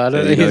 I don't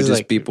know. You know, He was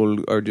just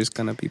people are just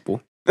kind of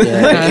people.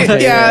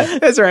 Yeah,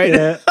 that's right.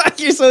 Yeah.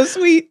 You're so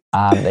sweet.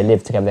 They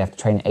live together. They have to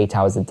train 8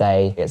 hours a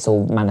day. It's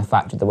all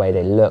manufactured, the way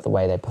they look, the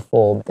way they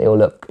perform. They all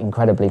look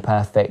incredibly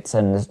perfect.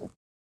 And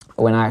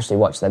when I actually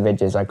watch their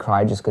videos, I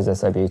cry just because they're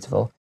so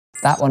beautiful.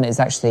 That one is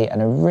actually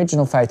an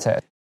original photo.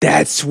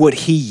 That's what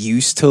he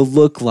used to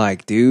look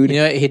like, dude. You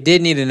know, he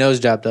did need a nose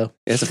job, though.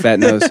 That's a fat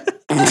nose.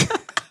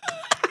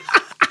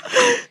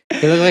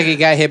 He looked like he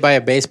got hit by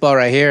a baseball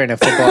right here and a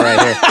football right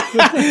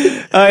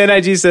here.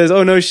 NIG says,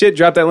 oh, no shit,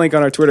 drop that link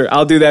on our Twitter.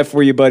 I'll do that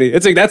for you, buddy.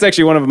 That's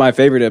actually one of my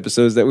favorite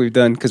episodes that we've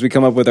done because we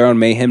come up with our own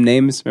Mayhem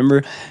names,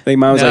 remember? I think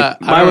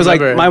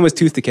mine was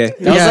Tooth Decay.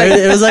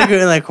 It was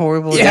like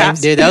horrible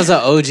names. Dude, that was an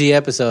OG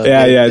episode.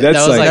 Yeah,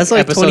 that's like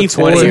episode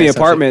 2020 in the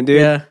apartment,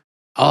 dude. Yeah.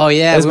 Oh,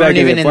 yeah, we weren't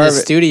even in the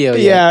studio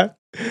yet.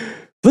 Yeah.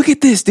 Look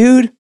at this,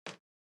 dude.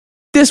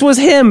 This was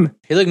him.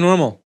 He looked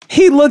normal.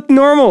 He looked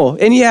normal.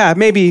 And yeah,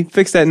 maybe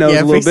fix that nose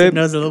a little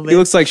bit. He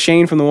looks like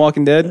Shane from The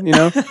Walking Dead, you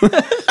know?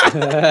 You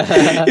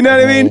know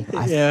what I mean?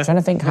 I'm trying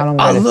to think how long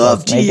ago I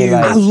loved you.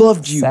 I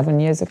loved you. 7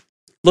 years ago.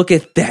 Look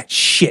at that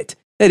shit.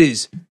 That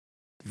is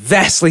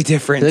vastly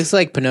different. He looks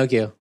like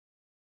Pinocchio.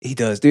 He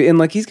does, dude. And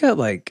like he's got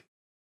like,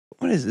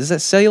 what is that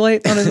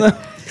cellulite on his nose?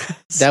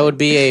 That would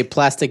be a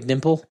plastic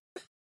dimple.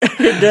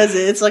 It does.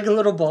 It's like a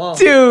little ball.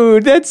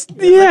 Dude, that's It's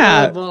like a yeah.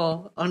 little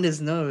ball on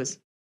his nose.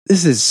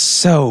 This is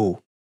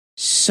so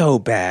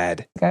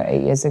bad.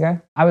 8 years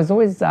ago. I was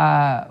always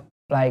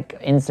like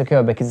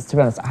insecure because, to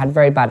be honest, I had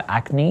very bad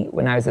acne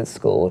when I was at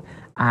school,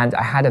 and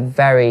I had a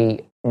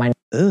very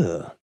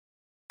Ugh.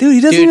 Dude, he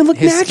doesn't Dude, even look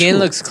his natural. skin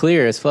looks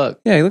clear as fuck.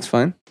 Yeah, he looks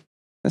fine.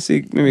 Let's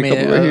see, maybe a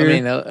couple right here.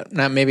 I mean,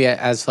 not maybe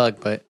as fuck,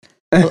 but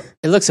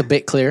it looks a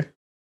bit clear.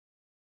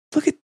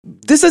 Look at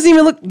this. Doesn't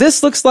even look.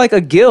 This looks like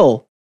a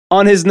gill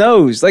on his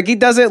nose. Like he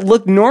doesn't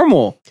look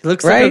normal. He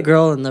looks like Right? a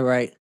girl in the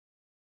right.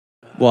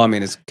 Well, I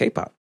mean, it's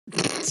K-pop.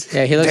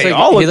 Yeah, he looks They like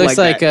all look he looks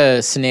like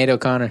like Sinead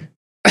O'Connor.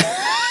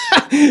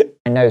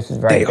 my nose was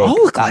very They big. all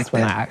look That's like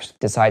when that. I actually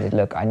decided,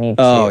 look, I need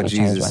to Oh, change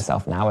Jesus.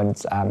 myself now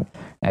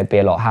and be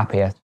a lot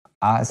happier.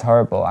 It's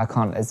horrible. I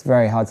can't. It's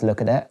very hard to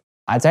look at it.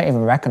 I don't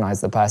even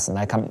recognize the person.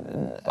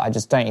 I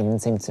just don't even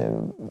seem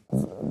to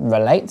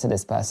relate to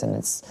this person.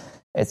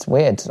 It's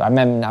weird. I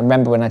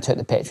remember when I took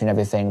the picture and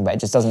everything, but it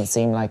just doesn't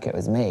seem like it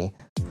was me.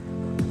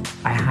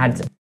 I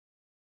had.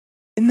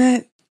 Isn't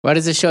that? Why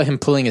does it show him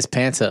pulling his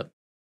pants up?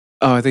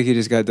 Oh, I think he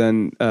just got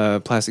done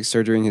plastic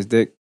surgery in his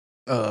dick.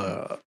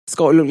 It's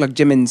going to look like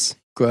Jimin's.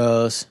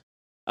 Gross.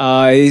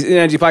 He's in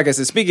Energy Podcast.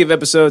 And speaking of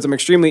episodes, I'm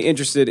extremely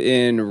interested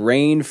in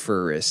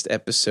Rainforest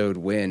episode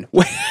win.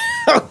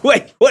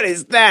 Wait, what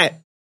is that?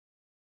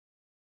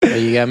 Oh,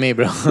 you got me,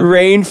 bro.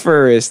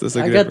 Rainforest. Let's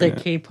look I it got up the right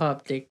now.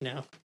 K-pop dick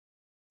now.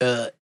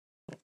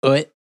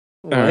 What?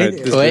 All right,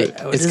 this Wait, is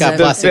it's is got that?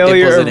 the plastic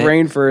failure dimples of in it.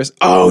 Rainforest.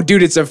 Oh,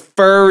 dude, it's a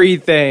furry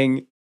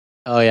thing.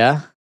 Oh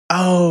yeah.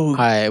 Oh, All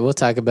right, we'll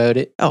talk about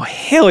it. oh,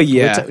 hell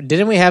yeah.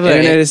 Didn't we have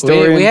Internet we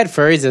historian. had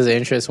furries as an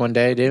interest one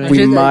day, didn't We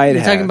we? might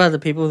You're talking have. about the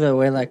people that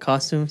wear like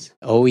costumes.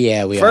 Oh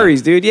yeah, we are.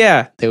 Furries, dude.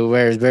 Yeah, They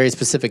wear very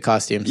specific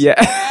costumes. yeah.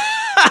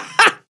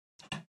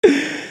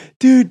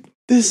 Dude,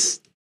 this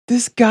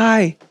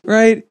guy,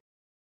 right?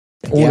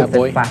 all Yeah, of the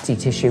boy. fatty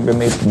tissue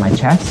removed from my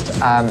chest,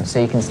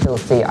 so you can still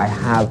see I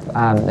have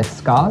the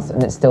scars,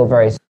 and it's still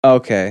very.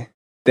 Okay,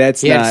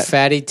 that's He not. had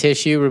fatty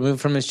tissue removed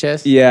from his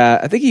chest. Yeah,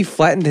 I think he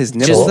flattened his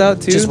nipples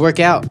out too. Just work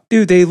out.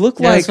 Dude, they look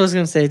Yeah, like that's what I was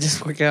gonna say.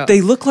 Just work out.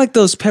 they look like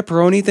those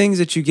pepperoni things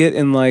that you get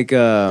in like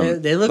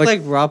They look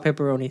like raw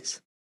pepperonis.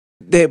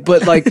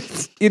 but like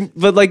you know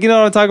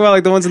what I'm talking about,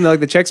 like the ones in the, like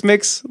the Chex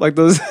Mix, like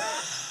those.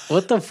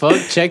 What the fuck?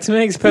 Chex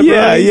Mix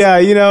pepperoni? yeah,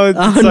 you know, it's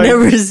I've like-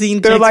 never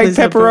seen. they're Chex like Mix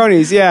pepper-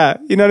 pepperonis. Yeah,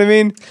 you know what I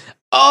mean.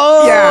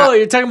 Oh, Yeah.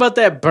 you're talking about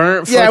that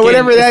burnt. Yeah, fucking,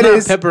 whatever that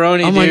it's not is.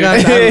 pepperoni. Oh my dude.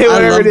 god, I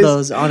Whatever love it is.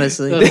 those.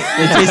 Honestly, they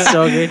taste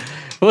so good.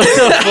 What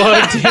the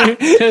fuck,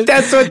 dude?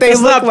 That's what they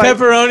It's look not like.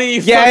 pepperoni.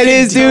 You Yeah, it fucking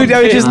is, dude. dumb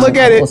I was bitch. just look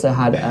at I it. also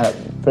had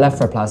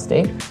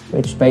blepharoplasty,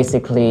 which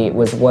basically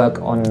was work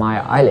on my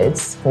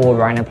eyelids for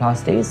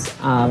rhinoplasties.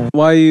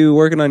 Why are you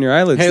working on your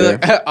eyelids Hey, there?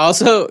 look.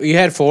 Also, you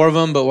had 4 of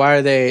them, but why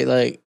are they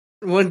like?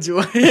 One,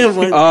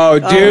 Oh,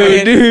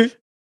 dude,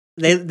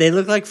 dude. They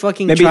look like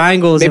fucking Maybe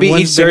triangles. Maybe and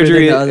each one's bigger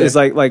surgery than the other. is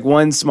like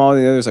one small,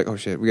 and the other's like, oh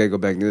shit, we gotta go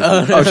back. To this Oh,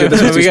 one. no, Oh shit, this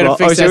no, one's we too gotta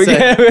small. fix Oh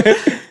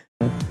shit,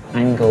 that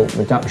Angle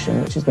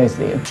reduction, which is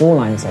basically a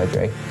jawline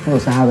surgery. I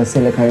also have a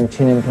silicone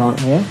chin implant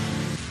here.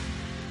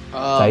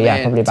 Oh, So yeah,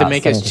 man, probably about to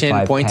make his chin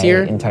 75K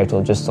pointier. in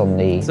total, just on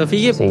the. So if you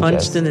get procedures.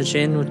 punched in the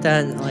chin with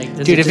that, like,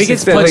 does Dude, it if he just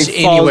gets that punched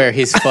thing falls- anywhere,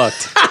 he's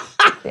fucked.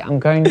 I'm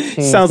going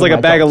to. Sounds see like a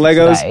my bag of doctor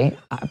Legos. today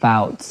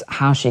about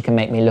how she can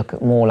make me look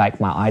more like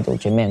my idol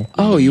Jimin.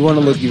 Oh, you want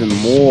to look even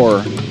more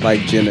like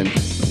Jimin.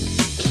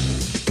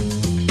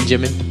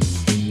 Jimin.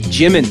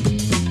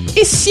 Jimin.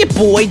 It's your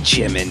boy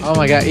Jimin. Oh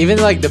my god, even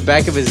like the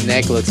back of his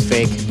neck looks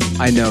fake.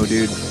 I know,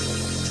 dude.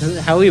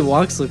 how he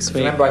walks looks fake.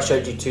 Remember, I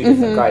showed you two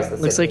different guys.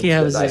 That Looks sit like he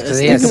next has to a- the Because dice.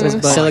 he has Stick to his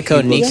butt.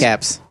 silicone He looks-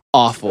 kneecaps.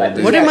 Awful. Like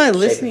dude. What am I Shape of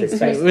listening his to?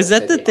 face Was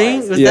that the looks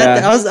thing? like Was Yeah.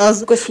 that? I was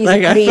Because he's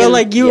like, I green. felt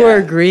like you Yeah. were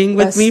agreeing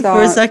with That's me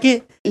for a the-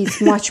 second.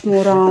 It's much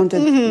more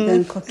rounded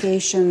than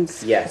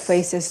Caucasians' Yes.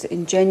 faces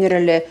in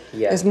general.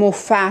 There's more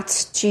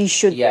fat. She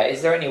should. Yeah,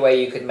 is there any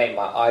way you could make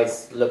my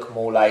eyes look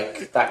more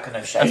like that kind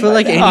of shape? I feel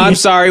like that? any- Oh, I'm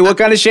sorry. What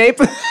kind of shape?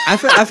 I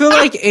feel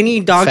like any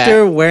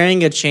doctor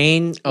wearing a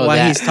chain Oh, while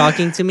that. he's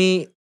talking to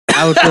me,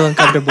 I would feel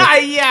uncomfortable.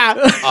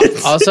 Yeah.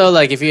 Also,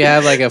 like if you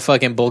have like a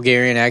fucking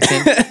Bulgarian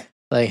accent,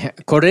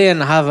 like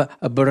Korean have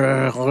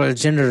a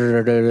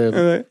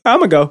gender. I'm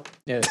gonna go,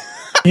 Yeah.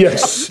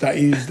 Yes, that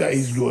is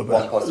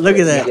doable. Look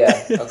at that.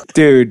 Yeah.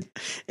 dude.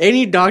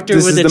 Any doctor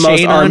This with is a the most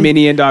chain on.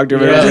 Armenian doctor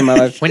I've ever seen in my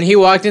life. When he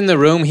walked in the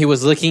room, he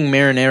was licking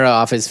marinara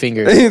off his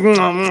fingers.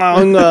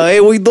 Hey,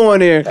 what we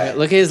doing here?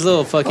 Look at his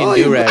little fucking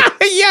do-rag.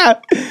 Yeah.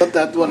 Put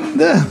that one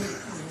there.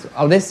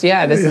 Oh, this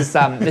is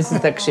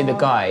actually the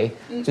guy,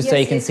 just so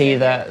you can see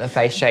the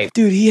face shape.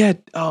 Dude, he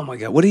had. Oh my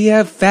god, what do he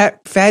have?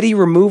 Fatty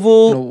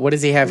removal. What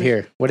does he have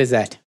here? What is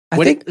that? I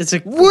What- think It's a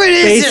What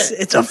is face. it?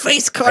 It's a face I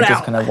just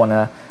cutout. kind of want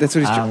to That's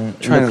what he's trying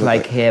to look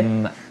like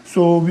him.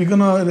 So we're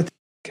gonna.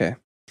 Okay,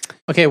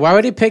 Okay, why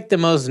would he pick the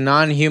most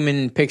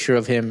non-human picture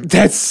of him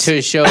that's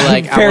to show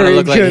like I want to very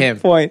look like good him?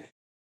 Point.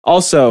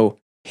 Also,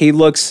 he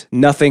looks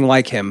nothing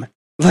like him.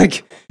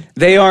 Like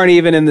they aren't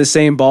even in the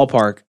same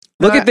ballpark.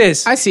 Look at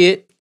this. I see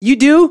it. You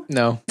do?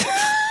 No.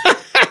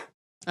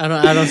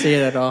 I don't see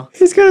it at all.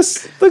 He's got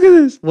look at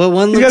this. Well,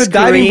 one He's looks got a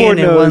diving Korean board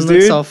and nose, one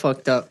looks dude. all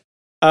fucked up.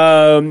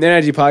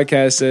 NIG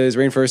Podcast says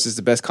Rainforest is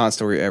the best con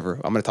story ever.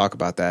 I'm going to talk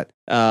about that.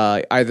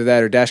 Either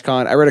that or Dash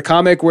Con. I read a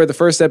comic where the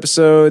first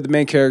episode, the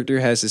main character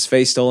has his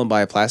face stolen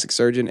by a plastic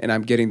surgeon, and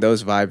I'm getting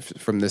those vibes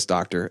from this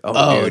doctor.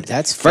 Oh, dude.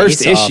 that's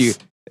first Face Off. issue.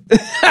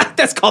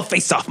 That's called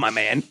Face Off, my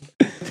man.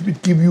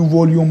 Give you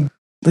volume.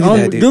 Look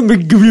at that,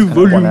 dude. Give you I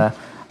volume. wanna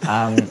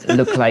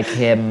look like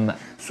him.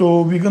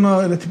 So we're gonna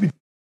a little bit.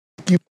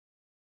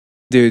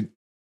 Dude.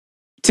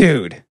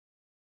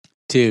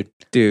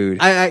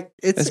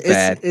 It's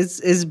bad.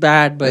 It's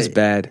bad, but That's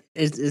bad.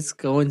 It's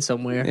going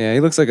somewhere. Yeah, he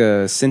looks like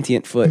a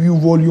sentient foot. Give you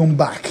volume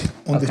back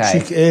on the Okay.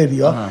 cheek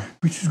area, Uh-huh.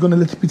 which is gonna a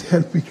little bit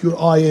help with your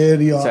eye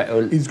area. So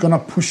it'll- It's gonna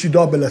push it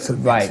up a little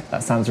bit. Right,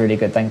 that sounds really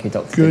good. Thank you,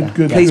 Doctor. Good,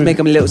 good. Please good. make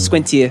him a little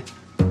squintier.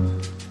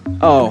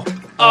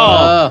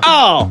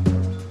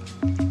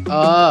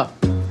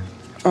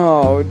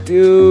 Oh,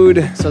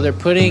 dude. So they're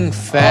putting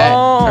fat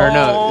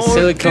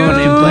silicone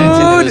implants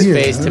into his dude.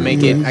 face to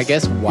make it, I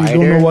guess, You don't know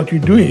wider what you're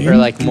doing. or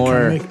like You more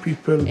can make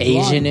people blind.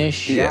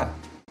 Asianish. Yeah.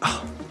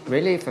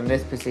 Really, from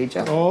this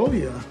procedure? Oh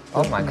yeah.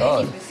 Oh my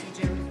god.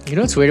 You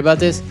know what's weird about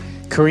this?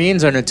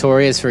 Koreans are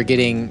notorious for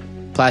getting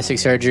plastic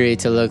surgery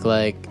to look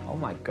like Oh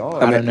my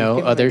god. I don't know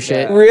other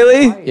shit.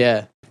 Really?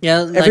 Yeah, Yeah,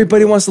 like,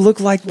 Everybody wants to look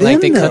like them. like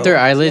they cut though. their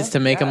eyelids to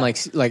make them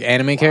like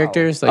anime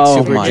characters, like Oh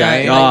super my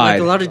giant. God. like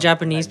a lot of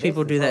Japanese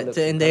people do that,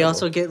 and they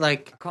also get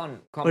like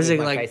what is it,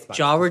 like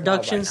jaw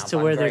reductions to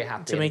where they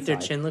to make their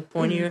chin look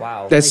pointier.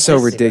 Wow. That's so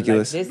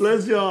ridiculous.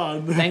 Let's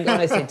yard. Thank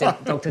honestly,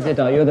 Dr.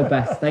 Didar, you're the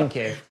best. Thank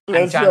you. And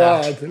Let's Jana,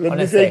 yard. Let me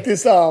honestly, take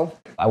this off.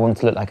 I want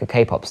to look like a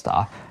K-pop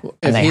star. If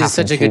and they he's happen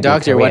such a to good be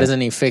doctor, why Korean.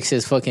 doesn't he fix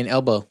his fucking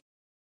elbow?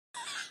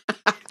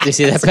 Did you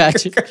see that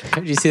patch?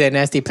 Did you see that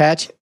nasty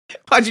patch?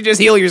 Why'd you just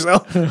heal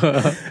yourself? NIG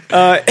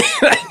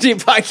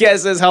Podcast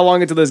says, how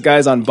long until this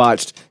guy's on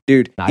Botched?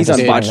 Dude, No, I he's just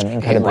on find Botched them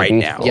incredibly right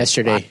beautiful. now.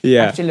 Yesterday. I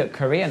Yeah. actually look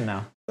Korean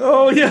now.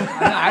 Oh yeah. No,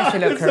 I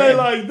actually look Say Korean.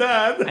 like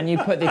that. And you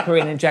put the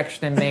Korean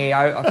injection in me,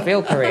 I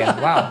feel Korean.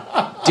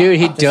 Wow. Dude,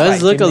 he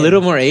does like look a Jimin.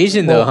 little more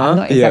Asian though, Well, huh? I'm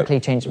not exactly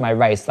changing my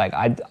race. Like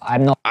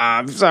I'm not.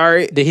 I'm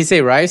sorry. Did he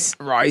say rice?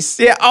 Rice.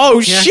 Yeah.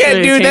 Oh, shit,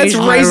 actually dude. That's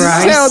changed my racist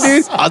as rice. hell,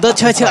 dude. I don't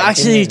try to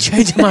actually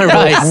change my I'm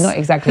rice. not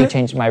exactly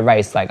changing my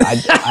race. Like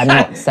I'm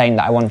not saying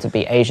that I want to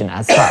be Asian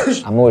as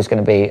such. I'm always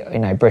going to be,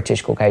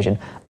 British Caucasian.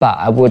 But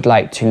I would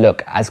like to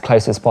look as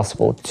close as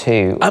possible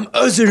to I'm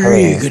also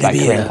Koreans, gonna like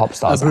be Korean pop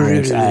stars and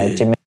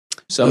Jimin.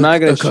 So I'm not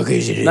gonna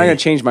Caucasian.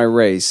 change my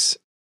race.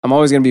 I'm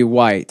always gonna be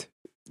white,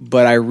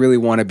 but I really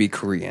want to be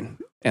Korean,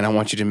 and I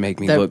want you to make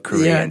me look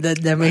Korean. Yeah,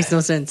 that makes no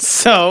sense.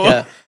 So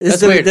Yeah. That's,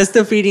 That's weird. that's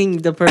defeating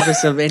the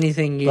purpose of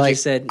anything you Like,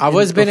 just said. I've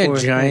always been a before.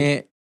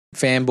 giant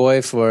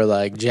fanboy for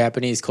like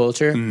Japanese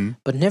culture, Mhm.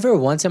 but never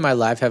once in my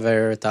life have I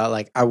ever thought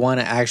like I want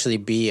to actually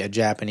be a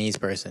Japanese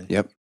person.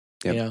 Yep.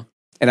 You know?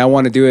 and I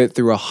want to do it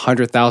through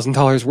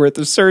 $100,000 worth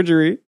of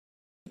surgery.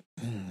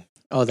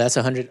 Oh, that's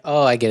 100.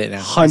 Oh, I get it now.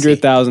 I see.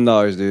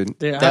 $100,000, dude.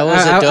 Dude, That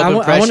was a dope I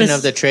impression wanna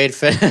of the trade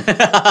fair.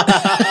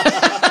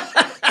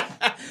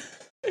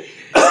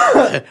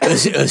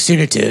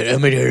 Senator,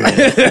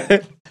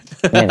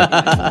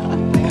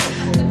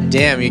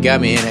 Damn, you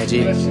got me,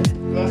 NIG.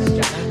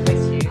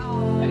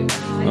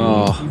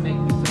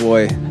 Oh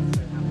boy,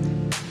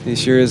 he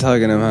sure is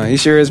hugging him, huh? He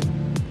sure is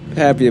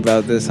happy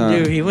about this, huh?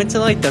 Dude, he went to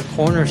like the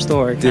corner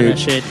store kind Dude. of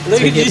shit. Look,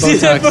 to did you get see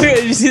that? Botox.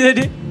 Did you see that?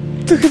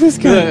 Dude? Look at this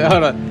guy. Look,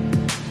 hold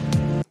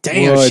on.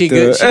 Damn, What she the-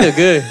 good. She look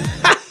good.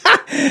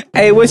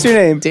 Hey, what's your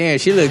name? Damn,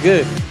 she look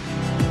good.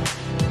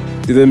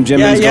 Do them Yeah,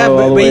 Jimmins yeah, go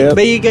all the way up?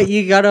 but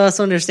you gotta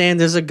also understand.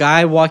 There's a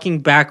guy walking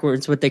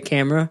backwards with the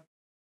camera.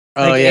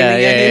 Oh Like, yeah,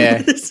 aiming at yeah,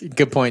 him. yeah.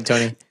 Good point,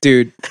 Tony.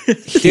 Dude.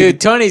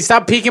 Dude, Tony,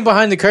 stop peeking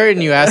behind the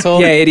curtain, you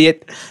asshole. Yeah,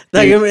 idiot.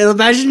 Like, Dude.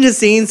 imagine just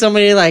seeing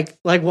somebody like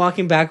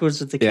walking backwards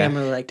with the Yeah.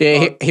 camera. Like,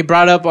 Dude, he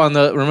brought up on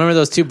the remember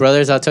those two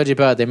brothers I told you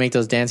about? They make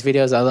those dance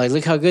videos. I was like,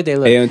 look how good they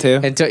look. Ayo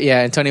and Teo?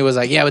 And Tony was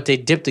like, yeah, but they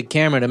dipped the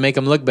camera to make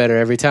them look better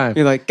every time.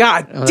 You're like,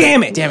 God I was damn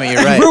like, it. damn it,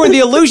 you're right. Ruined the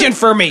illusion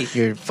for me.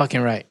 You're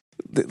fucking right.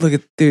 Look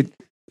at, dude,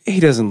 he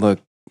don't look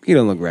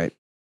right.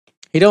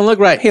 He don't look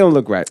right. He don't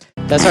look right.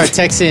 That's our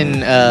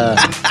Texan.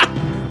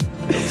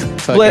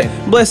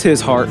 Bless his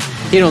heart.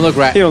 He don't look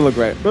right. He don't look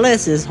right.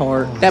 bless his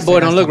heart. That boy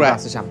don't look right.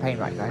 Glass of champagne,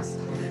 right, guys?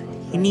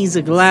 He needs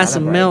a glass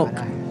of milk.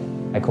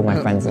 I call my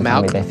friends and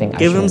tell me Milk. they think I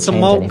Give him shouldn't some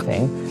change milk.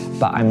 anything,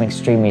 but I'm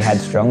extremely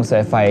headstrong. So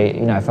if I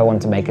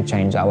want to make a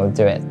change, I will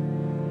do it.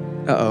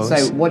 Uh-oh.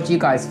 So what do you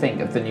guys think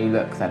of the new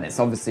look? Then it's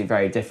obviously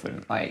very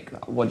different. Like,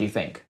 what do you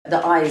think?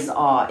 The eyes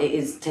it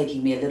is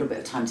taking me a little bit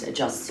of time to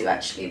adjust to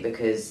actually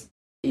because,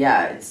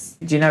 yeah, it's,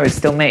 Do you know it's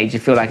still me? Do you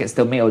feel like it's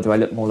still me, or do I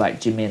look more like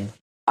Jimin?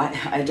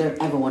 I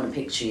don't ever want to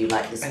picture you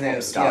like this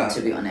pop star,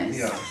 to be honest.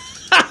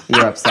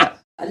 You're upset.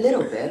 A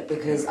little bit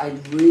because I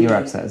really, You're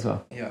upset as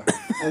well.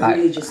 I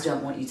really just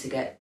don't want you to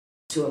get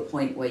to a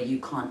point where you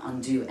can't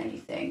undo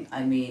anything.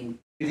 I mean,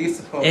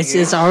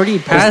 It's already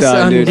past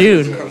done,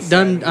 dude.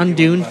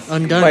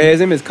 undone. Wait, his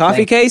name is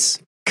Coffee Case?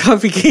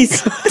 coffee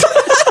case.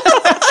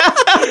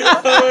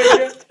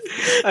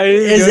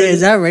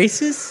 Is that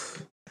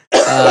racist?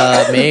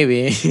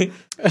 Maybe.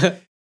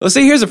 Well,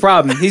 see, here's the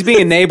problem. He's being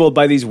enabled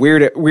by these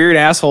weird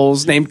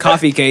assholes named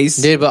Coffee Case.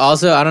 Dude, but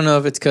also, I don't know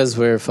if it's because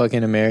we're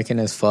fucking American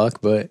as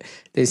fuck, but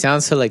they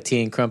sound so like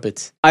tea and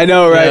crumpets. I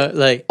know, right? You know,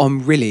 like,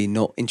 I'm really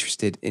not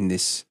interested in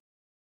this.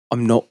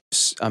 I'm not.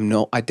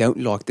 I don't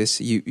like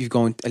this. You've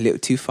gone a little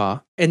too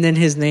far. And then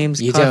his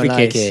name's you Coffee don't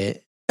like Case.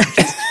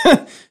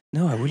 it.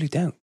 No, I really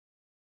don't.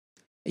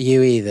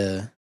 You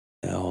either.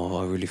 Oh,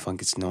 I really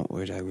think it's not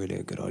really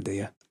a good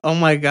idea. Oh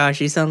my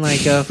gosh, you sound like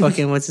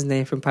fucking what's his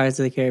name from Pirates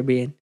of the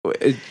Caribbean?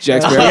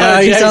 Jack Sparrow. Yeah,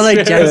 you sound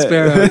like Jack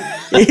Sparrow.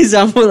 You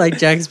sound more like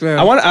Jack Sparrow.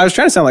 I was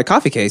trying to sound like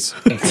Coffee Case.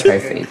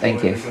 Trophy,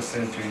 thank you.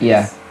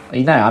 Yeah,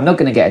 you know, I'm not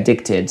going to get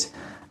addicted.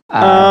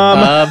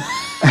 I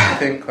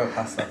think we're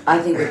past that. I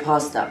think we're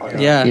past that one.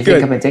 Yeah. You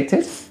think I'm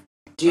addicted?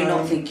 Do you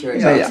not think you're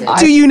addicted?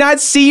 Do you not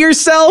see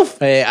yourself?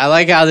 Hey, I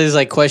like how there's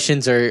like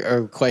questions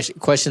or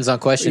questions on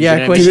questions. Yeah, you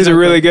know what I mean? These are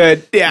really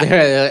good. Yeah.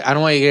 They're like, I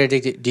don't want you to get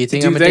addicted. Do you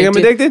think Do I'm you think addicted?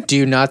 I'm addicted? Do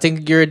you not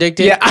think you're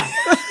addicted? Yeah.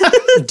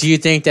 Do you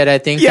think that I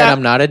think Yeah. that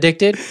I'm not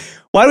addicted?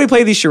 Why do we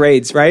play these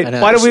charades, right? I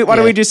know. Why do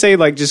Yeah. we just say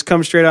like just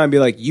come straight out and be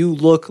like, you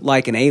look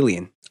like an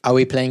alien? Are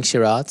we playing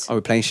charades? Are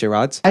we playing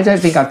charades? I don't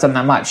think I've done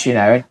that much, you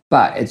know,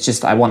 but it's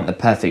just I want the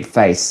perfect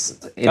face.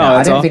 You know, I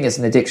that's don't all? think it's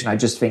an addiction. I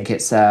just think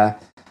it's I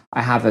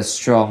have a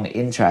strong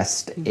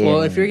interest in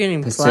Well, if you're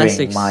getting pursuing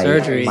plastic my,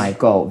 surgery, my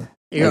goal.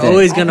 You're I don't-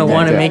 always gonna I don't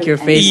want to do it. make your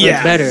face Yeah.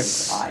 look better.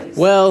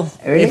 Well,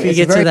 Really? If you It's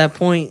get very- to that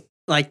point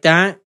like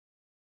that,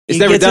 It's you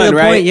never get to done, the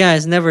right? Point, yeah,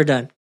 it's never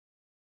done.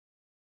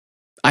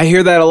 I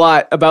hear that a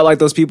lot about like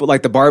those people,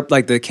 like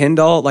the Ken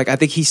doll. Like I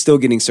think he's still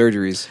getting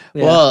surgeries.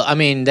 Yeah. well, I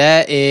mean,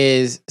 that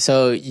is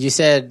so. You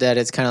said that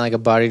it's kind of like a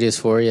body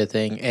dysphoria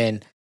thing,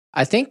 and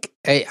I think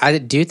I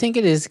do think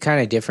it is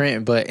kind of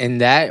different, but in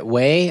that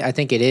way, I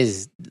think it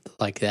is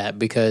like that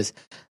because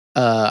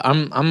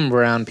I'm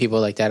around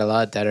people like that a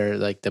lot that are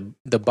like the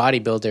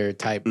bodybuilder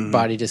type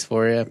body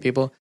dysphoria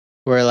people,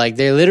 where like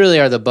they literally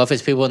are the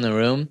buffest people in the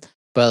room,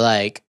 but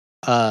like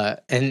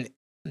and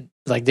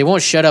like they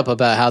won't shut up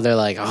about how they're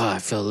like, oh, I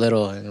feel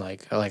little and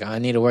like I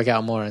need to work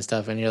out more and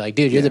stuff, and you're like,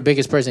 dude, you're the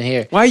biggest person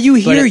here. Why are you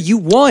here? You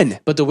won.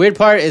 But the weird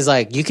part is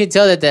like you can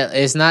tell that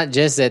it's not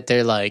just that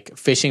they're like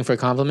fishing for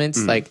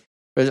compliments, like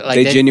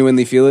They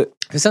genuinely feel it.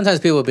 Because sometimes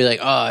people will be like,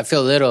 "Oh, I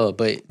feel little,"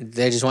 but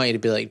they just want you to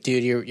be like,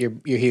 "Dude, you're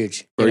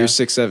huge." Or know? you're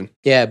 6'7".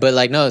 Yeah, but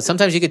like no,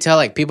 sometimes you could tell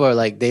like people are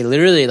like they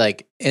literally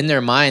like in their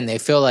mind they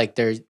feel like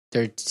they're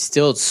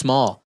still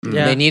small.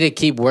 Yeah. They need to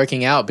keep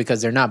working out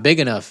because they're not big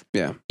enough.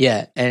 Yeah.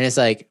 Yeah, and it's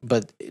like,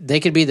 but they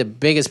could be the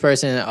biggest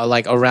person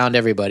like around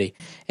everybody,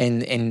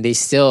 and they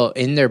still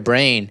in their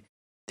brain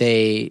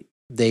they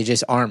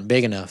just aren't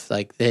big enough.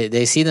 Like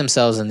they see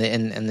themselves and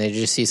they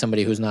just see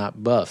somebody who's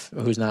not buff,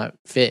 who's not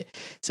fit.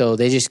 So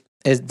they just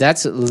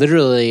that's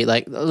literally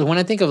like when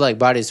I think of like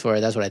body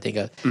dysphoria, that's what I think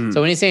of.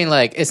 So when he's saying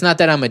like it's not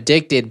that I'm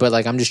addicted, but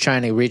like I'm just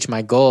trying to reach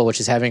my goal, which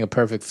is having a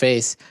perfect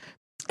face.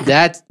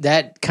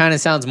 That kind of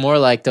sounds more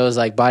like those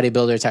like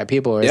bodybuilder type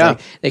people where it's like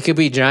they could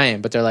be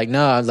giant, but they're like,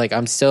 no,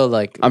 I'm still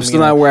like I'm still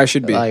not where I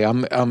should be. Like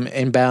I'm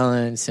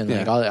imbalanced and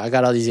like I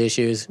got all these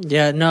issues.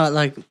 Yeah, no,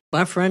 like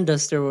my friend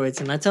does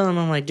steroids, and I tell him,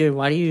 I'm like, dude,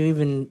 why do you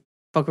even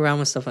fuck around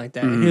with stuff like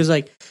that? And he was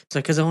like, it's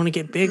like because I want to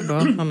get big, bro.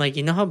 I'm like,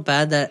 you know how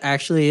bad that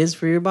actually is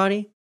for your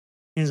body?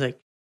 He was like,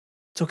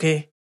 it's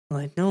okay. I'm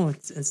like, no,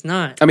 it's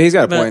not. I mean, he's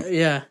got a But, point.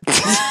 Yeah.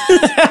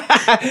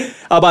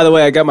 Oh, by the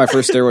way, I got my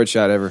first steroid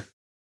shot ever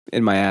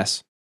in my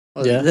ass.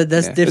 Well, Yeah. that's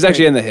Yeah. different. It was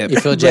actually in the hip. You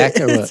feel jacked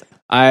or what?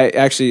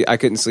 I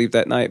couldn't sleep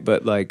that night,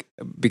 but like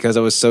because I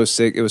was so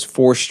sick, it was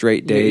 4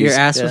 straight days Your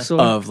ass was sore.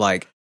 of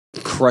like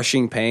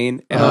crushing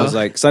pain, and I was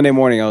like Sunday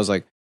morning, I was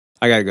like,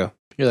 I gotta go.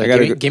 You're like, I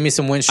gotta give me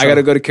some wind. I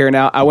gotta go to Care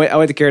Now. I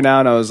went to Care Now,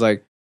 and I was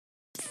like,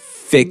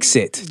 fix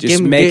it, just Give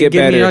me- make it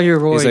give me better. all your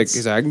He's like,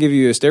 roids. I can give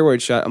you a steroid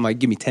shot. I'm like,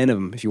 give me 10 of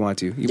them if you want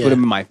to. You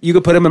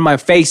could put them in my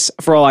face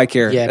for all I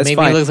care. Yeah, That's make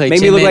me fine. look like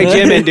make me look like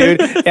Jimin. Jimin,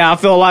 dude. Yeah, I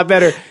feel a lot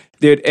better,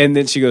 dude. And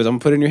then she goes, I'm gonna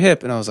put it in your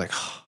hip, and I was like,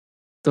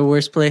 the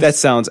worst place. that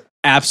sounds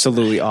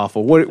absolutely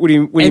awful. What do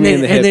you mean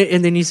in the hip?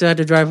 And then you still had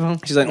to drive home.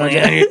 She's like,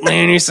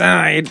 lay on your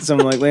side. So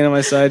I'm like laying on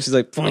my side. She's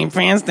like, pull your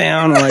pants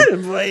down. I'm like,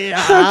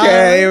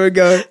 okay, here we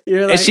go.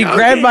 You're And like, she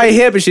grabbed my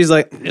hip and she's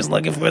like, just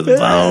looking for the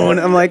bone.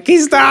 I'm like, can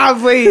you stop,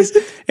 please?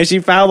 And she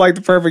found like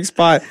the perfect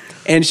spot.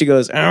 And she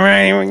goes, all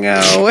right, here we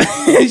go.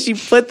 And she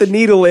put the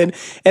needle in.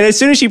 And as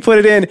soon as she put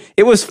it in,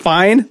 it was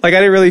fine. Like I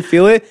didn't really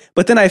feel it.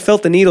 But then I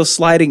felt the needle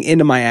sliding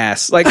into my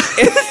ass. Like,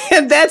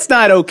 and that's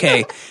not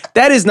okay.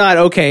 That is not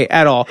okay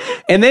at all.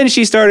 And then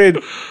she started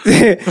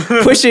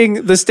pushing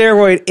the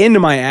steroid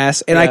into my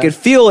ass, and I could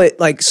feel it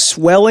like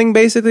swelling.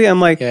 Basically, I'm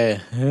like, I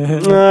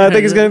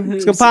think it's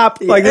gonna pop.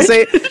 Like this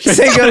ain't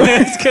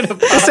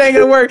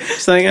gonna work.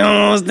 She's like,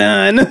 almost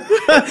done.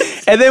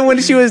 And then when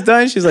she was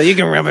done, she's like, you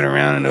can rub it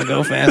around and it'll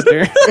go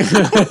faster.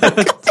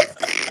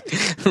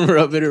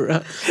 Rub it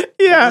around.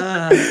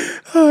 Yeah.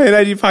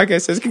 NIG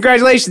Podcast says,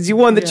 congratulations, you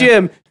won the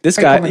gym. This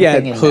guy,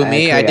 Who,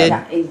 me? I did.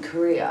 Yeah, in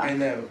Korea. I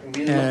know.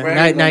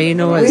 Now you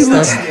know what's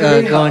going to I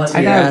your know,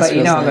 ass but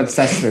you know was I'm like.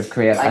 obsessed with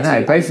Korea. I know,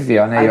 do. both of you.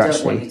 I know I you're don't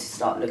actually. want you to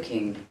start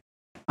looking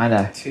I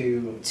know.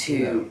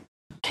 to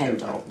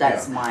Kendall.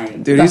 That's my.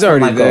 Dude, That's he's not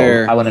already my goal.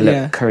 there. I want to look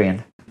Yeah.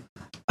 Korean.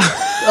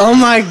 Oh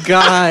my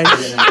god!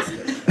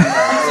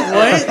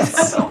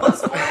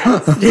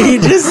 What?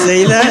 Did you just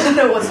say I that? don't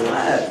know what's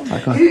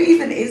worse. Who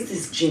even is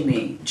this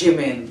Jimmy?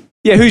 Jimin.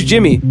 Yeah, who's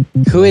Jimmy?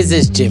 Who is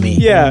this Jimmy?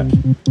 Yeah.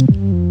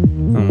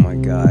 Oh my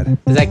god.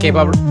 Is that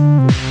K-pop?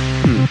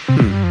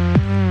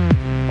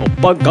 Oh,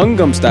 Buck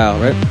Gangnam Style,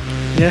 right?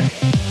 Yeah.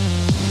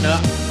 No,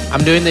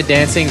 I'm doing the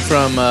dancing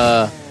from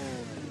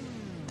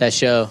that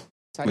show.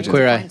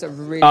 Queer Eye.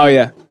 Oh,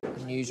 yeah.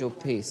 Unusual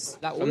piece.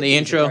 From the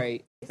intro.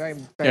 Very, You know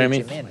what I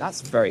mean?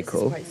 That's very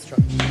cool.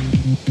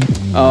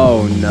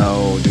 Oh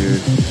no,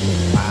 dude.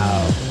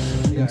 Wow.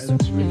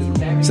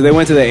 So they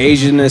went to the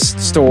Asianist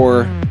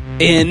store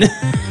in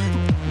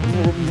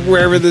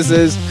wherever this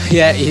is.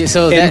 Yeah,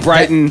 so In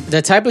Brighton.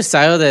 the type of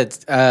style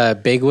that's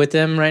big with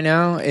them right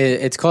now,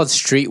 it's called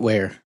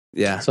streetwear.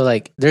 Yeah. So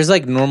like, there's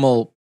like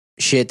normal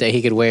shit that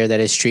he could wear that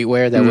is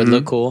streetwear that would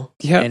look cool.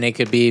 Yeah. And it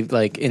could be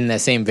like in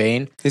that same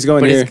vein. He's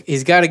going But here.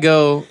 he's got to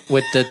go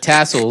with the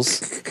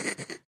tassels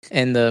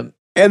and the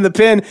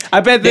pin. I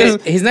bet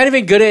this. He's not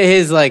even good at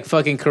his like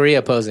fucking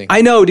Korea posing.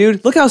 I know,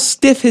 dude. Look how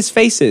stiff his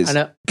face is. I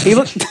know. He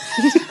look.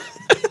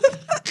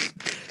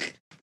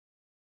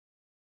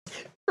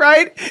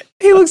 Right?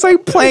 He looks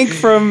like Plank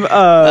from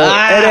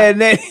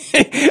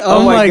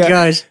Oh my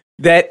gosh.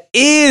 That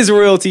is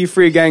royalty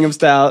free Gangnam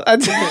Style.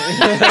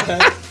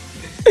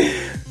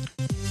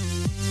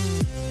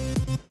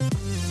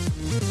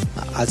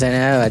 I don't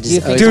know. I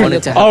just always Dude,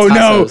 wanted to have oh no.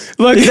 tassels.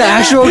 Look. It's an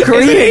actual It's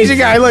Korean. an Asian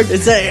guy. Look.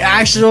 It's an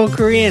actual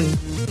Korean.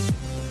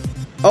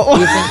 Oh.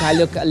 You think I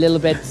look a little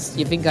bit?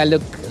 You think I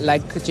look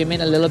like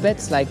Jimin a little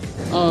bit? Like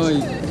Oh,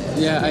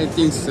 yeah, I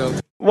think so.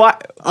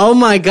 What? Oh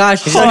my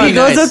gosh. So Hold he on,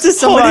 goes guys. up to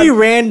somebody Hold on.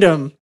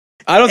 random.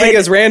 I don't think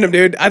it's random,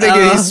 dude. I think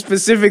he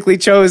specifically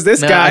chose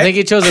this No, guy. I think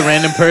he chose a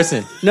random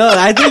person. No,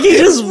 I think he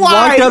just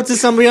Why? walked up to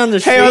somebody on the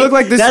street. Hey, I look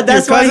like this-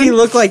 That's your why he cousin?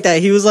 looked like that.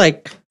 He was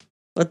like,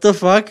 what the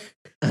fuck?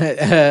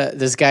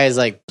 This guy is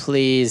like,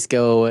 please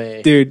go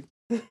away. Dude,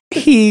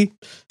 he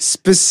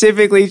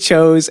specifically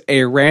chose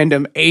a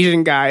random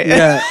Asian guy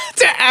Yeah.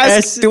 to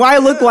ask, do I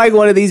look like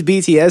one of these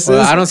BTSs?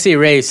 Well, I don't see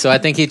race, so I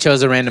think he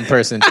chose a random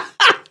person.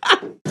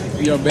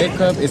 Your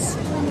makeup is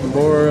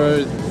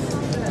more,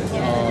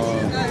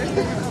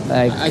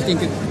 like I think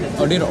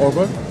a little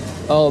over.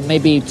 oh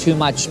maybe too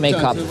much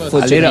makeup too much. for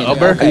A little Jimin.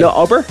 over? A little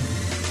over?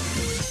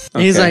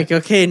 He's Okay. like,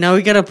 okay, now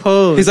we gotta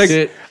pose. He's like,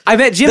 Dude. I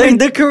bet the, Jimmy.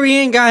 the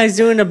Korean guy is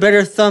doing a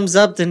better thumbs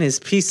up than his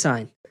peace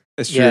sign.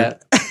 That's true. Yeah.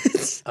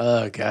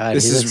 Oh god.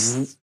 This he is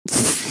looks-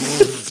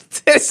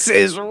 this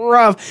is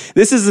rough.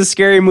 This is the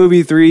Scary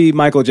Movie 3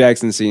 Michael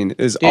Jackson scene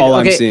is Dude, all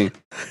I'm okay. seeing.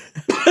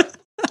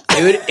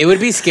 it would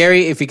be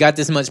scary if he got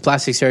this much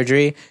plastic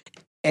surgery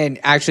and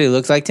actually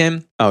looks like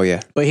him. Oh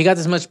yeah. But he got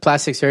this much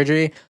plastic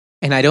surgery,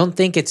 and I don't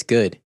think it's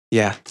good.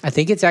 Yeah. I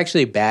think it's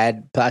actually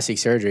bad plastic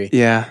surgery.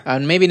 Yeah.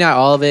 Maybe not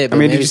all of it. I But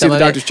mean, maybe did you see some the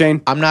of it. doctor's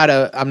chain? I'm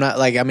not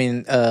like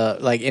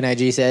like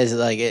NIG says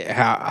like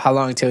how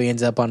long till he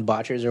ends up on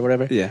botchers or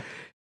whatever. Yeah.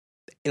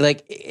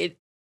 Like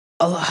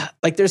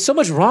like there's so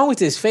much wrong with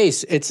his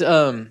face. It's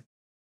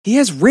He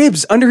has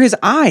ribs under his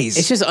eyes.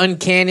 it's just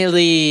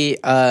uncannily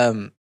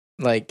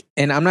like,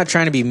 and I'm not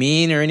trying to be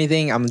mean or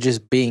anything. I'm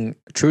just being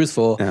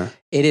truthful. Yeah.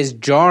 It is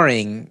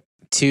jarring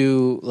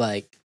to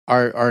like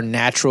our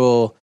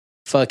natural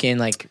fucking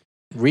like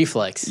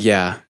reflex.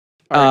 Yeah.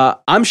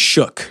 I'm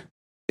shook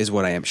is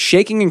what I am.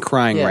 Shaking and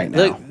crying Yeah, right now.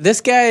 Look,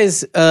 this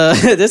guy's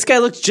this guy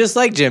looks just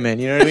like Jimin.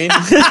 You know what I mean?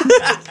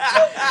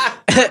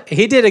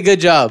 He did a good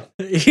job.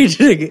 He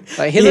did a good,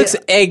 Like, he looks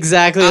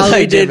exactly all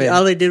like Jimin.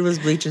 all he did was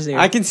bleach his hair.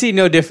 I can see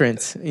no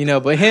difference, you know,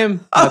 but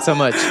him, not so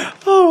much.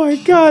 Oh my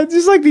god.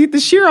 Just like the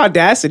sheer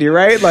audacity,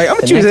 right? Like I'm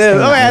The gonna choose next him. thing I'm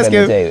gonna that ask I'm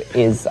going him. to do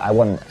is I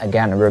want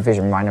again a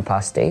revision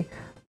rhinoplasty.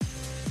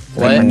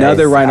 What?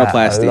 Another It's,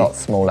 rhinoplasty. A lot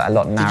smaller, a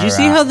lot narrower. you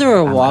see how they were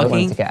I wanted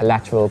walking? to get a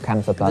lateral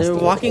canthoplasty. They were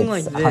walking It's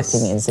like this.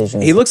 cutting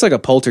incisions. He looks like a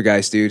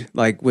poltergeist, dude.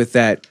 Like with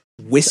that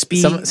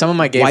wispy. Some of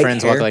my gay white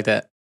friends hair. walk like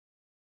that.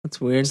 That's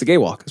weird. It's the gay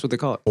walk. That's what they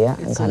call it. Yeah,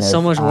 and kind so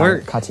of much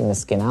work. cutting the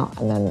skin out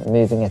and then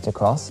moving it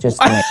across.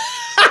 Just to make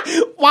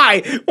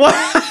Why?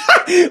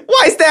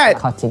 Why is that?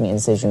 cutting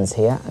incisions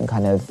here and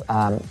kind of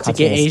cutting get the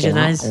skin Asian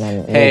out eyes? and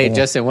then Hey, moving it.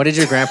 Justin, what did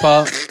your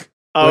grandpa?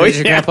 Oh, what did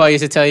your yeah. grandpa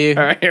used to tell you?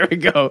 All right, here we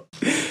go.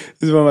 This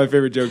is one of my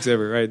favorite jokes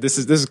ever. Right? This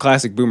is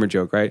classic boomer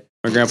joke, right?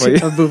 My grandpa.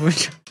 A boomer.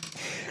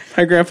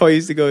 My grandpa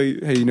used to go,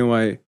 "Hey, you know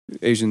why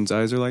Asians'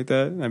 eyes are like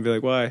that?" And I'd be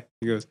like, "Why?"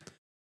 He goes,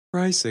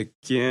 "Rice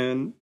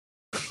again."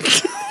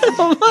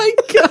 Oh my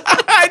god!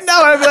 I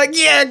know. I'd be like,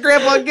 "Yeah,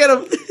 grandpa, get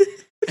him.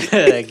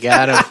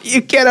 Got him.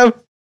 You get him."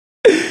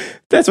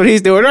 That's what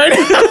he's doing right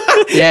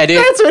now. Yeah, dude.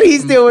 That's what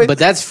he's doing. But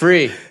that's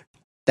free.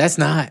 That's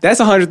not. That's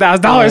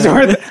 $100,000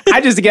 worth.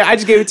 I just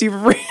gave it to you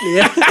for free.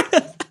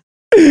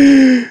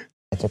 Yeah.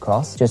 it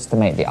across, just to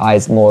make the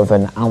eyes more of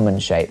an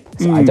almond shape.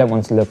 So I don't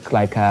want to look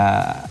like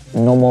a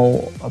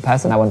normal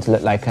person. I want to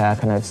look like a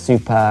kind of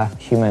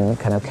superhuman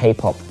kind of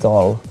K-pop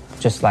doll,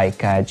 just like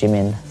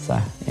Jimin. So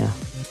yeah.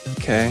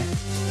 Okay.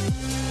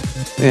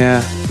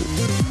 Yeah.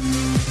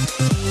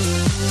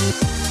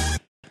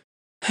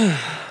 So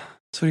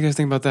what do you guys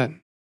think about that?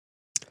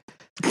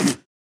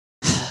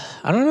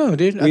 I don't know,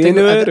 dude. We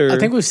into it, or? I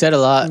think we've said a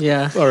lot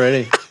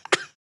already.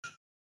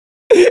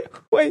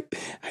 Wait,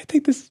 I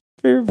think this is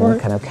my favorite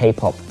part. Kind of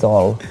K-pop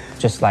doll,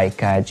 just like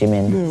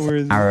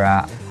Jimin.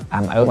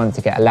 I want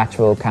to get a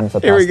lateral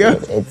canthoplasty. Here we go.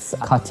 It's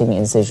cutting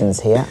incisions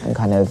here and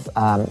kind of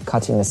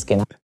cutting the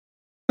skin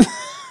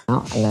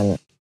out, and then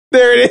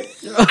there it is.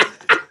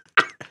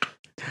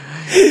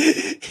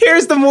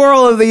 Here's the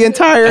moral of the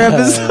entire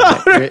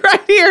episode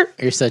right here.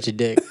 You're such a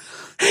dick.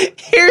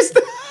 Here's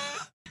the...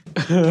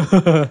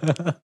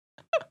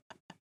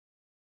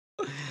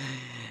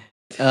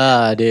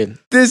 Dude.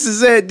 This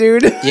is it,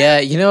 dude. Yeah,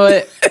 you know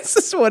what? This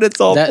is what it's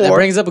all for. That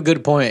brings up a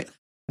good point.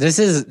 This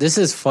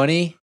is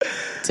funny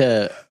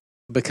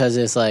because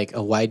it's like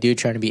a white dude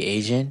trying to be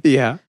Asian.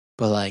 Yeah.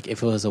 But like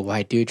if it was a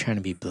white dude trying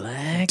to be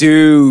black,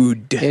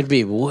 dude, it'd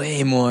be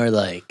way more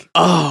like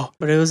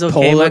but it was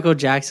okay. Michael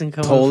Jackson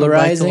coming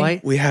polarizing. From black to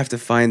white. We have to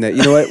find that.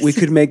 You know what? We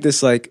could make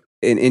this like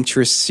an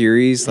interest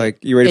series. Like,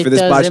 you ready for this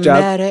botch job? It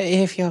doesn't matter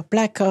if you're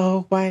black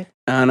or white.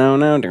 I don't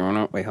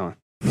know. Wait, hold on.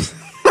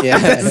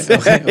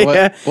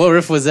 Yeah. What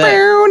riff was that?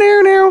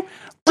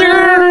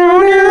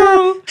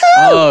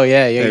 Oh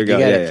yeah, there you go.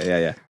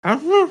 Yeah.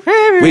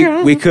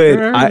 We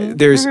could.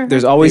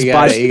 There's always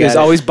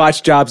always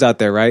botched jobs out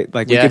there, right?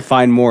 Like we could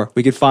find more.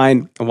 We could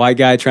find a white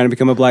guy trying to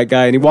become a black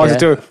guy, and he walks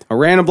into a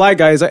random black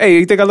guy. He's like, "Hey,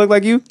 you think I look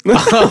like you?"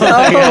 Because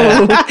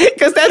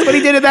that's what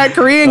he did to that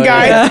Korean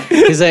guy. Yeah.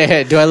 He's like,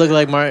 "Hey, do I look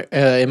like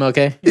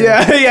MLK?"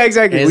 Yeah,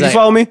 exactly. Would you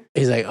follow me?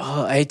 He's like,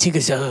 "Oh, I think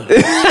so."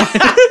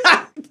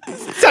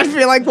 I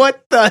feel like,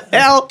 what the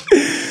hell?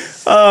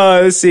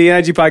 Let's see.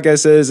 NIG Podcast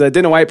says,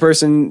 didn't a white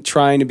person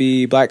trying to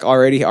be black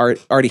already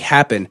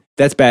happen?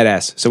 That's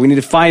badass. So we need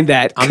to find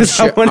that. I'm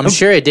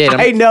sure it did.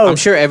 I know. I'm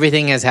sure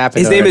everything has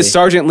happened. His name is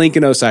Sergeant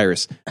Lincoln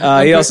Osiris.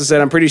 He also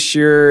said, I'm pretty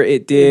sure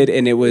it did,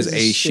 and it was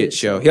a shit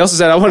show. He also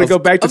said, I want to go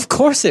back to... Of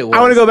course it was.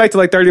 I want to go back to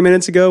like 30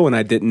 minutes ago when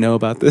I didn't know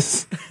about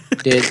this.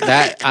 Dude,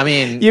 I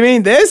mean... You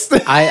mean this?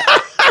 I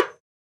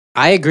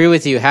agree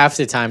with you half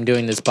the time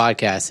doing this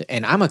podcast,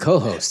 and I'm a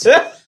co-host.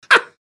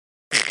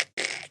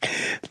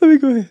 Let me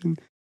go ahead and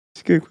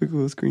just get a quick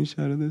little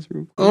screenshot of this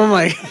real quick. Oh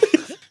my!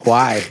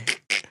 Why?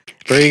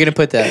 Where are you gonna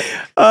put that?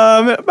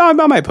 I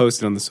might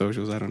post it on the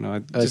socials. I don't know. I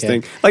just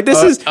think like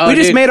this is we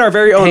just made our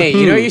very own. Hey,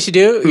 you know what you should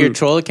do? Your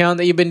troll account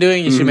that you've been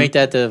doing. You should make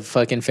that the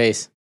fucking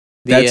face.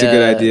 That's a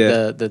good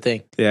idea. The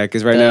thing. Yeah,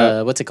 because right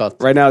now, what's it called?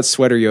 Right now, it's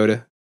Sweater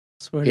Yoda.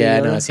 Yeah,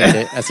 I know. I seen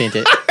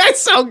it.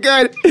 That's so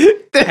good.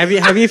 Have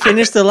you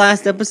finished the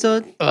last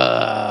episode?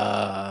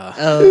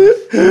 The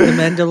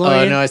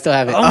Mandalorian. Oh no, I still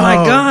haven't. Oh my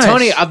gosh,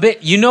 Tony!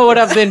 You know what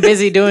I've been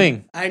busy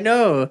doing? I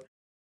know.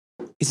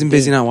 He's been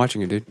busy not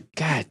watching it, dude.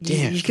 God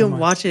damn! You can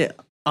watch it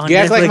on You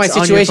Netflix, act like my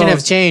situation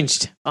has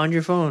changed on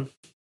your phone.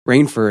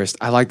 Rainforest.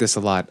 I like this a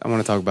lot. I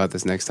want to talk about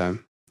this next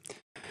time.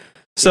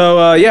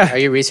 So yeah. Are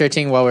you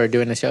researching while we're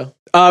doing the show?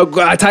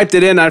 I typed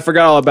it in. I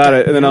forgot all about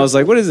it, and then I was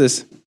like, "What is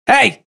this?"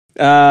 Hey.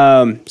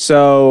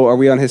 So are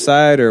we on his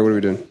side or what are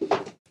we doing?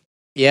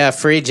 Yeah,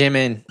 free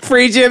Jimin.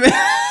 Free Jimin.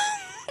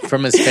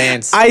 From his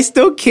fans. I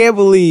still can't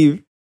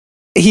believe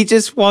he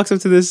just walks up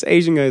to this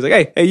Asian guy. He's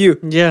like, hey, you.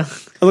 Yeah.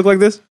 I look like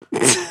this?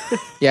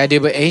 Yeah,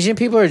 dude, but Asian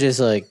people are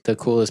just like the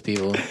coolest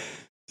people.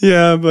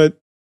 Yeah, but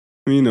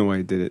you know why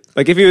he did it.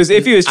 Like if he was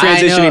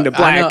transitioning to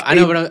black. I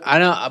know,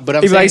 but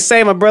I'm he'd be like,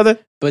 say my brother.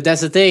 But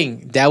that's the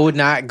thing. That would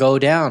not go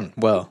down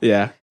well.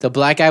 Yeah. The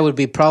black guy would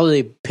be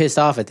probably pissed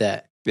off at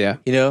that. Yeah.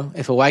 You know,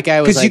 if a white guy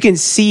was because you can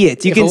see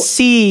it. You can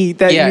see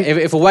that. Yeah.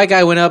 If a white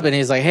guy went up and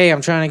he's like, hey,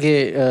 I'm trying to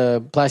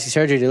get plastic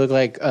surgery to look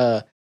like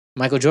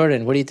Michael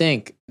Jordan. What do you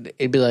think?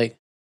 It'd be like,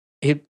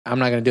 I'm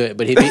not going to do it,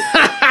 but he'd be,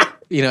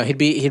 you know,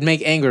 he'd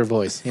make anger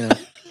voice, you know.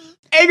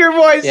 Anger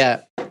voice.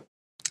 Yeah.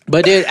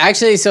 But dude,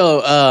 actually,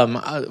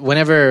 so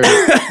whenever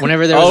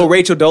there was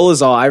Rachel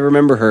Dolezal, I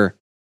remember her.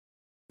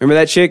 Remember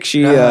that chick?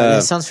 She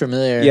that sounds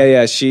familiar.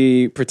 Yeah.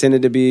 She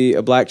pretended to be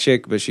a black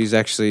chick, but she's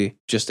actually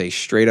just a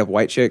straight up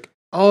white chick.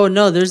 Oh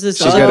no, there's this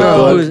She's got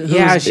a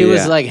book. She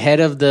was like head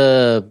of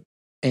the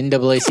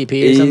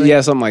NAACP or something.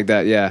 Yeah, something like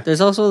that. Yeah.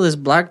 There's also this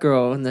black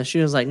girl, and she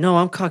was like, "No,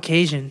 I'm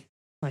Caucasian."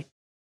 Like,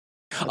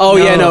 oh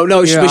no, yeah,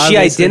 no. She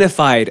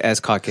identified as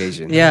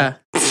Caucasian. Yeah.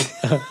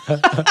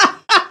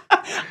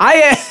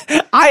 I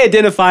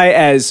identify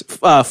as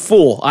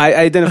full. I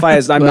identify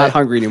as I'm not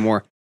hungry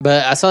anymore.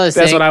 But I saw this.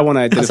 That's what I want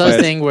to identify. I saw this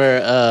thing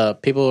where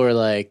people were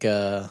like,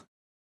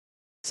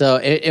 so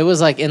it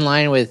was like in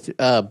line with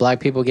black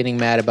people getting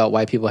mad about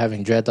white people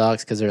having dreadlocks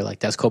because they're like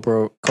that's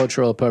cultural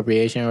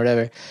appropriation or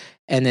whatever.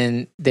 And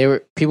then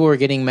people were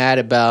getting mad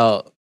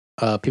about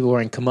people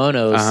wearing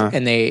kimonos,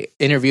 and they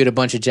interviewed a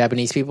bunch of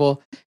Japanese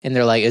people, and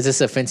they're like, "Is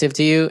this offensive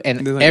to you?"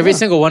 And like, every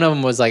single one of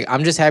them was like,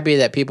 "I'm just happy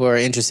that people are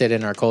interested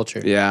in our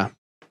culture." Yeah.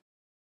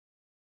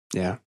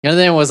 Yeah. The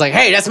other one was like,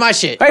 "Hey, that's my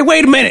shit." Hey,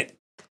 wait a minute.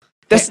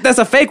 That's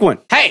a fake one.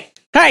 Hey.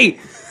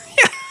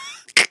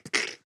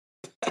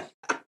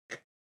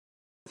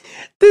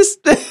 This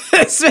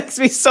makes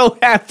me so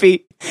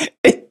happy.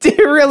 It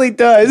really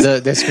does.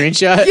 The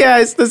screenshot. Yeah,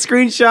 it's the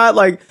screenshot.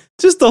 Like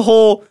just the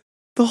whole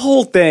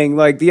thing.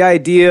 Like the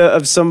idea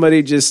of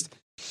somebody just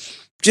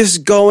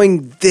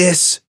going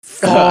this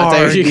far.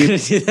 I thought you were gonna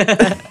do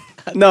that.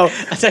 No,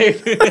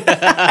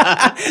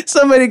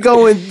 somebody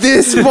going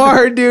this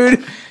far,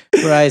 dude.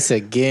 Rice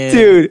again,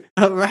 Dude.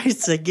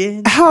 Rice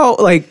again. How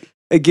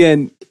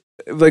again?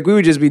 Like we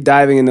would just be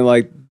diving into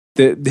like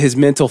his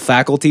mental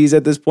faculties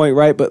at this point,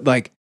 right? But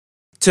like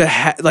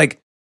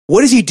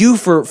what does he do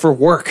for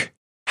work?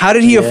 How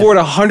did he afford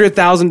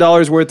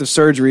 $100,000 worth of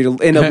surgery to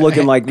end up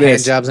looking like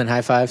this? Hand jobs and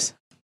high fives.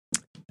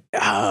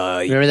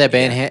 Remember that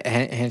band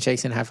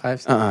handshakes and high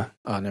fives? Oh,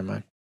 never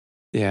mind.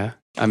 Yeah,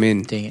 I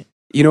mean, dang it.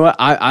 You know what?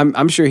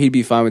 I'm sure he'd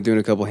be fine with doing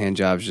a couple hand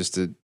jobs just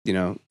to,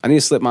 I need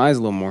to slip my eyes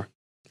a little more.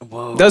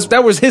 Whoa.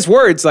 That was his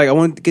words. Like, I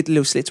want to get the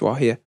little slits right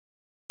here.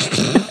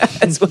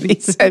 That's what he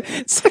said.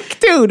 It's like,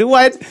 dude,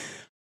 what?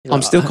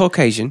 I'm still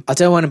Caucasian. I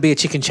don't want to be a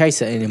chicken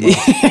chaser anymore.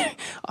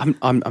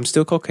 I'm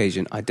still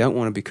Caucasian. I don't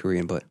want to be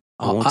Korean, but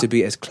I want to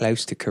be as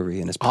close to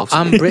Korean as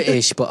possible. I'm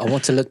British, but I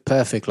want to look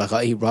perfect, like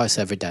I eat rice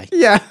every day.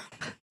 Yeah.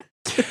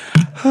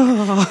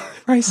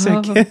 Rice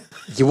again.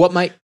 You what,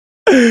 mate?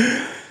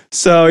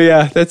 So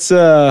yeah, that's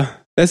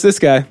this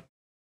guy.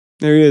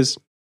 There he is.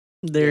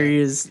 There he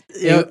is.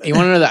 You want to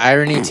know the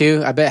irony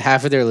too? I bet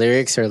half of their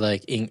lyrics are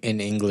like in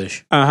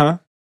English.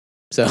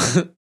 So,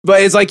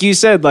 but it's like you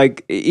said,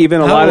 like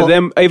even a lot of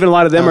them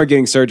are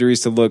getting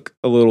surgeries to look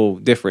a little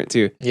different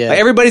too. Yeah, like,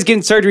 everybody's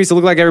getting surgeries to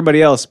look like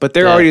everybody else, but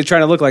they're already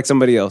trying to look like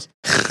somebody else.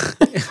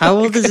 How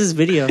old is this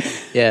video?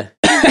 Yeah,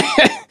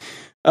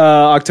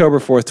 October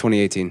 4th,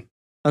 2018.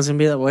 I was gonna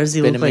be like, what does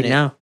he look like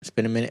now? It's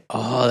been a minute.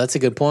 Oh, that's a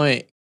good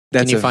point.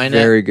 That's Can you find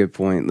very good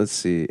point. Let's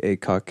see, a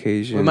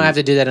Caucasian. We might have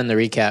to do that in the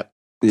recap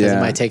because Yeah.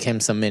 it might take him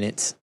some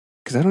minutes.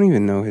 Because I don't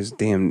even know his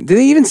damn. Did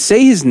they even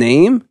say his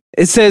name?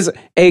 It says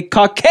a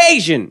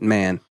Caucasian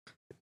man.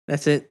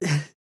 That's it.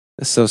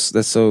 That's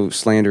so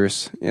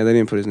slanderous. Yeah, they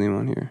didn't put his name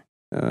on here.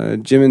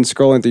 Jimin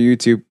scrolling through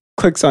YouTube,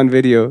 clicks on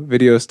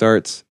video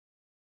starts,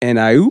 and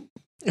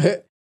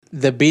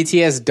The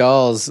BTS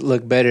dolls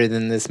look better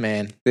than this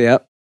man.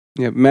 Yep.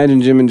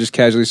 Imagine Jimin just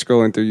casually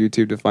scrolling through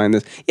YouTube to find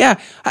this. Yeah.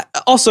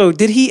 Also,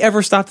 did he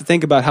ever stop to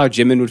think about how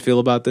Jimin would feel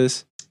about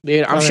this?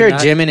 Dude, I'm sure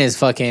Jimin is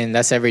fucking.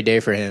 That's every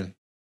day for him,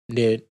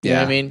 dude. You know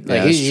what I mean?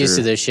 Like he's used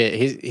to this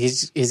shit.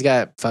 He's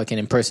got fucking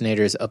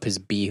impersonators up his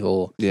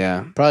beehole.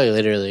 Yeah, probably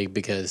literally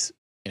because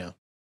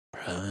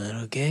probably a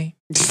little gay.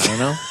 I don't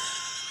know.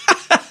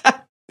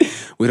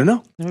 We don't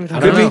know. I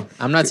don't know.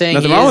 I'm not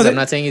saying he is. I'm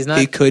not saying he's not.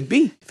 He could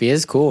be. If he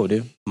is, cool,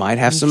 dude. Might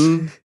have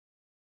some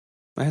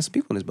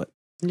people in his butt.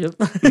 Yep.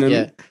 You know what I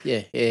mean?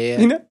 Yeah.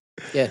 You know?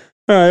 Yeah.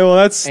 All right. Well,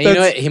 that's. You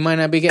know what? He might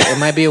not be gay. It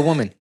might be a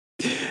woman.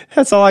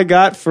 That's all I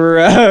got for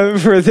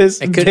this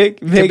big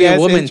be a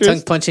woman interest.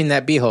 tongue punching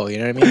that beehole. You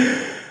know what I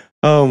mean?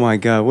 Oh my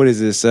god, what is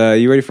this?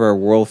 You ready for our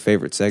world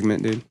favorite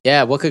segment, dude?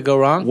 Yeah. What could go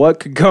wrong? What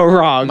could go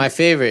wrong? My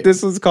favorite.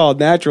 This was called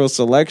natural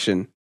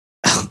selection.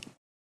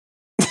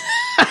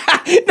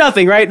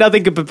 Nothing, right?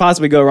 Nothing could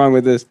possibly go wrong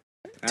with this.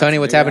 Tony,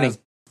 what's happening?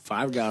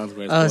 5 gallons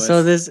worth.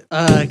 So this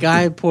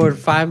guy poured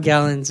 5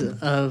 gallons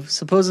of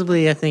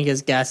supposedly, I think,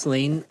 is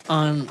gasoline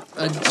on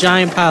a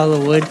giant pile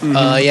of wood.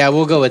 Yeah,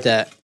 we'll go with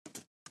that.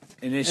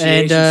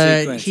 Initiation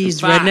And sequence.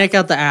 he's 5, redneck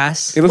out the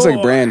ass. He looks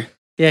like Bran.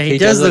 Yeah, he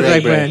does look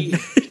like Bran.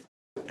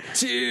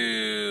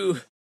 2,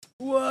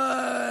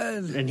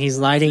 1. And he's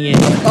lighting it.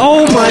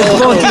 Oh my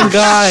fucking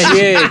god!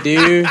 Shit,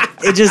 dude.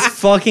 It just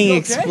fucking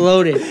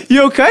exploded.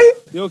 You okay?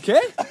 You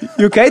okay?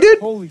 You okay, dude?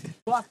 Holy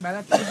fuck, man!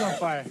 That thing's on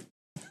fire.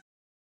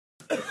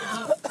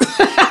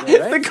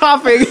 The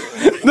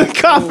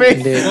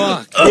coughing.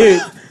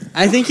 Dude,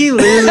 I think he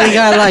literally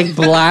got like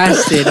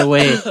blasted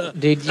away.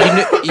 Dude,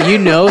 you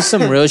know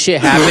some real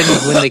shit happened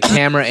when the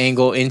camera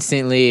angle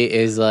instantly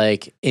is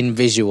like in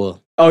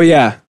visual. Oh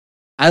yeah.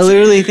 I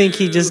literally think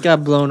he just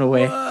got blown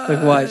away.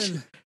 Like, watch.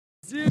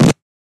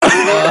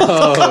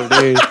 Oh,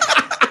 dude.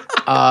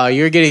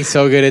 You're getting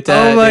so good at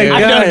that. Oh my dude.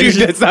 god, I know, dude,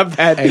 that's not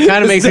bad. It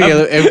kind of makes me.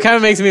 It kind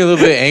of makes me a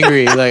little bit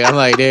angry. Like I'm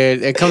like,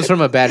 dude, it comes from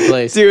a bad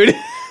place, dude.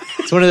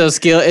 It's one of those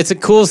skill. It's a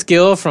cool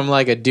skill from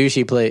like a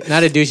douchey place,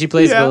 not a douchey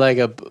place, Yeah. but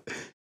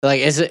like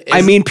it's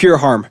I mean pure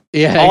harm.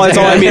 yeah. That's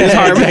all I mean is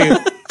harm.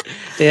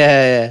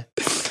 Yeah.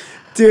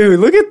 Dude,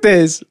 look at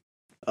this.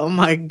 Oh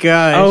my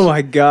god. Oh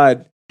my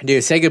god.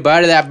 Dude, say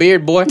goodbye to that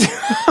beard, boy.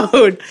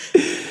 Dude.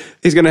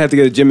 He's gonna have to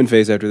get a Jimin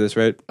face after this,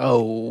 right?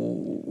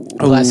 Oh,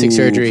 plastic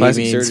surgery.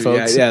 Plastic he means, surgery.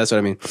 folks. Yeah, that's what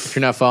I mean. If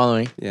you're not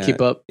following, Yeah. keep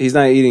up. He's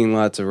not eating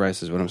lots of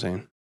rice, is what I'm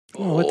saying.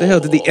 Oh, what the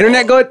hell? Did the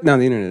internet go? No,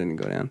 the internet didn't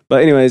go down.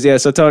 But anyways, yeah.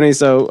 So Tony,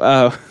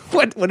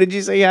 what did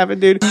you say happened,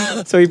 dude?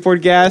 So he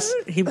poured gas.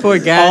 He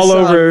poured gas all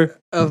over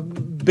a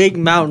big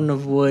mountain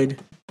of wood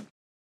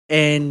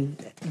and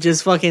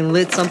just fucking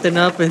lit something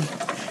up and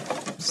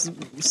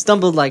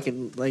stumbled like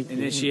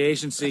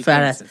Initiation sequence.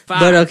 fat ass. 5.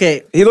 But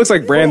okay. He looks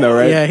like Bran though,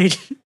 right? Yeah.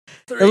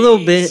 A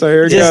little bit. So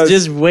here it goes.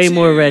 Just way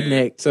more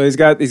redneck. So he's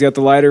got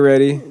the lighter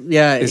ready.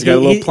 Yeah, He's got a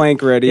little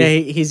plank ready. Yeah,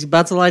 he's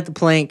about to light the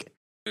plank,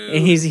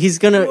 and he's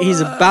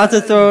about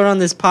to throw it on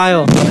this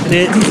pile, and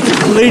it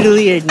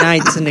literally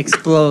ignites and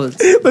explodes.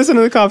 Listen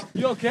to the cops.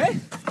 You okay?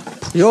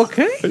 You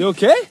okay? You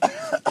okay?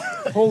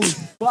 Holy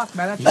fuck,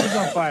 man! That tree's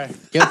on fire.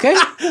 You okay?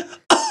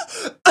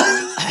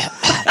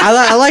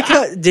 I like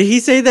how did he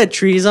say that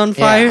tree's on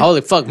fire? Yeah,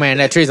 holy fuck, man,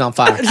 that tree's on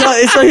fire.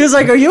 So he was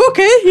like, "Are you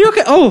okay? You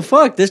okay? Oh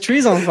fuck, this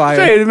tree's on fire."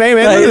 Hey, man,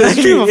 look at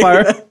this tree on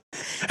fire.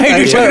 Hey,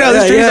 dude, check it out.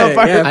 This tree's on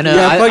fire. Yeah, I know.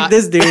 Yeah, fuck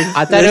this dude.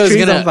 I thought This it was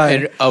tree's on gonna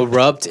fire.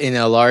 erupt in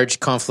a large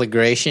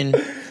conflagration,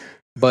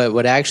 but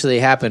what actually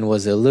happened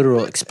was a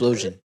literal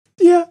explosion.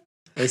 Yeah.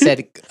 They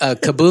said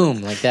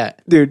kaboom like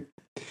that. Dude,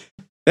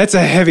 that's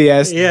a heavy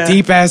ass,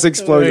 deep ass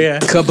explosion. yeah.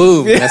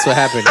 Kaboom. That's what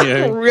happened. You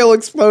know? A real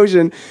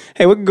explosion.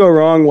 Hey, what could go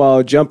wrong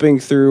while jumping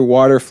through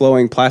water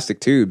flowing plastic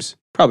tubes?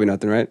 Probably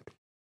nothing, right?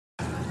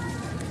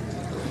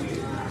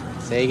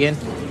 Say again.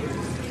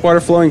 Water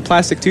flowing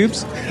plastic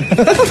tubes?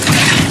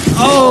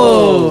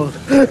 Oh.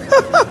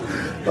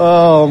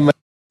 Oh, man.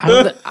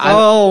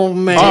 Oh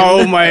man.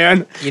 Oh,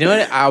 man. You know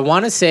what? I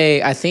want to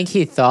say I think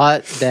he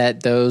thought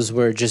that those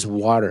were just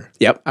water.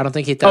 Yep. I don't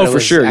think he thought it for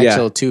was sure,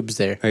 actual tubes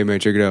there. Hey, man,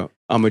 check it out.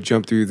 I'm going to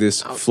jump through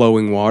this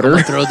flowing water.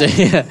 I'm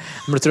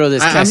gonna throw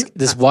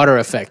this water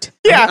effect.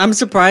 Yeah. I'm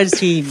surprised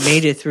he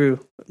made it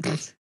through.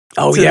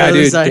 Oh, to the yeah, other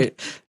dude. side.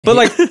 But,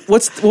 like,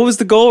 what was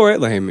the goal, right?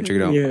 Like, hey, man, check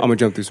it out. Yeah. I'm going to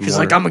jump through some He's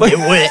water. like, I'm gonna get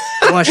wet.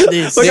 Watch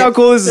this. Look how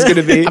cool this is going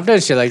to be. I've done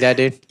shit like that,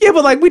 dude. Yeah,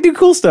 but, like, we do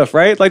cool stuff,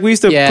 right? Like, we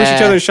used to push Yeah.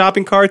 each other in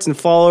shopping carts and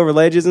fall over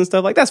ledges and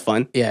stuff. Like, that's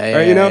fun. Yeah, yeah,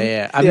 Right, you know?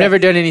 yeah. I've Yeah. never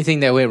done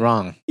anything that went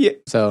wrong. Yeah.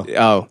 So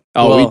Oh,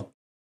 well,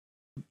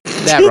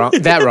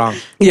 that wrong.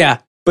 Yeah.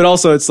 But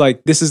also, it's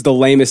like, this is the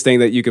lamest thing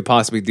that you could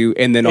possibly do,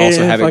 and then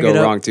also have it fuck go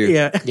up. wrong, too.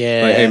 Yeah.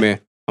 Yeah. Like, hey, man,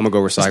 I'm going to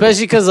go recycle.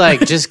 Especially because, like,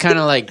 just kind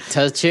of, like,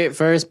 touch it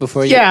first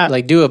before you, Yeah.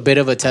 like, do a bit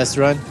of a test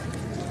run.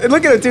 And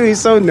look at him, too. He's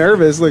so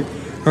nervous. Like,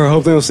 I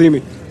hope they don't see me.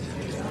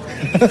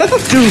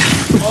 Dude.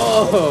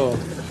 Oh.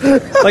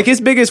 Like, his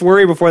biggest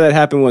worry before that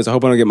happened was, I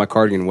hope I don't get my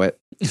cardigan wet.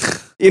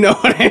 You know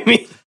what I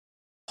mean?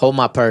 Hold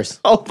my purse.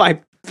 Hold my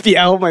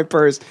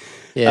purse.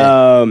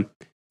 Yeah.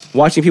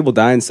 Watching people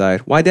die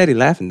inside. Why daddy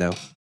laughing, though?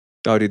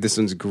 Oh, dude, this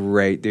one's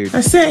great, dude.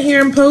 I sat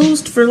here and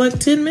posed for like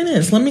 10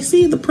 minutes. Let me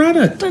see the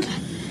product.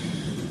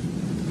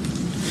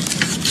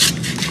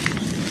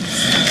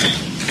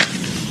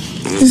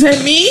 Is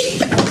that me?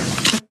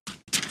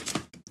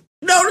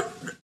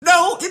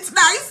 No, it's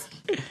nice.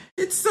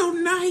 It's so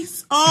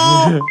nice.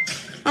 Oh,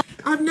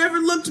 I've never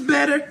looked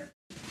better.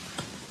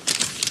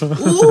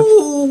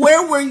 Ooh,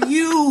 where were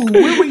you?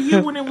 Where were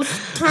you when it was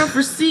time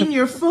for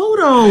senior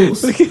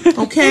photos?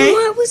 Okay.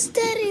 What was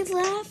Daddy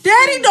laughing?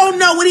 Daddy don't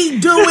know what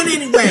he's doing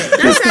anyway.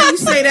 That's how you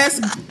say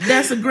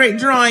that's a great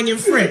drawing in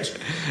French.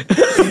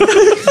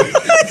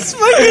 It's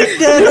fucking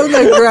dead on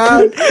the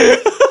ground.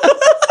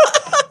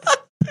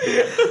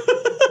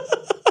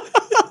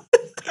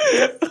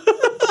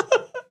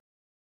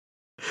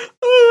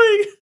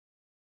 Oh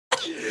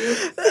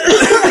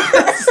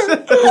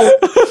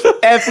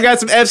F, we got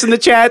some F's in the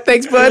chat.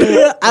 Thanks, bud.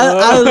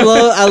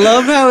 I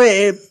love how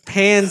it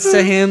pans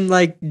to him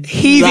like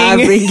Heaving.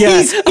 laughing,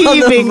 He's on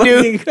the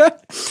heaving, fucking dude.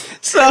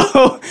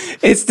 So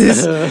it's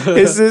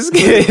this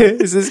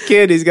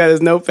kid. He's got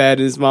his notepad,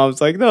 and his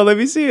mom's like, "No, let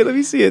me see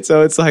it."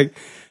 So it's like,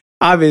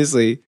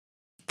 obviously,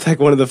 it's like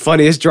one of the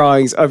funniest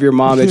drawings of your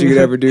mom that you could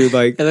ever do.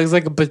 Like, It looks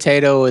like a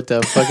potato with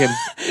the fucking.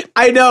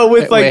 I know,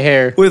 with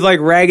hair. with like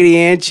Raggedy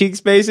Ann cheeks,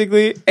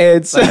 basically.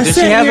 And so, Like, does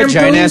she have a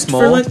giant ass For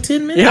mole? like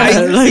 10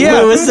 minutes.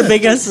 Yeah, what's the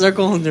big ass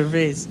circle on their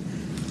face?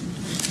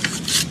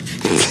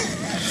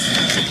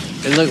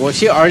 And look, well,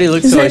 she already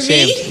looks Is so that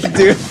ashamed.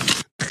 dude,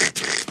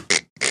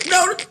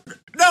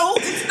 No,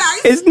 it's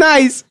nice. it's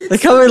nice.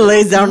 Like how he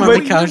lays down on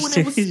But- the couch When too.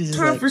 it was He's just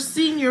time like, for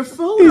senior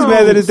photos. He's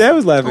mad that his dad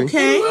was laughing.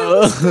 Okay.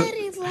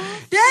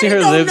 Daddy See her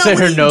don't lips know and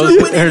what her he's nose-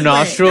 doing her anyway.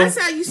 nostril? That's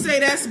how you say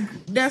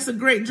that's a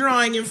great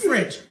drawing in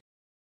French.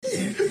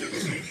 And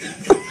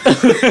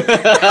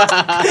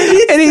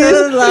he's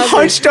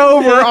hunched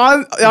over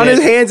on his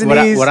hands and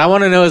knees. What I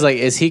want to know is, like,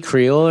 is he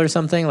Creole or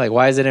something? Like,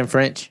 why is it in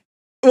French?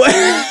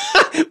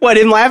 What,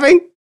 him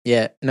laughing?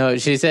 Yeah. No,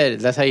 she said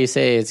that's how you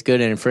say it's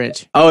good in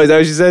French. Oh, is that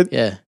what she said?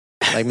 Yeah.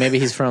 Like, maybe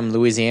he's from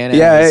Louisiana.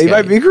 Yeah, and he he's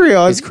might be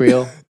Creole. He's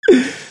Creole.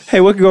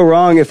 Hey, what could go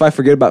wrong if I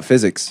forget about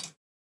physics?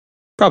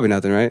 Probably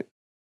nothing, right?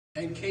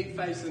 And keep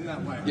facing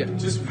that way. Yeah,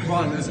 just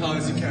run as hard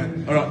as you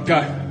can. All right,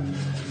 go.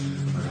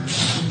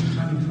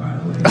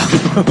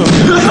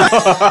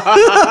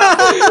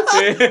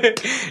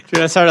 Dude,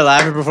 I started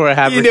laughing before it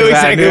happened. You knew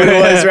 'cause I exactly knew what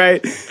it was,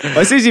 right? Well,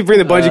 as soon as you bring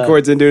the bungee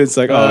cords in, dude, it's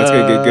like, oh, it's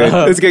going to get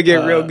good. It's going to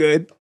get real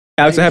good.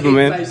 Alex, what happened,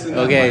 man?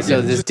 Okay,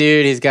 so this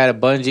dude, he's got a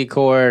bungee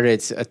cord.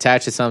 It's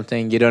attached to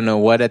something. You don't know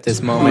what at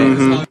this moment.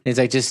 Mhm. He's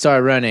like, just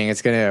start running.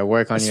 It's going to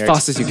work on As your...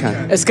 fast as you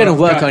can. It's going to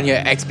work on your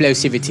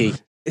explosivity.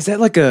 Is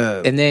that like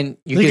a... And then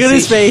you look can at see...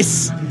 his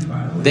face.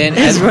 Then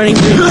He's as, running.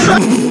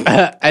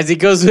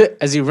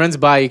 as he runs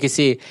by, you can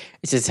see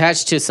it's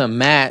attached to some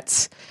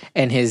mats,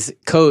 and his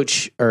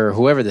coach or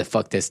whoever the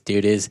fuck this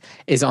dude is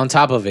on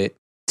top of it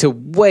to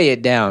weigh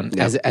it down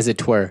as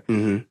it were.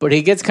 Mm-hmm. But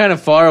he gets kind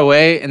of far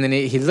away, and then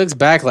he looks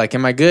back like,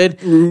 "Am I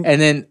good?"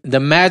 And then the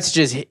mats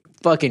just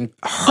fucking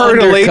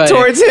Hurtling undercut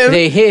towards him.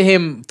 They hit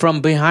him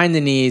from behind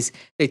the knees.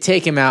 They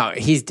take him out.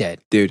 He's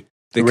dead. Dude,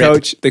 the Rip.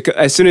 coach,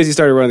 as soon as he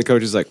started running, the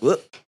coach was like,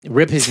 "Look."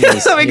 Rip his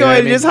knees. Let me go ahead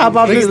and just hop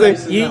off this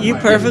thing. You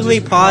perfectly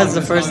paused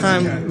the first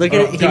time. Look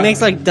at it. He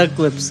makes like duck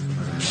lips.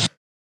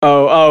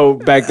 Oh,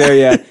 back there,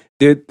 yeah.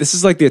 Dude, this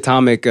is like the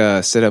atomic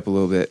sit-up a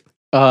little bit.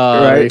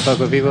 Right? You fuck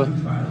with people?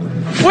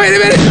 Wait a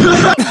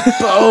minute!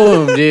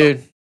 Boom,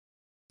 dude.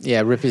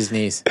 Yeah, rip his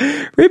knees.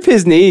 Rip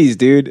his knees,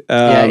 dude.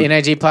 Yeah,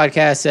 NIG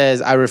podcast says,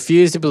 I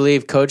refuse to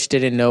believe Coach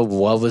didn't know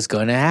what was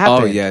going to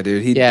happen. Oh, yeah,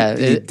 dude.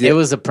 It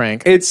was a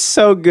prank. It's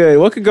so good.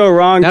 What could go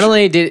wrong? Not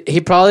only did he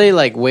probably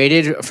like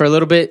waited for a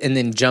little bit and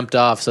then jumped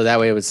off so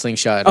that way it would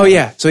slingshot. Oh,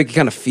 yeah. So he could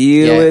kind of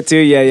feel it, too.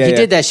 Yeah. He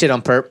did that shit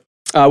on perp.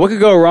 What could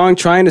go wrong?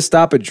 Trying to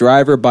stop a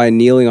driver by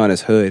kneeling on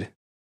his hood.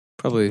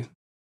 Probably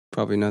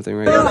nothing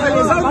right now.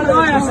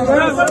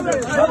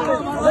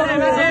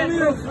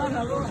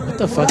 What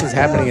the fuck is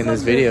happening in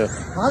this video?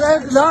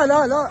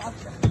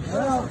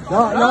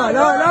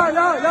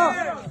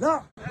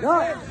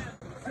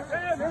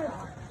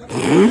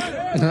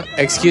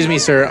 Excuse me,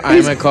 sir. I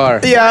am a car.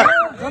 Yeah,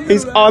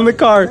 he's on the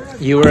car.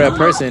 You were a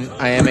person.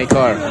 I am a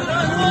car.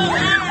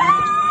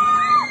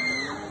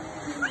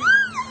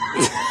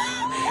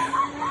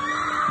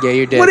 Yeah,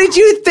 you're dead. What did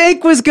you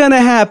think was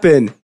gonna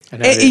happen?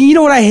 And you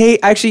know what I hate?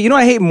 Actually, you know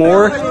what I hate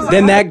more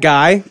than that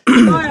guy,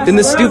 than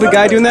this stupid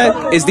guy doing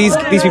that? Is these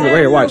people right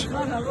here? Watch.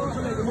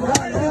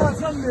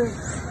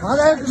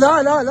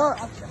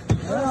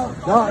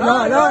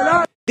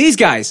 These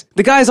guys,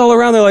 the guys all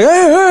around, they're like,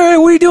 hey,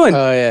 what are you doing?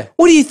 Oh, yeah.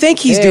 What do you think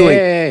he's doing?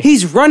 Hey.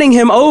 He's running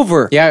him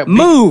over. Yeah,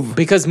 move.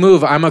 Because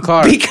move. I'm a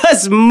car.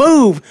 Because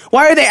move.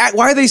 Why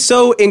are they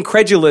so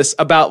incredulous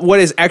about what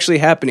is actually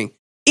happening?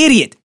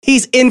 Idiot.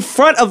 He's in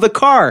front of the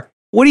car.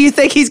 What do you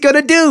think he's going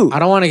to do? I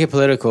don't want to get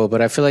political,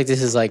 but I feel like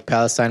this is like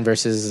Palestine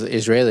versus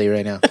Israeli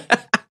right now.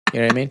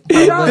 You know what I mean?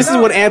 This is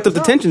what amped up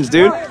the tensions,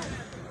 dude.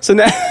 So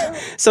now,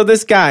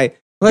 this guy.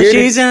 Well,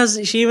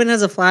 she even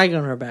has a flag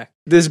on her back.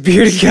 This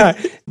bearded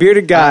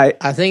guy.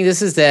 I think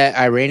this is the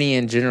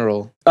Iranian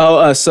general.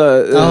 Oh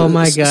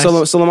my gosh.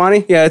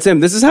 Soleimani? Yeah, it's him.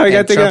 This is how he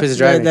got taken out. Trump is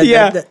driving.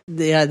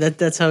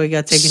 That's how he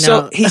got taken out.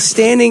 So he's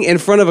standing in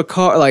front of a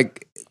car,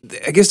 like,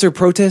 I guess they're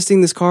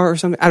protesting this car or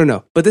something. I don't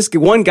know. But this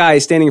one guy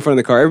is standing in front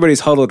of the car. Everybody's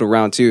huddled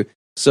around too.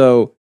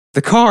 So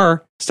the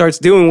car starts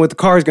doing what the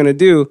car is going to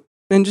do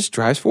and just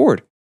drives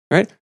forward,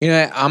 right? You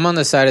know, I'm on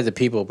the side of the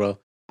people, bro.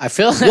 I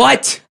feel like,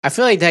 what? I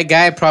feel like that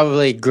guy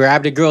probably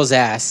grabbed a girl's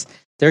ass.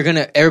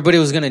 Everybody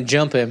was gonna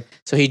jump him,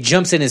 so he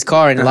jumps in his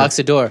car and locks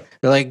the door.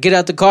 They're like, "Get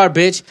out the car,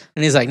 bitch!"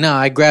 And he's like, "No,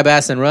 I grab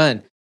ass and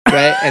run."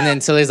 Right? And then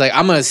so he's like,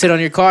 "I'm gonna sit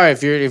on your car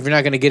if you're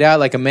not gonna get out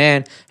like a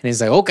man." And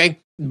he's like, "Okay."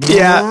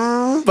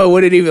 Yeah. But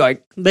what did he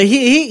like? But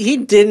he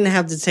didn't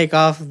have to take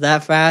off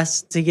that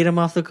fast to get him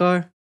off the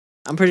car.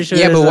 I'm pretty sure.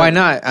 Yeah, but why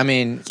not? I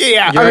mean, you're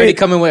I already mean,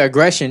 coming with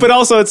aggression. But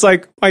also, it's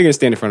like, why are you gonna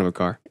stand in front of a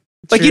car?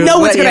 Like, True. you know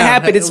what's But, going to yeah,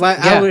 happen. It's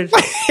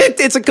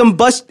it's a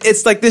combust.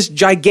 It's like this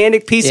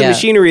gigantic piece of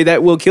machinery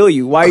that will kill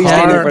you. Why are you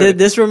standing in front of it?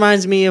 This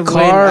reminds me of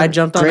when I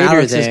jumped on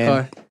Alex's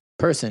car.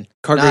 Person.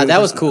 Nah, that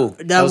was cool.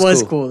 That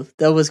was cool.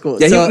 That was cool.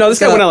 Yeah, this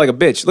guy went out like a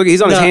bitch. Look,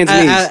 he's on his hands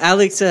and knees.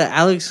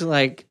 Alex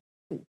like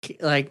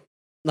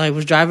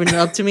was driving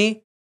up to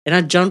me, and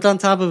I jumped on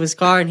top of his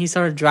car, and he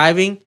started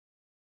driving,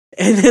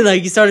 and then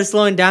like he started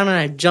slowing down, and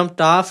I jumped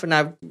off, and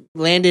I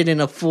landed in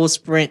a full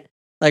sprint.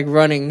 Like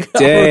running.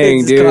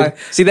 Dang, dude. Car.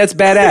 See, that's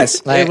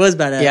badass. It was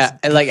badass. Yeah,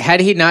 like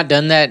had he not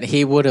done that,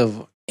 he would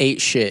have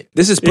ate shit.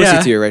 This is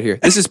pussy tier right here.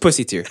 This is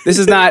pussy tier. This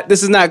is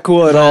not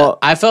cool at all.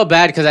 I felt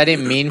bad because I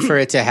didn't mean for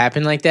it to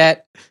happen like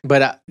that,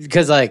 but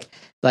because like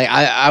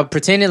I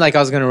pretended like I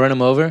was gonna run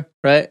him over,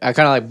 right? I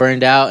kind of like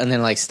burned out and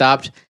then like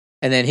stopped,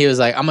 and then he was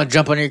like, "I'm gonna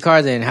jump on your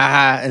car," then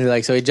haha, and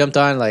like so he jumped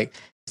on like.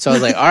 So I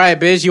was like, all right,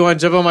 bitch, you want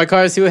to jump on my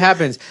car? See what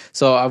happens.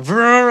 So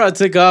I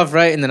took off,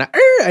 right? And then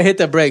I hit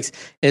the brakes.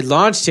 It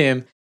launched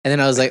him. And then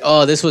I was like,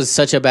 oh, this was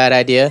such a bad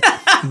idea.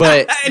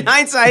 But in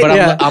hindsight,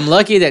 I'm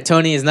lucky that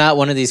Tony is not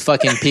one of these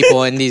fucking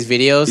people in these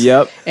videos.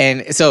 Yep.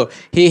 And so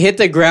he hit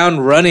the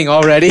ground running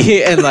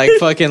already and like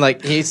fucking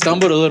like he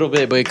stumbled a little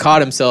bit, but he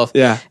caught himself.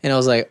 Yeah. And I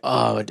was like,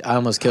 oh, I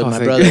almost killed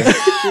my brother.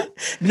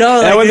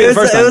 No, that like, wasn't the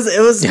first time.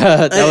 It was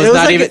that was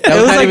not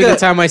even the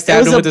time I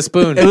stabbed him with a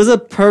spoon. It was a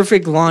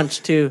perfect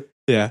launch too.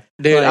 Yeah.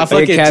 Dude, I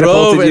fucking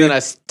drove and then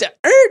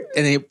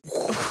and then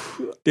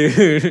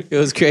dude, it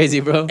was crazy,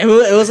 bro. It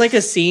was like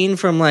a scene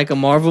from like a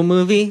Marvel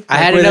movie. I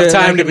had enough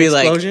time to be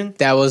like,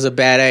 that was a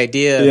bad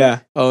idea.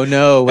 Yeah. Oh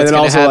no, what's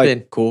gonna happen?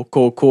 Like, cool.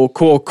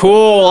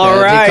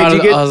 All right.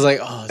 I was like,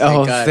 oh,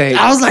 thank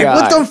God. I was like,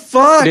 what the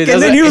fuck? Dude,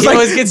 and then he was like,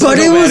 but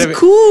it was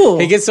cool.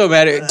 He gets so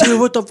mad at me. Dude,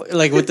 what the fuck?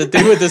 Like with the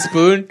thing with the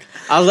spoon.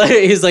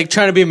 He's like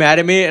trying to be mad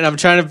at me, and I'm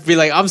trying to be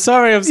like, I'm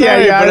sorry.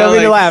 Yeah, I don't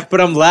mean to laugh.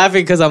 But I'm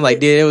laughing because I'm like,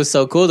 dude, it was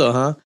so cool though,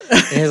 huh?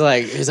 And he's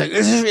like,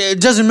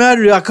 it doesn't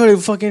matter. I could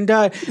have fucking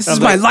died. This is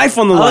my life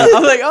on the line.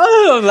 I'm like,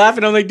 oh, I'm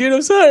laughing. I'm like, dude,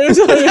 I'm sorry.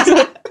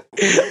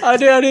 I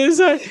do.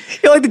 Sorry.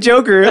 You're like the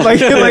Joker. Like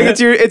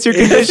it's your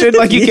condition.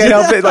 Like you can't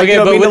help it. Like Okay, you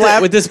don't but mean to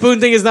laugh. with the spoon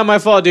thing, it's not my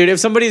fault, dude. If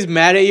somebody's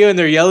mad at you and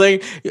they're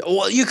yelling,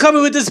 well, you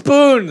coming with the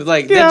spoon,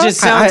 like that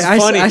just sounds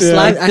funny. I the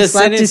slapped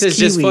sentence his is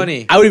just kiwi.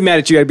 funny. I would be mad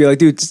at you. I'd be like,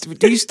 dude,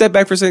 do you step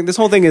back for a second? This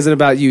whole thing isn't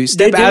about you.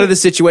 Step out of the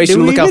situation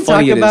and look how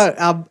funny it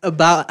is.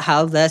 About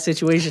how that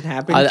situation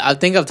happened. I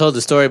think I've told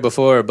the story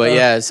before, but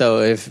yeah. So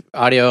if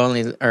audio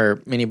only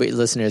or many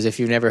listeners, if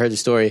you've never heard the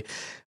story,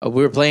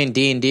 we were playing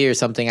D&D or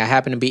something. I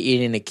happened to be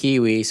eating a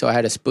kiwi, so I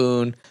had a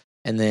spoon,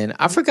 and then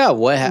I forgot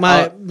what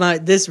happened. My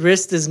this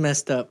wrist is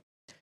messed up,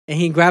 and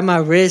he grabbed my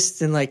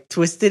wrist and like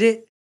twisted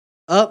it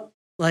up,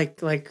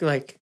 like.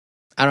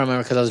 I don't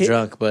remember because I was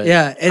drunk, but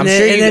yeah, and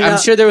I'm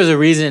sure there was a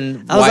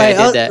reason why I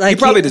did that. Like,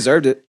 you probably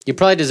deserved it. You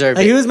probably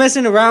deserved it. He was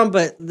messing around,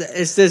 but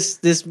it's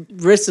this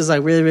wrist is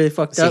like really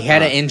fucked up. He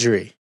had an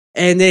injury.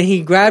 And then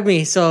he grabbed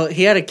me, so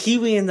he had a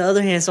kiwi in the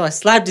other hand, so I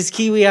slapped his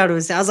kiwi out of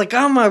his hand. I was like,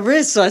 on my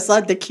wrist, so I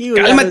slapped the kiwi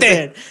out of his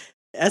hand.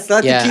 I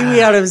slapped the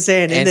kiwi out of his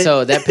hand. And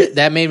so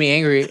that made me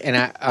angry, and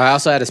I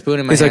also had a spoon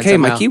in my hand. He's like, hey,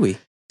 somehow. my kiwi.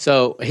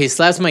 So he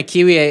slaps my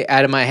kiwi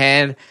out of my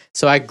hand,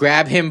 so I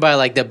grab him by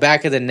like the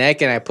back of the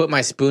neck, and I put my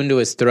spoon to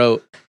his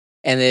throat.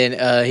 And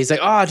then he's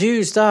like, oh,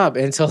 dude, stop.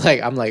 And so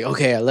like I'm like,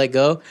 okay, I let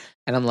go.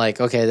 And I'm like,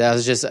 okay, that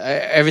was just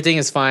everything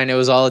is fine. It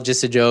was all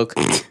just a joke,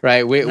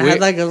 right? We had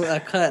like a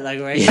cut,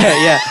 like right.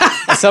 Yeah.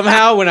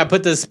 Somehow, when I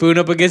put the spoon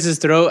up against his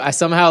throat, I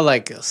somehow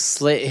like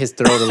slit his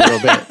throat a little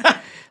bit,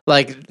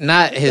 like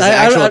not his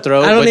actual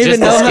throat, but just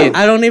the skin.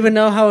 I don't even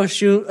know how a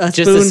spoon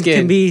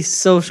can be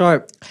so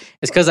sharp.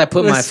 It's because I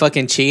put my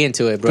fucking chi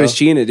into it, bro. Put his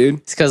chi in it, dude.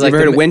 It's because you ever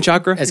heard of wind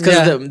chakra? It's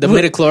because the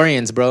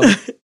midichlorians, bro.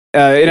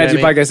 NIG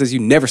Podcast says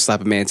you never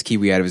slap a man's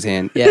kiwi out of his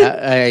hand. Yeah,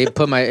 I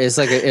put it's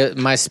like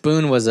my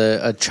spoon was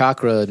a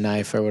chakra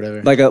knife or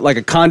whatever. Like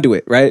a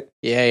conduit, right?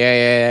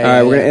 Yeah. All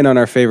right, we're gonna end on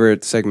our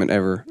favorite segment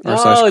ever.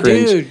 /cringe.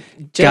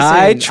 Dude,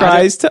 Guy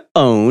tries to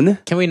own.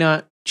 Can we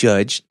not?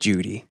 Judge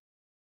Judy.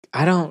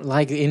 I don't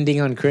like ending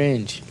on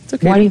cringe. It's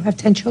okay. Why do you have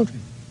 10 children?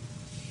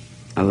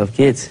 I love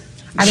kids.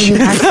 I mean, you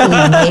actually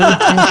made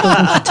 10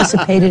 children,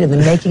 participated in the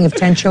making of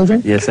 10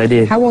 children? Yes, I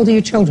did. How old are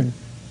your children?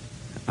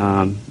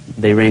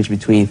 They range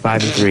between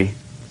 5 and 3.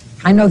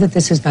 I know that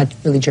this is not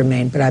really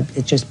germane, but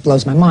it just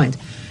blows my mind.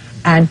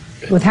 And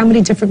with how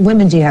many different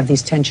women do you have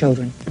these 10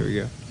 children? Here we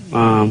go.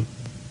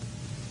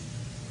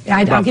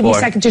 I'll give you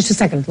just a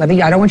second.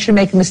 I don't want you to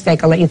make a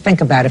mistake. I'll let you think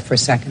about it for a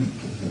second.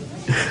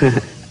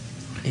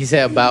 He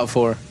said about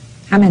 4.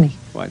 How many?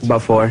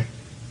 About 4.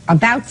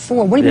 About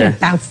 4? What do you mean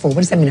about 4? What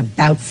does that mean,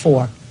 about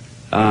 4?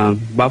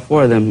 About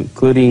 4 of them,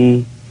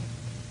 including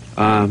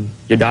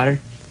your daughter.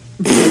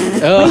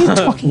 What are you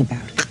talking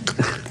about?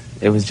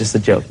 It was just a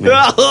joke, man.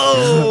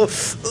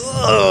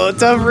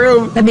 Tough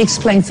room. Let me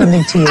explain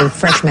something to you,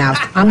 fresh mouth.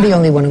 I'm the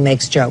only one who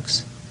makes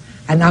jokes.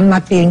 And I'm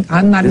not making a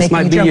joke. This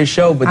might be your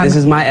show, but this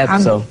is my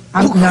episode.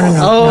 No. You don't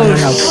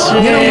have,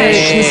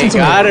 listen to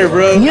got me. Her,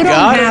 bro.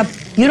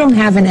 You don't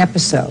have an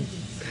episode.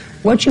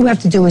 What you have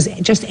to do is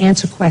just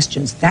answer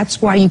questions.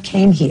 That's why you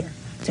came here,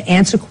 to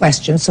answer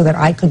questions so that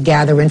I could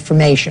gather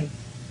information.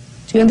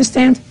 Do you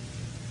understand?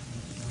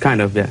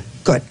 Kind of, yeah.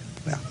 Good.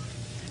 Well,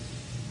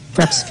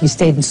 perhaps if you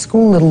stayed in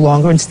school a little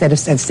longer instead of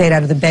stayed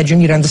out of the bedroom,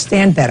 you'd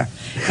understand better.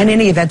 In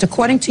any event,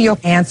 according to your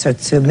answer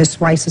to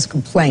Miss Rice's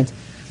complaint,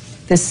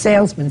 this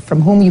salesman from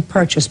whom you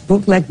purchased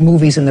bootleg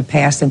movies in the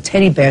past and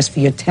teddy bears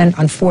for your 10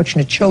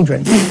 unfortunate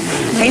children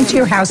came to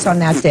your house on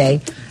that day,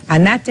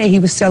 and that day he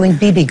was selling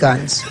BB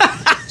guns.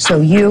 So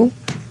you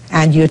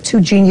and your 2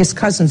 genius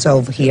cousins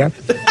over here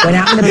went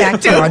out in the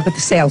backyard with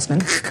the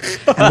salesman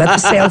and let the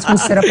salesman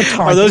set up a target.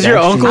 Are those your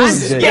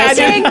uncles? Yeah,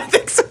 I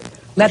think so.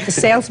 Let the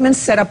salesman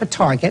set up a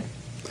target,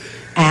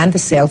 and the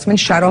salesman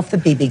shot off the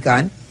BB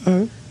gun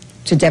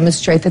to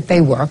demonstrate that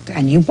they worked,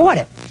 and you bought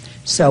it.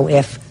 So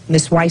if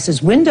Miss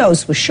Rice's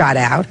windows were shot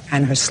out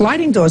and her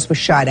sliding doors were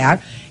shot out,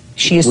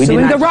 she is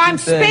suing the wrong. I'm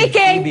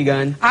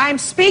speaking. I'm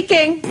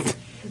speaking.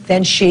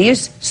 Then she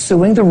is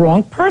suing the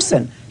wrong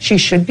person. She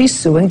should be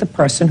suing the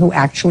person who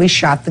actually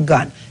shot the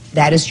gun.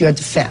 That is your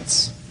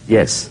defense.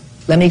 Yes.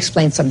 Let me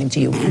explain something to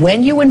you.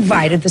 When you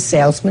invited the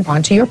salesman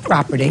onto your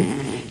property,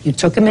 you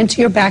took him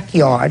into your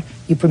backyard,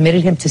 you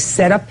permitted him to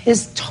set up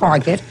his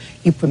target,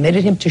 you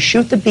permitted him to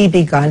shoot the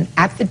BB gun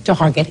at the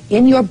target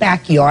in your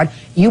backyard,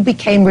 you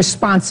became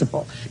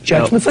responsible.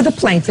 Judgment for the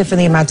plaintiff in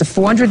the amount of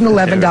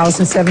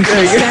 $411.17.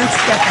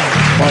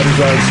 Parties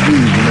are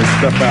excused when they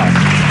step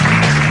out.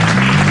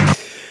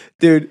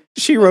 Dude,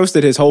 she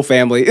roasted his whole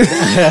family. Even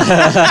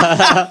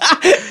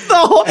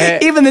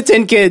the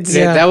 10 kids.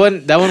 Yeah, that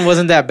one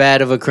wasn't that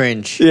bad of a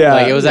cringe. Yeah,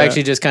 like it was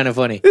actually just kind of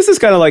funny. This is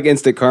kind of like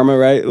instant karma,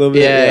 right? A little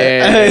bit.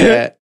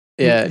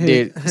 Yeah,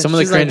 dude. Some of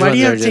the She's cringe like, why do ones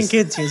you are have 10 just.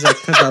 kids? He's like,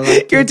 because I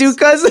like Your kids. 2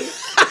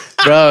 cousins.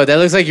 Bro, that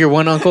looks like your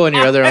one uncle and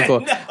your other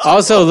uncle.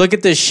 Also, look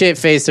at the shit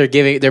face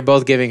they're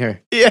both giving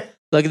her. Yeah.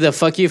 Look at the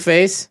fuck you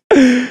face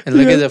and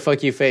look at the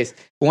fuck you face.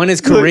 One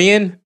is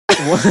Korean.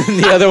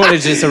 The other one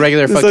is just a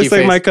regular This fuck you looks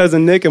like face. my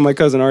cousin Nick and my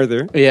cousin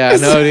Arthur. Yeah,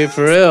 no, dude,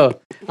 for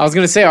real. I was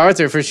gonna say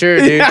Arthur for sure,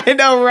 dude. Yeah, I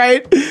know,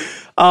 right?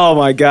 Oh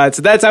my God.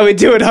 So that's how we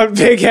do it on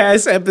Big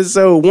Ass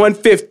episode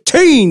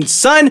 115,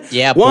 son.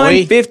 Yeah, boy.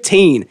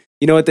 115.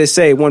 You know what they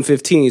say?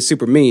 115 is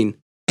super mean.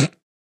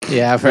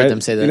 Yeah, I've heard Right?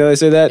 them say that. You know they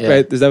say that, Yeah.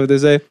 right? Is that what they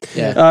say?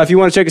 Yeah. If you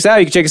want to check us out,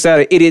 you can check us out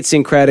at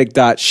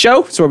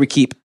idiotsyncratic.show. It's where we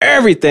keep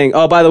everything.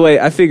 Oh, by the way,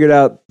 I figured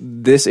out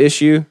this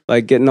issue,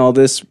 like getting all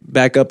this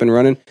back up and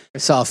running.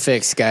 It's all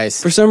fixed,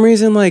 guys. For some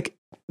reason, like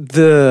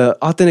the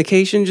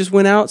authentication just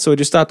went out, so it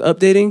just stopped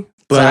updating.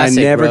 But Classic,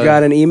 I never bro.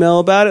 got an email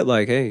about it.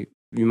 Like, hey,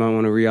 you might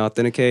want to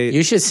re-authenticate.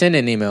 You should send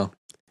an email.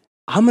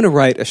 I'm gonna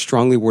write a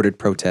strongly worded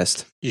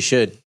protest You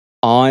should.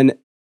 on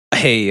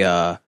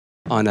a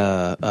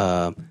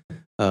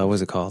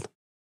what's it called?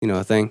 You know,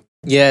 a thing.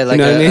 Yeah, like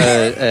know what I mean?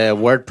 a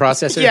word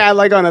processor. Yeah,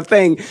 like on a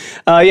thing.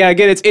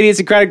 Again, it's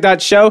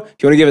idiotsyncratic.show. If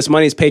you want to give us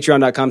money, it's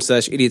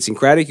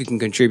patreon.com/idiotsyncratic. You can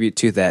contribute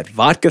to that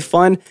vodka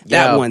fund.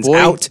 That Yeah, one's boy.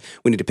 out.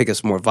 We need to pick up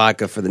some more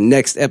vodka for the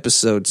next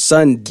episode.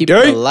 Sunday. Keep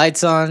the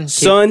lights on. Keep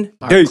Sunday.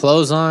 our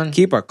clothes on.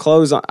 Keep our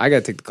clothes on. I got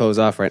to take the clothes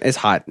off right now. It's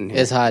hot in here.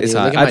 It's hot, It's dude.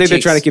 hot. Look at I my think they're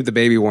cheeks. trying to keep the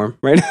baby warm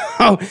right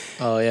now.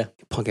 Oh, yeah.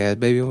 Punk ass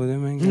baby over there,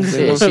 man.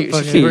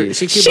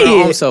 She keep her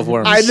own self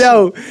warm. I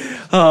know.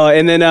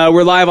 And then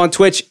we're live on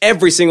Twitch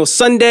every single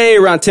Sunday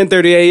around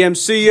 10:30 a.m.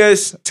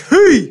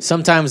 CST.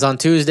 Sometimes on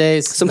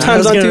Tuesdays.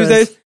 Sometimes on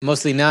Tuesdays.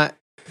 Mostly not.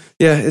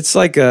 Yeah, it's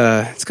like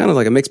it's kind of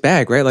like a mixed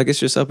bag, right? Like it's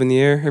just up in the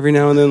air every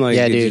now and then. Like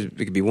Yeah, it, dude.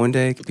 it could be one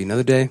day, it could be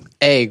another day.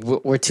 Hey,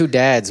 we're two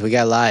dads. We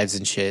got lives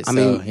and shit. I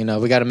So, mean- you know,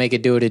 we got to make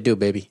it do what it do,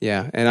 baby.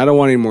 Yeah, and I don't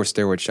want any more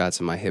steroid shots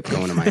in my hip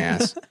going to my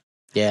ass.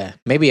 Yeah,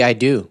 maybe I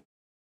do.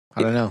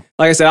 I don't know.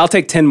 Like I said, I'll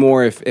take 10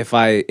 more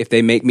if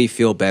they make me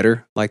feel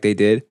better, like they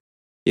did.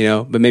 You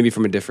know, but maybe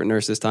from a different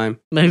nurse this time.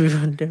 Maybe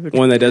from different.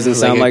 One that doesn't Like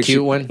sound a like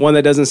cute one? One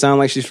that doesn't sound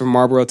like she's from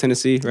Marlboro,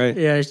 Tennessee, right?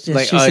 Yeah, it's just,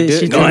 Like, she said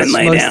she go and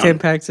lay smokes down. 10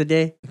 packs a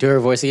day. Do her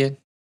voice again.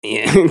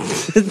 Yeah.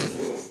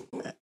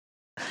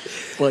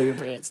 Pull your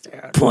pants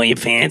down. Pull your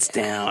pants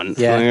down.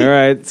 Yeah. Like, all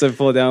right. So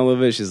pull it down a little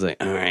bit. She's like,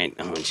 all right,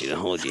 I want you to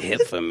hold your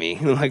hip for me.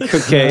 I'm like,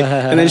 okay.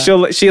 And then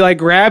she like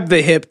grab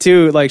the hip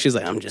too. Like she's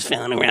like, I'm just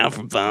feeling around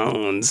for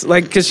bones.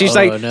 Like, cause she's Oh,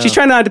 like, no. she's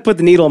trying not to put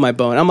the needle on my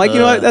bone. I'm like, you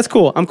know what? That's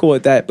cool. I'm cool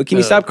with that. But can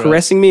you stop gross.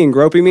 caressing me and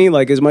groping me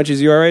like as much as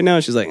you are right now?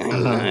 She's like,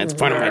 it's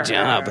part of my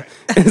job.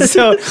 And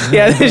so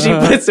yeah,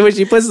 then when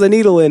she puts the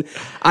needle in,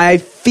 I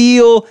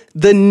feel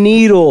the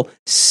needle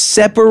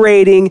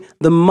separating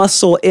the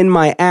muscle in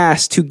my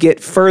ass to get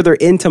further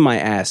into my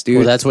ass, dude.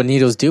 Well, that's what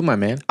needles do, my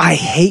man. I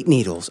hate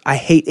needles. I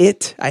hate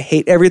it. I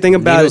hate everything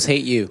about Needles it.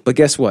 hate you. But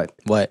guess what?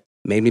 What?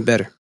 Made me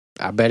better.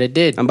 I bet it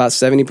did. I'm about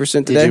 70%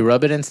 today. Did you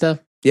rub it and stuff?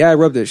 Yeah, I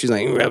rubbed it. She's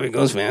like, rub it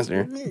goes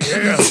faster.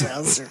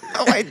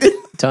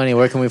 Tony,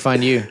 where can we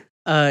find you?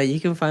 You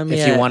can find me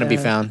If you at, wanna be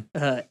found.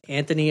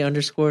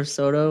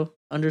 Anthony_Soto_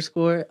 on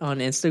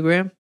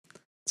Instagram.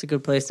 It's a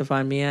good place to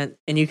find me at.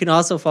 And you can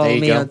also follow There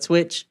you me go. on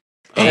Twitch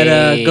Hey.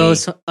 at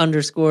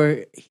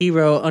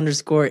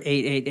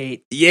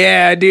Ghost_Hero_888.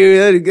 Yeah,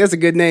 dude. That's a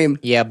good name.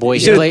 Yeah, boy.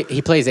 You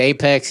He plays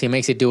Apex. He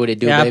makes it do what it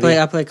do, Yeah, baby.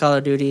 I play Call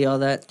of Duty, all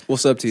that.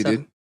 What's up to you, So-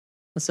 dude?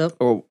 What's up?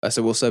 Oh, I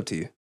said, what's up to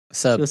you?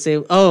 What's up? You'll say,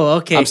 oh,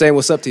 okay. I'm saying,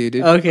 what's up to you,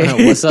 dude?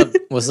 Okay. What's up?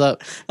 What's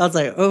up? I was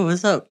like, oh,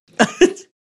 what's up?